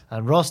entrance, Yes.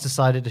 and Ross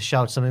decided to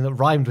shout something that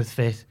rhymed with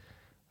fit,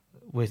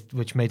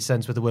 which made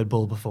sense with the word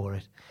bull before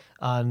it.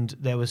 And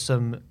there was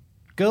some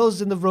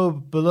girls in the row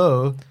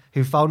below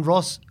who found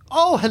Ross,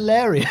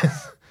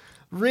 hilarious.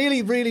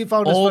 Really, really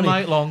found us All funny.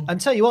 night long.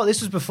 And tell you what,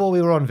 this was before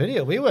we were on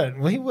video. We weren't.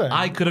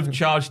 I could have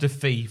charged a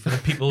fee for the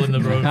people in the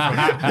room.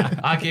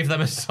 I gave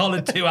them a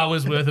solid 2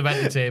 hours worth of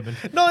entertainment.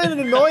 Not in an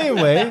annoying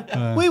way.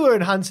 We were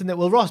enhancing it.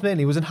 Well, Ross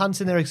mainly was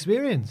enhancing their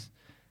experience.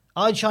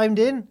 I chimed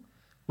in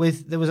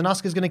there was an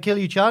Asuka's going to kill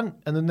you chant,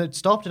 and then it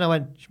stopped, and I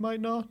went, she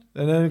might not.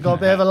 And then it got a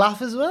bit of a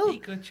laugh as well. He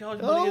could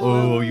charge money as well.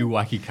 Oh, you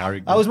wacky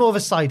character. I was more of a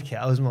sidekick.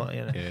 I was more,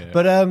 you know. Yeah.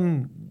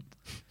 But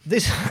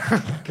this,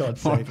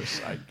 God's sake.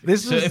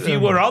 This So was, if you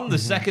were on the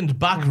second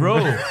back row,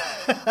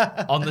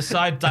 on the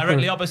side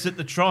directly opposite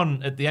the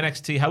Tron at the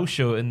NXT house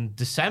show in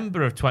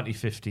December of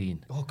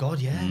 2015. Oh, God,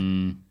 yeah.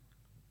 Me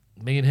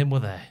and him were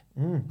there.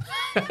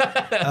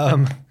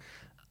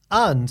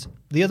 And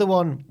the other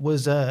one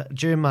was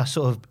during my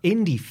sort of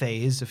indie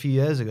phase a few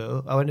years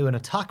ago. I went to an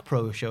Attack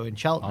Pro show in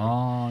Cheltenham.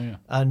 Oh, yeah.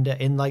 And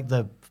in like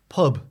the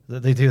pub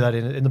that they do that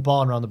in the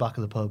barn around the back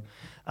of the pub.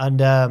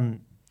 And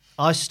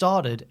I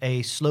started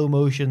a slow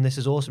motion This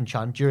Is Awesome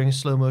chant during a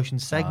slow motion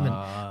segment,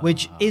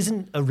 which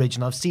isn't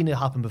original. I've seen it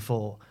happen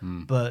before,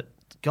 but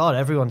God,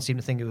 everyone seemed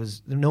to think it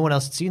was, no one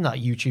else had seen that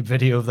YouTube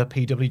video of the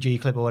PWG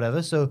clip or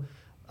whatever. So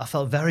I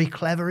felt very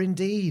clever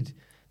indeed.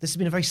 This has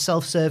been a very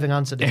self-serving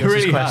answer to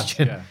this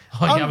question. Yeah.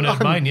 Oh, you haven't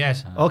heard mine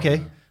yet.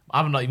 Okay.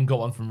 I've not even got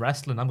one from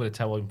wrestling. I'm going to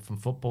tell one from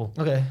football.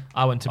 Okay.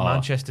 I went to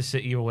Manchester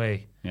City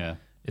away. Yeah.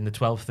 In the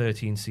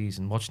 12-13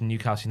 season, watching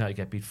Newcastle United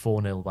get beat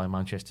 4-0 by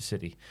Manchester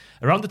City.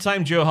 Around the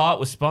time Joe Hart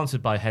was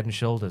sponsored by Head &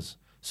 Shoulders.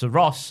 So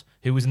Ross,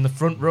 who was in the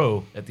front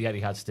row at the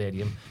Etihad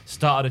Stadium,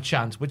 started a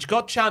chant, which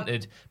got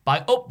chanted by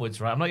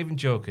upwards, right, I'm not even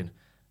joking,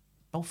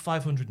 about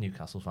 500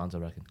 Newcastle fans, I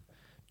reckon.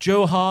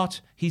 Joe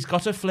Hart, he's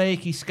got a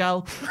flaky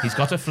scalp. He's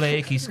got a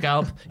flaky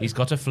scalp. He's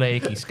got a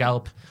flaky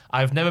scalp.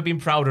 I've never been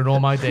prouder in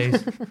all my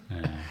days.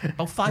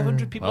 About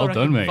 500 people, Well I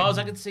reckon. done, mate. As far as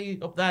I could see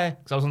up there,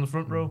 because I was on the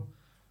front row.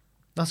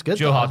 That's good.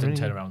 Joe Hart didn't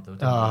turn around, though.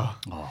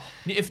 Oh.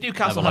 If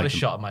Newcastle had a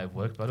shot, it might have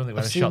worked, but I don't think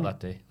we had a shot that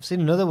day. I've seen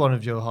another one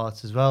of Joe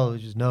Hart's as well,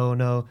 which is no,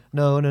 no,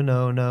 no, no,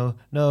 no, no,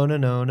 no, no, no,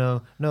 no,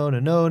 no, no,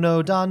 no,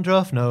 no,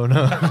 dandruff, no,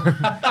 no.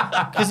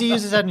 Because he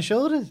uses Head and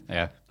Shoulders.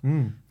 Yeah.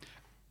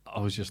 I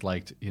was just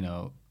like, you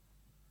know,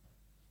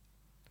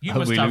 You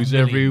must we have lose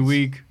millions. every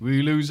week.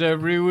 We lose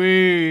every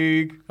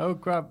week. Oh,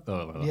 crap.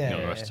 Oh, well, Yeah,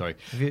 the yeah, rest, yeah. sorry.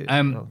 Have you-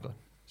 God.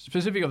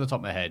 Specifically off the top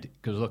of my head,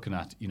 because looking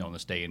at, you know, on the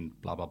stay in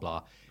blah, blah,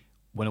 blah,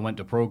 when I went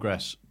to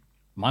Progress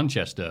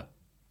Manchester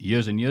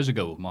years and years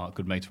ago, my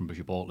good mates from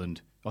Bishop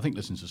Auckland, I think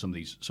listens to some of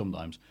these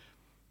sometimes,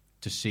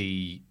 to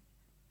see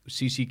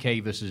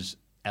CCK versus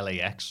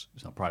LAX.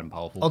 It's not Pride and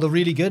Powerful. Oh, the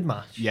really good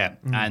match. Yeah,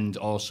 and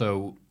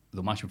also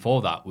the match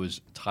before that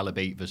was Tyler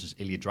Bate versus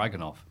Ilya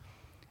Dragunov.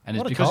 And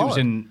What it's a because it was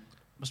card.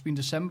 must have been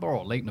December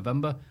or late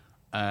November.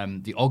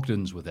 The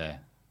Ogdens were there,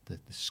 the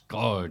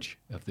scourge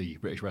of the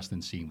British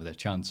wrestling scene with their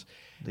chants.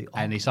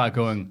 And they started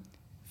going,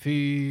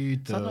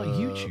 feed Is that not a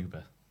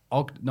YouTuber?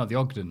 No, the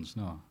Ogdens,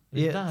 no.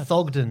 Yeah,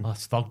 Thogden. Oh,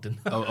 it's Thogden.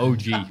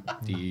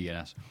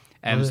 O-G-D-E-N-S.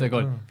 And so they're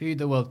going, feed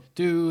the world.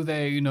 Do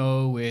they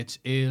know it's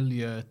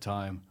Ilya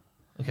time?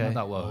 Okay. Not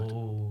that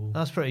word.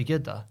 That's pretty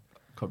good, that.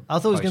 Could I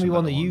thought it was try going to be some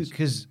one better that you, ones.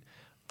 because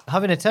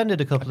having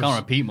attended a I couple can't of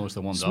repeat most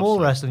of the ones I've small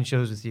said. wrestling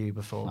shows with you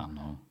before, I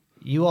know.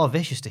 you are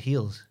vicious to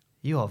heels.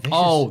 You are vicious.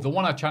 Oh, the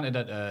one I chanted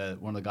at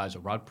one of the guys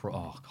at Rad Pro.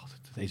 Oh, God,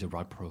 today's a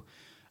Rad Pro.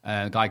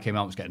 The guy came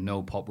out and was getting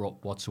no pop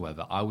rock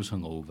whatsoever. I was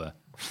hungover.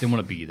 Didn't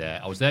want to be there.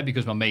 I was there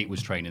because my mate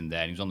was training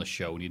there and he was on the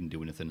show and he didn't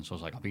do anything. So I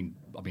was like, I've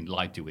been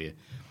lied to here.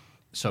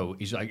 So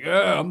he's like,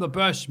 yeah, I'm the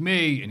best,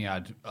 me. And he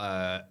had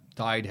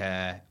dyed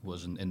hair,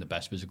 wasn't in the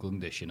best physical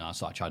condition. I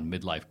started trying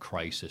midlife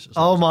crisis. as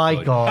Oh long as I my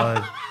could.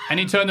 God. And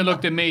he turned and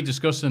looked at me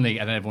disgustingly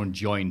and then everyone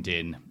joined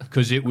in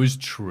because it was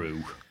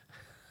true.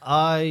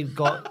 I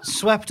got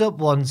swept up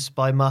once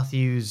by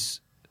Matthew's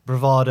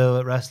bravado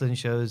at wrestling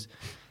shows.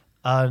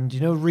 And you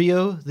know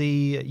Rio,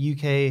 the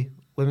UK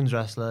women's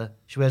wrestler,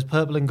 she wears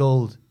purple and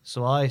gold.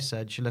 So I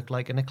said she looked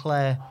like an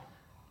eclair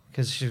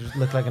because she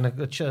looked like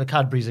a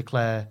Cadbury's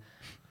eclair.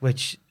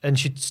 And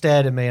she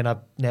stared at me and I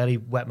nearly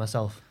wet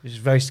myself. It was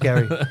very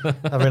scary.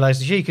 I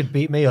realised she could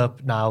beat me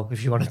up now if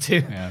she wanted to.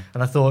 Yeah.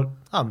 And I thought,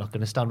 I'm not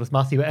going to stand with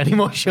Matthew at any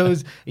more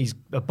shows. He's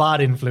a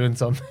bad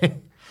influence on me.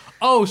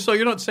 Oh, so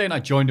you're not saying I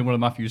joined in one of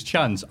Matthew's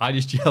chants? I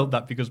just yelled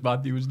that because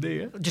Matthew was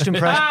there. Just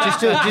impress,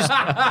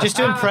 just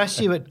to impress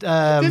you.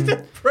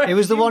 It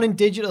was the one in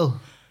digital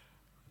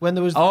when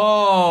there was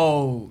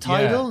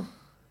Tidal.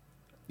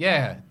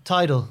 Yeah,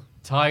 Tidal.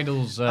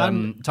 Tidal's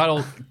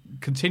Tidal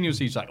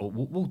continuously is like, oh,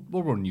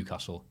 we'll run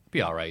Newcastle,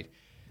 be all right,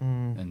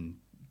 and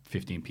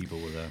 15 people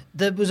were there.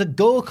 There was a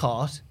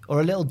go-kart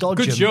or a little dodgem.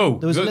 Good show.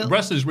 There was a The little,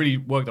 wrestlers really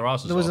worked their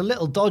asses there was off. a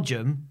little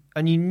dodgem,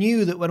 and you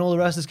knew that when all the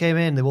wrestlers came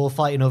in, they were all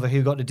fighting over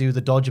who got to do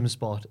the dodgem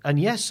spot. And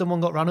yes, someone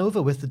got ran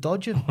over with the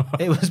dodgem.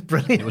 It was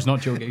brilliant. It was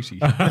not Joe Gacy.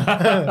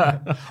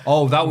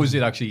 Oh, that was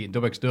it actually in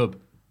DubXDub,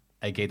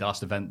 aka the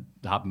last event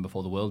that happened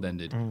before the world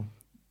ended.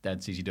 Dead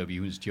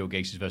CCW was Joe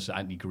Gacy versus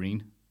Anthony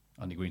Green.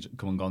 Anthony Green's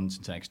come and gone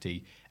since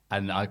NXT.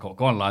 And I got,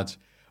 go on lads,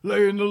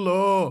 laying the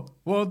law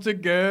once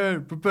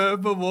again, prepare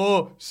for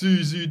war,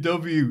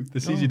 CCW. The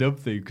CCW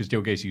thing, because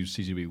Joe Gacy was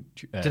CCW.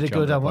 Did it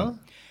go down well?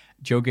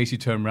 Joe Gacy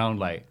turned around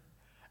like,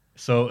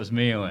 so it was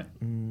me. I went,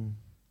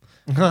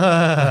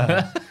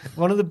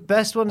 One of the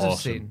best ones I've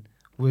Awesome. seen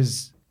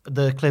was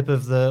the clip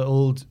of the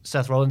old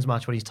Seth Rollins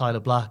match when he's Tyler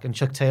Black and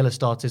Chuck Taylor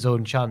starts his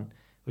own chant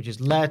which is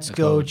 "Let's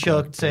go,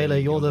 Chuck Taylor.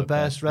 You're the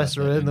best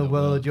wrestler in the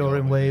world. You're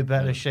in way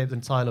better shape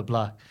than Tyler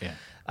Black." Yeah.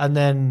 And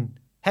then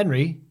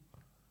Henry,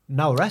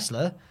 now a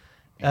wrestler,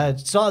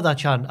 started that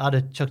chant at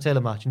a Chuck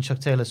Taylor match, and Chuck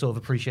Taylor sort of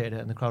appreciated it,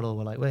 and the crowd all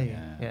were like, "Wait,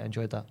 yeah,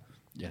 enjoyed that."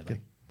 Yeah,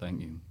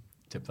 thank you.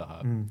 Tip that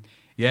hat.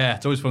 Yeah,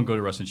 it's always fun going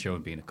to a wrestling show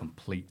and being a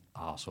complete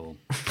arsehole.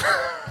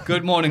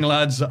 Good morning,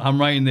 lads. I'm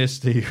writing this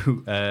to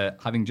you,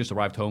 having just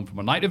arrived home from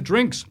a night of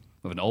drinks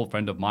with an old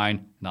friend of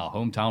mine in our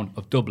hometown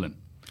of Dublin.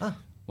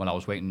 When I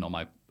was waiting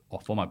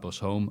for my bus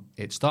home,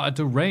 it started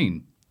to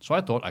rain, so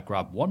I thought I'd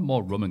grab one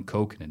more rum and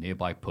coke in a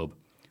nearby pub.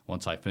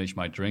 Once I finished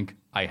my drink,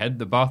 I headed to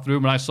the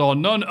bathroom and I saw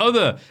none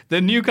other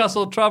than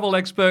Newcastle travel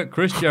expert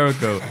Chris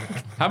Jericho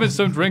having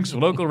some drinks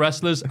with local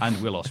wrestlers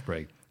and Will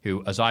Ospreay,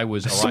 who, as I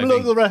was arriving... Some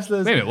local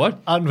wrestlers. Wait a minute, what?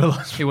 And Will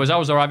Ospreay. Who, as I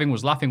was arriving,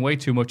 was laughing way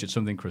too much at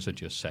something Chris had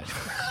just said.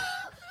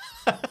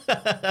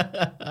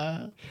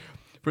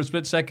 For a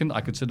split second,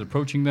 I considered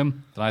approaching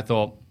them, then I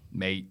thought,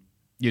 mate,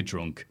 you're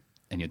drunk,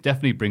 and you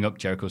definitely bring up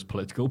Jericho's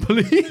political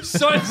beliefs,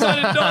 so I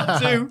decided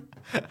not to.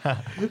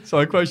 So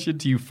my question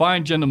to you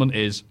fine gentlemen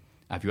is,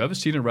 have you ever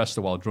seen a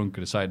wrestler while drunk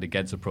and decided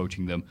against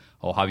approaching them,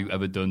 or have you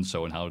ever done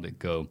so, and how did it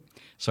go?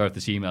 Sorry if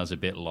this email is a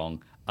bit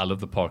long. I love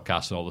the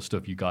podcast and all the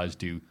stuff you guys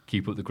do.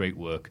 Keep up the great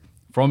work.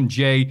 From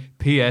Jay,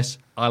 P.S.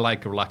 I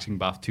like a relaxing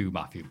bath too,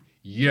 Matthew.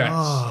 Yes.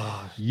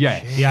 Oh,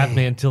 yes. He had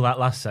me until that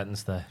last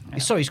sentence there.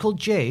 Sorry, he's called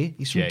Jay.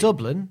 He's from Jay.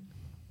 Dublin.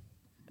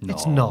 No.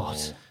 It's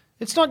not.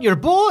 It's not your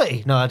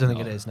boy. No, I don't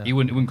think it is. No. He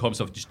wouldn't call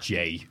himself just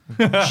Jay.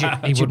 He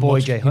wouldn't boy,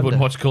 watch, Jay he wouldn't Hunter.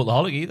 watch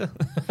Cultaholic either.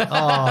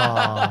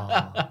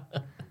 Oh.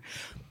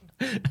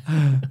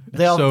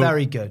 They are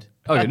very good.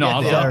 Oh, yeah, no,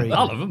 I Very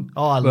love good. them.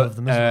 Oh, I love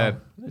them as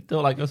well. They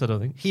don't like us, I don't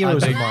think.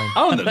 Heroes of mine.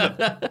 Oh,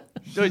 no.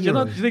 Do you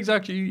think it's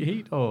actually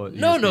heat? Or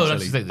No,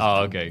 that's the thing.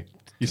 Oh, okay.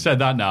 You said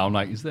that now. I'm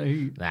like, is there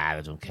heat? Nah,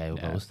 they don't care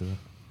about us, do they?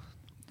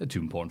 They're too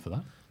important for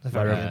that.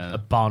 Very A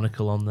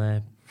barnacle on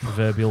their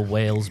proverbial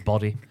whale's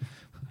body.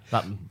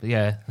 That,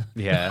 yeah.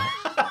 Yeah.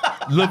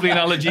 Lovely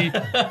analogy.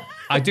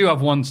 I do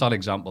have one sad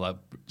example that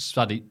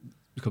sadly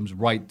comes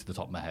right to the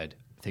top of my head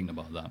thinking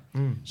about that.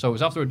 So it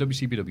was after a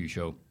WCPW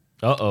show.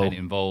 Uh-oh. And it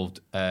involved,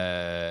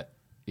 we're at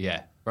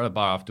a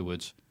bar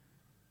afterwards,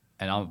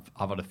 and I've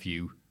had a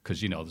few,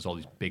 because, you know, there's all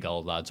these big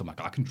old lads. I'm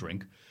like, I can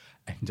drink.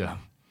 And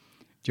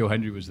Joe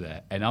Hendry was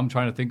there. And I'm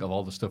trying to think of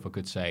all the stuff I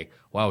could say.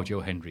 Wow, Joe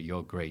Hendry,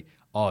 you're great.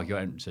 Oh, your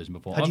entrances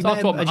before. Had you met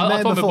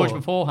him before?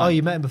 before? Oh,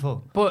 you met him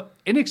before. But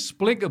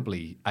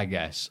inexplicably, I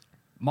guess,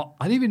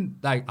 I didn't even,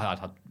 I'd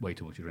had way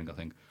too much to drink, I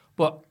think.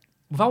 But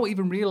without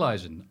even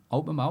realising, I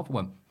opened my mouth and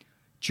went,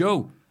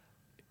 Joe,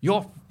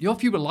 your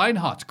feud with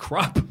Lionheart's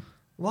crap.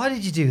 Why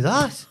did you do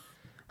that?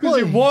 Because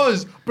it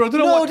was, but I don't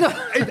know No, what.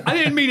 no. I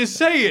didn't mean to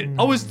say it.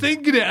 I was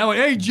thinking it. I went,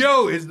 "Hey,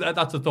 Joe,"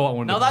 that's the thought I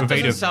wanted. Now that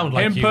verbatim. doesn't sound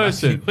like in you,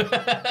 person,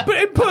 but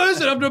in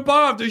person after a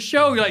bar after a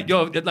show, you're like,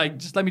 "Yo, like,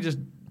 just let me just,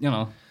 you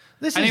know."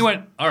 And he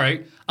went, "All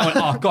right." I went,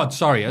 "Oh God,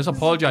 sorry. I just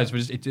apologize for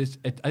just.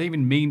 I didn't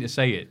even mean to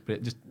say it, but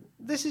it just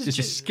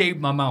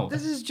escaped my mouth."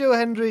 This is Joe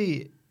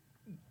Hendry.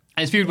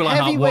 And his feud with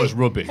Lionheart was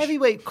rubbish.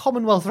 Heavyweight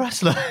Commonwealth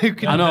wrestler who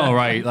can I know,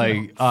 right?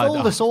 Like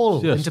fold us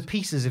all just- into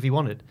pieces if he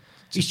wanted.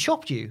 He's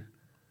chopped you.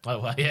 Oh,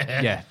 well,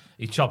 yeah. Yeah.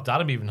 He chopped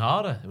Adam even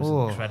harder. It was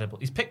Oh. incredible.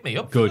 He's picked me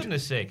up, for Good.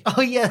 goodness sake.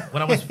 Oh yeah.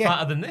 When I was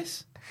fatter than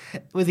this.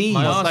 With ease.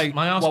 My arse, Like,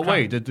 my arse what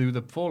way cracked. to do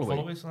the fall away?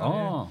 Fall-aways, Oh, yeah.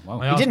 wow.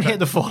 My He arse didn't cracked. hit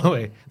the fall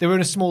away. They were in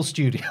a small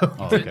studio.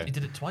 Oh, He okay.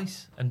 did it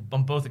twice, and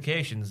on both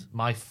occasions,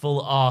 my full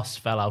arse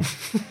fell out.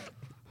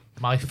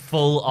 My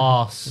full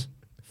arse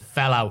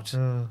fell out.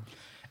 And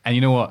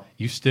you know what?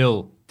 You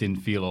still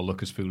didn't feel or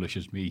look as foolish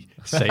as me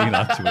saying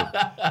that to him.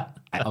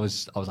 I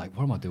was like,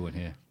 what am I doing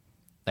here?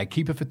 Like,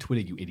 keep it for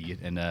Twitter, you idiot.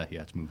 And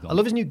it's moved on. I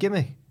love his new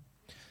gimmick.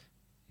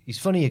 He's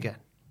funny again.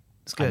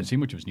 It's I haven't good. seen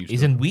much of his new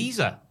He's stuff. in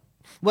Weezer.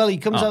 Well, he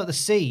comes out of the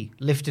sea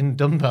lifting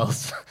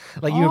dumbbells.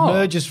 Like he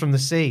emerges from the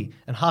sea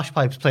and hash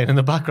pipes playing in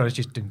the background. It's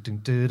just ding, ding,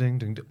 ding, ding,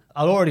 ding, ding.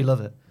 I already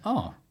love it.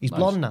 Oh, He's nice.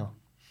 blonde now.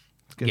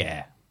 It's good.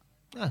 Yeah.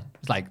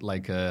 It's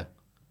like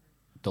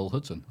Dull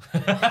Hudson.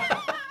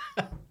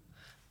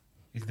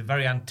 He's the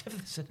very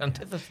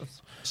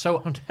antithesis.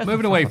 So,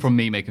 moving away from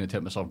me making a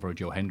tip myself for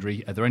Joe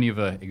Hendry, are there any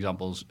other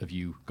examples of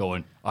you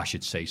going, I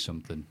should say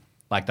something?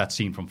 Like that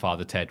scene from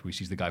Father Ted where he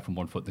sees the guy from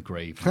 1 foot in the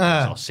grave and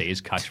I'll say his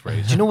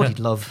catchphrase. Do you know what he'd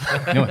love?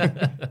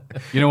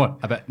 You know what?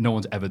 I bet no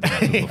one's ever done that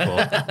to him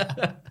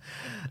before.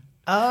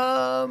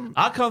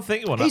 I can't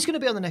think of one. He's going to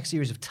be on the next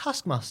series of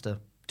Taskmaster,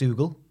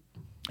 Dougal.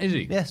 Is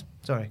he? Yes,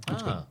 sorry.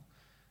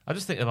 I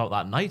just think about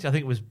that night. I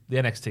think it was the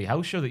NXT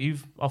house show that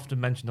you've often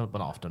mentioned, well,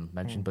 not often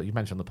mentioned, but you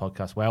mentioned on the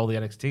podcast where all the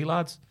NXT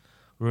lads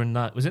were in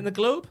that. Was it in the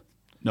Globe?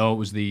 No, it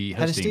was the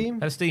Head of Steam?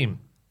 Head of Steam.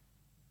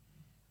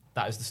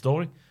 That is the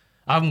story.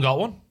 I haven't got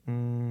one.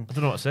 I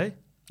don't know what to say.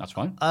 That's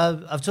fine.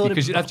 I've told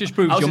Because him. that just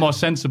proves I was- you're more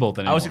sensible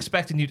than I was anyone.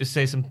 expecting you to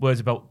say some words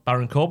about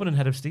Baron Corbin and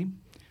Head of Steam.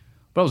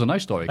 But it was a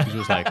nice story because it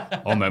was like,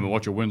 oh man, we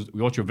watch your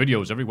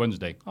videos every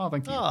Wednesday. Oh,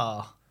 thank you.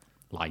 Ah.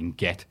 Lying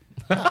get.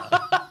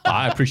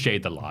 I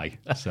appreciate the lie.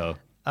 So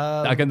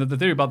again, the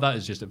theory about that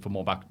is just for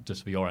more back,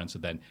 just for your answer.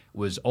 Then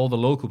was all the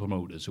local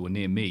promoters who were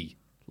near me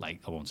like,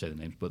 I won't say the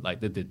names, but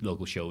like they did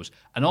local shows,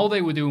 and all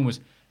they were doing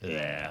was,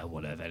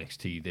 whatever,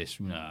 NXT, this,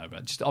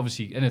 just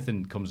obviously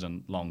anything comes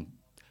along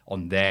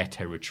on their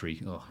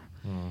territory.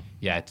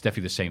 Yeah, it's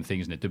definitely the same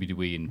thing, isn't it?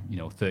 WWE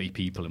and 30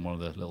 people in one of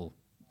the little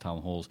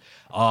town halls.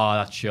 Oh,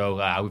 that show,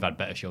 we've had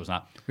better shows than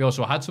that. We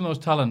also had some of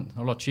those talent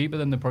a lot cheaper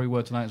than they probably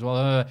were tonight as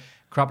well.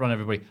 Crap on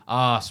everybody.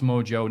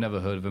 Samoa Joe, never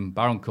heard of him.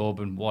 Baron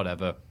Corbin,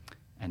 whatever.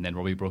 And then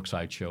Robbie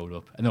Brookside showed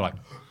up, and they're like,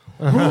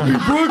 Robbie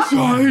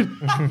Brookside,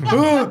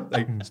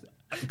 like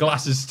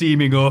glasses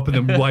steaming up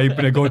and then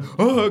wiping and going,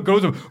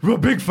 goes up, we're a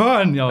big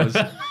fan. It's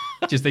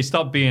just they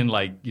stopped being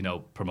like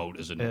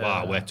promoters and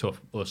wow, we're tough,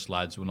 us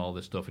lads, and all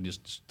this stuff, and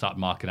just start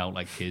marking out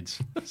like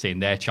kids, saying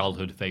their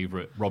childhood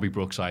favorite Robbie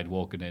Brookside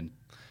walking in.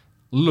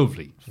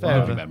 Lovely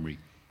memory.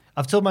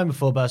 I've told mine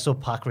before, but I saw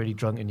Pac really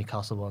drunk in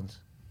Newcastle once.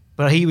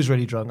 But he was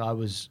really drunk. I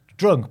was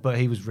drunk, but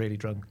he was really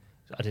drunk.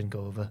 I didn't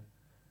go over.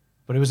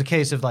 But it was a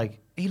case of like,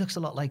 he looks a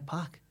lot like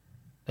Pac.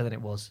 And then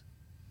it was.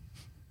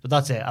 But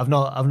that's it. I've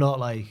not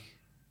like,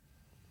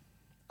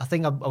 I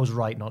think I was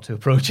right not to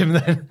approach him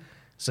then.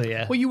 So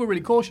yeah. Well, you were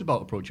really cautious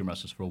about approaching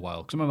wrestlers for a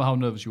while. Because I remember how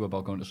nervous you were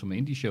about going to some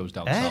indie shows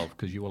down south.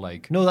 Because you were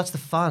like, no, that's the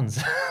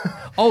fans.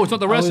 Oh, it's not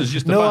the wrestlers,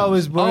 just the fans. No, I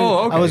was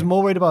worried. Okay. I was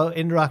more worried about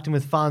interacting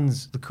with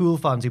fans, the cool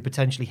fans who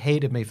potentially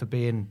hated me for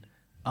being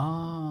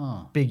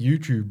big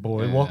YouTube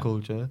boy, what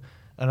culture.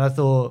 And I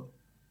thought,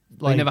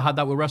 like, you never had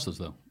that with wrestlers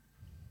though.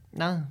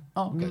 Nah.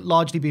 Oh, okay.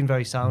 Largely been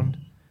very sound.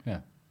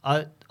 Yeah.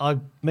 I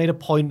made a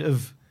point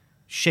of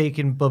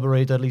shaking Bubba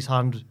Ray Dudley's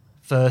hand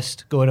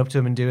first, going up to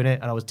him and doing it,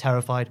 and I was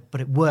terrified.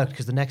 But it worked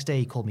because the next day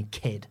he called me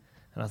kid,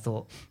 and I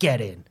thought,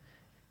 get in.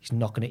 He's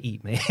not going to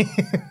eat me.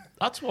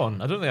 That's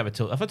one. I don't think I've ever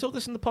told. Have I told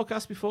this in the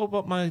podcast before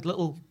about my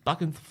little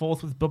back and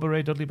forth with Bubba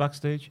Ray Dudley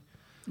backstage?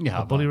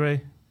 Yeah, Bully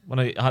Ray. When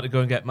I had to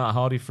go and get Matt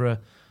Hardy for a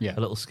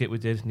little skit we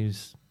did, and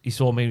he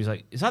saw me and he was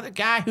like, "Is that the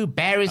guy who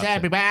buries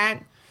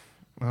everyone?"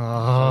 So I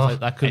was like,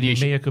 that could be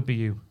me, it could be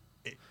you.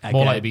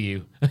 More likely be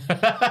you.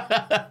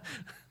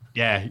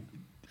 Yeah.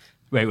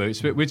 Wait.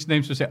 Which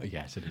names was it?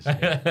 Yes, it is.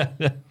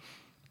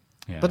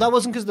 Yeah. But that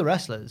wasn't because of the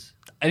wrestlers.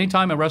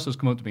 Anytime a wrestler's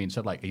come up to me and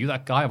said, like, are you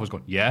that guy? I was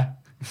going, yeah.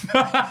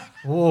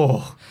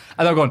 Whoa.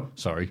 And I'm going,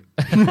 sorry.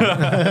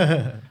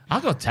 I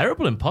get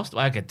terrible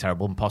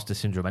imposter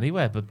syndrome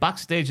anywhere, but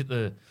backstage at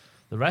the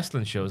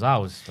wrestling shows, I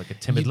was like a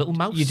timid little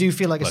mouse. You do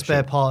feel like a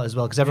spare part as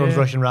well, because everyone's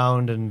rushing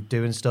around and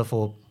doing stuff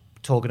or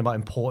talking about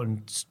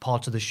important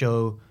parts of the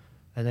show,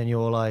 and then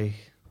you're like...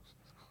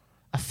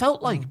 I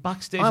felt like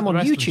backstage I'm at the on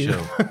wrestling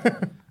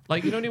YouTube. show.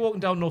 Like, you know, when you're walking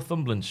down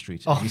Northumberland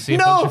Street, and you see a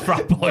bunch of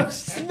frat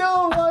boys.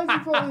 No, why is he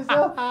brought this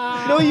up?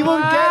 No, you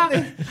won't get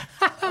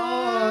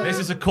it. This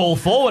is a call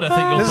forward, I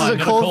think you'll This is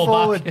find. a call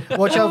forward.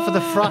 Watch out for the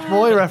frat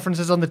boy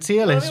references on the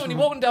tier list. When you're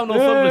walking down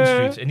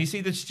Northumberland Street and you see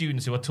the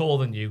students who are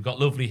taller than you, got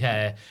lovely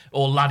hair,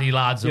 or laddie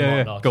lads and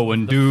whatnot. Go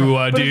and do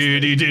a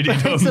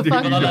diddy-diddy-dum-dee.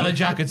 Got the leather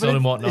jackets on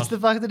and whatnot. It's the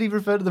fact that he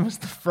referred to them as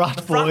the frat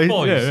boys. Frat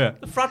boys. Yeah.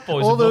 The frat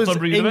boys All of those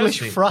Northumberland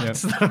English University.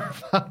 frats that are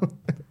found.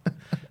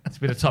 It's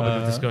been a topic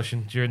of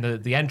discussion during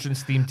the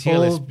entrance theme tier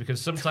All list,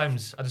 because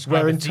sometimes I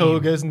describe wearing the theme.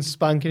 togas and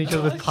spanking each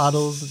other with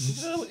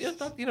paddles.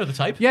 You know the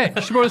type. Yeah,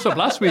 she brought this up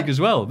last week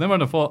as well. Then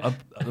when I thought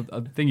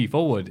a thingy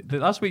forward.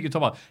 Last week you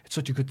talked about, it's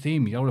such a good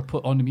theme. You want to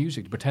put on the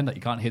music to pretend that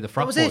you can't hear the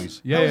frat That was boys.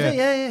 it.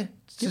 Yeah.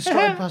 Just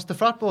stride past the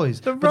frat boys.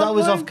 But that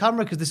was off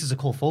camera because this is a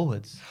call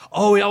forwards.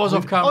 Oh, that was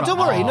off camera. Oh, don't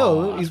worry.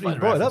 No, he's fine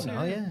brought it up reference,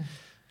 now, yeah.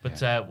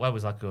 But where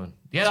was that going?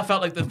 Yeah, I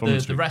felt like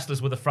the wrestlers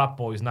were the frat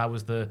boys, and I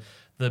was the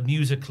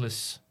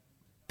musicless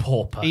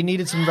pauper. He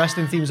needed some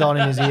wrestling themes on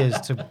in his ears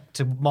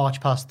to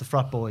march past the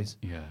frat boys.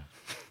 Yeah.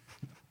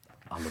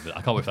 I love it.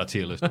 I can't wait for that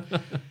tier list.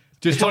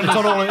 It's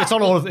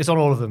on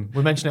all of them.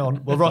 We mention it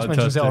on. Well, Ross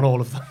mentions it on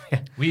all of them. Yeah.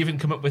 We even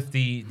come up with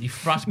the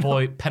frat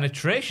boy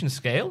penetration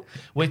scale,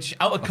 which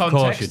out of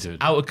course you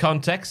did.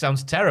 context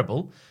sounds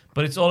terrible,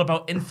 but it's all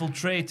about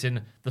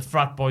infiltrating the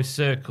frat boy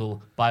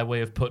circle by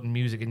way of putting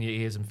music in your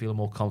ears and feeling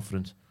more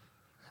confident.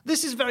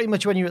 This is very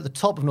much when you're at the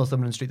top of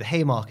Northumberland Street, the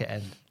Haymarket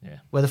end, Yeah.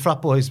 where the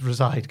frat boys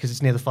reside because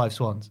it's near the Five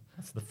Swans.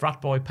 That's the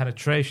frat boy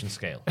penetration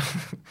scale.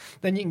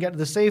 Then you can get to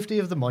the safety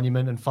of the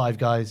monument and Five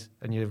Guys,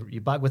 and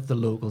you're back with the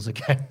locals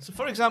again. So,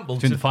 for example,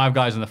 Between the five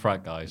guys and the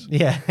frat guys.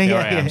 Yeah, Here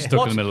I am, yeah.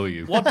 stuck in the middle of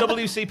you. What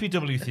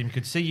WCPW theme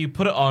could see you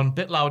put it on a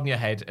bit loud in your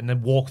head and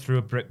then walk through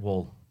a brick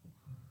wall?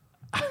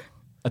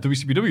 A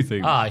WCPW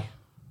thing? Aye.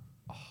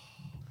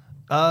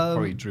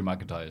 Probably Drew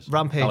McIntyre's.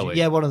 Rampage. Callaway.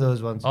 Yeah, one of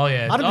those ones. Oh,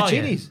 yeah. Adam Oh,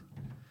 Pacini's.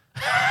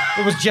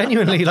 It was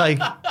genuinely like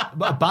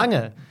a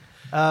banger.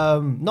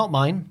 Not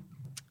mine.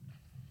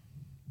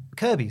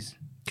 Kirby's.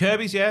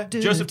 Kirby's, yeah.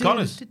 Joseph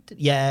Connors.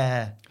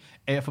 Yeah.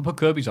 If I put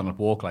Kirby's on, I'd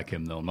walk like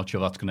him, though. I'm not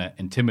sure that's going to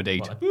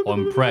intimidate or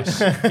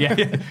impress. Yeah.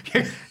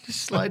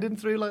 Just sliding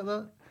through like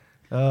that.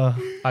 All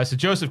right, so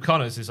Joseph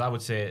Connors is, I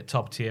would say,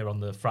 top tier on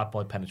the frat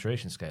boy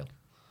penetration scale.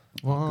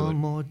 One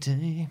more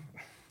day.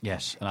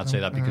 Yes, and I'd say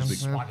that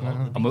because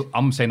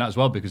I'm saying that as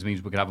well because it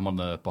means we could have him on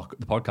the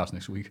podcast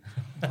next week.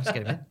 Let's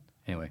get him in.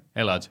 Anyway,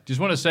 hey lads, just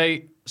want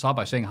to start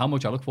by saying how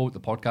much I look forward to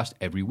the podcast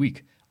every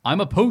week. I'm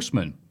a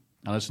postman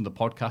and I listen to the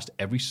podcast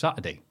every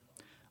Saturday.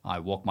 I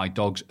walk my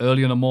dogs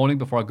early in the morning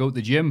before I go to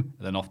the gym,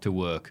 and then off to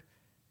work.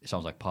 It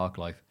sounds like park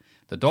life.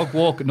 The dog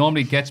walk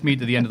normally gets me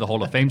to the end of the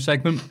Hall of Fame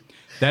segment.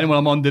 Then when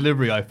I'm on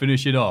delivery, I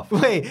finish it off.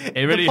 Wait,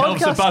 it really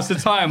helps to pass the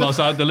time whilst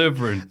I'm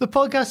delivering. The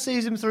podcast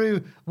sees him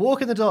through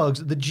walking the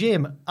dogs, the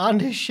gym, and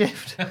his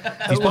shift.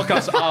 These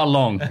podcasts are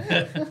long.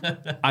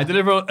 I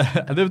deliver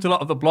to a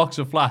lot of the blocks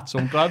of flats, so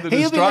I'm glad the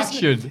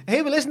distraction.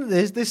 He'll be listening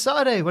to this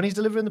Saturday when he's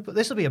delivering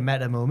This will be a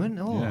meta moment.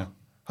 Oh, yeah.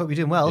 Hope you're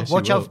doing well. Yes,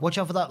 watch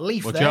out for that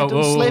leaf watch there. Out.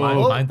 Don't slip.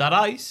 Mind that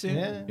ice.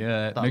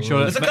 Yeah. Make sure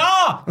there's a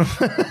car.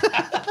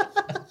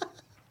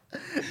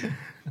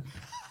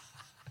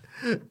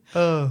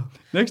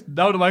 Next,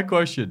 now to my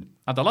question.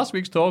 After last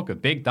week's talk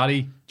of Big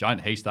Daddy,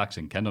 Giant Haystacks,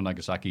 and Kendo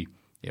Nagasaki,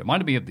 it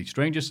reminded me of the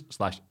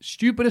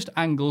strangest/stupidest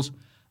angles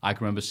I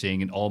can remember seeing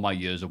in all my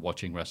years of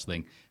watching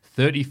wrestling,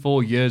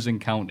 34 years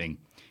and counting,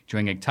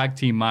 during a tag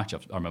team match, I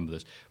remember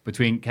this,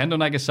 between Kendo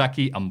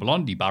Nagasaki and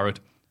Blondie Barrett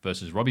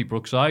versus Robbie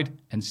Brookside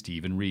and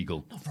Steven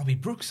Regal. Not Robbie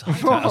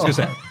Brookside. I was going to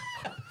say,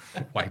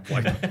 wipe.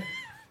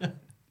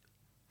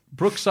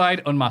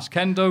 Brookside unmasked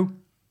Kendo,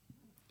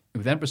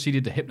 who then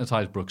proceeded to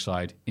hypnotize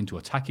Brookside into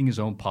attacking his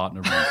own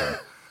partner, Regal.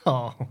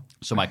 Oh.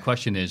 So my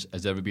question is,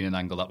 has there ever been an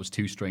angle that was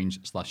too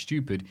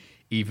strange/stupid,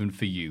 even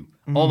for you?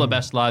 All the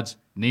best, lads.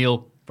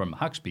 Neil from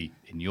Haxby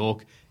in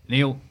York.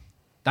 Neil,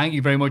 thank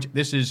you very much.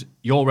 This is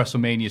your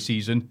WrestleMania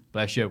season.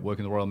 Bless you,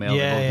 working the Royal Mail.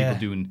 People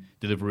doing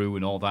Deliveroo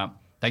and all that.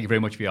 Thank you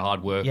very much for your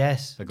hard work.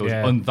 Yes. That goes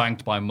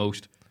unthanked by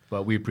most,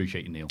 but we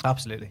appreciate you, Neil.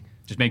 Absolutely.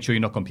 Just make sure you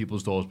knock on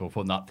people's doors before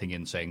putting that thing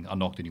in saying, I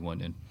knocked and you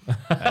weren't in.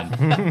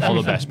 And all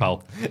the best,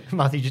 pal.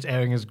 Matthew just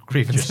airing his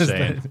grievances. Just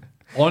saying.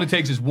 All it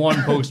takes is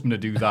one postman to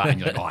do that, and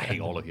you're like, oh, I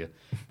hate all of you.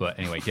 But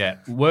anyway,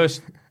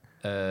 worst.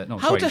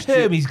 How did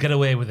Hermes get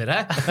away with it,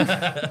 eh?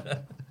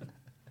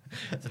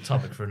 It's a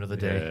topic for another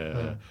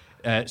day.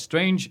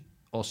 Strange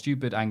or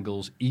stupid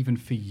angles, even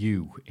for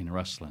you in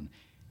wrestling.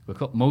 We've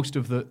got most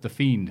of the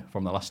Fiend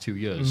from the last 2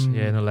 years.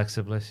 Yeah, and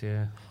Alexa Bliss,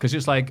 yeah. Because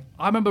it's like,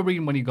 I remember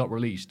reading when he got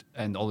released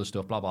and all this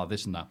stuff, blah, blah,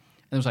 this and that.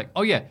 And it was like,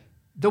 oh, yeah,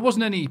 there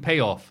wasn't any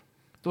payoff.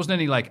 There wasn't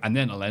any like, and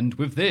then it'll end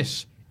with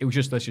this. It was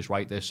just, let's just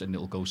write this and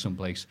it'll go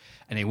someplace.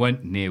 And it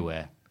went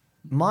nowhere.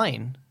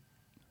 Mine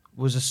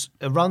was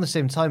around the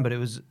same time, but it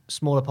was a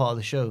smaller part of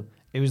the show.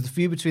 It was the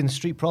feud between the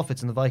Street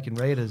Profits and the Viking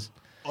Raiders.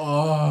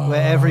 Oh.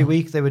 Where every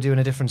week they were doing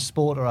a different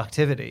sport or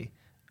activity.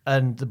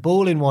 And the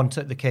bowling one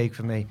took the cake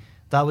for me.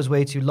 That was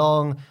way too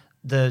long.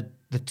 The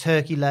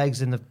turkey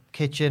legs in the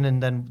kitchen,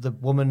 and then the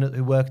woman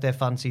who worked there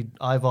fancied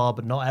Ivar,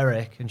 but not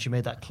Eric, and she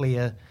made that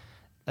clear.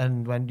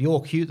 And went,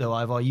 you're cute though,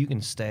 Ivar, you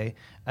can stay.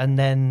 And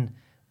then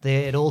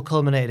it all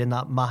culminated in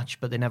that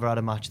match, but they never had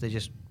a match. They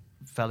just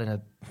fell in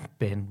a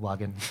bin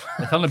wagon.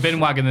 They fell in a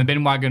bin wagon. In the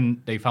bin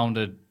wagon, they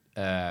founded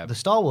the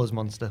Star Wars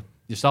monster.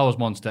 The Star Wars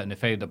monster, and it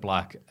faded to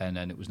black, and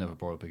then it was never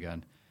brought up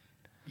again.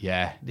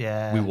 Yeah.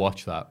 We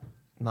watched that.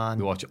 Man.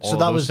 We watched all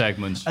those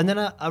segments. And then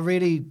I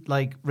really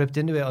ripped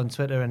into it on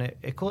Twitter, and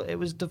it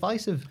was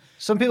divisive.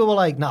 Some people were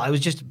like, "No, it was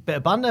just a bit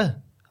of banter."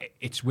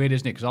 It's weird,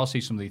 isn't it? Because I'll see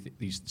some of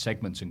these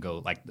segments and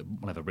go, like,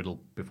 whenever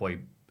Riddle, before he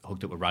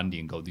hooked up with Randy,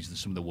 and go, these are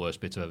some of the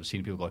worst bits I've ever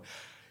seen. People go,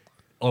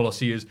 all I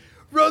see is,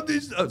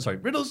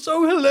 Riddle's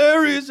so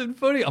hilarious and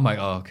funny. I'm like,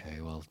 oh,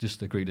 okay, well,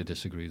 just agree to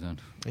disagree then.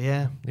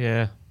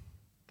 Yeah.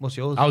 What's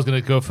yours? I was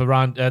going to go for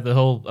the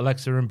whole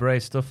Alexa and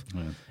Bray stuff.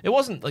 Yeah. It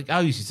wasn't like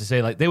I used to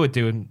say, like, they were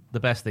doing the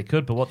best they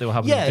could, but what they were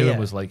having to do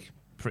was like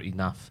pretty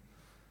naff.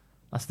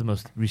 That's the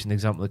most recent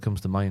example that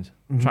comes to mind.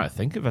 I'm trying to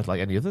think of it, like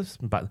any others.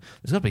 There's got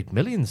to be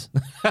millions.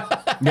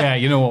 Yeah,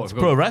 you know what? It's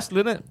pro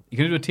wrestling, isn't it? You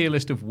can do a tier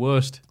list of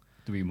worst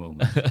WWE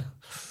moments.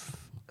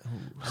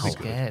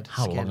 Scared.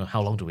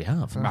 How long do we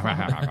have? And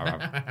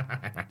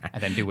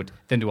then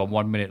do a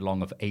 1 minute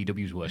long of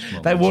AW's worst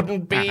moments. There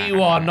wouldn't be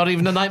one. Not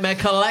even the Nightmare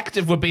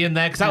Collective would be in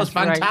there because that was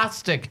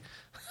fantastic.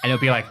 And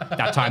it'll be like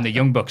that time the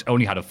Young Bucks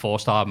only had a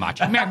 4-star match.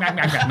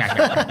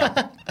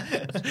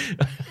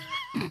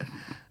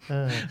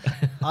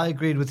 I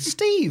agreed with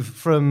Steve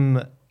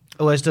from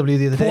OSW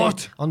the other day.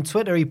 What? On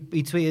Twitter, he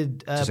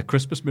tweeted It's a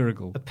Christmas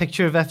miracle. A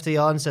picture of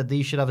FDR and said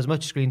these should have as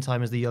much screen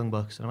time as the Young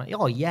Bucks. And I'm like,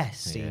 oh,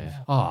 yes, Steve.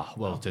 Yeah. Oh,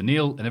 well, to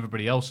Neil and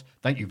everybody else,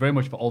 thank you very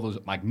much for all those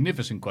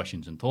magnificent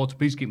questions and thoughts.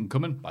 Please keep them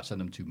coming by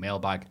sending them to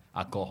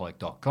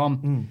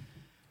mailbag@cultaholic.com.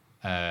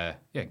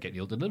 Get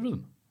Neil to deliver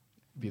them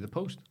via the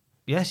post.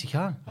 Yes, you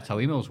can. That's how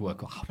emails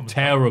work. Oh,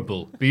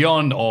 terrible.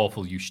 Beyond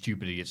awful, you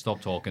stupid idiot.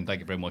 Stop talking. Thank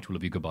you very much. We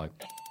love you. Goodbye.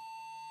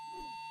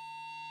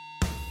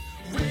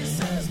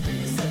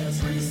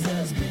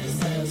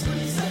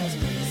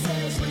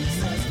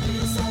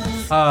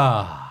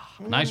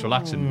 Nice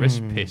relaxing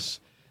wrist piss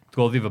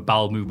to all the other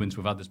bowel movements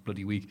we've had this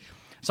bloody week.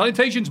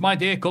 Salutations, my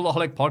dear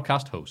Cultaholic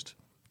podcast host.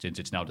 Since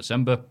it's now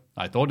December,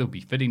 I thought it would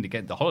be fitting to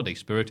get the holiday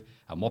spirit,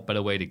 and what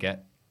better way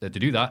to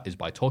do that is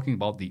by talking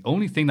about the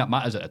only thing that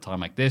matters at a time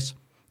like this.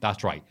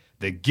 That's right,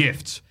 the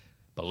gifts.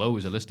 Below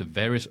is a list of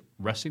various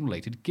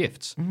wrestling-related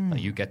gifts that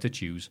you get to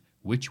choose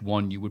which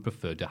one you would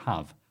prefer to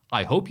have.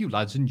 I hope you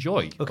lads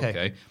enjoy.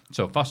 Okay.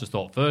 So fastest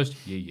thought first.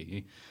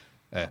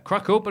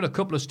 Crack open a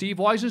couple of Steve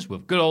Weisers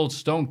with good old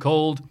Stone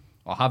Cold,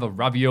 or have a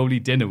ravioli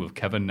dinner with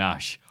Kevin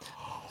Nash.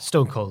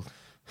 Stone Cold.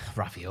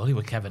 Ravioli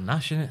with Kevin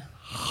Nash in it.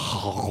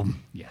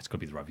 Yeah, it's got to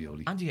be the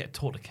ravioli. And you get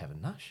taught to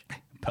Kevin Nash.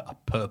 A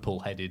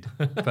purple-headed.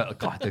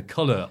 God, the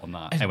colour on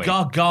that. It's Anyway,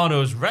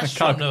 Gargano's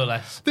restaurant, no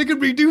less. they can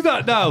redo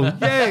that now.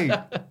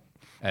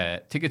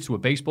 Yay! Tickets to a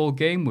baseball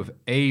game with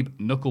Abe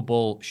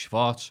Knuckleball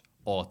Schwartz,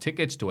 or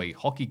tickets to a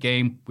hockey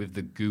game with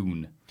the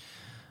Goon.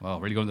 Wow,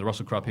 really going to the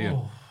Russell crap here.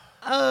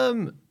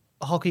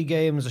 Hockey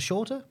games are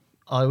shorter.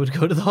 I would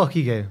go to the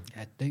hockey game.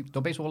 Yeah,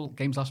 don't baseball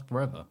games last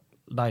forever?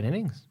 9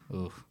 innings.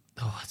 Oof.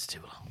 Oh, that's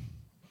too long.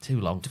 Too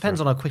long. Depends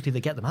on how quickly they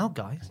get them out,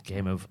 guys.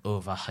 Game of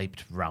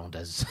overhyped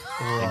rounders.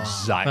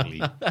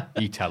 Exactly.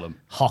 You tell them.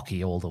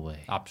 Hockey all the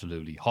way.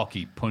 Absolutely.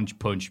 Hockey,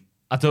 punch.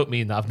 I don't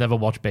mean that. I've never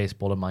watched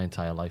baseball in my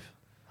entire life.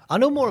 I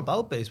know more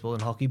about baseball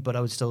than hockey, but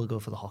I would still go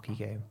for the hockey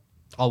game.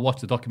 I'll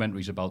watch the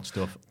documentaries about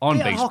stuff on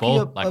Yeah, baseball,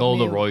 hockey like up all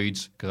the near-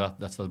 roids, because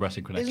that's the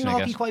wrestling connection, Isn't I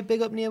hockey guess. quite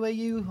big up near where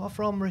you are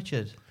from,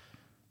 Richard?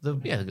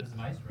 Yeah.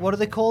 What are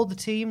they called? The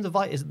team? The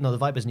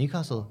Vipers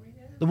Newcastle.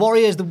 The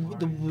Warriors, the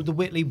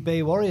Whitley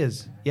Bay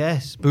Warriors.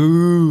 Yes.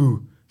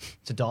 Boo.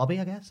 It's a derby,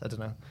 I guess. I don't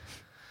know.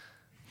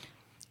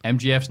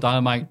 MJF's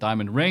Dynamite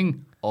Diamond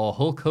Ring or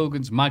Hulk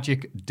Hogan's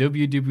Magic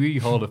WWE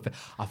Hall of Fame.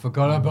 I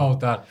forgot about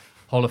that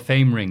Hall of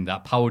Fame ring,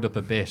 that powered up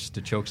abyss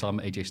to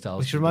chokeslam AJ Styles.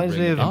 Which to the reminds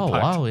ring me of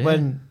Impact.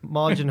 when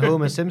Marge and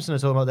Homer Simpson are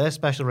talking about their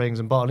special rings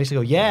and Bart and Lisa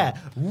go, yeah,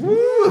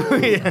 woo!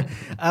 Yeah.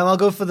 I'll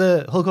go for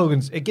the Hulk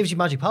Hogan's. It gives you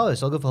magic powers,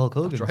 so I'll go for Hulk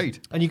Hogan's. That's right.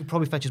 And you can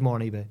probably fetch us more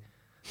on eBay.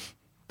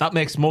 That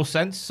makes more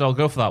sense, so I'll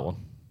go for that one.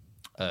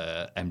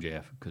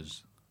 MJF,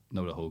 because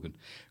no to Hogan.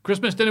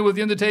 Christmas dinner with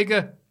The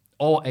Undertaker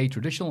or a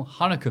traditional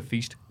Hanukkah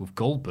feast with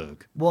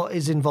Goldberg. What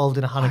is involved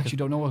in a I Hanukkah? actually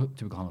don't know a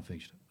typical Hanukkah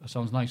feast. That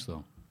sounds nice,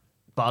 though.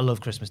 But I love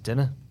Christmas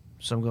dinner,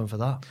 so I'm going for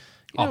that.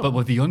 But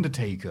with The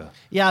Undertaker.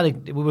 Yeah,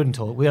 we wouldn't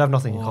talk. We'd have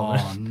nothing in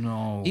common.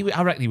 Oh, no.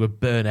 I reckon he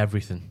would burn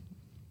everything.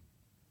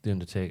 The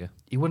Undertaker.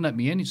 He wouldn't let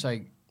me in. He's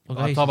like, Well,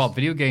 I guys, talk about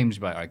video games. He'd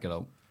be like, all right, get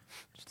out.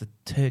 Just the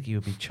turkey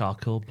would be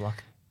charcoal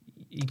black.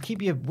 You'd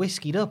keep you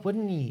whiskied up,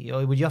 wouldn't you?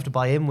 Or would you have to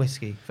buy him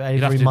whiskey for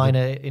You'd have every to-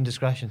 minor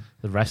indiscretion?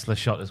 The wrestler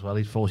shot as well.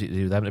 He'd force you to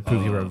do them to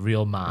prove you were a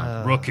real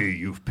man. Rookie,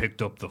 you've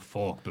picked up the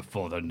fork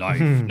before the knife.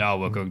 Now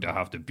we're going to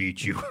have to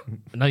beat you.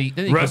 No,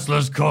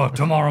 Wrestler's court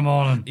tomorrow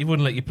morning. He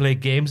wouldn't let you play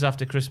games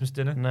after Christmas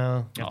dinner.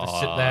 No. You have to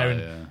sit there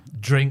and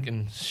drink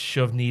and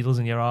shove needles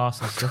in your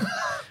arse and stuff.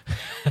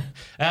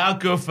 I'll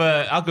go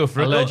for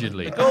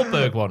Allegedly. a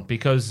Goldberg one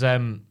because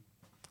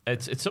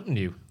it's something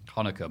new.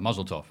 Hanukkah,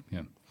 Mazel Tov.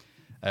 Yeah.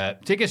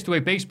 Tickets to a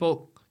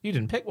baseball. You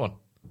didn't pick one.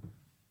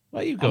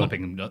 Where are you I'm going? not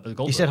picking Goldberg.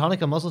 You said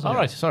Hanukkah Muzzle. All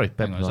right, sorry.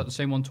 Hang on, is that the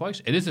same one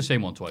twice? It is the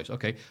same one twice.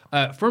 Okay.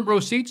 Front row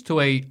seats to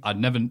a. I'd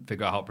never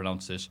figure out how to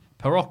pronounce this.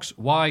 Perox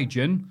Y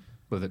Gin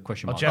with a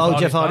question mark.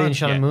 Jeff Hardy and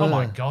Shannon Moore. Oh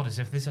my god, as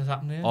if this has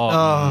happened here.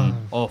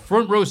 Or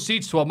front row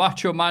seats to a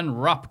Macho Man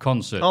rap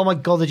concert. Oh my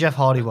god, the Jeff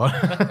Hardy one.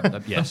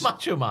 Yes.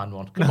 Macho Man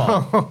one. Come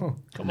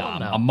on. Come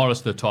on now. I'm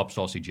Morris the Top,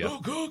 Saucy Jeff.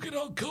 Hulk Hogan,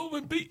 I'll come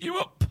and beat you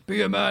up.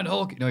 Be a man,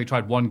 Hulk. No, he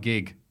tried one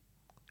gig,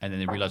 and then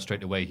they realised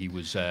straight away he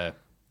was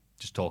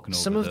just talking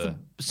over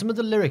Some of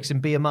the lyrics in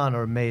Be a Man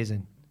are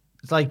amazing.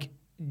 It's like,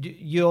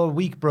 you're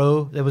weak,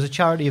 bro. There was a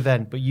charity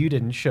event, but you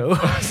didn't show.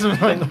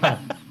 Something like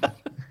that.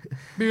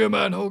 Be a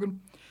man,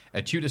 Hogan.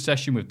 A tutor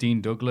session with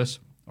Dean Douglas,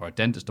 or a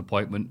dentist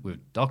appointment with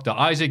Dr.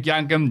 Isaac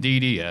Yankem,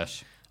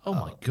 DDS. Oh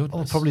my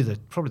goodness. Oh, probably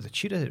the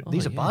tutor.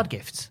 These are bad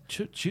gifts.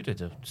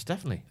 Tudor, it's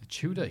definitely. A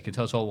tutor. You can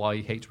tell us all why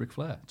he hates Ric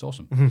Flair. It's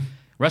awesome.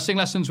 Wrestling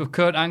lessons with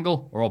Kurt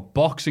Angle, or a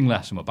boxing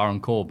lesson with Baron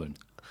Corbin.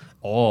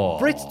 Oh.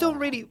 Brits don't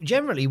really.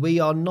 Generally, we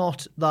are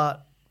not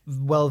that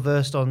well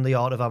versed on the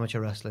art of amateur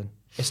wrestling.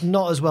 It's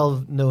not as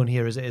well known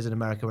here as it is in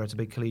America, where it's a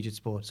big collegiate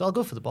sport. So I'll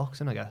go for the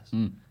boxing, I guess.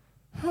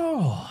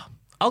 Oh,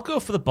 I'll go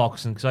for the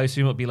boxing because I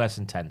assume it'll be less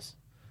intense.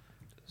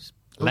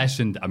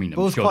 Lessened. I mean,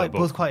 I'm sure they're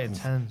both quite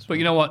intense. But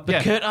you know what?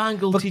 But Kurt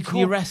Angle teaching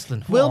you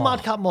wrestling. Will Oh,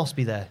 Madcap Moss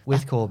be there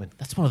with Corbin?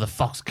 That's one of the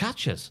Fox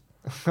catchers.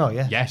 Oh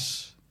yeah.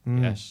 Yes.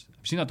 Yes.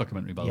 Have you seen that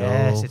documentary, by the way?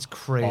 Yes, it's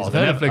crazy. Oh, the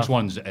Netflix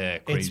one's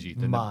crazy.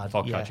 The mad,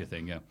 Foxcatcher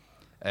thing, yeah.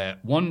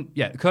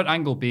 Kurt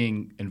Angle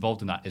being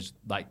involved in that is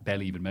like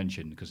barely even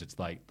mentioned because it's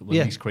like the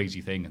least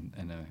crazy thing.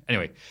 And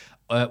anyway,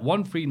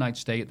 one free night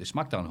stay at the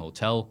SmackDown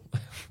Hotel.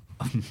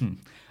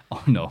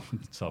 Oh no,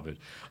 stop it.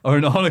 Or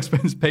an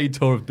all-expense paid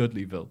tour of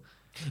Dudleyville.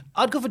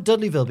 I'd go for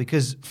Dudleyville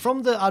because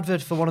from the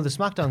advert for one of the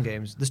SmackDown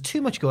games, there's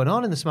too much going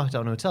on in the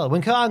SmackDown Hotel.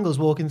 When Kurt Angle's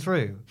walking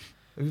through,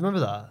 you remember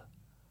that?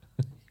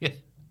 Yeah.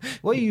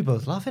 What are you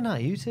both laughing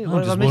at? You two?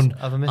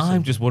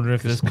 I'm just wondering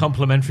if there's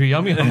complimentary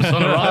yummy on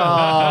arrival.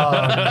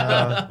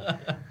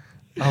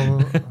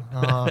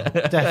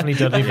 Definitely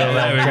Dudleyville.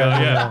 There we go,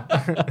 yeah.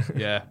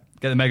 Yeah.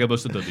 Get the Mega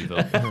Buster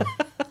Dudleyville.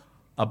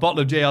 A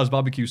bottle of JR's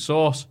barbecue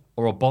sauce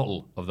or a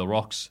bottle of The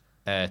Rock's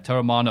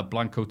Terramana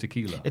Blanco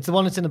tequila. It's the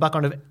one that's in the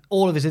background of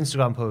all of his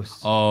Instagram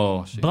posts.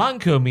 Oh, see.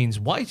 Blanco means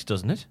white,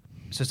 doesn't it?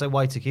 So it's like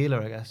white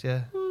tequila, I guess,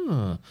 yeah.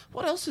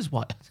 What else is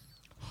white?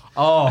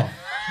 Oh,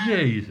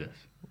 Jesus.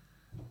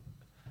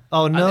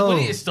 Oh, no. We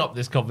need to stop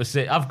this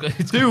conversation.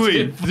 Do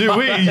we?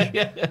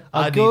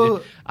 I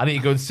need to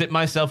go and sit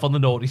myself on the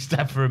naughty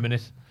step for a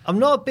minute. I'm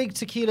not a big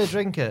tequila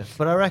drinker,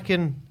 but I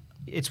reckon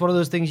it's one of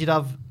those things you'd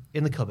have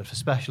in the cupboard for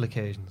special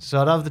occasions.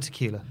 So I'd have the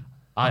tequila.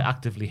 I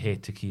actively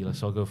hate tequila,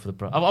 so I'll go for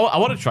the... I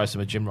want to try some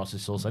of Jim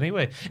Ross's sauce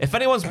anyway. If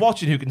anyone's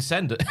watching who can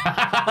send it...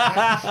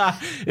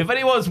 if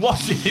anyone's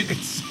watching who can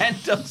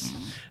send us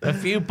a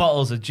few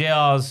bottles of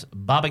JR's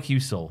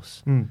barbecue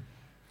sauce,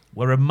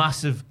 we're a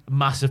massive,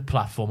 massive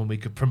platform and we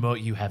could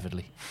promote you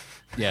heavily.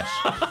 Yes.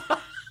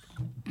 I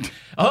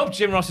hope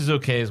Jim Ross is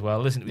okay as well.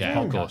 Listen to his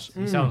podcast. Of course.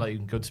 You sound like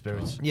you're in good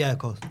spirits. Yeah, of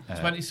course.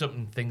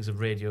 20-something things of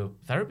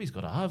radiotherapy's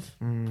got to have.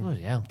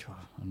 Bloody hell.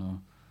 I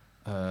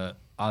know.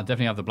 I'll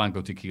definitely have the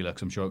Blanco tequila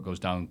because I'm sure it goes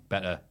down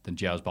better than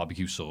JR's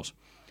barbecue sauce.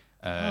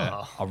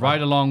 I'll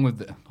ride along with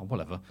the... Oh,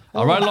 whatever.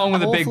 I'll ride along with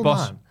the big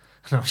boss...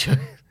 No, sure.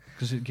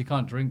 Because you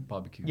can't drink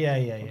barbecue.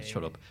 Yeah.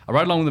 Shut up. I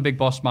ride along with the big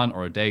boss man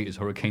or a day is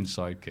Hurricane's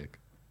sidekick.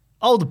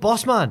 Oh, the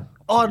boss man.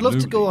 Oh, I'd love to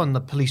Absolutely. go on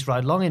the police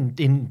ride along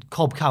in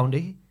Cobb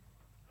County.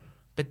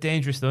 Bit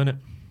dangerous, though, isn't it?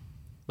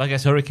 I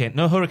guess Hurricane...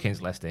 No,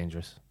 Hurricane's less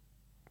dangerous.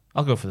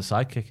 I'll go for the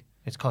sidekick.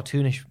 It's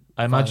cartoonish.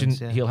 I imagine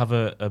violence, yeah. he'll have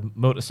a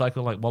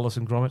motorcycle like Wallace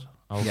and Gromit.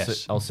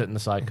 Yes. I'll sit in the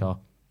sidecar.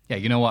 Yeah,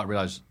 you know what? I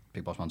realise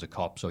Big Boss Man's a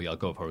cop, so yeah, I'll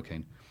go with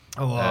Hurricane.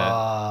 Oh,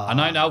 A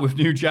night out with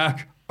New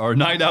Jack or a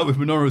night out with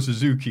Minoru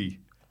Suzuki.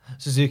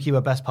 Suzuki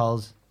were best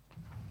pals.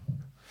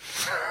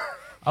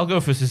 I'll go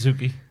for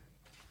Suzuki. Do you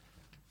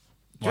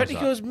Why's reckon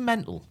he that? goes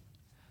mental?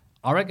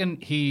 I reckon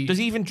he... Does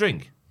he even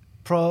drink?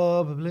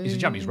 Probably. He's a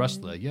Japanese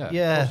wrestler, yeah.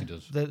 Yeah. Of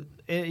course he does.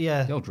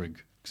 Yeah. They'll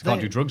drink. 'Cause they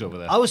can't do drugs over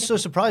there. I was so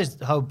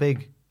surprised how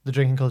big the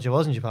drinking culture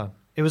was in Japan.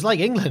 It was like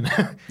England.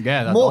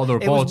 Yeah, that's all the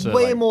reports It are was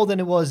way like- more than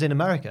it was in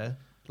America.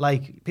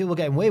 Like, people were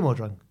getting way more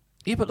drunk.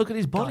 Yeah, but look at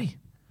his body.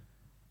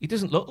 He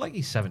doesn't look like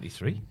he's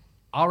 73.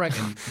 I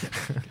reckon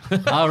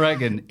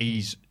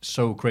he's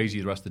so crazy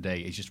the rest of the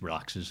day, he just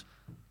relaxes,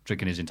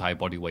 drinking his entire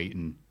body weight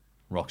and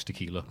rocks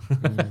tequila.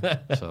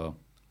 So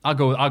I'll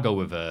go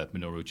with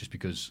Minoru just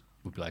because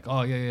we'll be like,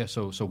 oh yeah.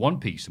 So One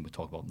Piece, and we'll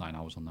talk about 9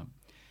 hours on that.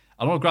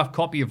 An autographed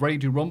copy of Ready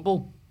to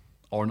Rumble,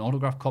 or an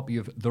autographed copy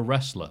of The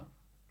Wrestler.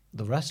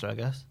 The wrestler, I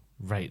guess.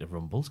 Ready to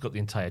Rumble's got the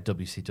entire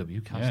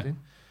WCW casting.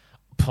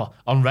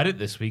 On Reddit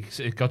this week,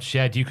 it got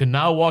shared. You can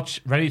now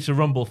watch Ready to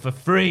Rumble for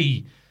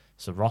free.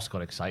 So Ross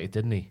got excited,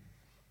 didn't he?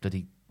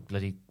 Bloody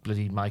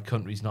my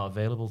country's not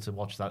available to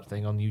watch that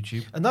thing on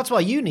YouTube. And that's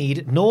why you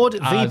need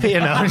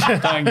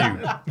NordVPN. Thank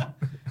you.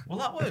 Will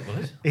that work,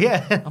 will it?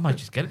 Yeah. I might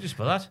just get it just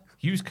for that.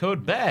 Use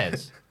code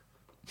BEARS.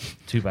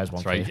 2 bears,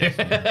 one That's free.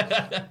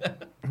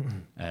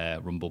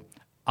 right. Rumble.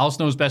 Al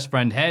Snow's best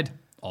friend Head,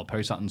 or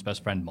Perry Saturn's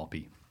best friend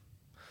Moppy.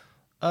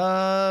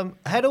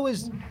 Head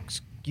always...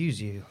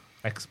 Excuse you.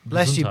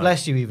 Bless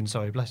you even.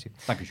 Sorry, bless you.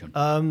 Thank you,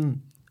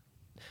 Sean.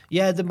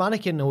 Yeah, the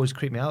mannequin always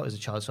creeped me out as a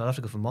child, so I'd have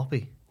to go for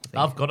Moppy.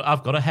 I've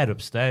got a head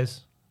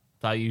upstairs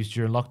that I used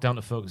during lockdown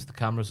to focus the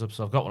cameras up,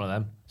 so I've got one of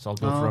them. So I'll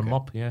go for a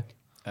mop, yeah.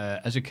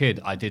 As a kid,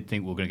 I did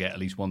think we were going to get at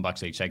least one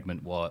backstage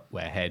segment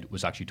where Head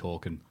was actually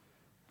talking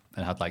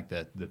and had like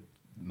the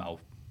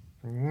mouth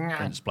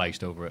and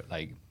spliced over it,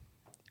 like,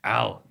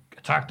 Al,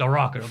 attack the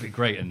Rock, it'll be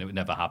great. And it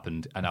never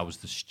happened, and I was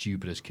the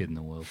stupidest kid in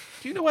the world.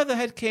 Do you know where the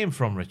head came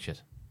from, Richard?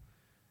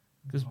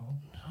 Because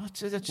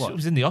it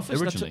was in the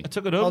office. Originally? I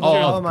took it home.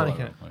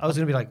 Mannequin. I was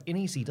going to be like, in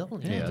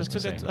ECW. Yeah, I was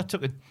gonna say. I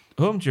took it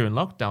home during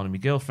lockdown, and my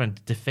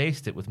girlfriend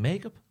defaced it with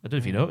makeup. I don't know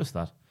if you noticed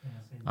that.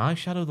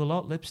 Eyeshadow, the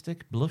lot,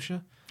 lipstick,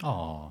 blusher.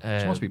 Oh,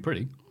 it must be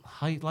pretty.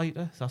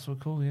 Highlighter, that's what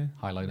we call it, yeah.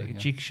 Highlighter, like a yeah.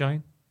 cheek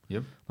shine.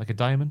 Yep. Like a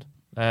diamond.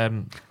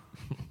 I'm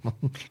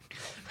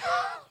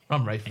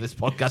ready for this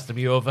podcast to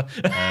be over.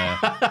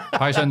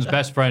 Perry Saturn's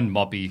best friend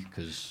Moppy,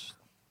 because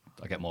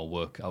I get more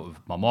work out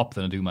of my mop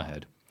than I do my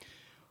head.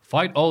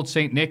 Fight old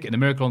Saint Nick in a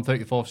Miracle on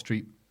 34th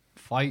Street.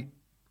 Fight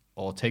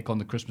or take on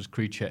the Christmas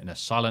creature in a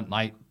Silent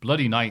Night,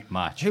 Bloody Night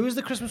match. Who is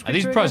the Christmas Are creature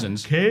these again?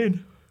 presents?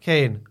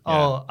 Kane.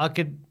 Oh, I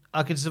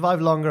could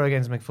survive longer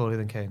against Mick Foley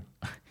than Kane.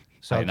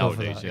 So I'll go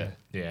for nowadays, that,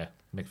 Yeah,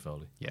 Mick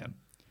Foley. Yeah.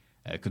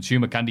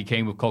 Consume a candy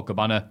cane with Colt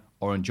Cabana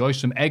or enjoy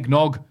some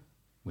eggnog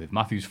with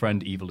Matthew's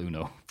friend Eva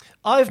Luno.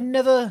 I've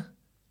never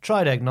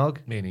tried eggnog.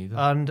 Me neither.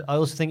 And I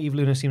also think Eva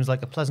Luna seems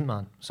like a pleasant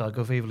man, so I'd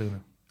go for Eva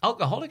Luna.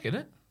 Alcoholic, isn't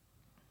it?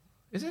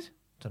 Is it?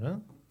 Don't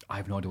know. I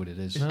have no idea what it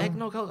is. Is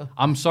eggnog alcohol?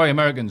 I'm sorry,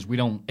 Americans, we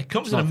don't... It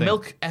comes it's in not a thing.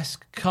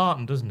 milk-esque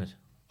carton, doesn't it?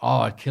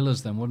 Oh, it'd kill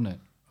us then, wouldn't it?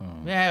 Oh.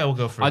 Yeah, we'll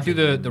go for it. I'd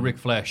do the Ric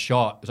Flair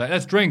shot. It's like,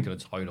 let's drink. And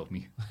it's hide off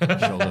me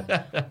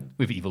shoulder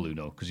with Eva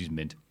Luno because he's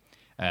mint.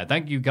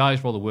 Thank you guys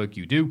for all the work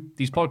you do.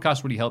 These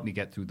podcasts really help me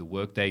get through the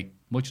workday.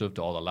 Much love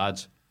to all the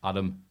lads.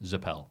 Adam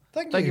Zappel.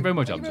 Thank you very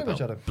much, Thank Adam you very Zappel.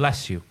 much, Adam.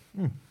 Bless you.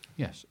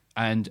 Yes.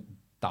 And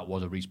that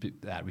was a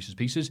Reese's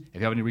Pieces.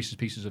 If you have any Reese's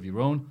Pieces of your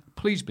own,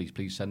 please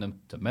send them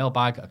to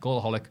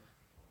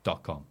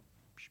mailbag@cultaholic.com.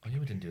 Oh, yeah,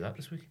 we didn't do that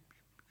this week.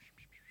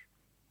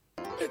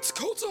 It's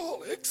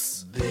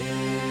Cultaholics.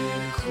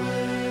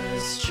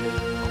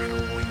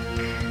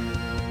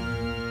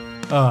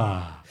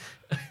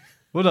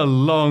 What a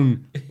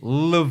long,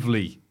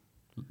 lovely,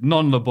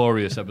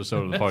 non-laborious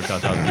episode of the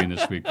podcast has been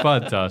this week.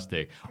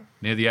 Fantastic.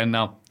 Near the end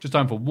now. Just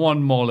time for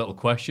one more little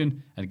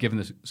question. And given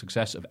the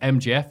success of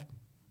MJF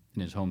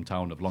in his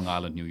hometown of Long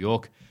Island, New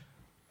York,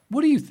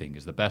 what do you think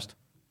is the best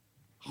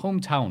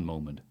hometown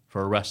moment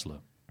for a wrestler.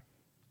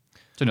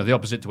 So, the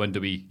opposite to when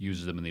WWE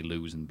uses them and they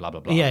lose and blah, blah,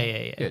 blah.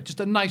 Yeah. Just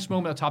a nice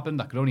moment that's happened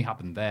that could only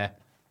happen there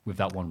with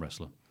that one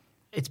wrestler.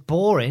 It's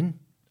boring,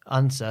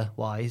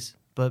 answer-wise,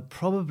 but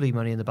probably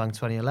Money in the Bank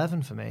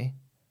 2011 for me.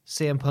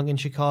 CM Punk in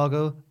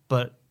Chicago,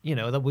 but,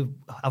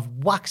 I've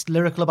waxed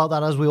lyrical about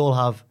that, as we all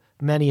have,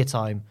 many a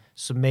time.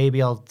 So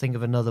maybe I'll think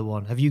of another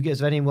one.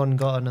 Has anyone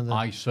got another?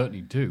 I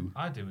certainly do.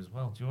 I do as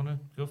well. Do you want to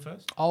go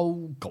first?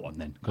 Oh, go on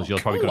then, because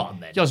yours probably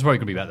going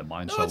to be better than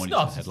mine. No, so it's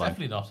not. It's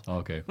definitely not.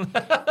 Okay.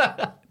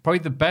 Probably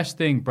the best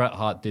thing Bret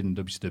Hart did in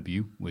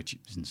WCW, which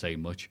isn't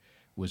saying much,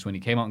 was when he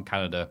came out in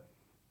Canada.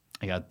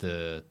 He had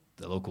the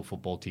local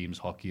football team's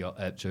hockey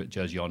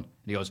jersey on, and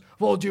he goes,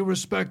 "With all due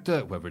respect,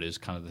 whoever it is,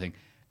 kind of the thing.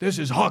 This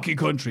is hockey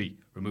country."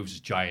 Removes his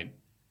giant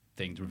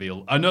thing to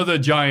reveal another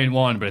giant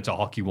one, but it's a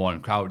hockey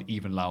one. Crowd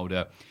even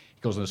louder.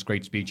 He goes on this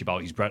great speech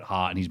about he's Bret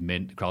Hart and he's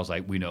mint. The crowd's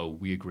like, "We know,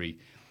 we agree."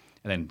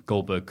 And then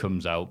Goldberg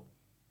comes out,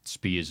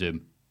 spears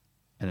him,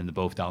 and then they're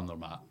both down their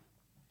mat.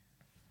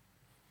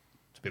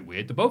 It's a bit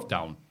weird. They're both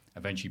down.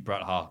 Eventually,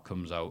 Bret Hart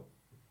comes out,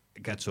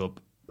 gets up,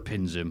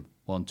 pins him.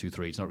 1, 2,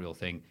 3. It's not a real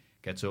thing.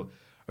 Gets up,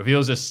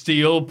 reveals a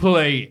steel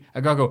plate.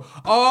 I gotta go,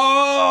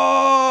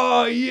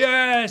 "Oh,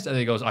 yes!" And then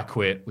he goes, "I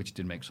quit," which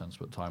didn't make sense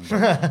at the time.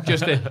 But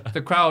just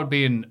the crowd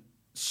being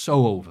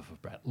so over for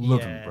Bret,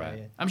 loving Bret.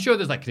 Yeah. I'm sure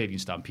there's like Canadian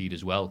Stampede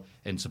as well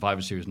in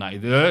Survivor Series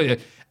 90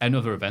 and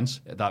other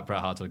events that Bret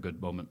Hart had a good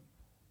moment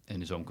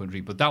in his own country.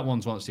 But that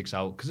one's one that sticks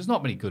out because there's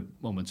not many good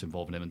moments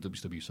involving him in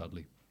WCW,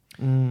 sadly.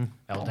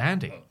 El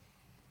Dandy.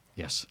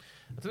 Yes.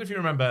 I don't know if you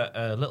remember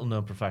a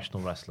little-known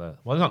professional wrestler.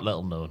 Well, not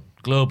little-known,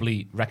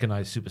 globally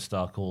recognised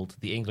superstar called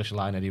the English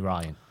Lion Eddie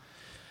Ryan.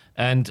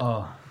 And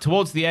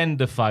towards the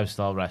end of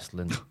 5-Star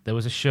Wrestling, there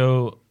was a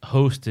show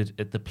hosted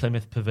at the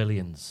Plymouth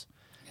Pavilions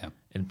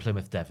in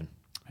Plymouth, Devon,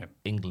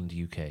 England,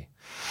 UK.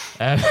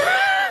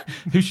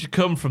 Who should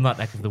come from that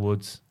neck of the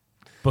woods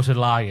but a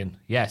lion?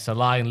 Yes, a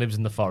lion lives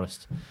in the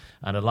forest,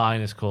 and a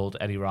lion is called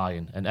Eddie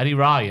Ryan. And Eddie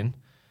Ryan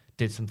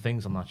did some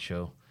things on that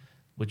show,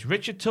 which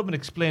Richard Tubman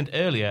explained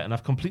earlier, and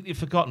I've completely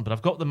forgotten, but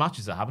I've got the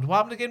matches that happened. What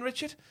happened again,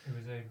 Richard? It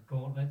was a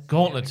gauntlet.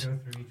 Gauntlet. You had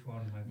to go through each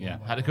one.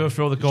 Had to go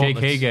through all the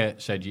gauntlets. Jake Hager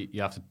said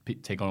you have to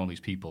take on all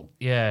these people.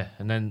 Yeah,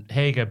 and then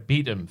Hager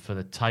beat him for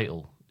the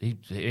title.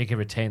 Hager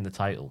retained the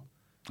title.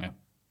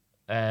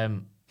 Because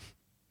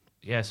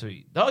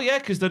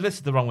they're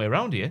listed the wrong way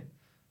around here.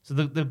 So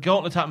the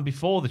gauntlet happened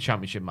before the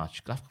championship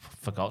match. I've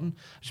forgotten.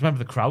 I just remember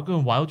the crowd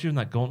going wild during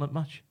that gauntlet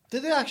match.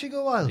 Did they actually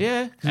go wild?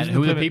 Yeah. And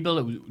who were the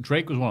people?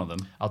 Drake was one of them.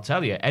 I'll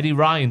tell you. Eddie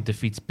Ryan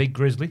defeats Big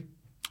Grizzly.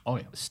 Oh,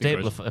 yeah.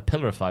 A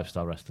pillar of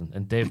 5-Star Wrestling.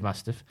 And Dave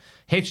Mastiff.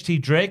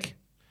 HT Drake.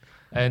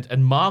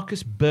 And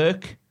Marcus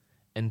Burke.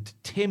 And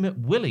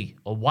Tim Willie.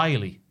 Or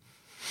Wiley.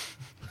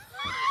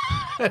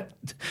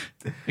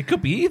 It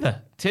could be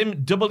either.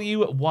 Tim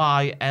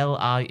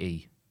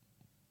W-Y-L-I-E.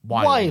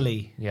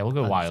 Wiley. Yeah, we'll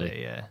go Wiley.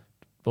 Say, yeah.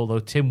 Although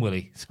Tim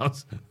Willie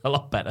sounds a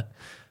lot better.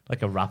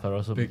 Like a rapper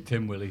or something. Big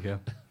Tim Willie, yeah.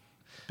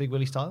 Big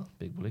Willie style?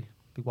 Big Willie.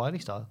 Big Wiley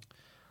style.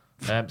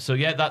 So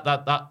yeah,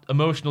 that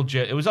emotional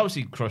journey. It was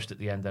obviously crushed at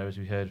the end there, as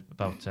we heard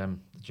about the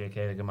Jake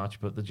Hager match,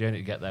 but the journey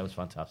to get there was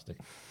fantastic.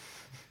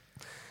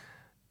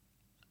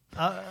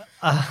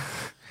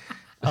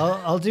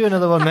 I'll do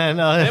another one then.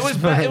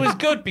 It was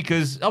good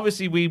because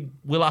obviously we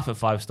laugh at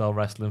 5-Star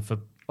Wrestling for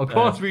of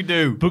course we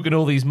do booking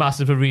all these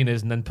massive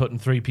arenas and then putting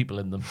 3 people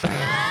in them.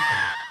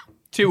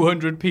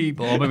 200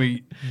 people, or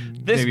maybe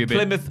this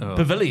Plymouth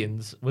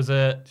Pavilions was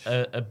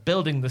a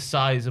building the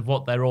size of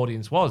what their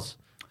audience was.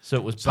 So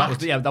it was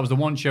packed. That was the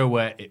one show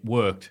where it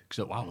worked.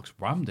 Because, wow, it looks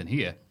rammed in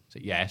here. So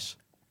yes,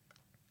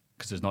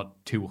 because there's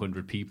not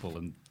 200 people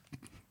in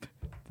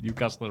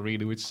Newcastle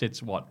Arena, which sits,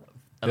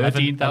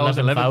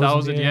 13,000,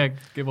 11,000, yeah,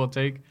 give or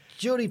take.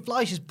 Jody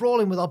Fleisch is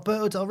brawling with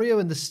Alberto Del Rio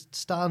in the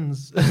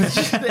stands. It's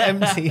just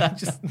empty.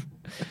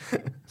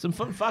 Some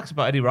fun facts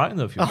about Eddie Ryan,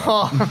 though, if you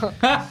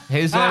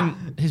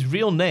want. His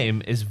real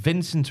name is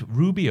Vincent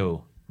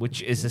Rubio,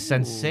 which is a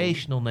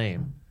sensational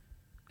name.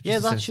 Yeah,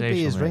 that should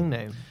be his ring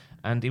name.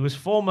 And he was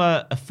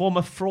a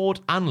former fraud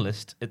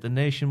analyst at the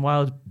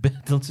Nationwide...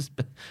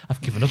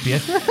 I've given up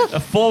here. A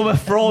former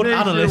fraud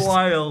analyst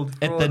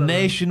at the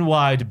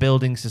Nationwide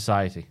Building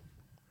Society.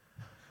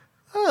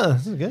 Oh,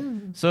 that's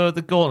good. So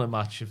the gauntlet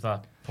match of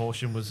that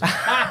portion was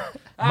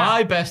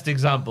my best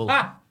example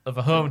of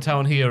a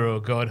hometown hero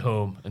going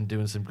home and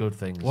doing some good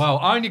things. Wow,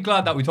 aren't you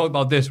glad that we talked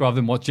about this rather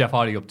than what's Jeff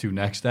Hardy up to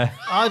next?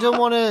 I don't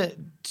want to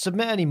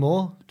submit any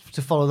more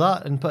to follow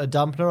that and put a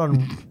dampener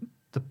on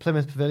the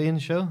Plymouth Pavilion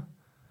show.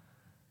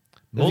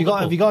 Have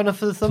you got enough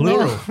for the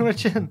thumbnail,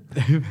 Richard?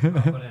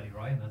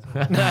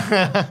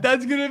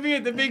 That's going to be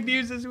it, the big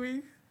news this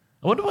week.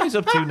 I wonder what he's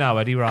up to now,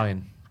 Eddie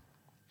Ryan.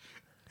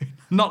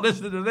 Not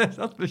listening to this,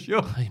 that's for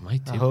sure. He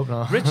might do. I hope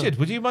not. Richard,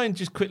 would you mind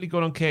just quickly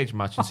going on Cage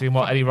Match and seeing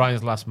what Eddie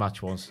Ryan's last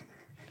match was?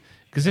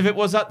 Because if it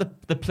was at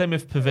the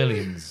Plymouth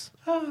Pavilions,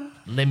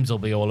 limbs will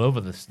be all over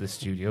this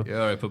studio.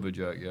 Yeah, all right, Papa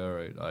Jack. Yeah, all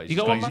right. You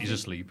got one, he's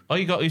asleep. Oh,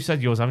 you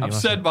said yours, haven't you? I've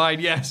said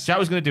mine, yes. Jack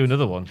was going to do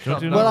another one.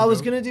 I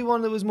was going to do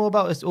one that was more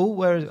about this. Oh,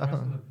 where is...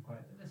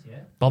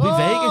 Bobby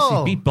Vegas.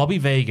 He beat Bobby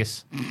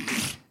Vegas.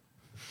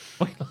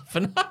 for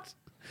that.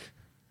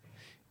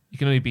 You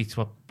can only beat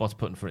what's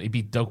put in front. He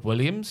beat Doug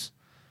Williams.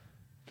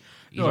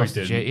 No, he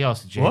didn't. He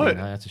lost to Jamie. What?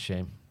 No, that's a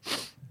shame.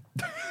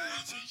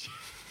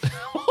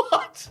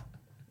 What?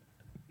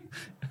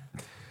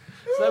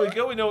 So there we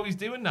go. We know what he's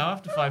doing now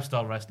after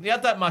 5-star wrestling. He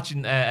had that match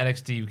in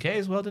NXT UK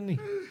as well, didn't he?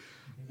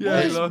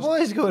 Yeah,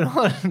 What is going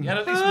on? He had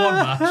at least one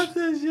match.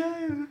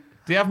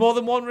 Do you have more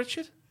than one,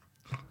 Richard?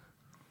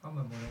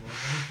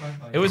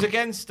 It was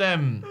against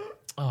who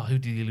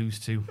did he lose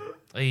to?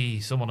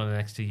 Someone on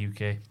NXT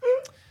UK.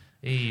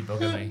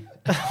 Bugger me.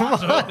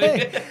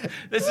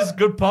 This is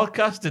good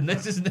podcasting,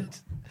 this, isn't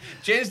it?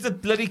 Change the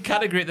bloody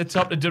category at the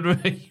top to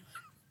WWE.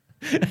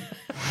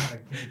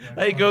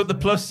 There you go, the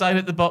plus sign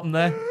at the bottom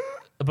there.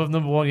 Above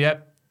number 1,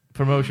 yep.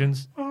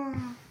 Promotions.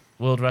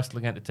 World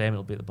Wrestling Entertainment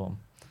will be at the bottom.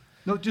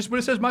 No, just when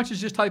it says matches,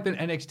 just type in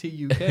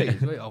NXT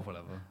UK. Oh,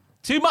 whatever.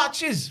 2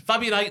 matches.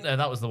 Fabian Eichner,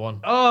 that was the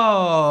one.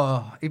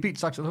 Oh, he beat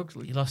Saxon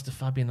Huxley. He lost to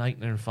Fabian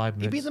Eichner in 5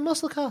 minutes. He beat the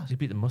Muscle Cast. He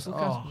beat the Muscle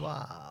Cast. Oh,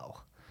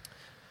 wow.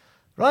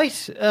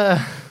 Right.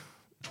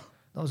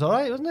 That was all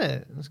right, wasn't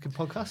it? It was a good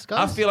podcast,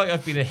 guys. I feel like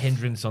I've been a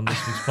hindrance on this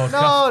week's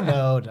podcast.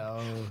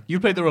 No. You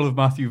played the role of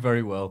Matthew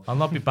very well. I'll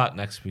not be back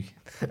next week.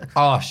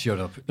 Oh, shut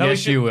up. No,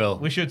 yes, you will.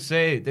 We should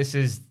say this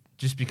is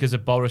just because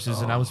of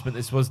Boris's announcement.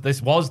 This was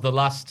the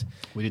last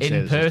We did say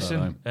in this last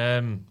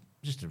person.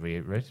 Just to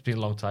reiterate, it's been a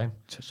long time.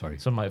 Sorry.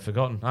 Some might have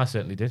forgotten. I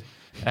certainly did.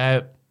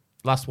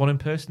 Last one in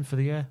person for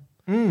the year.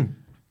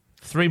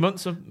 3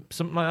 months of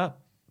something like that.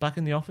 Back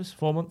in the office.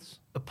 4 months.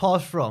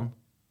 Apart from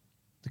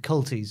the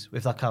Culties,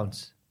 if that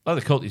counts. Oh,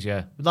 the Culties,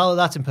 yeah.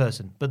 That's in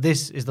person. But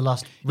this is the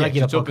last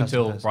regular it's up podcast in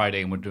until person.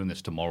 Friday, and we're doing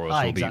this tomorrow. So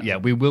exactly.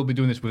 we will be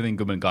doing this within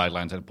government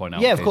guidelines. I'd point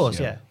out. Yeah, of course,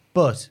 yeah.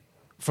 But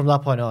from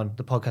that point on,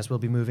 the podcast will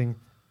be moving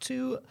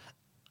to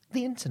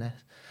the internet.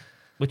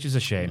 Which is a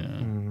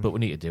shame, but we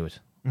need to do it.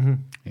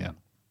 Yeah.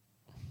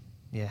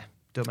 Yeah,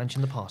 don't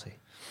mention the party.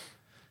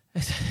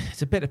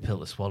 It's a bitter pill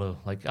to swallow.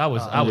 Like I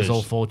was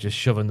all for just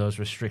shoving those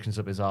restrictions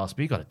up his arse,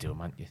 but you got to do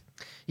them, aren't you?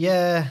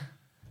 Yeah.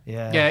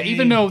 Yeah,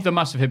 even though they're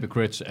massive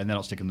hypocrites and they're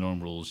not sticking their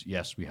own rules,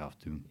 yes, we have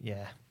to.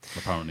 Yeah.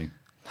 Apparently.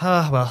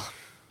 Well.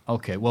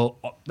 Okay, well,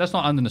 let's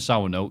not end on a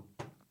sour note.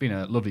 Been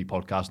a lovely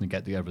podcast and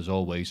get together as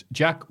always.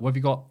 Jack, what have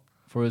you got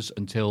for us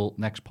until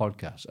next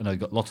podcast? I know you've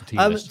got lots of team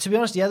lists. To be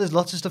honest, there's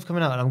lots of stuff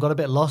coming out, and I've got a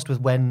bit lost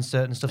with when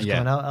certain stuff's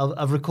coming out.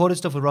 I've recorded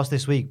stuff with Ross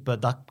this week,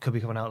 but that could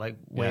be coming out like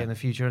way in the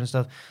future and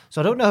stuff.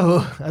 So I don't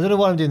know. I don't know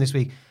what I'm doing this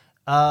week.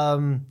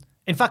 In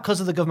fact, because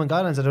of the government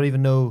guidelines, I don't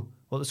even know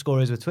what the score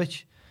is with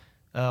Twitch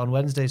on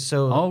Wednesdays.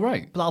 So,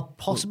 but I'll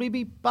possibly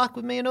be back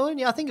with me and Owen.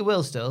 Yeah, I think it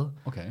will still.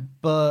 Okay.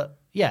 But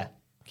yeah,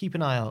 keep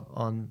an eye out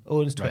on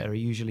Owen's Twitter. Right.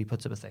 He usually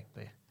puts up a thing.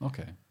 But yeah.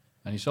 Okay.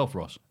 And yourself,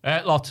 Ross?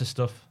 Lots of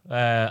stuff.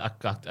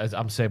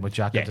 I'm saying with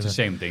Jack. Yeah, it's the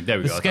same thing. There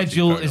we go. The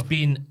schedule is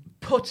being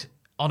put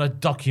on a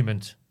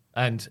document,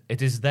 and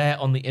it is there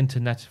on the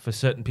internet for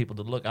certain people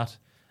to look at,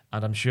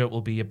 and I'm sure it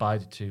will be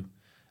abided to,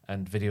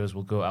 and videos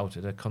will go out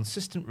at a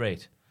consistent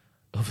rate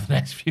over the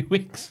next few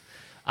weeks.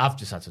 I've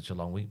just had such a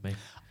long week, mate.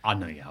 I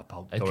know you have,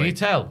 pal. Can you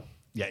tell?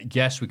 Yeah,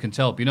 yes, we can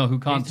tell. But you know who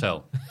can't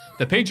tell?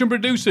 The Patreon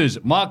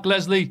producers, Mark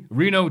Leslie,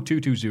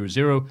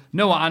 Reno2200,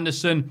 Noah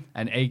Anderson,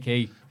 and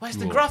AK. Where's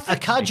the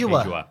graphic?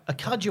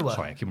 Akadjua.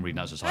 Sorry, I keep reading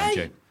that as a sign,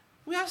 Jay.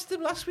 We asked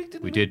him last week,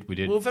 didn't we? We did.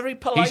 We were very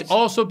polite. He's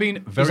also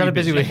been very He's had a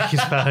busy week.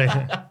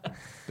 But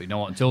you know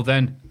what? Until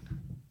then,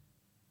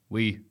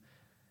 we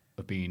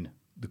have been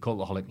the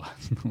Cultaholic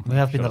lads. We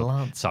have been the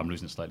lads. So I'm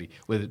losing it slightly.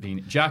 With it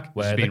being Jack,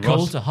 we're the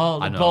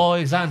Cultaholic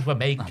boys, and we're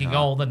making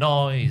all the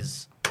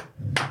noise.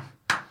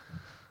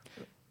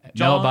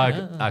 Mailbag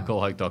at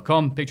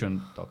cultaholic.com,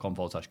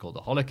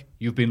 patreon.com/cultaholic.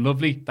 You've been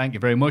lovely. Thank you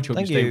very much. Hope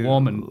you stay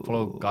warm and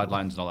follow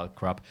guidelines and all that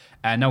crap.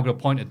 And now we're going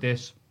to point at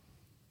this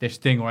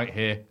thing right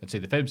here. Let's say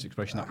the famous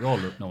expression that we all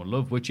know and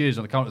love, which is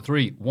on the count of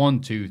 3. 1,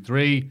 2,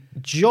 3.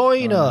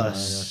 Join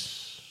us.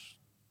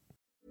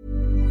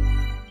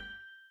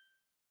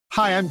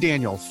 Hi, I'm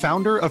Daniel,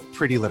 founder of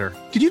Pretty Litter.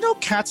 Did you know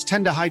cats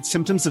tend to hide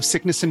symptoms of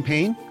sickness and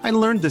pain? I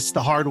learned this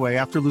the hard way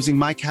after losing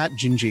my cat,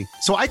 Gingy.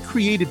 So I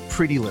created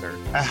Pretty Litter,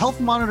 a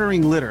health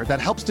monitoring litter that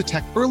helps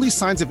detect early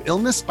signs of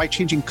illness by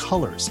changing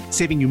colors,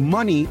 saving you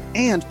money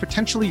and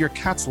potentially your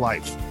cat's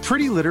life.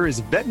 Pretty Litter is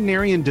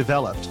veterinarian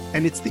developed,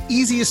 and it's the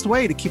easiest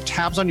way to keep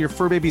tabs on your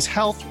fur baby's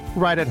health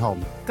right at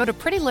home. Go to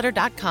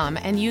prettylitter.com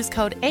and use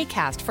code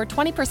ACAST for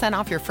 20%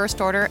 off your first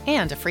order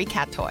and a free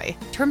cat toy.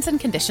 Terms and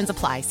conditions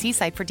apply. See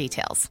site for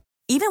details.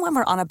 Even when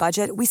we're on a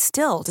budget, we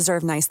still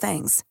deserve nice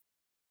things.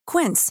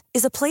 Quince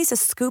is a place to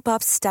scoop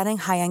up stunning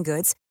high-end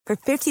goods for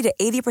 50 to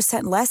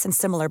 80% less than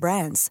similar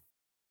brands.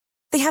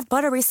 They have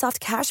buttery soft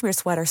cashmere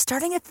sweaters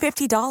starting at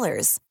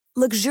 $50,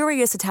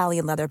 luxurious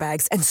Italian leather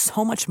bags, and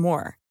so much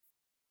more.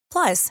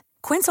 Plus,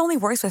 Quince only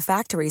works with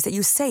factories that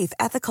use safe,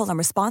 ethical, and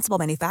responsible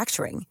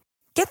manufacturing.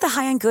 Get the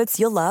high-end goods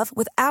you'll love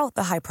without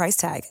the high price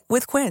tag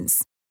with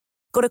Quince.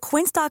 Go to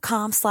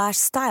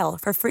quince.com/style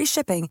for free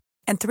shipping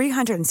and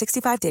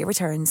 365-day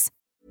returns.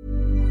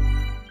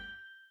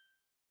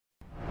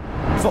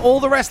 For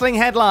all the wrestling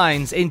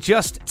headlines in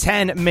just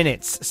 10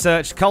 minutes,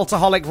 search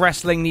Cultaholic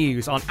Wrestling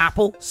News on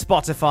Apple,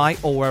 Spotify,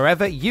 or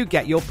wherever you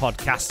get your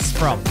podcasts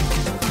from.